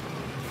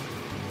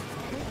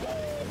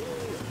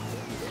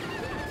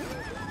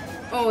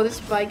 Oh,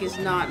 this bike is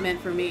not meant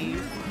for me.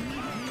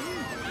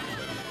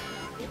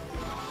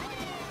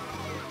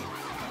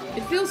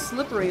 It feels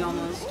slippery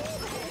almost.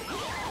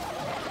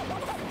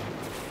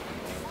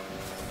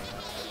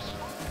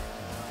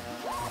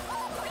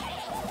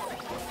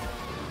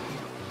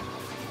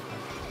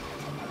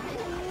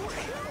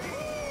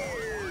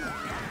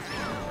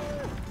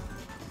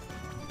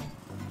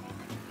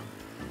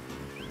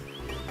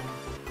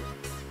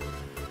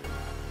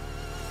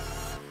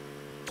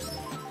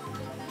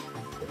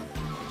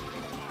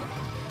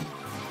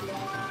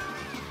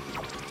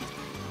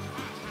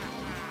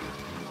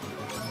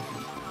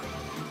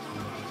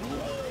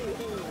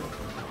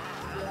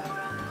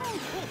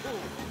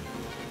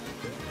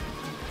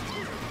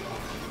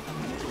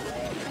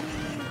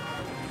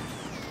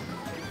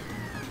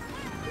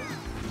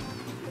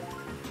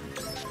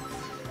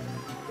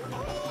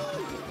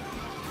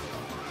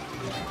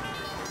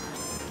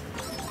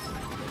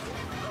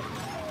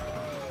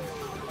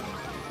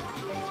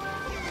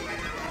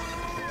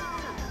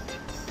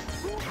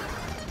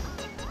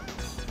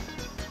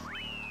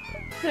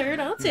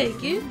 Third, I'll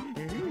take it.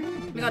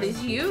 Oh my god, he's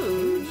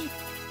huge.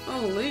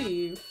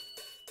 Holy.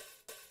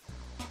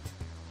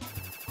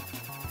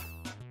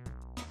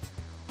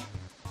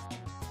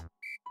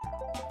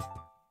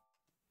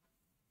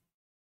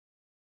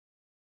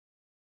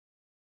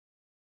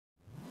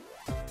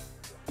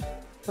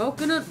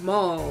 Coconut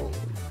Mall.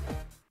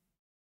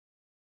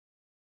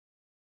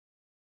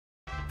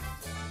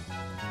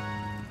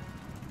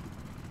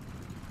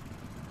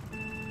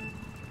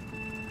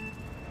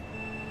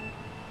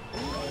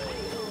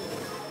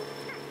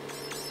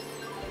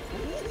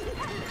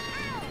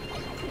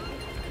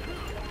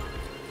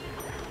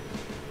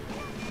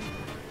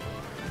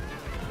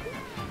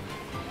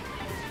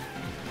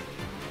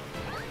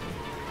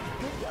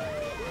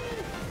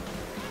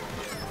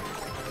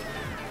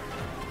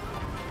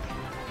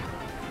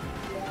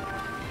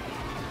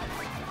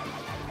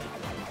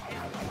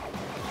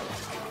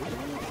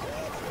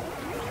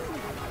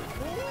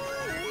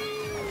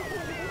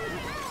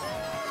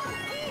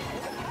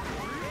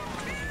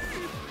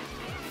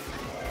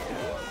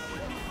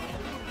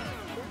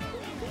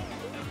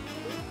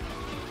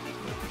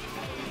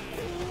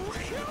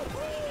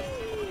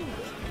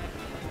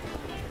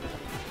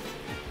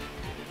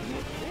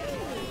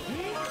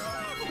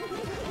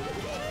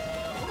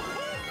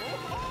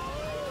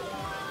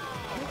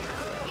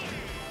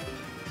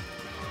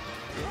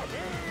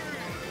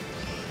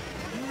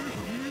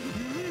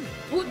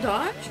 Ooh,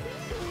 dodge?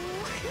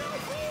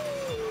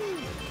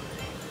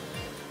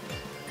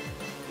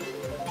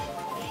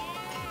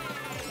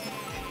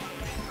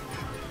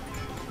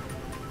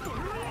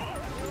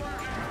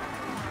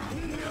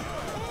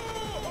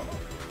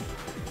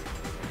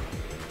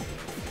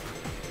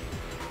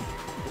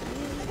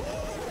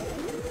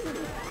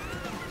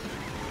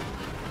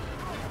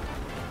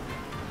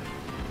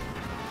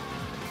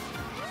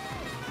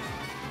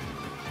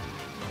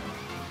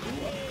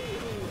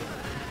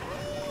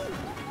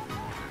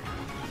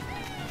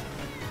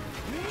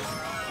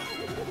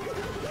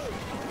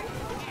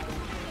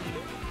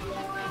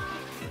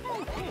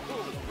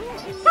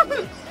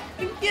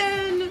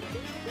 Again!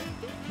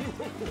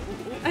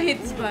 I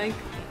hate this bike.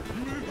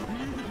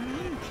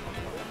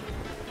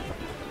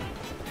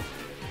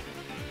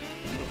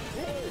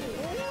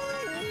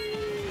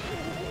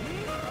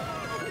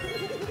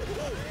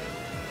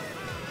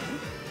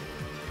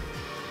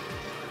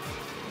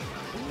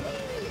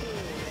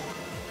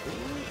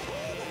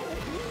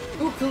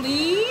 Ooh,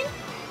 clean?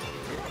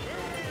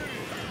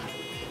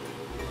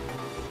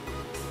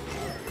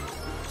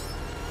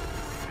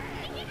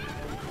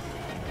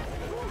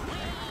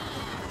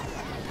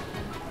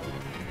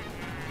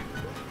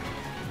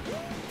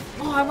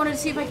 Oh, I wanted to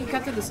see if I could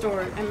cut through the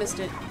store. I missed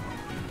it.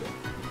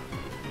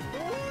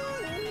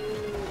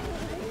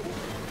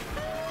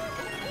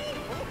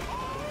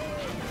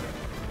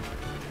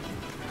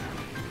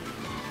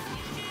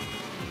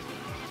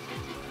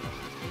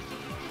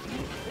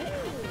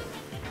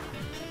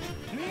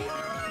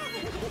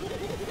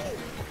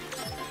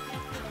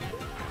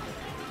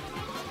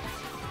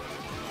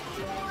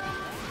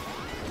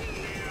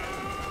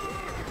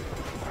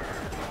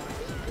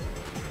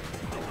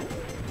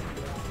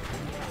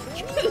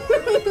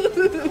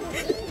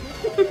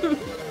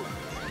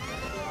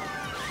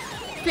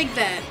 Take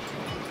that.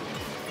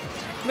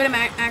 But I'm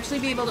actually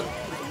be able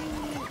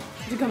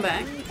to come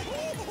back.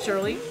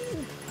 Surely.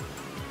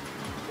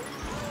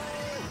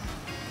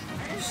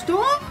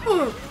 Stop!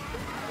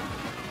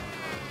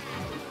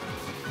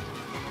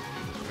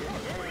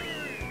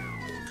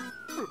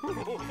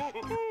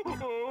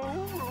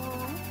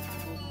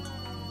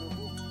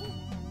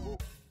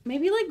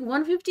 Maybe like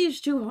 150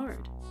 is too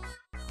hard.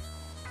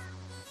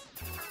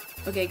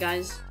 Okay,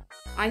 guys.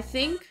 I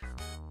think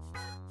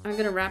I'm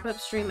gonna wrap up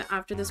stream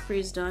after this pre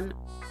is done.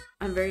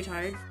 I'm very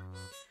tired.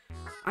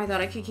 I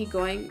thought I could keep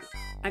going.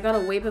 I got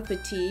a wave of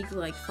fatigue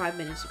like 5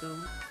 minutes ago.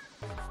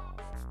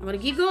 I'm gonna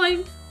keep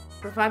going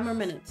for 5 more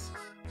minutes.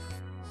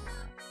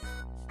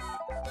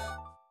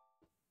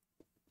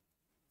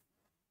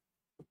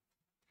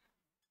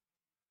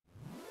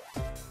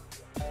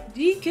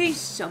 DK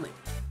Summit.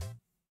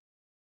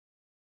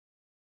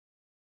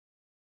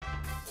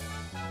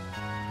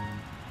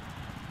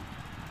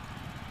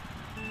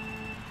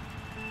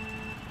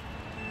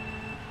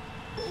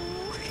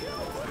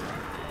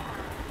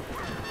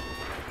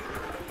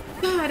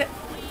 God,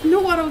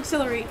 no auto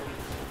accelerate.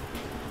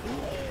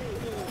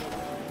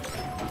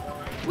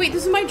 Wait,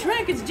 this is my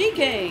track, it's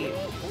DK!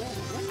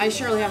 I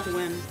surely have to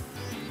win.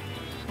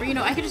 Or, you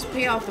know, I could just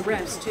pay off the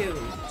rest, too.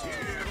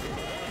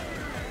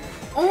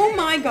 Oh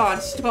my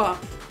god,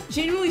 stop.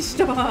 Genuinely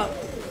stop.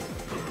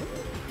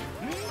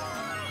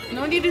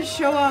 No need to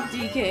show off,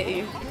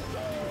 DK.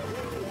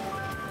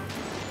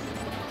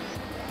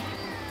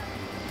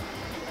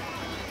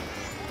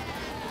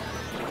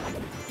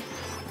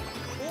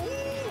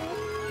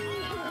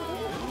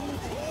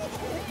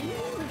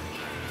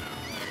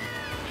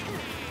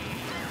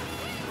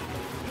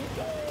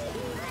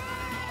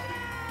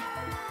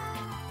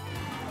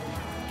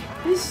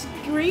 This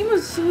scream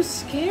was so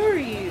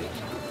scary.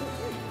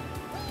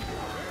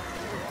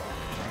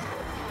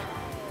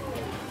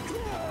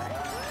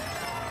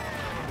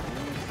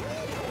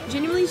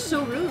 Genuinely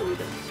so rude.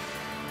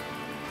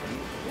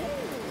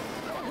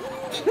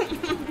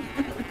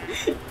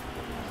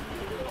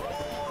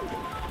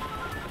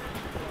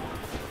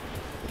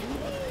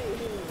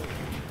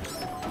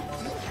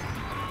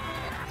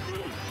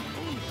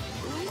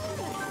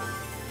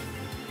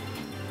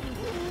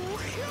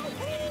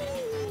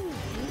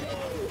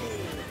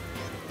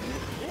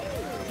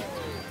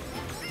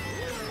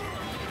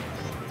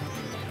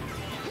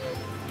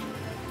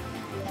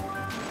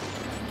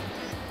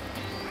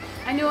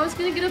 I knew I was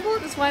gonna get a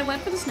bullet, that's why I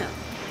went for the snow.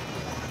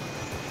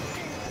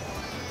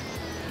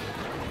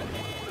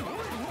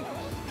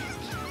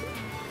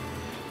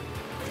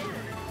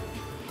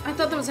 I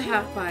thought that was a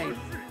half pipe.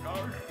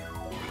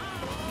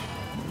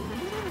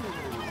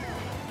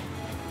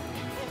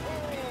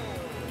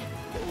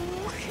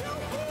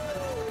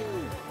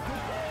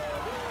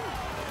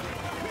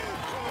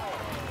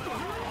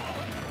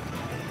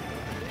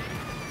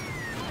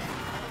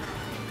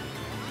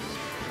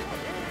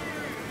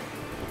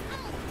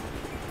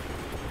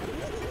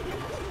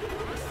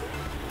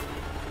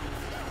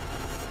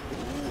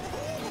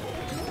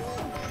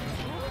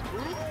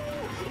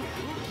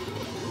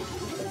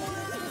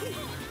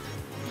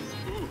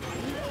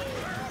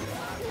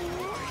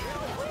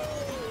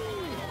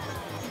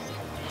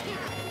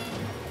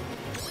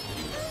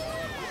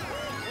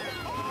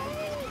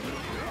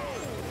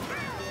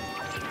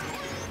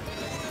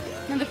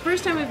 And the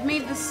first time I've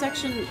made this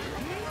section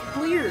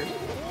clear.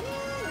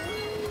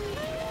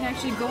 I can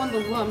actually go on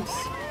the lumps.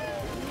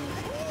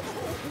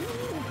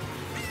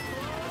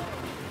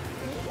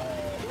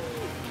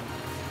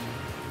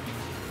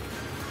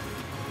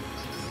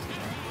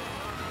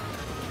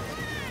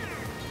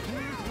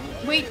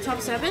 Wait,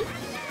 top 7?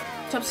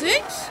 Top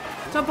 6?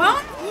 Top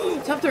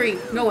 5? Top 3.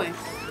 No way.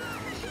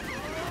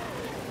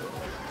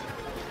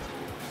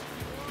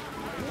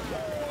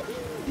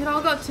 It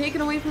all got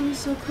taken away from me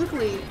so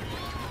quickly.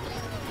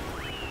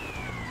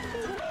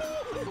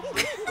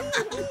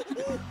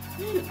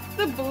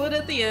 The bullet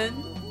at the end.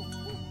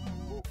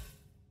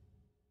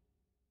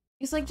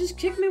 He's like, just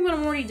kick me when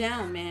I'm already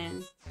down,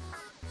 man.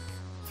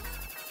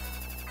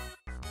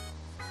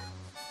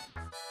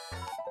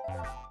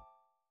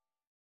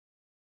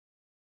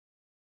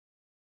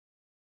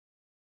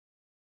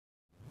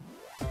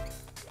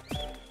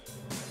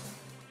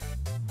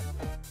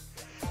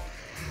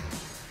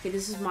 Okay,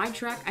 this is my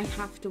track. I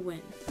have to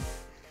win.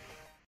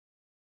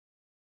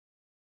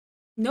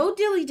 No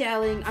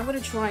dilly-dallying. I'm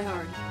gonna try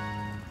hard.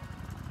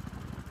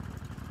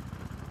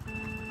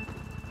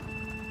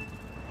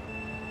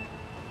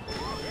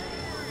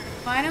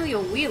 Finally a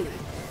wheelie.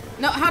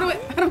 No, how do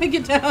I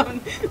get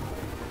down?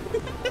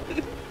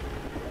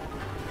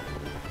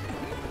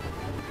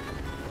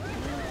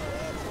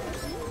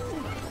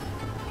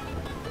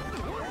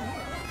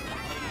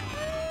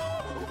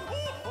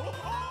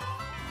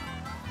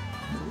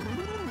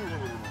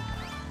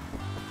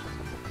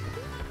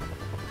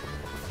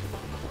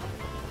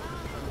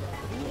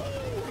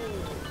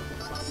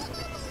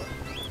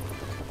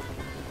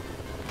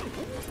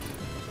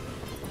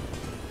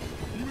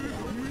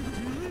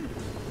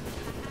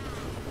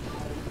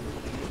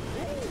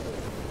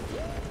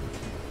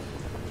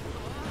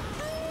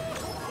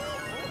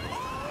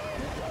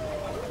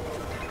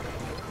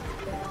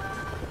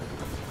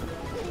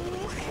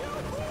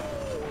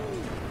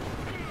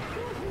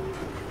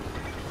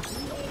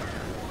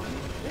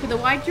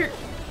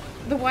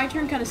 The wide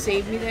turn kind of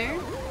saved me there.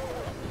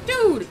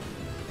 Dude!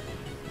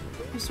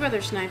 I swear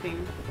they're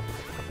sniping.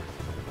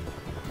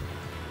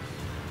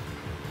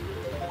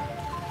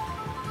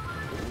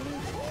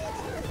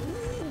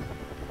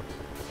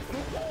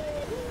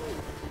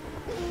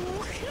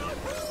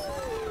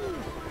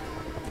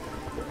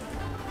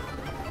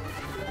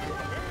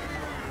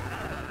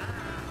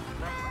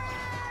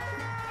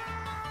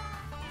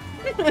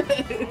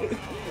 Okay,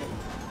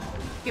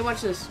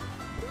 watch this.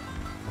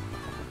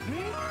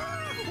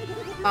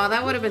 Oh,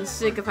 that would have been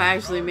sick if I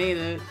actually made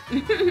it.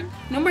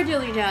 No more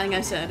dilly-dallying,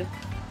 I said.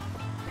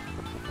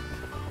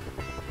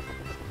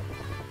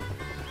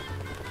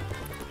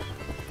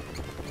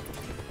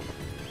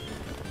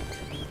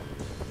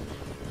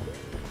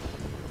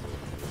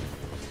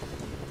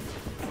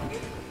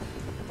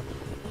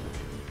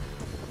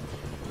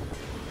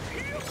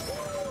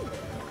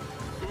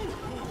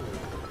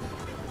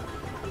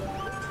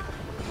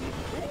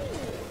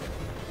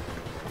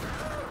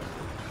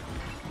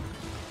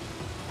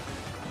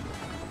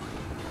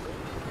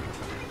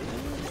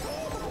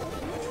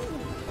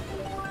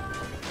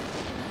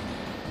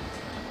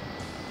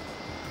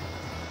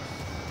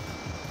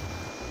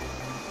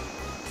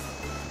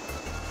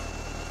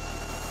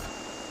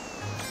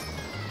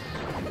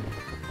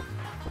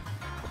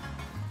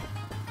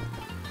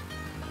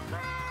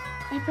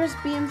 I pressed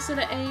B instead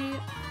of A.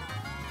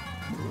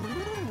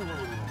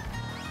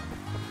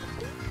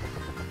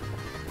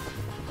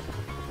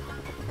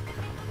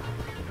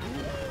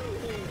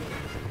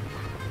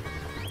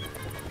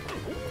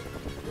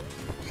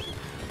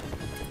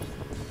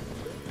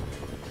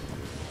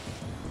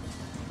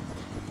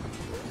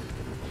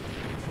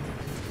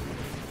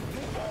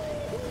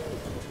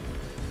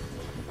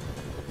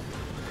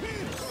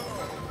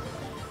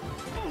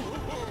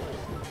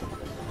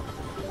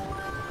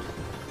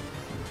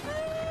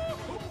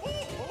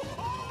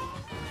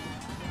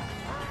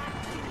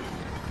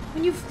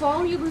 When you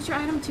fall, you lose your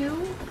item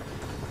too?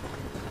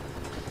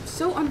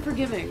 So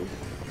unforgiving.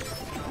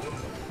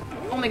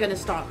 Oh my goodness,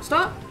 stop.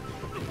 Stop!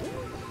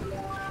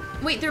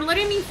 Wait, they're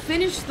letting me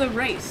finish the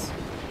race.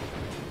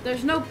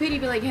 There's no pity,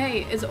 be like,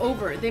 hey, it's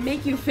over. They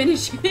make you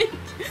finish it.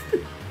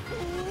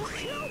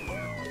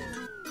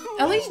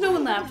 At least no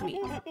one laughed me.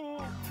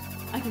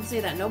 I can say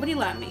that. Nobody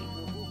laughed me.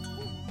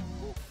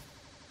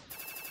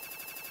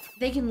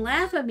 They can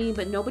laugh at me,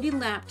 but nobody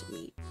laughed at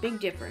me. Big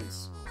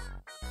difference.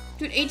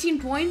 Dude, 18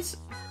 points?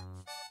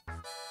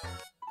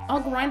 I'll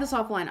grind this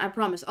offline. I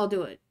promise. I'll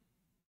do it.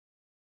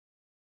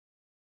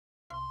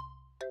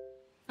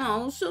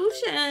 Oh, so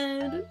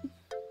sad.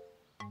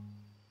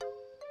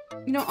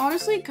 You know,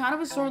 honestly, kind of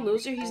a sore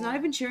loser. He's not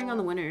even cheering on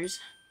the winners.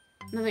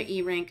 Another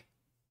E rank.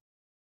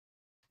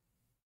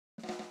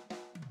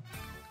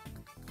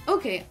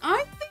 Okay,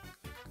 I think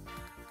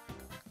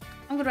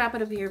I'm gonna wrap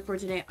it up here for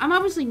today. I'm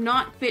obviously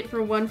not fit for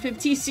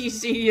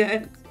 150cc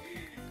yet.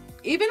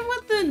 Even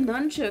with the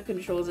nunchuck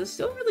controls, it's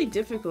still really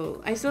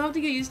difficult. I still have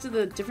to get used to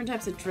the different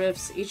types of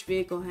drifts each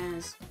vehicle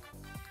has.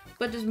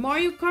 But does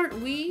Mario Kart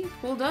Wii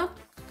hold up?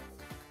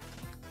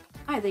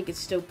 I think it's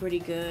still pretty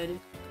good.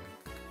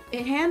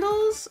 It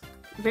handles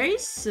very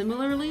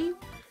similarly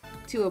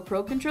to a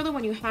Pro Controller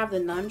when you have the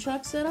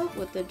nunchuck set up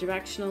with the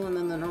directional and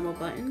then the normal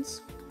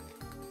buttons.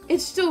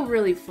 It's still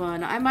really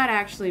fun. I might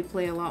actually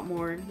play a lot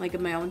more, like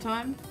in my own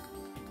time.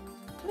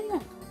 But yeah,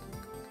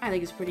 I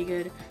think it's pretty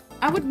good.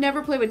 I would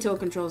never play with tilt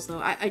controls though.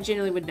 I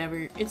genuinely would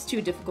never. It's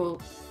too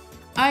difficult.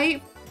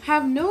 I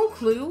have no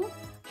clue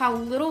how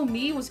little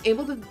me was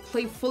able to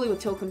play fully with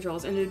tilt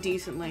controls and do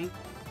decently.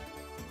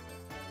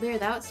 There,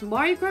 that's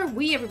Mario Kart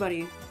Wii,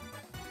 everybody.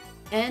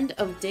 End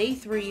of day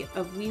 3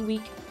 of Wii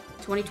Week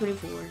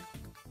 2024.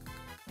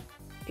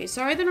 Okay,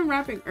 sorry that I'm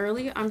wrapping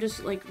early. I'm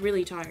just, like,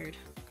 really tired.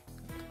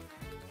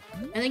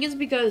 I think it's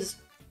because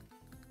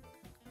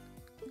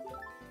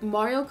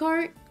Mario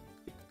Kart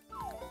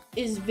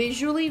is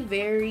visually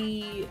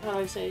very, how do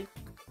I say,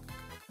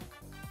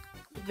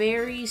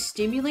 very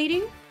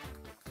stimulating.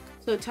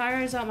 So it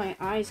tires out my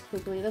eyes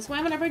quickly. That's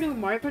why whenever I do a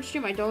Mario Kart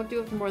stream, I don't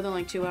do it for more than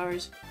like 2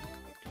 hours.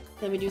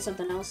 Then we do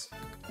something else.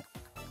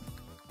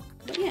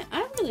 But yeah,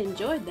 I really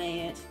enjoyed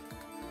that.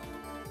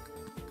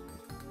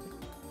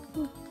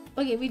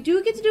 Okay, we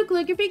do get to do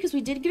calligraphy because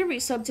we did get a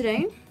resub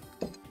today.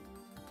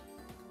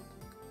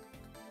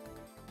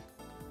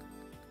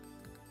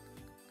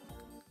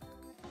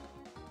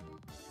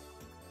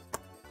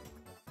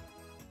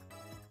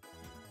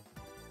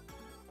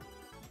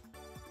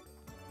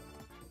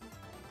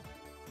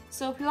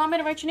 So if you want me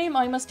to write your name,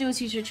 all you must do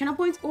is use your channel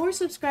points or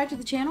subscribe to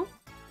the channel.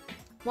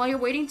 While you're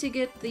waiting to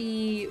get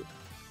the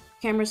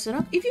camera set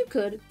up, if you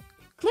could,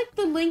 click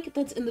the link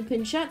that's in the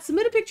pinned chat,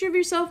 submit a picture of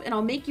yourself, and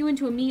I'll make you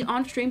into a me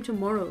on stream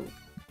tomorrow.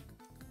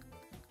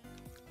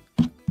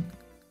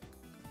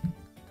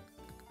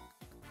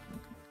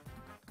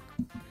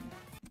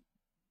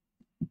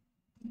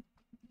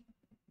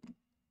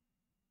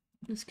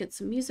 Let's get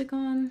some music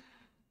on.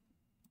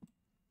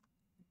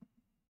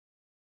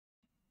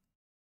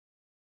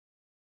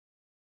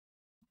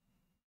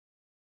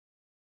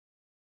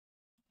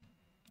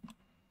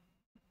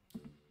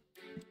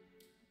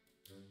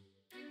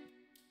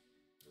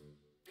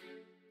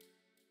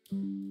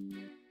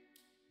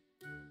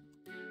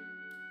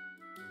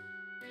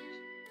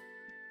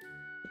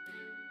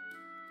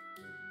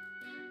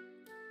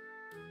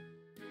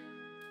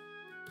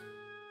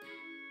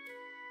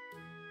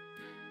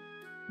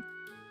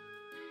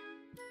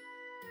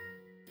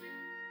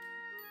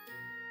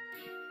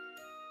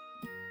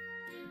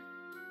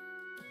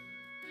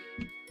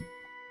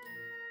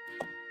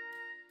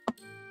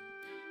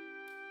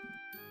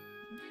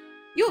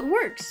 Yo, it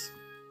works!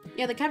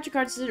 Yeah, the capture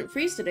cards didn't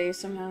freeze today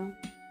somehow.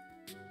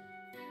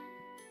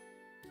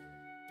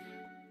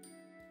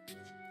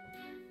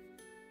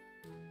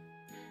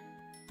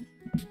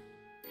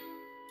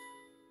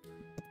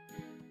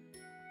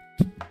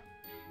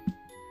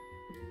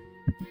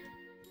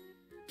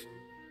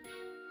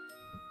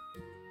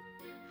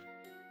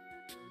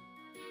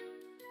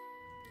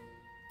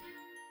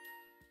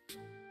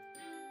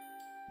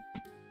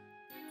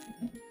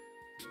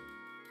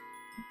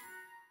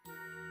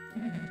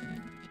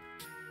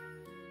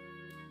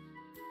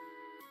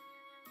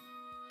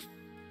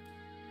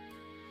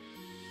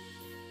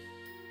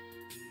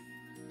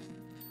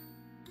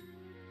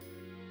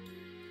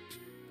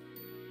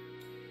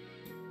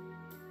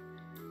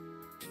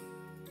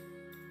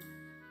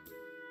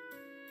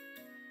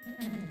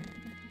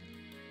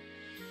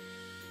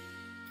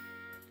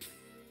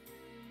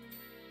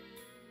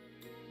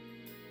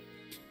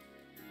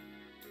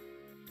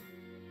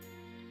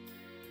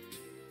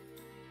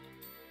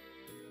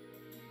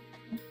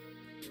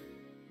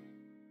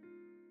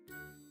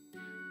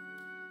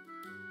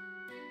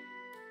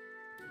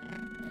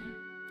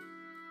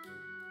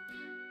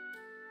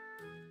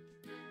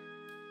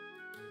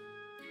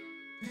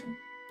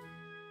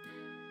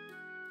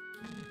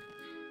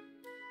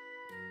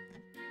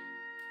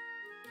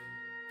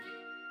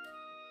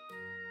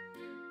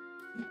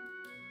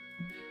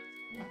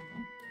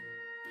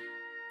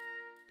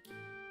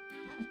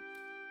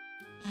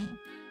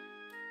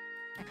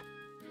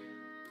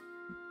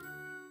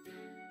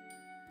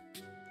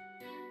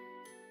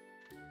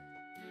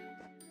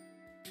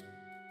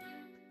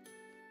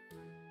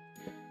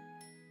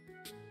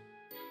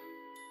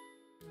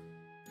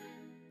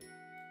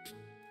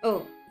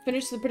 Oh,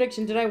 finish the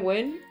prediction. Did I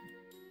win?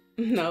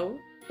 No.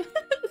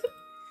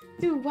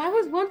 Dude, why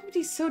was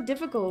 150 so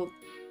difficult?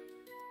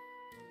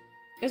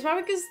 It's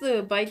probably because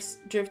the bikes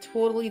drift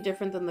totally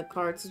different than the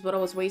carts. Is what I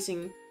was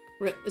racing.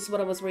 Is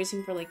what I was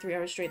racing for like 3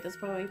 hours straight. That's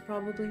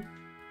probably.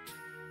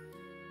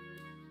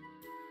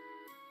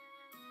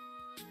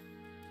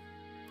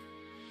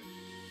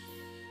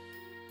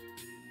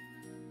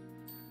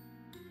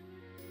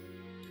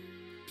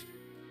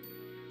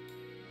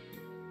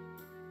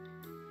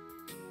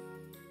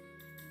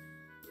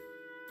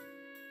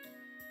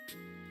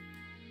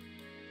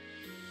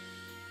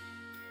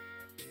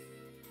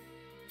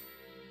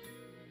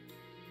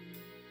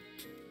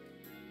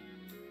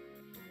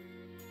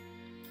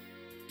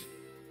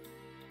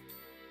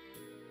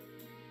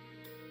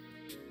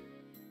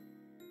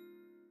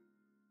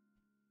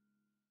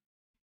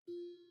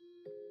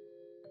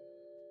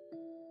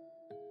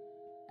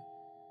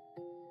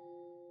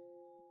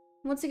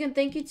 Once again,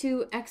 thank you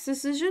to X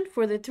Decision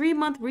for the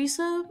 3-month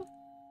resub.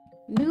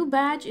 New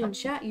badge in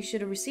chat you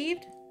should have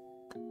received.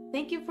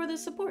 Thank you for the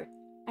support.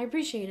 I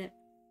appreciate it.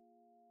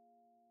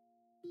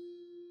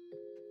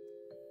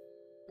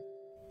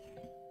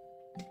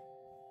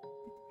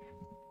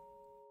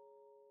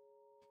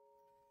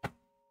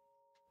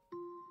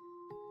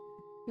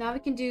 Now we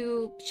can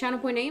do channel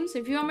point names.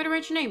 If you want me to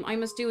write your name, all you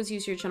must do is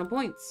use your channel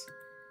points.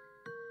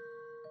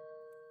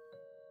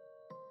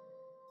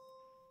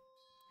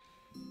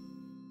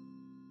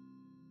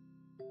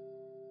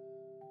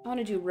 I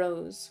want to do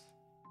Rose.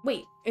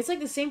 Wait, it's like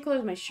the same color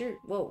as my shirt.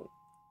 Whoa.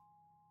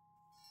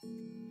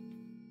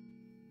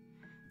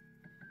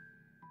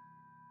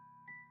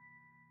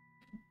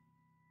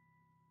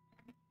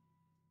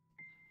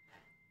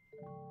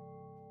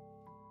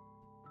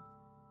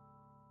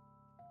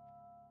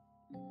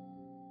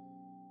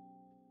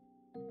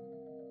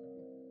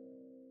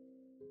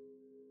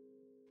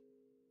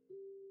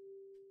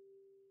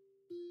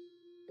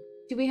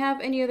 Do we have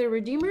any other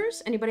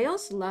redeemers? Anybody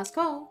else? Last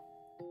call.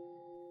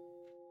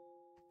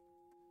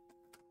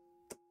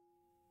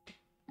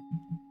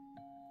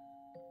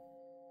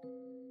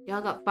 Y'all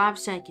got 5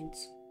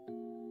 seconds.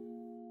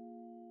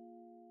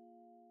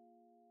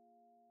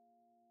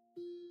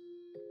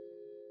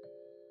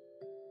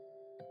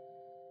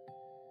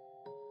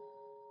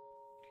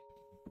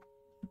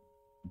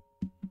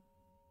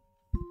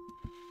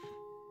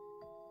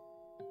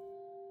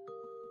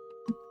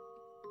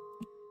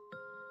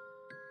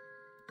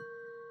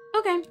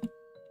 Okay.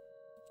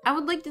 I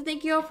would like to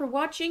thank you all for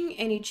watching.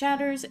 Any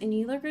chatters,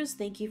 any lurkers,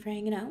 thank you for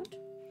hanging out.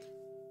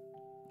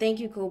 Thank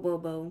you,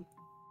 Kobobo.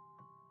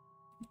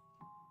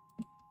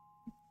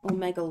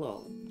 Omega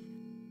Lol.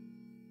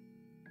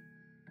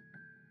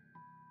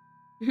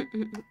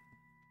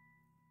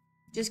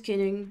 Just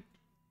kidding.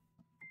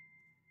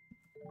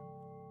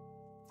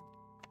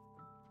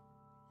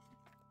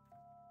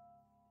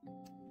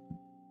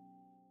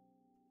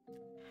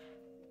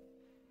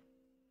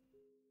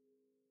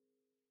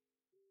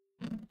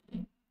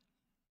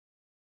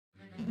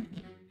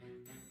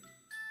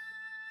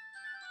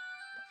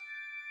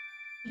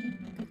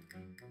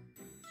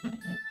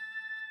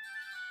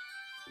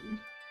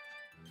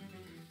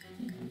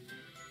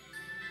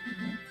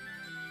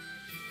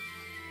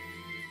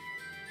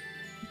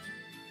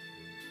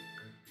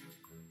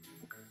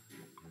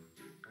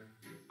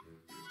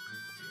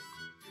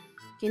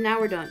 Okay,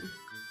 now we're done.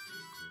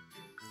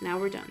 Now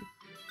we're done.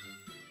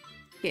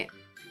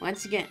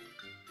 once again,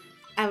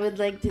 I would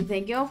like to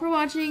thank you all for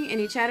watching.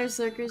 Any chatters,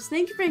 lurkers,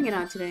 thank you for hanging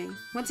out today.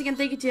 Once again,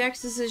 thank you to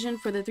X Decision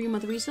for the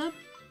 3-month resub.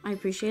 I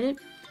appreciate it.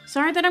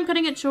 Sorry that I'm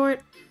cutting it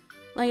short.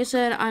 Like I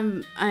said,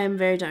 I'm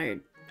very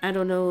tired. I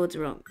don't know what's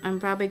wrong. I'm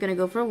probably gonna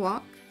go for a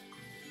walk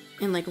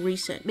and like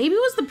reset. Maybe it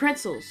was the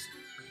pretzels.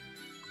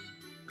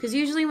 Because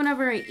usually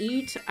whenever I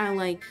eat, I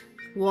like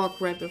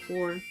walk right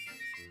before.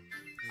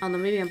 I don't know,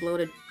 maybe I'm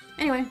bloated.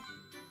 Anyway,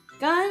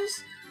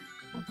 guys,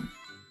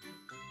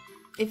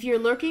 if you're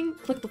lurking,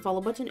 click the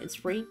follow button. It's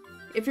free.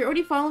 If you're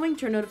already following,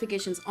 turn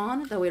notifications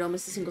on. That way you don't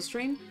miss a single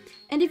stream.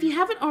 And if you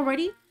haven't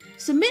already,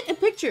 submit a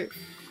picture.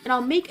 And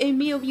I'll make a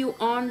me of you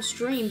on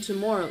stream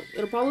tomorrow.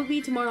 It'll probably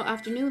be tomorrow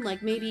afternoon,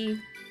 like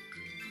maybe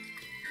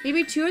 2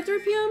 or 3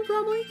 p.m.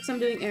 probably. Because I'm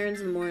doing errands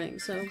in the morning,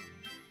 so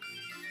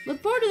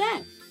look forward to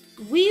that.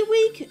 Wii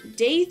Week,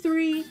 Day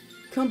 3,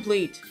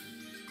 complete.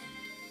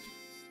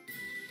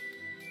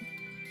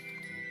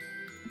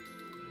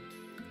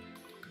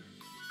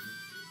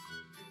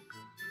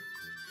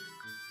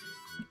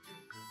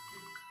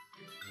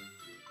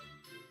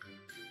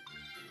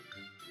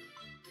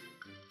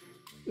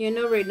 Yeah,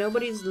 no raid.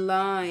 Nobody's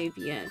live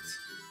yet.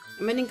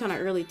 I'm ending kind of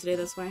early today,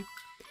 that's why.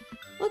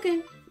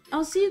 Okay,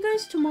 I'll see you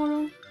guys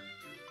tomorrow.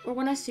 Or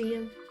when I see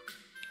you.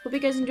 Hope you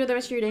guys enjoy the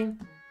rest of your day.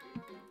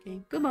 Okay,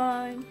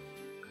 goodbye.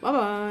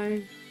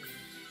 Bye-bye.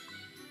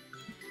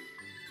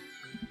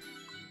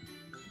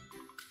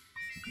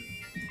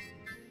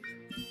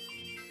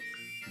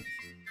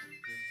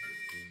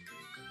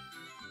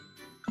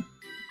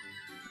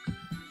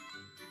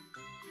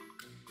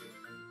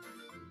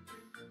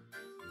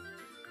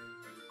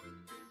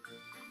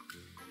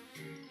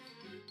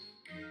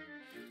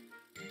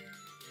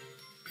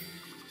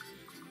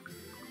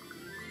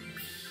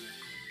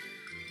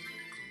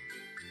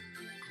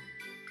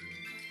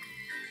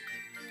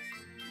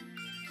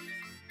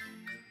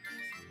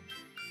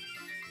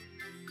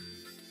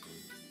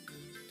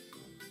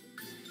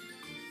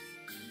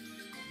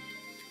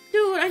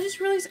 Dude, I just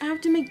realized I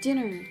have to make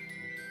dinner.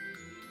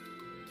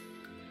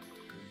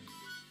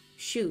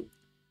 Shoot.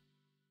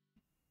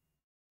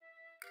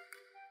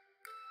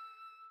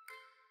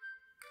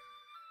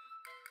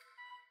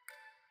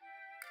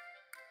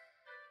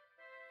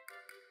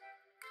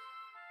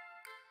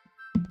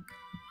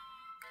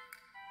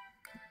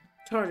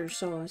 Tartar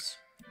sauce.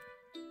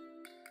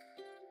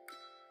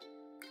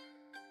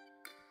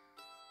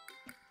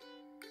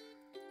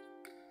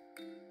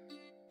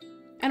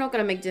 I don't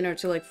gotta make dinner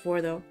till like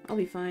 4 though. I'll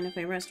be fine if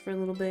I rest for a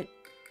little bit.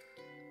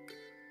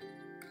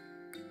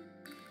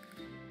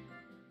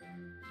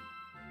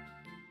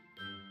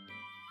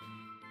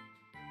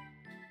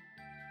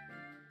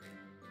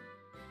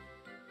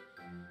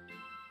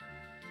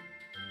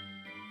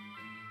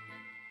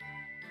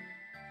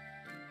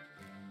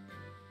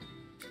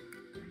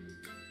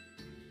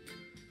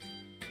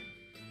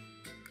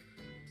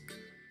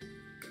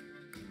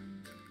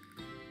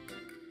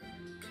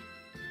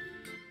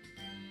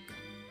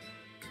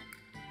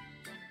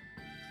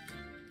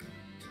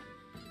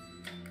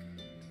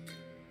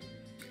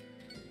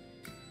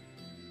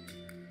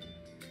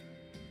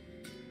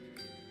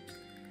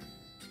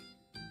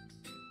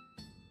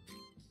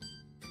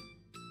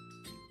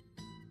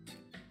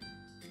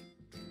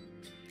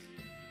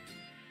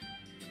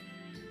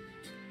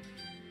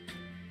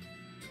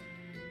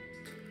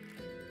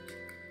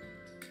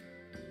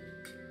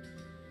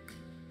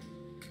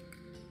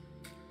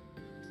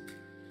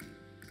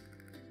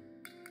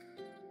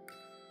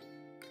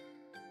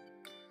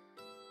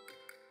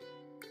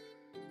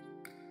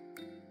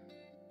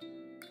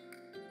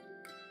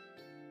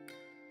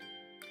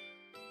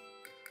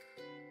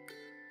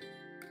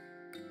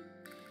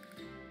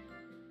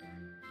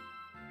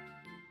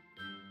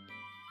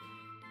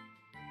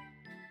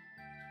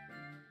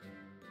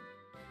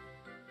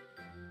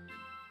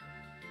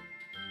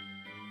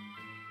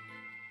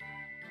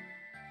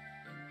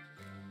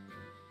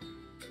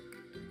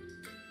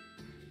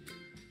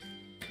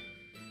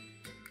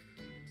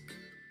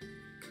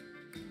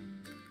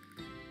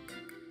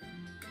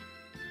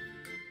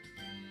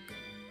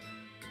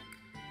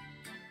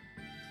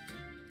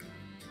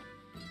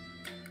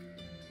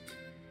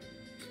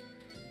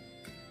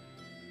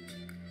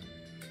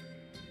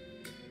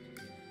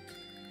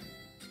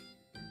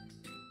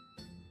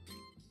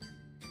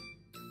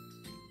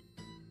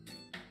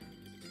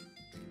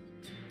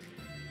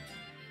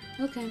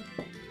 Okay.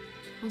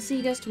 I'll see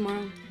you guys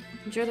tomorrow.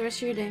 Enjoy the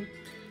rest of your day.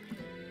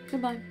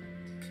 Goodbye.